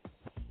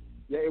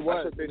 Yeah, it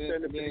was. That's what they said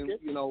in the beginning.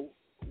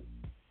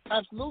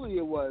 Absolutely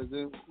it was.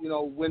 And,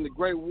 when the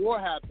Great War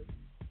happened,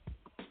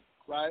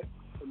 right,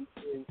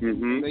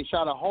 and they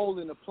shot a hole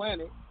in the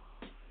planet,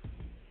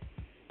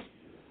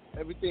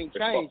 everything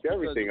changed.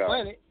 Everything the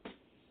planet,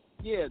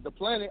 the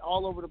planet,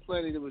 all over the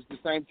planet, it was the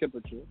same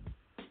temperature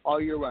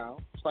all year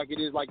round. It's like it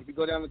is, like if you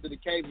go down into the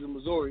caves in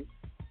Missouri,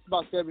 it's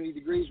about 70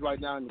 degrees right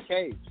now in the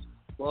caves.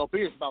 Well, up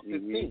here it's about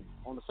 15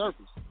 on the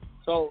surface.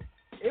 So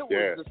it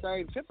was the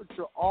same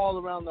temperature all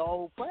around the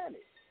whole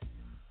planet.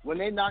 When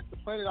they knocked the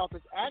planet off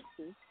its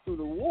axis through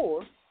the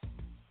war,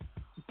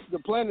 the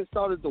planet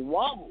started to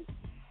wobble.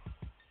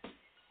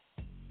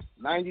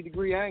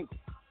 90-degree angle.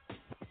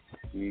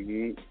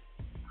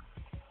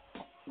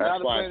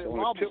 That's why it's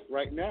on a tilt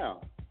right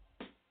now.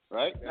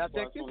 Right? That's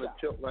why it's on a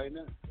tilt right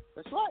now.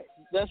 That's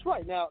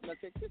right. Now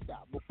check this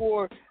out.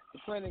 Before the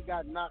planet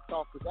got knocked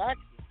off its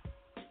axis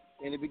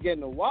and it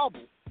began to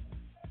wobble,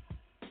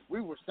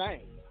 we were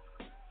sane.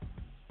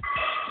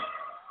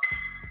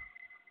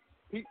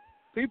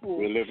 People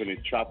we're living in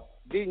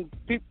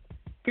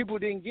people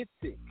didn't get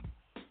sick.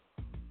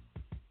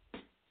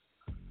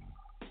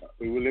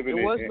 We were living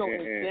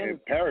in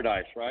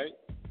paradise, right?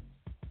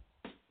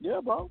 Yeah,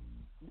 bro.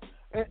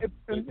 And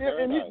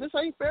this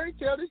ain't fairy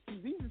tale.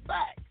 These are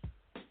facts.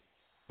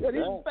 Yeah,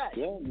 these are facts.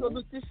 You go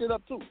look this shit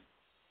up too.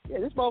 Yeah,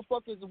 this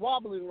motherfucker is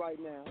wobbling right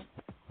now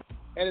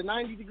at a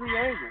 90-degree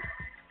angle.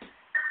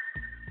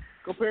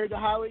 compared to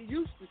how it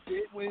used to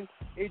sit when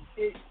it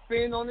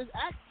spins on its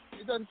axis.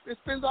 It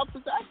spins off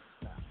its axis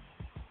now.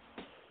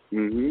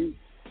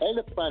 And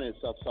the planet's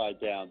upside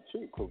down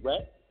too,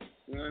 correct?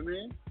 You know what I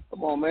mean?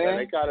 Come on, man.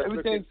 They got us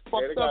Everything's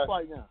fucked up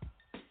right now.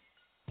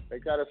 They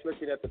got us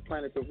looking at the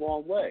planet the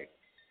wrong way.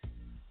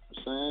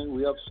 You know what I'm saying?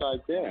 We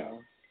upside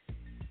down.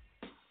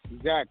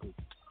 Exactly.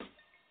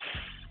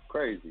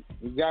 Crazy.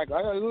 Exactly.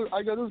 I gotta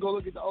do is go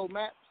look at the old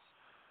maps.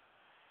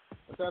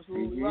 That's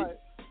absolutely right.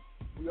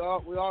 We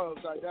are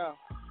upside down.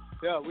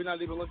 Yeah, we're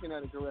not even looking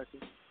at it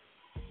correctly.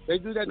 They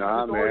do that to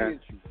disorient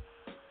you.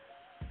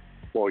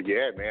 Well,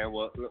 yeah, man.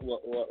 Well,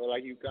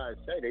 like you guys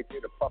say, they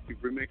did a puppy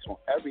remix on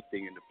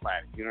everything in the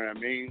planet. You know what I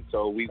mean?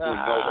 So we would know the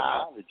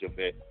knowledge of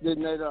it.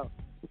 Didn't they though?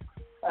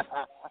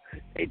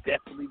 They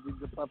definitely did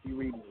the puppy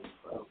remix,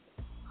 bro.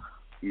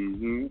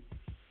 You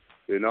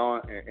know,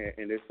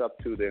 and it's up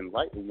to the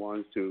enlightened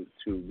ones to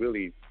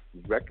really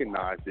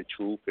recognize the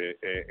truth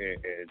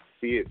and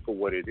see it for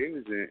what it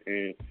is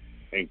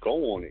and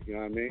go on it. You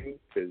know what I mean?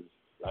 Because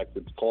like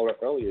the caller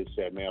earlier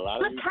said, man, a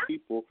lot of these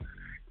people,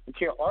 you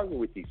can't argue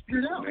with these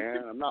people,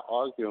 man. I'm not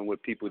arguing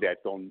with people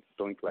that don't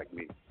think like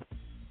me.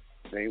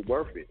 They ain't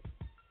worth it.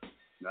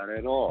 Not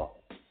at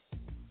all.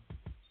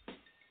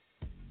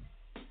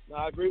 No,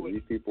 I agree with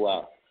these people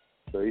out.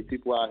 So these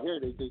people out here,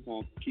 they just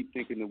gonna keep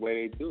thinking the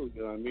way they do.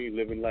 You know what I mean?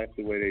 Living life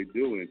the way they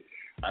do, and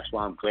that's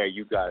why I'm glad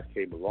you guys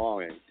came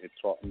along and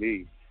taught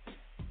me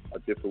a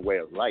different way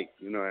of life.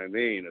 You know what I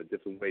mean? A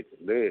different way to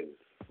live,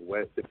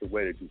 a different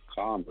way to do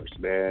commerce,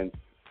 man.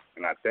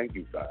 And I thank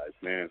you guys,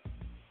 man.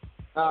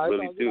 I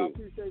really do.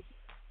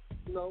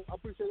 I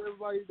appreciate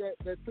everybody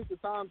that took the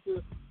time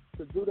to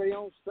do their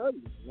own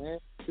studies, man.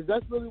 Because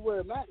that's really where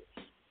it matters.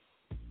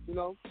 You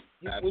know,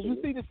 when you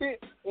see the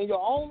shit in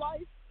your own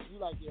life, you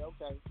like, yeah,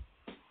 okay,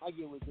 I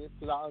get with this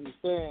because I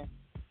understand.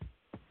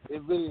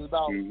 It really is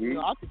about, you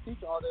know, I can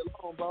teach all day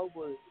long, bro,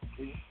 but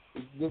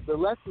the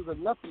lessons are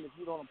nothing if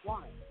you don't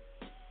apply it.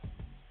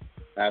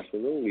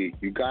 Absolutely.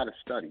 You got to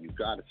study. You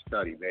got to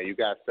study, man. You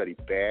got to study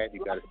bad.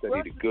 You got to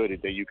study the good,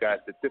 and then you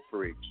got to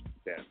differentiate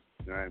them.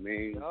 You know what I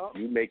mean? Yep.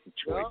 You make the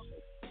choice.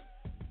 Yep.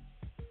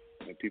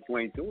 And people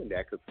ain't doing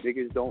that because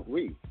niggas don't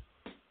read.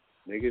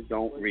 Niggas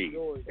don't read.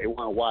 They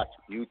want to watch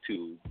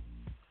YouTube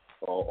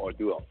or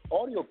do it.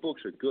 Audio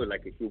books are good,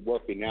 like if you're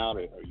working out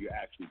or you're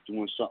actually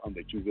doing something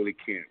that you really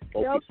can't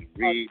focus and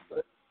read.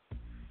 But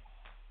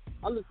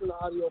I listen to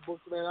audio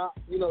books, man.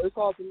 It's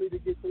hard for me to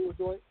get through a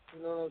joint.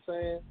 You know what I'm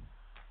saying?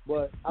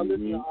 But I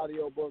listen to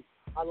audio books.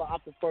 I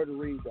prefer to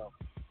read though.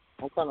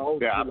 I'm kind of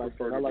old. Yeah, I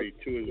prefer to read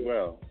too as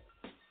well.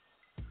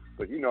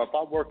 But if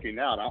I'm working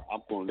out,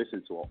 I'm going to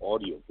listen to an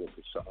audio book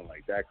or something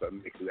like that because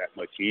it makes it that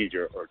much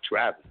easier. Or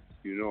travel,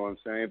 you know what I'm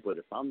saying? But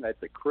if I'm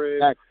at the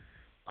crib,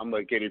 I'm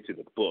going to get into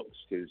the books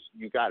because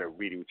you got to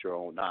read it with your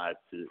own eyes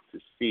to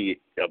see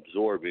it,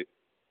 absorb it,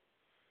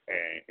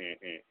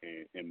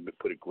 and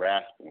put a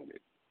grasp on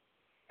it.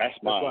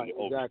 That's my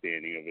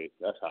understanding of it.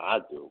 That's how I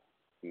do.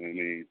 You know what I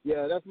mean?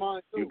 Yeah, that's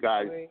mine too. You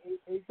guys, I mean,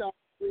 anytime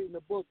I'm reading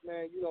a book,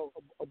 man,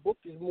 a book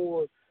is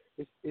more.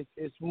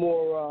 It's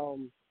more.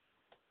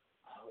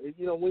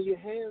 When you're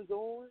hands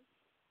on,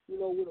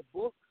 with a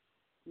book,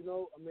 I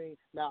mean,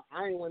 now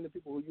I ain't one of the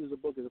people who use a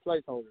book as a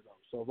placeholder though.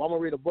 So if I'm gonna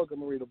read a book, I'm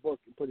gonna read a book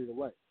and put it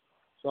away.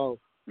 So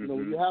when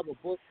you have a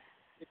book,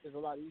 it's a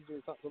lot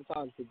easier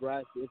sometimes to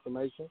grasp the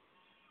information.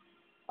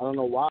 I don't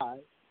know why,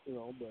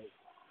 but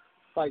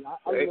it's like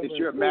it's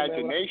your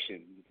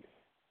imagination.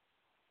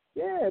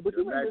 But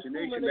your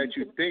imagination that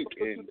you think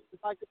in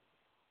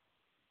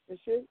and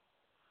shit.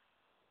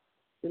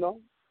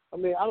 I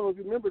mean, I don't know if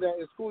you remember that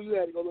in school you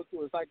had to go look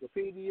through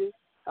encyclopedias.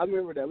 I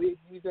remember that. We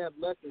used to have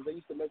lessons. They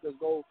used to make us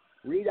go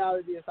read out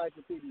of the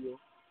encyclopedia.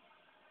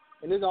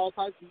 And there's all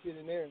types of shit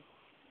in there.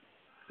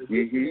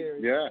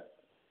 Yeah.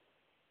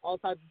 All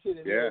types of shit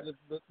in there.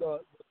 The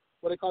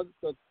what they call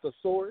it, the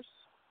source.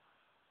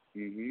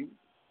 Reading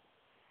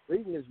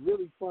is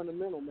really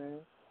fundamental,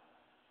 man.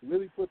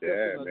 Really put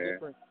that in a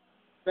different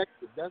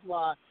perspective. That's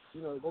why,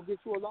 go get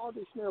you a law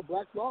dictionary,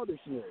 Black's Law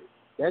Dictionary.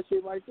 That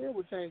shit right there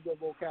will change your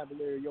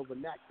vocabulary, your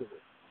vernacular.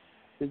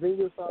 Because then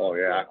you'll start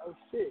saying, oh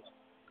shit,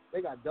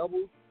 they got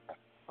double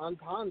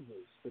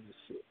entendres for this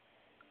shit.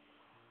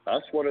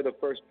 That's one of the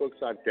first books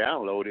I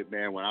downloaded,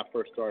 man, when I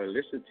first started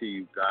listening to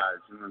you guys.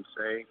 You know what I'm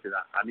saying? Because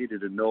I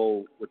needed to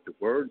know what the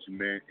words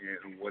meant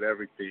and what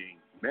everything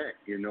meant,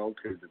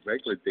 because the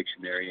regular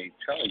dictionary ain't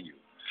telling you.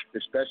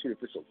 Especially if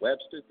it's a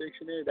Webster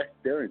dictionary, that's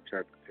their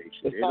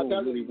interpretation. They don't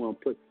really want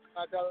to put...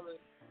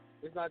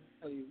 It's not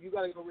telling you. You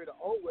got to go read an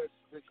old Webster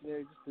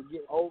dictionary just to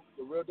get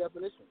the real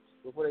definitions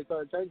before they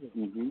start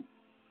changing.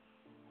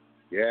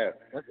 Yeah.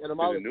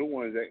 The new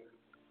ones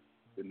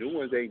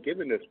ain't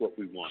giving us what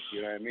we want.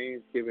 You know what I mean?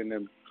 It's giving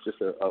them just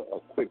a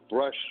quick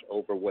brush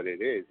over what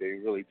it is. They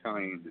ain't really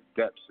telling you the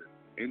depths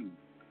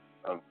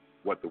of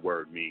what the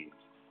word means.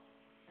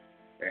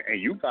 And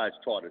you guys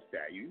taught us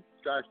that. You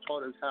guys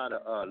taught us how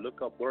to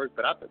look up words,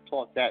 but I've been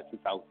taught that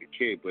since I was a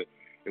kid, but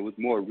it was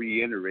more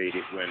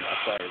reiterated when I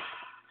started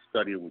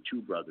studying with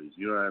you brothers.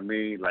 You know what I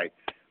mean? Like,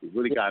 we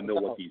really got to know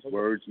what these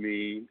words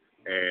mean.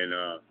 And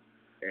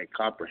and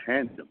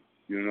comprehend them,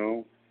 you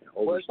know,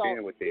 and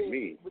understand what they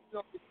mean. But, you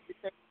know, it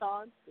takes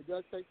time. It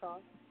does take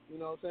time. You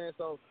know what I'm saying?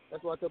 So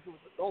that's why I tell people,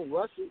 don't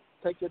rush it.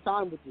 Take your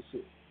time with this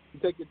shit. You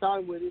take your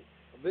time with it,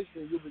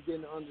 eventually you'll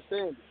begin to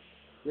understand it.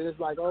 Then it's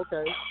like,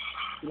 okay,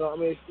 you know what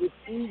I mean? It's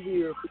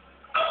easier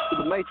for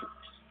the Matrix.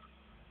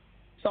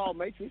 It's all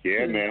Matrix.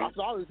 Yeah, man. That's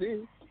all it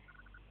is.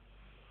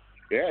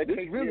 Yeah, it This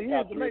takes really me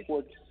about is the 3 or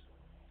 4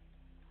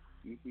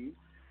 Matrix.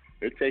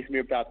 It takes me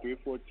about 3 or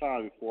 4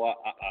 times before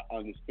I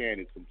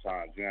understand it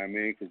sometimes, you know what I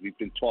mean? Because we've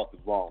been taught the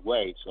wrong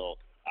way, so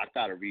I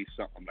got to read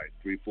something like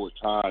 3 or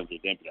 4 times and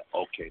then be like,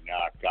 okay, now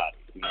I got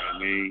it, you know what I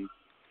mean?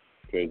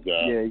 Because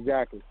yeah,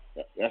 exactly.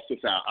 That's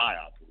just how I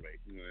operate,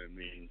 you know what I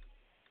mean?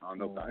 I don't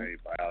know about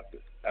anybody else,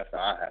 but that's how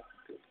I have to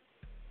do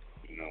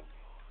it, you know,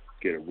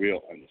 get a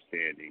real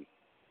understanding,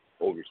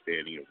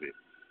 overstanding of it.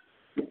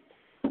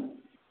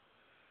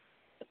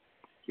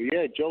 So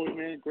yeah, Joey,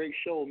 man, great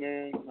show,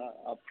 man.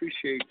 I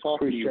appreciate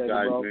talking to you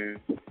guys,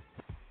 man.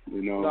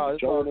 You know,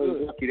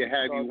 Joey, lucky to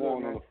have you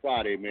on a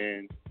Friday,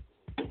 man.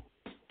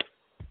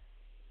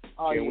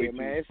 Oh, Can't yeah, wait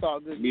man. to It's all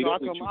good. meet You know,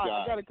 up with you I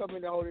guys. got to come in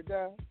and hold it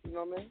down. You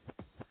know what I mean?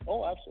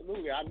 Oh,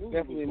 absolutely. I knew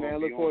Definitely, you was man. gonna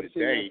Look be forward on to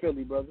seeing you in today.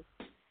 Philly, brother.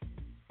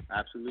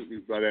 Absolutely,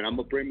 brother. And I'm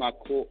going to bring my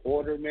court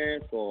order,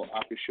 man, so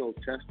I can show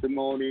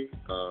testimony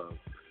of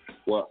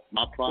what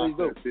my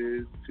process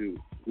is to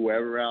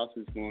whoever else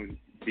is going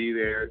to be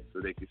there so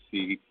they can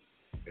see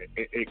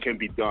it can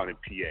be done in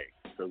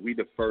PA. So we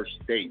the first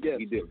state. Yes.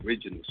 We the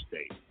original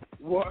state.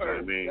 Word. You know what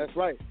I mean? That's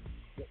right.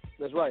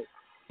 That's right.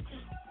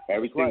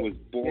 Everything Right. was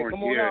born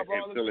come on here out, bro. I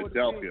in look forward to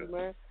Philadelphia. seeing you,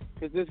 man.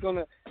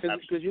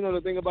 Because you know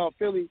the thing about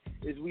Philly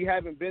is we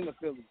haven't been to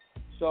Philly,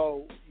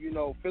 so you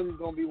know Philly's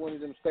gonna be one of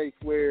them states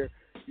where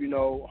you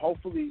know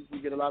hopefully we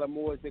get a lot of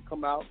Moors that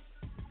come out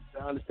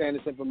to understand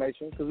this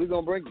information because we're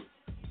gonna bring it.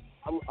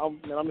 I'm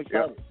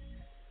excited. Yeah.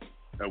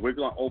 And we're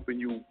gonna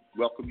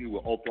welcome you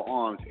with open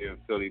arms here in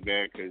Philly,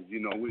 man, because you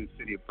know we're in the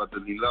city of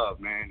brotherly love,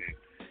 man,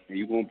 and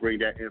you're gonna bring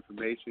that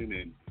information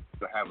and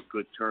to have a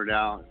good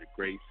turnout and a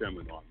great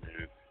seminar,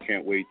 man.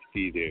 Can't wait to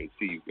be there and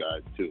see you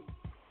guys too.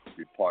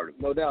 Be part of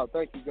it. No doubt.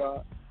 Thank you,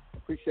 God.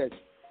 Appreciate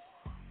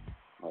you.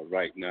 All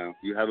right, now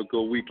you have a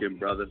good weekend,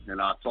 brother,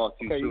 and I'll talk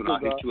to you Okay, soon. you too, I'll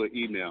hit God. you an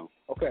email.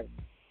 Okay.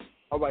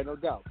 All right. No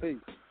doubt. Peace.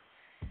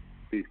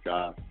 Peace,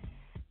 God.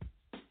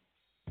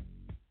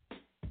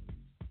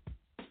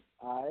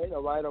 All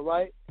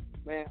right.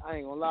 Man, I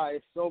ain't gonna lie.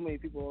 It's so many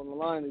people on the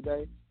line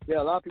today.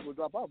 Yeah, a lot of people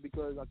drop out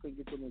because I couldn't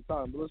get to them in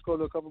time. But let's go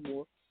to a couple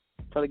more.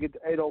 Try to get to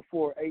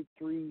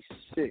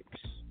 804-836.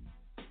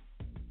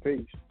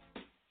 Peace.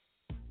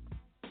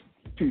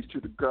 Peace to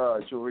the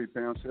God, Joey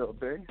Bouncell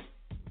Bay.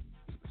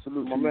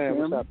 Salute My to man, you,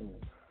 what's family. happening?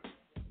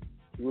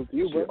 Salute to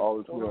you, Shit, bro. all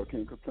is well,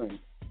 can't complain.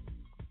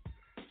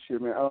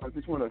 Shit, man, I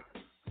just want to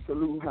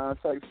salute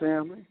Hindsight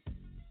family.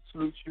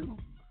 Salute you.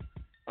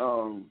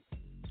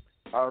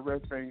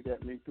 IRS banged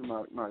at me through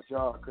my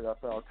job because I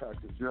filed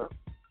taxes up.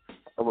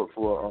 I work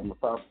for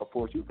a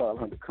Fortune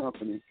 500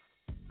 company.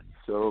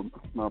 So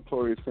my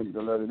employers sent me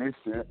the letter they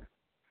sent.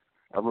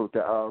 I wrote the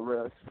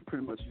IRS,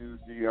 pretty much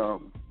used the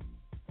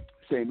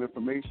same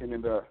information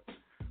in the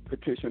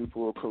petition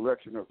for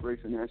correction of race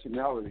and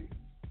nationality.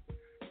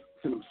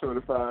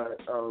 Certified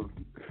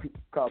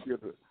copy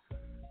of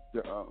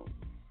the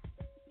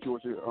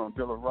Georgia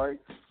Bill of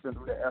Rights, sent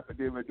them the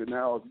affidavit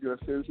denial of U.S.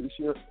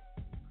 citizenship.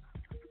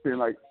 It's been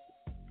like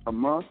a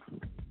month.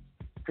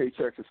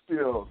 Paychecks are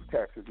still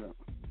tax exempt.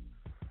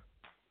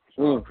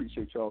 So I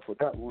appreciate y'all for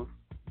that one.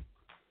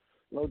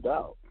 No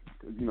doubt.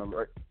 Because, you know,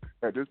 right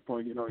at this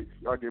point, you know,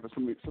 y'all gave us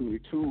so many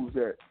tools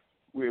that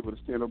we're able to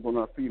stand up on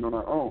our feet on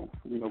our own.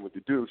 We know what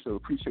to do, so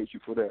appreciate you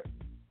for that.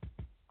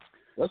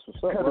 That's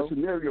what's up, I had bro. a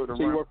scenario to So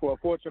you run. work for a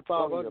Fortune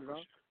 500, huh?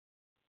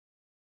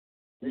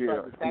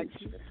 Yeah. Tax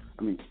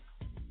I mean,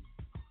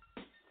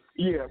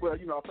 yeah, well,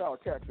 you know, I filed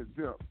tax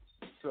exempt,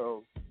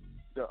 so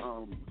the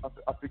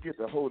I forget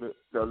the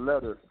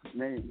letter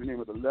name, the name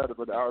of the letter,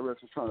 but the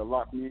IRS was trying to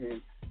lock me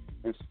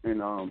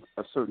in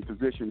a certain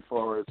position as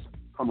far as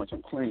how much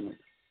I'm claiming.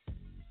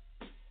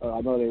 I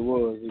know they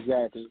was,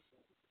 exactly.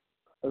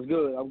 That's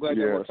good. I'm glad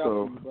that worked out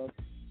for you, bro.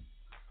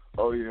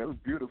 Oh yeah, it was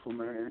beautiful,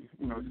 man.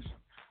 You know, just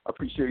I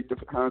appreciate the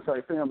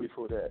Hindsight family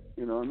for that.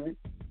 You know what I mean?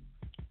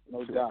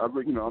 No So doubt. I'm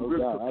No really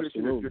doubt,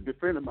 proficient absolutely. at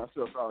defending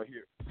myself out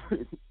here.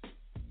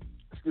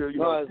 Still, you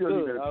No, know, it's still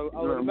good. need to, I you know would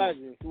what I mean?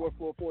 imagine if you work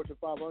for a Fortune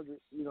 500,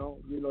 you know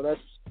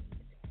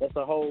that's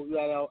a whole. You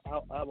gotta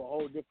have a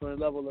whole different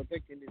level of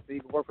thinking to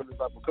even work for this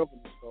type of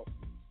company. So.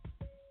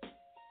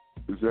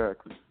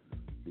 Exactly.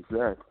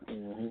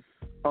 Mm-hmm.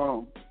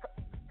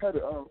 Had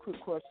a quick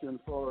question as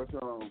far as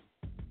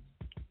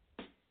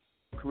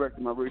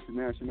correcting my race and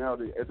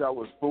nationality. As I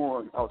was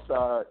born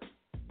outside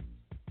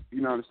the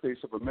United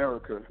States of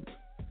America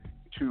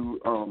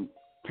to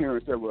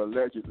parents that were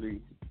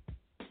allegedly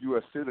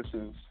U.S.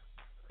 citizens,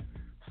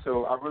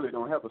 so I really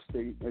don't have a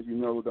state. As you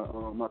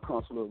know, my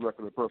consular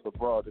record of birth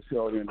abroad is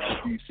held in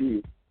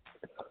D.C.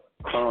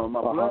 My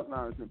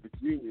bloodline's in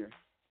Virginia.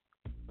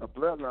 My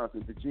bloodline's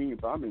in Virginia,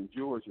 but I'm in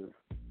Georgia.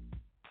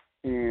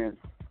 And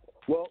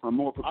I'm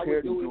more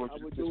prepared in Georgia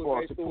as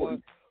far as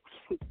supporting.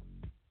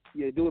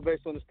 do it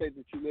based on the state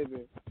that you live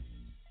in.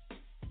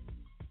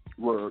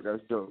 Word,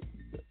 that's dope.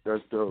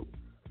 That's dope.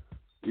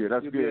 Yeah,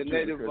 that's You'll good be a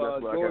native too,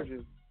 that's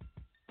Georgian.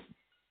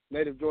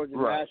 Native Georgian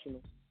Right.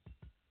 national.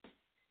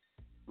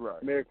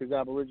 Right. America's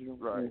Aboriginal.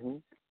 Right. Mm-hmm.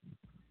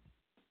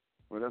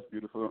 Well, that's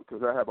beautiful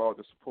because I have all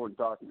the supporting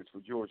documents for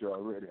Georgia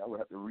already. I would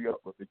have to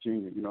re-up for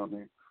Virginia. You know what I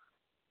mean?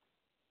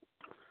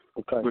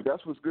 Okay. But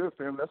that's what's good,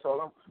 fam. That's all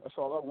I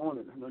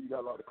wanted. I know you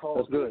got a lot of calls.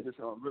 That's good. I just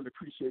really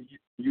appreciate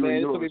you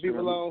Man, and there's yours. so many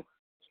people on.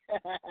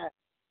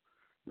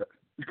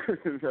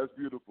 That's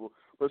beautiful.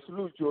 But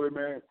salute, Joey,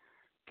 man.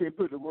 Can't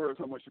put the words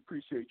how much I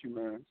appreciate you,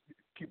 man.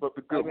 Keep up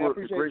the good work,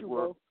 the great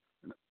work.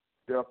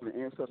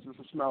 Definitely, ancestors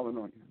are smiling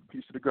on you.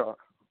 Peace to God.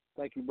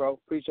 Thank you, bro.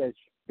 Appreciate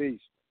you.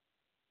 Peace.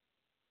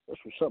 That's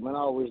what's up, man. I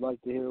always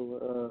like to hear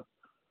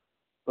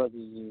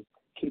brothers is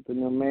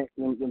keeping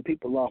them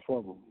people off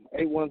of them.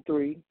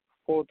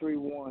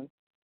 813-431.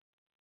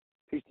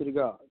 Peace to the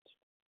gods.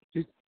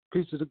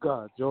 Peace to the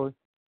God, Joey.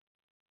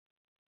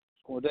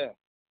 What's going down?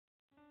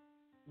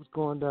 What's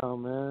going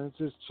down, man?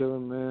 Just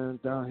chilling, man.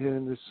 Down here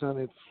in this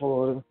sunny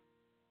Florida.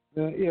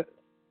 Yeah.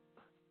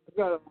 I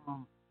got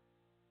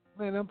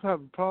man, I'm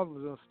having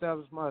problems to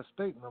establish my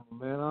estate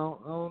number, man.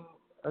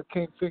 I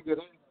can't figure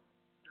that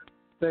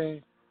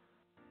thing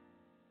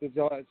that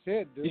y'all had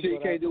said. You said you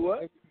can't do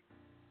what?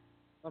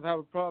 I'm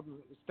having problems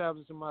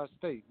establishing my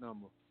estate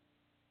number.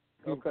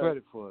 Give Okay.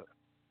 credit for it.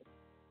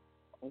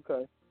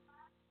 Okay.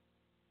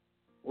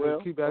 Well,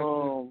 keep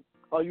asking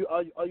are you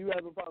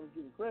having problems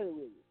getting credit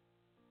with it?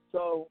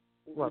 So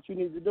what you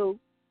need to do,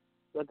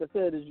 like I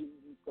said, is you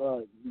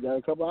got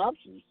a couple of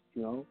options.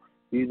 You know,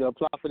 you either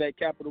apply for that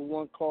Capital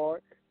One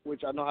card,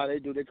 which I know how they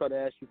do. They try to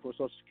ask you for a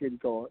Social Security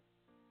card.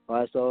 All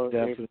right, so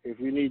if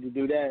you need to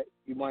do that,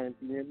 you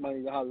might need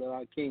to holler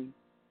at King.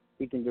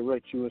 He can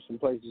direct you in some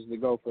places to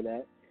go for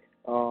that.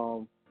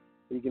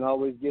 You can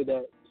always get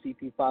that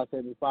CP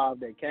 575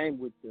 that came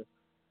with the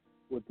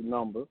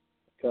number.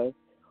 Okay.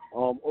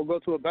 Or go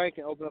to a bank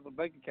and open up a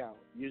bank account.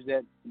 Use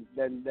that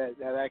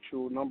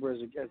actual number as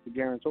the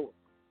guarantor.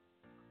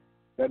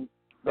 That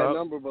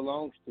number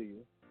belongs to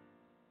you.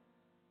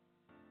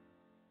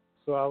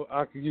 So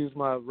I could use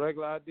my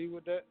regular ID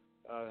with that?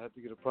 I have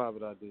to get a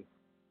private ID.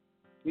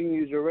 You can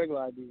use your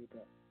regular ID with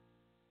that.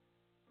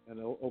 And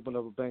open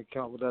up a bank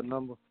account with that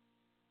number?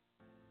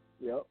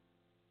 Yep.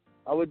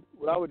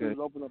 What I would do is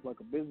open up like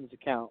a business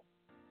account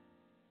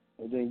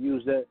and then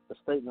use that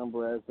estate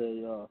number as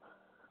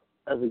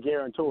a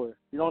guarantor.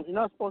 You're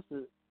not supposed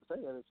to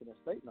say that it's an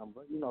estate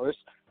number. You know,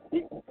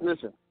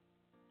 listen.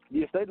 The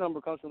estate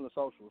number comes from the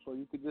social, so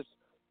you could just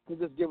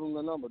give them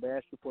the number. They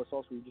ask you for a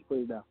social, you just put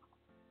it down.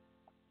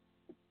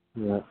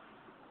 Yeah.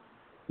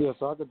 Yeah,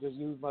 so I could just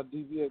use my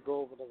DBA,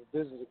 go open up a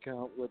business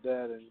account with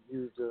that, and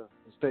use the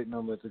estate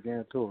number as a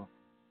guarantor.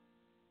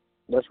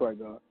 That's right,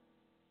 God.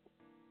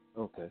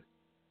 Okay.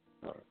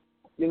 All right.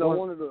 You know,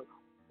 one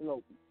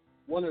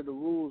of the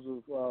rules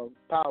of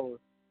power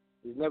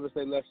is never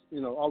say less.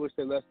 You know, always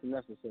say less than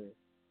necessary.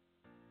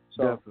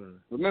 So definitely.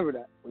 Remember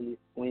that when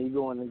you're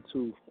going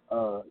into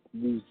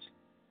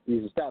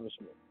these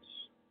establishments.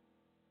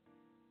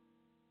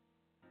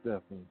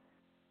 Definitely.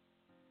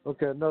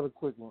 Okay, another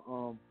quick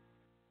one.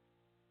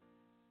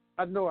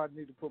 I know I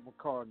need to put my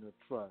car in the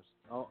trust.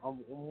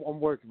 I'm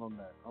working on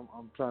that.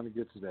 I'm trying to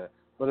get to that.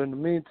 But in the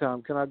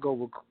meantime, can I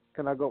go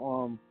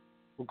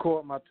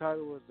record my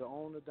title as the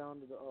owner down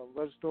to the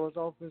registrar's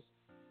office?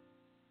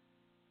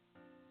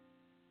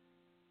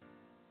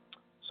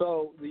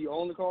 So, do you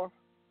own the car?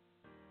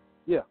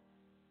 Yeah.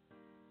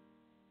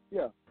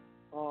 Yeah.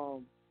 I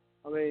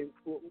mean,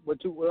 what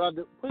I do? You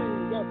gotta put it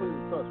in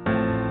the trust.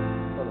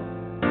 Hold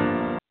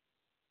on.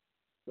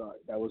 Sorry,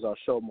 that was our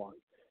show mark.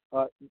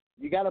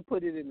 You got to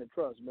put it in the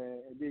trust, man,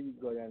 and then you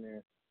can go down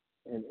there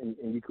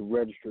and you can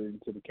register it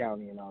into the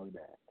county and all of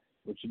that.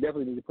 But you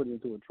definitely need to put it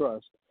into a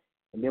trust,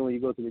 and then when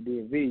you go to the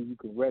DMV, you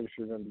can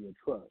register it under your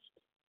trust.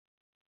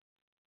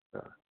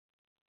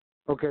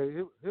 Okay,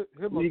 you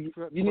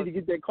need to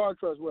get that car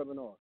trust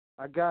webinar.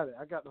 I got it.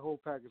 I got the whole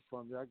package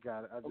from you. I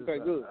got it. Okay,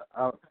 good.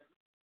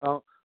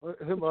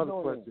 Here's my other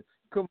question.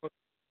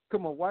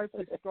 Could my wife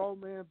be straw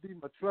man, be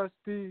my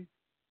trustee,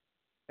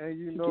 and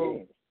she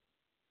can.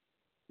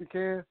 She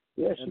can?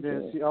 Yes, and she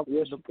then can. She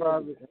operates the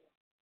private,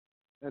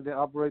 and then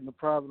operating the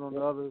private on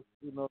the other,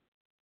 you know.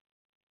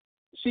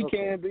 She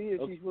can be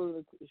if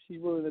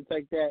she's willing to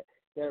take that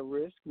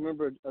risk.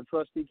 Remember, a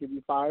trustee can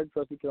be fired. A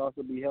trustee can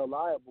also be held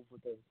liable for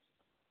things.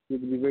 You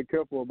have to be very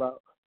careful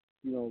about,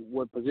 you know,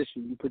 what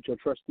position you put your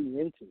trustee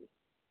into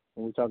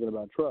when we're talking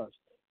about trust.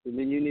 And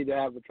then you need to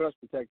have a trust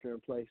protector in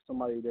place,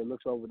 somebody that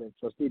looks over that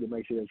trustee to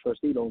make sure that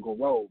trustee don't go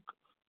rogue,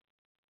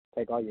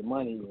 take all your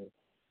money and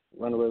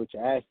run away with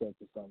your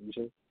assets or something. You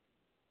see?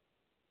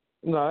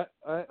 No,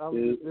 it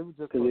was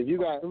just because if you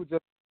got $100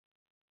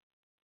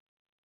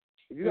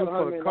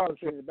 million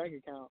in the bank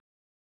account,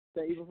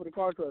 even for the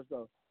car trust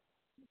though.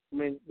 I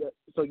mean,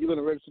 so you're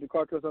gonna register the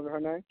car trust under her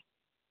name?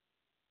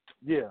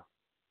 Yeah.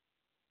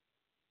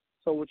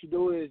 So what you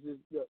do is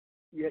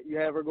you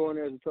have her go in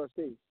there as a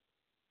trustee.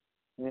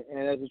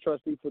 And as a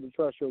trustee for the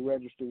trust, you'll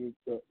register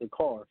the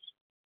cars,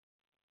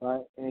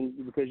 right? And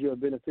because you're a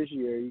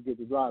beneficiary, you get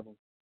to drive them.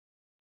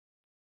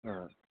 All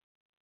right.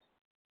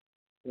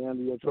 They're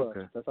under your trust.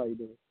 Okay. That's how you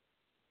do it.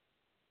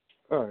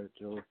 All right,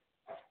 Joey.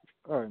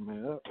 All right,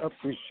 man. I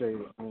appreciate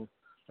it, man.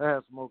 I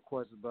have some more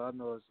questions, but I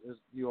know it's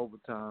you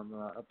overtime.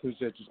 I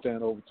appreciate you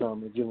staying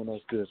overtime and giving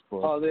us this,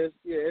 bro. Oh,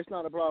 it's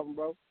not a problem,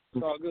 bro.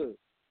 It's all good.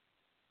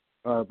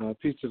 All right, man.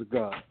 Peace to the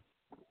God.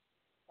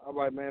 All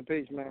right, man.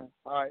 Peace, man.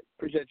 All right.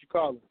 Appreciate you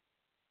calling.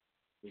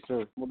 Yes,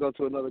 sir. We'll go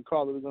to another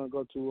caller. We're going to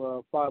go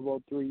to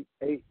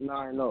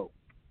 503-890.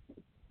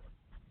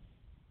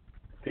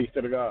 Peace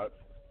to the God.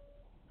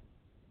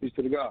 Peace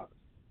to the God.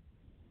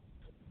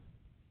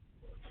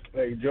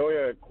 Hey, Joey,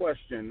 a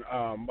question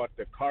about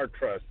the car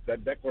trust.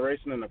 That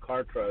declaration in the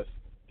car trust,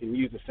 can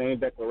you use the same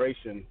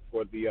declaration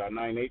for the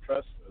 9(8)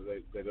 trust? Are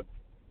they the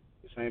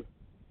same?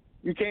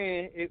 You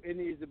can. It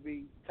needs to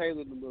be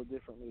tailored a little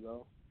differently,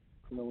 though.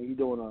 You know, when you're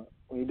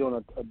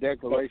doing a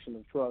declaration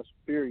of trust,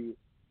 period.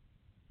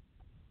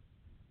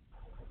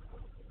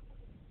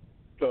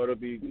 So it'll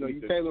be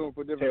you tailor them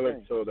for different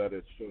things. So that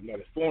it's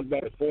foreign,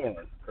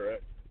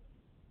 correct?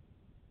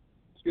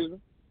 Excuse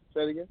me.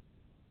 Say it again.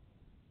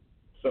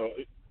 So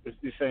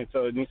you're saying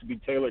so it needs to be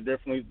tailored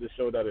differently to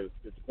show that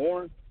it's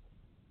foreign?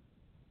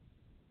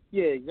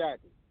 Yeah,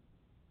 exactly.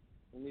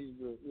 It needs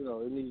to,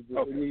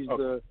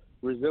 to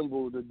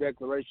resemble the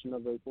declaration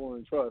of a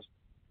foreign trust.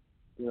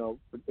 You know,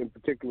 in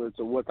particular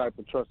to what type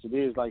of trust it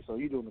is. Like, so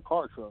you're doing a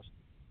car trust.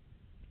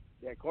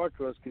 That car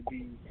trust could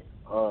be,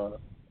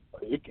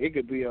 it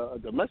could be a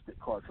domestic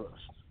car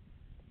trust,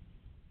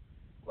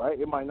 right?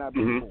 It might not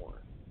be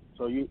foreign.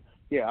 So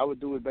I would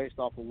do it based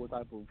off of what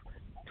type of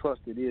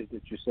trust it is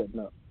that you're setting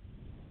up.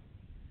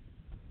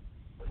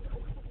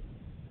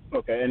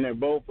 Okay, and they're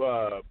both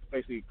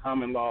basically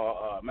common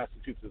law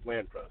Massachusetts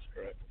land trusts,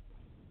 correct?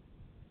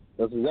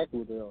 That's exactly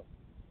what they are.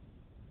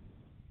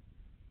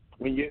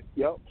 Yep.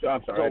 So,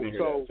 I'm sorry, I didn't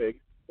hear that.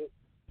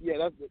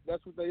 Yeah,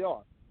 that's what they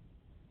are.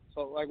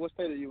 So, like, what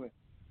state are you in?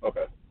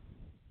 Okay.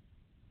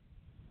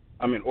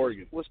 I'm in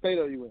Oregon. What state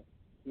are you in?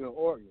 You're in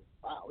Oregon.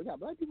 Wow, we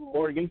got black people in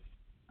Oregon.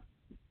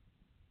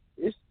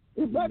 It's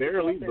black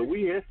barely, people but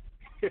we here.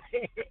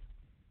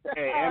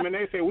 Hey,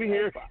 M&A say we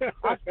here.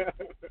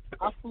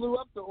 I flew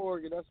up to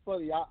Oregon. That's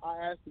funny. I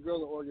asked the girl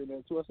in Oregon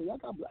there, too. I said, y'all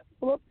got black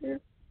people up here?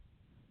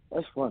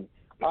 That's funny.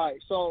 All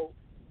right, so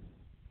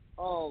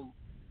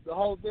the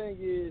whole thing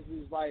is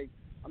like,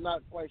 I'm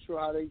not quite sure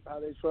how they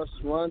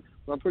trusts run,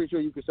 but I'm pretty sure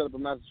you can set up a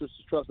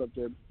Massachusetts trust up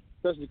there,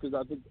 especially because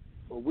I think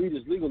weed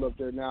is legal up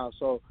there now,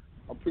 so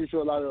I'm pretty sure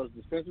a lot of those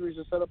dispensaries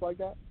are set up like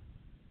that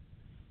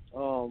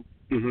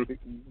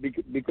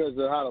because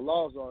of how the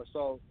laws are.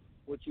 So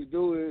what you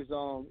do is,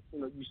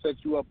 you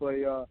set you up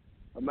a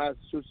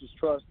Massachusetts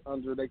trust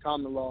under their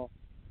common law,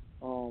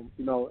 and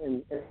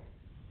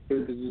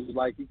it's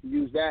like you can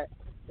use that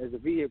as a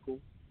vehicle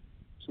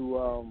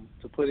to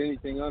put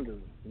anything under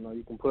it. You know,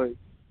 you can put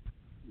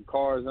your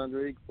cars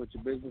under it, you can put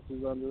your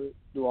businesses under it,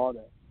 do all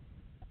that.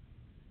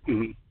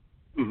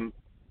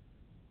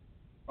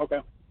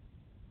 Okay.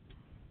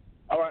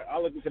 All right,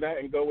 I'll look into that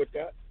and go with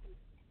that.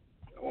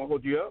 I won't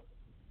hold you up.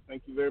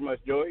 Thank you very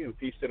much, Joey, and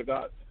peace to the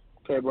gods.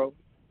 Okay, bro.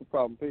 No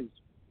problem. Peace.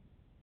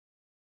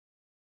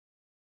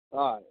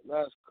 All right,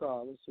 last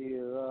call. Let's see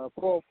here.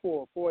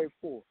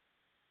 404-484.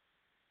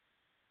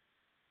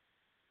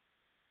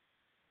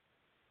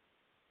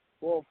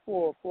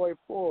 404-484.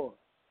 All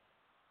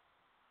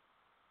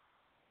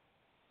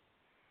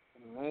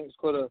right, let's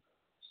go to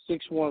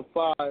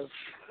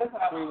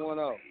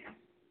 615-310.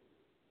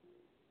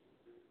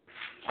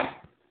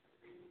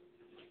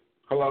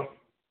 Hello.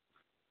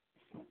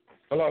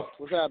 Hello.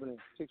 What's happening?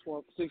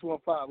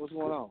 615. What's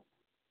going on?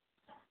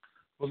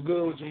 What's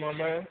good with you, my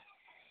man?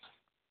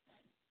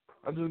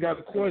 I just got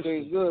a question.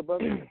 Everything's good,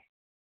 brother.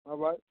 All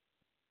right.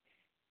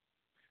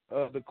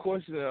 The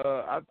question,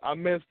 I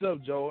messed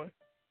up, Joey.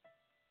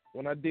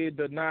 When I did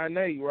the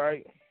 9(8),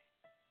 right?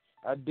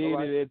 I did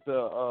it at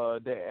the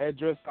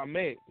address I'm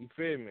at. You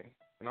feel me?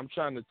 And I'm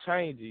trying to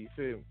change it. You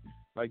feel me?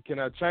 Like, can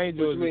I change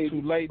it? Or is it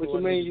too late? Do I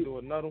need to do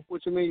another one?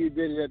 What you mean you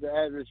did it at the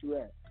address you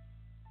at?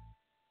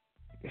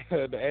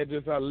 The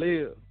address I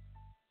live.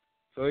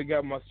 So it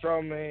got my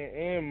straw man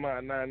and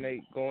my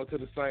 9(8) going to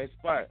the same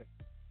spot.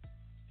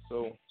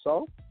 So what's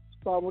the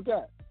problem with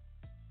that?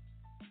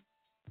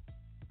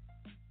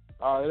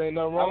 It ain't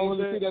nothing wrong with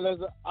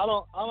that. I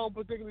don't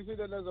particularly see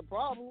that as a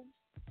problem.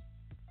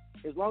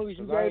 As long as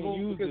you gave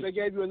them, because they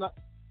gave you I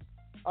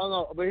don't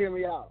know, but hear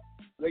me out.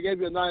 They gave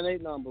you a 9(8)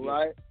 number,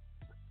 right?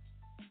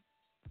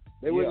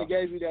 They wouldn't have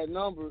gave you that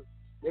number.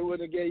 They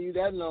wouldn't have gave you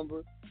that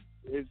number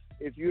if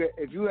you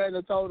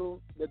hadn't told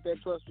them that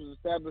trust was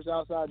established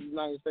outside the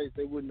United States.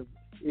 They wouldn't have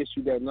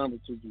issued that number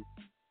to you.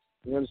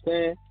 You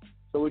understand?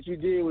 So what you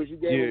did was you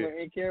gave them an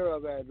in care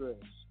of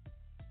address.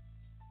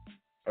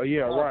 Oh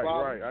yeah,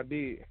 right. I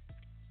did.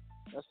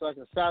 That's like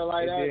a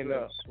satellite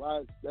address.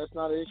 Right? That's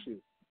not an issue.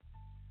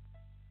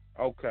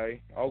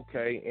 Okay.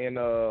 And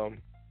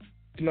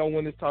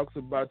when it talks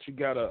about you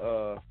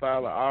gotta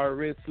file an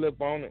IRS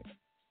slip on it.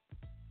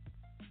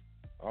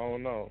 I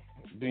don't know.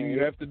 Do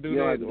you have to do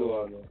that? Have to do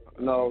all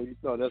that. No,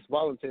 that's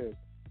voluntary.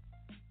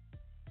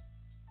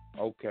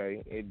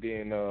 Okay, and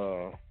then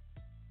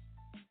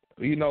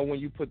when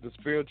you put the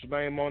spiritual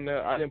name on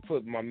there, I didn't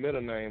put my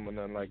middle name or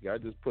nothing like that. I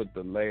just put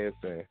the last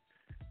and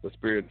the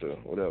spiritual,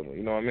 whatever.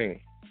 You know what I mean?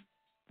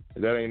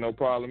 That ain't no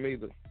problem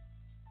either.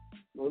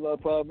 No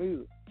problem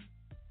either.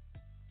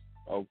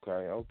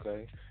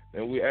 Okay.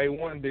 Then we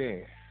A1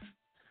 then.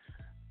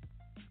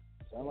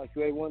 Sound like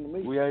you A1 to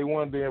me. We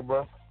A1 then,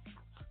 bro.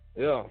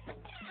 Yeah.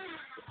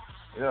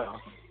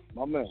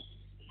 My man.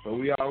 So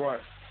we all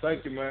right.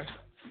 Thank you, man.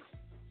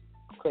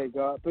 Okay,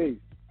 God. Peace.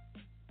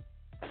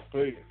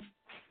 Peace.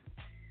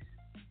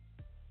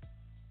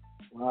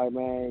 All right,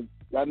 man.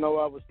 I know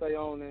I would stay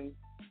on and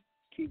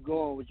keep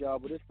going with y'all,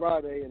 but it's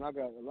Friday, and I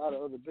got a lot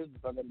of other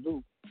business I got to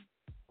do.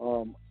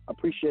 I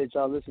appreciate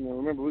y'all listening.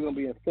 Remember, we're going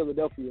to be in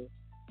Philadelphia,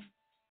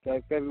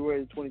 okay,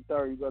 February the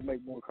 23rd. You got to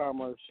make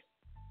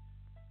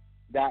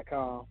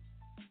morecommerce.com.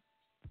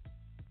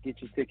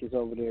 Get your tickets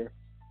over there.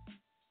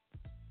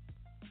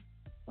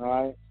 All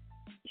right?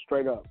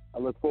 Straight up. I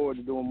look forward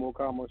to doing more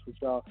commerce with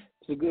y'all.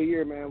 It's a good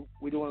year, man.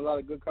 We're doing a lot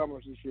of good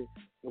commerce this year.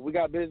 If we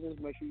got business,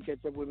 make sure you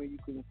catch up with me. You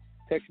can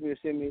text me or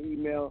send me an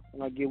email,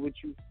 and I'll get with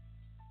you.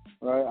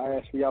 All right? I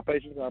ask for y'all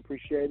patience. I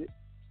appreciate it.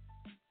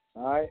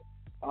 All right?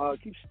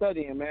 Keep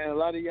studying, man. A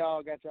lot of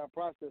y'all got y'all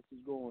processes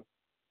going.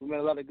 We met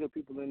a lot of good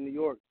people in New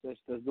York that's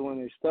doing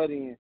their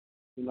studying.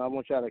 You know, I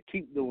want y'all to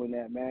keep doing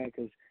that, man,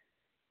 because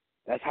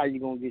that's how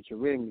you're going to get your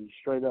remedy,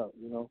 straight up,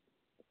 you know.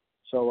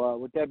 So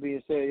with that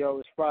being said,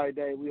 it's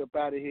Friday. We up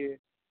out of here.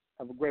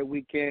 Have a great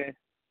weekend.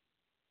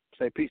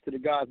 Say peace to the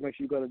guys. Make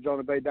sure you go to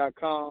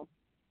jonahbay.com. All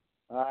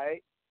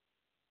right?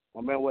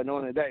 My man wasn't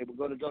on today, but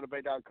go to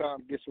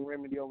jonahbay.com. Get some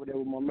remedy over there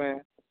with my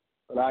man.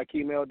 At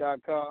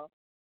ikemail.com.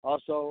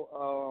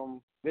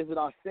 Also, visit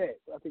our set.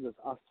 I think it's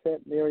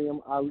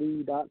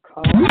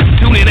AsetMiriamAli.com.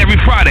 Tune in every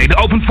Friday to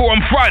Open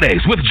Forum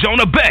Fridays with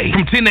Jonah Bey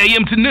from 10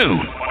 a.m. to noon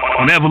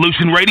on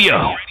Evolution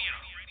Radio.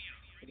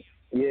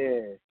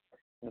 Yeah.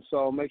 And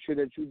so make sure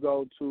that you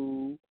go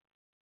to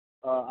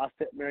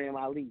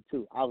AsetMiriamAli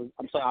too. I'm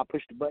sorry, I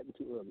pushed the button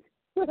too early.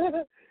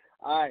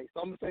 All right,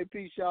 so I'm going to say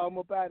peace, y'all. I'm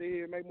up out of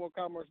here.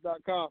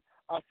 MakeMoreCommerce.com.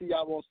 I'll see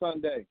y'all on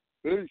Sunday.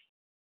 Peace.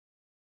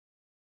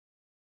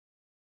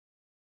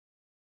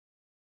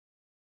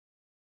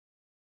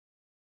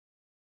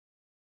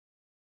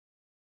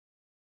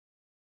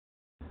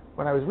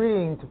 When I was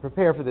reading to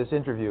prepare for this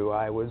interview,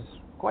 I was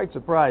quite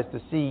surprised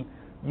to see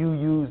you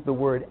use the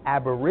word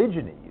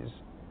Aborigines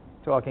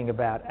talking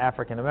about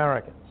African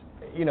Americans.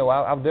 You know,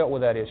 I've dealt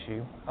with that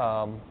issue.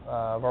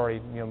 I've already,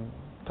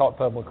 talked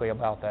publicly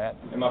about that.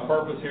 And my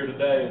purpose here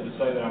today is to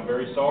say that I'm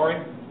very sorry,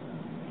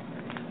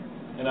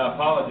 and I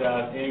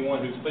apologize to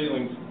anyone whose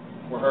feelings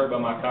were hurt by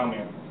my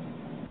comment.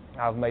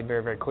 I've made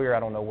very, very clear I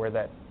don't know where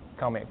that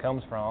comment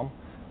comes from.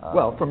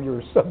 Well, from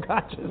your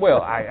subconscious.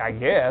 Well, I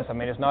guess. I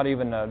mean, it's not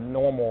even a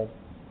normal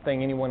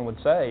thing anyone would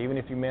say, even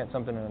if you meant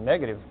something in a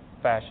negative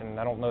fashion.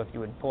 I don't know if you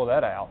would pull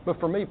that out. But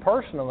for me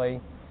personally,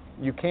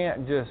 you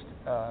can't just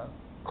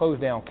close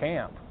down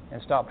camp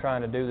and stop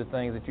trying to do the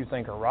things that you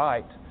think are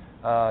right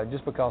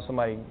just because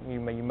somebody, you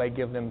may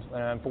give them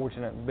an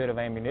unfortunate bit of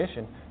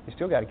ammunition. You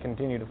still got to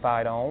continue to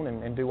fight on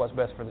and do what's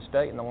best for the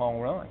state in the long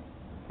run.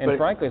 And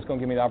frankly, it's going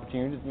to give me the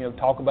opportunity to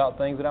talk about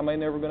things that I may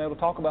never been able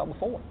to talk about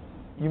before.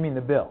 You mean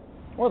the bill?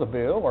 Or the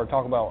bill, or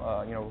talk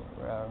about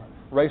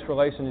race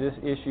relations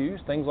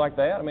issues, things like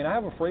that. I mean, I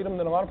have a freedom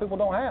that a lot of people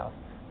don't have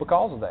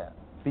because of that.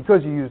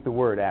 Because you use the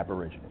word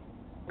Aborigine.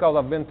 Because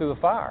I've been through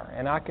the fire,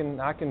 and I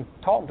can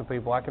talk to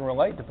people, I can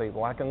relate to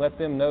people, I can let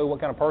them know what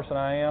kind of person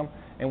I am,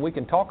 and we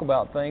can talk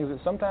about things that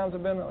sometimes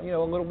have been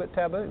a little bit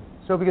taboo.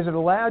 So because it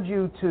allowed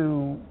you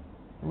to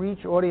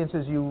reach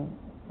audiences you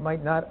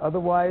might not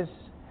otherwise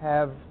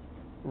have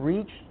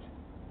reached,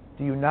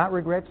 do you not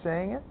regret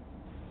saying it?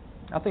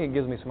 I think it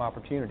gives me some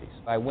opportunities.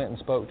 I went and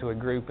spoke to a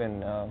group in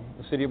the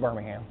city of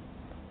Birmingham.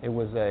 It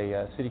was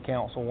a city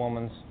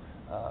councilwoman's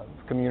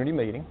community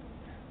meeting,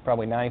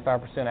 probably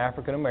 95%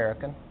 African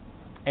American,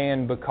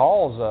 and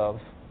because of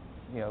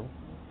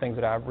things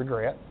that I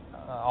regret,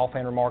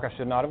 offhand remark I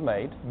should not have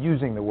made.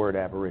 Using the word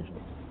Aborigine.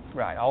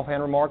 Right,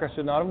 offhand remark I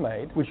should not have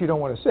made. Which you don't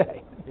want to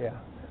say. Yeah,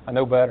 I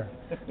know better.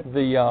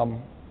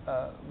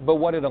 But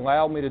what it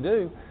allowed me to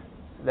do,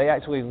 they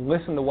actually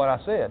listened to what I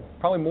said,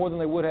 probably more than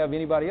they would have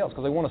anybody else,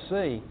 because they want to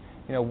see,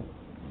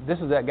 this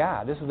is that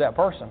guy, this is that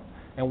person.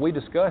 And we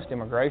discussed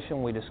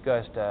immigration, we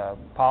discussed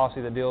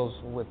policy that deals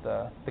with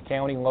the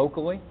county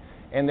locally,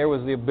 and there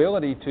was the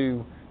ability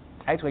to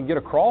actually get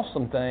across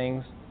some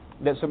things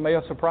that may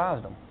have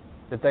surprised them,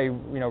 that they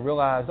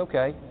realized,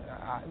 okay,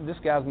 this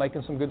guy's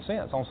making some good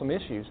sense on some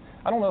issues.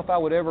 I don't know if I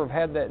would ever have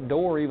had that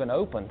door even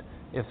opened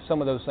if some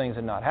of those things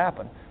had not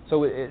happened.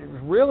 So it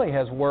really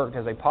has worked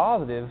as a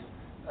positive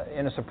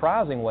in a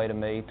surprising way to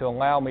me to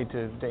allow me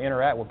to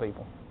interact with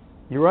people.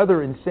 Your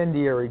other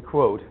incendiary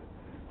quote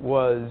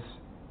was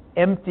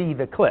empty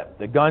the clip,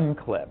 the gun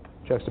clip,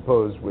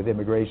 juxtaposed with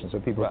immigration, so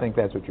people think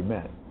that's what you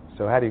meant.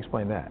 So how do you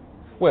explain that?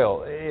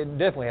 Well, it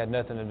definitely had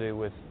nothing to do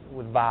with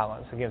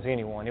violence against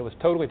anyone. It was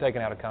totally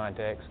taken out of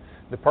context.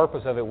 The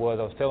purpose of it was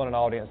I was telling an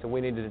audience that we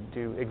needed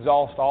to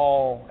exhaust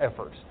all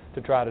efforts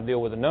to try to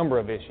deal with a number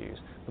of issues.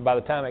 But by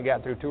the time it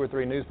got through 2 or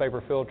 3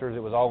 newspaper filters, it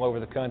was all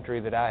over the country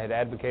that I had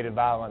advocated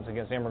violence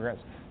against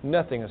immigrants.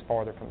 Nothing is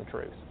farther from the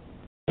truth.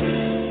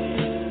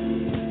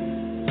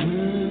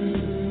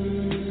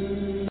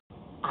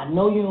 I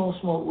know you don't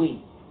smoke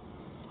weed.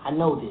 I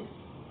know this.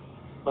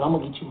 But I'm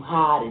going to get you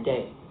high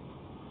today.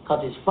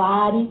 Because it's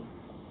Friday,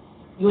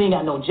 you ain't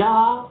got no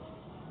job,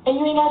 and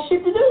you ain't got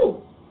shit to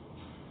do.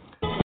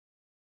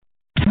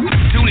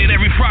 Tune in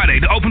every Friday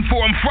to Open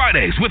Forum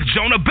Fridays with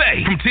Jonah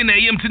Bey from 10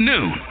 a.m. to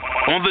noon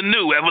on the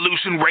new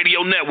Evolution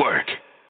Radio Network.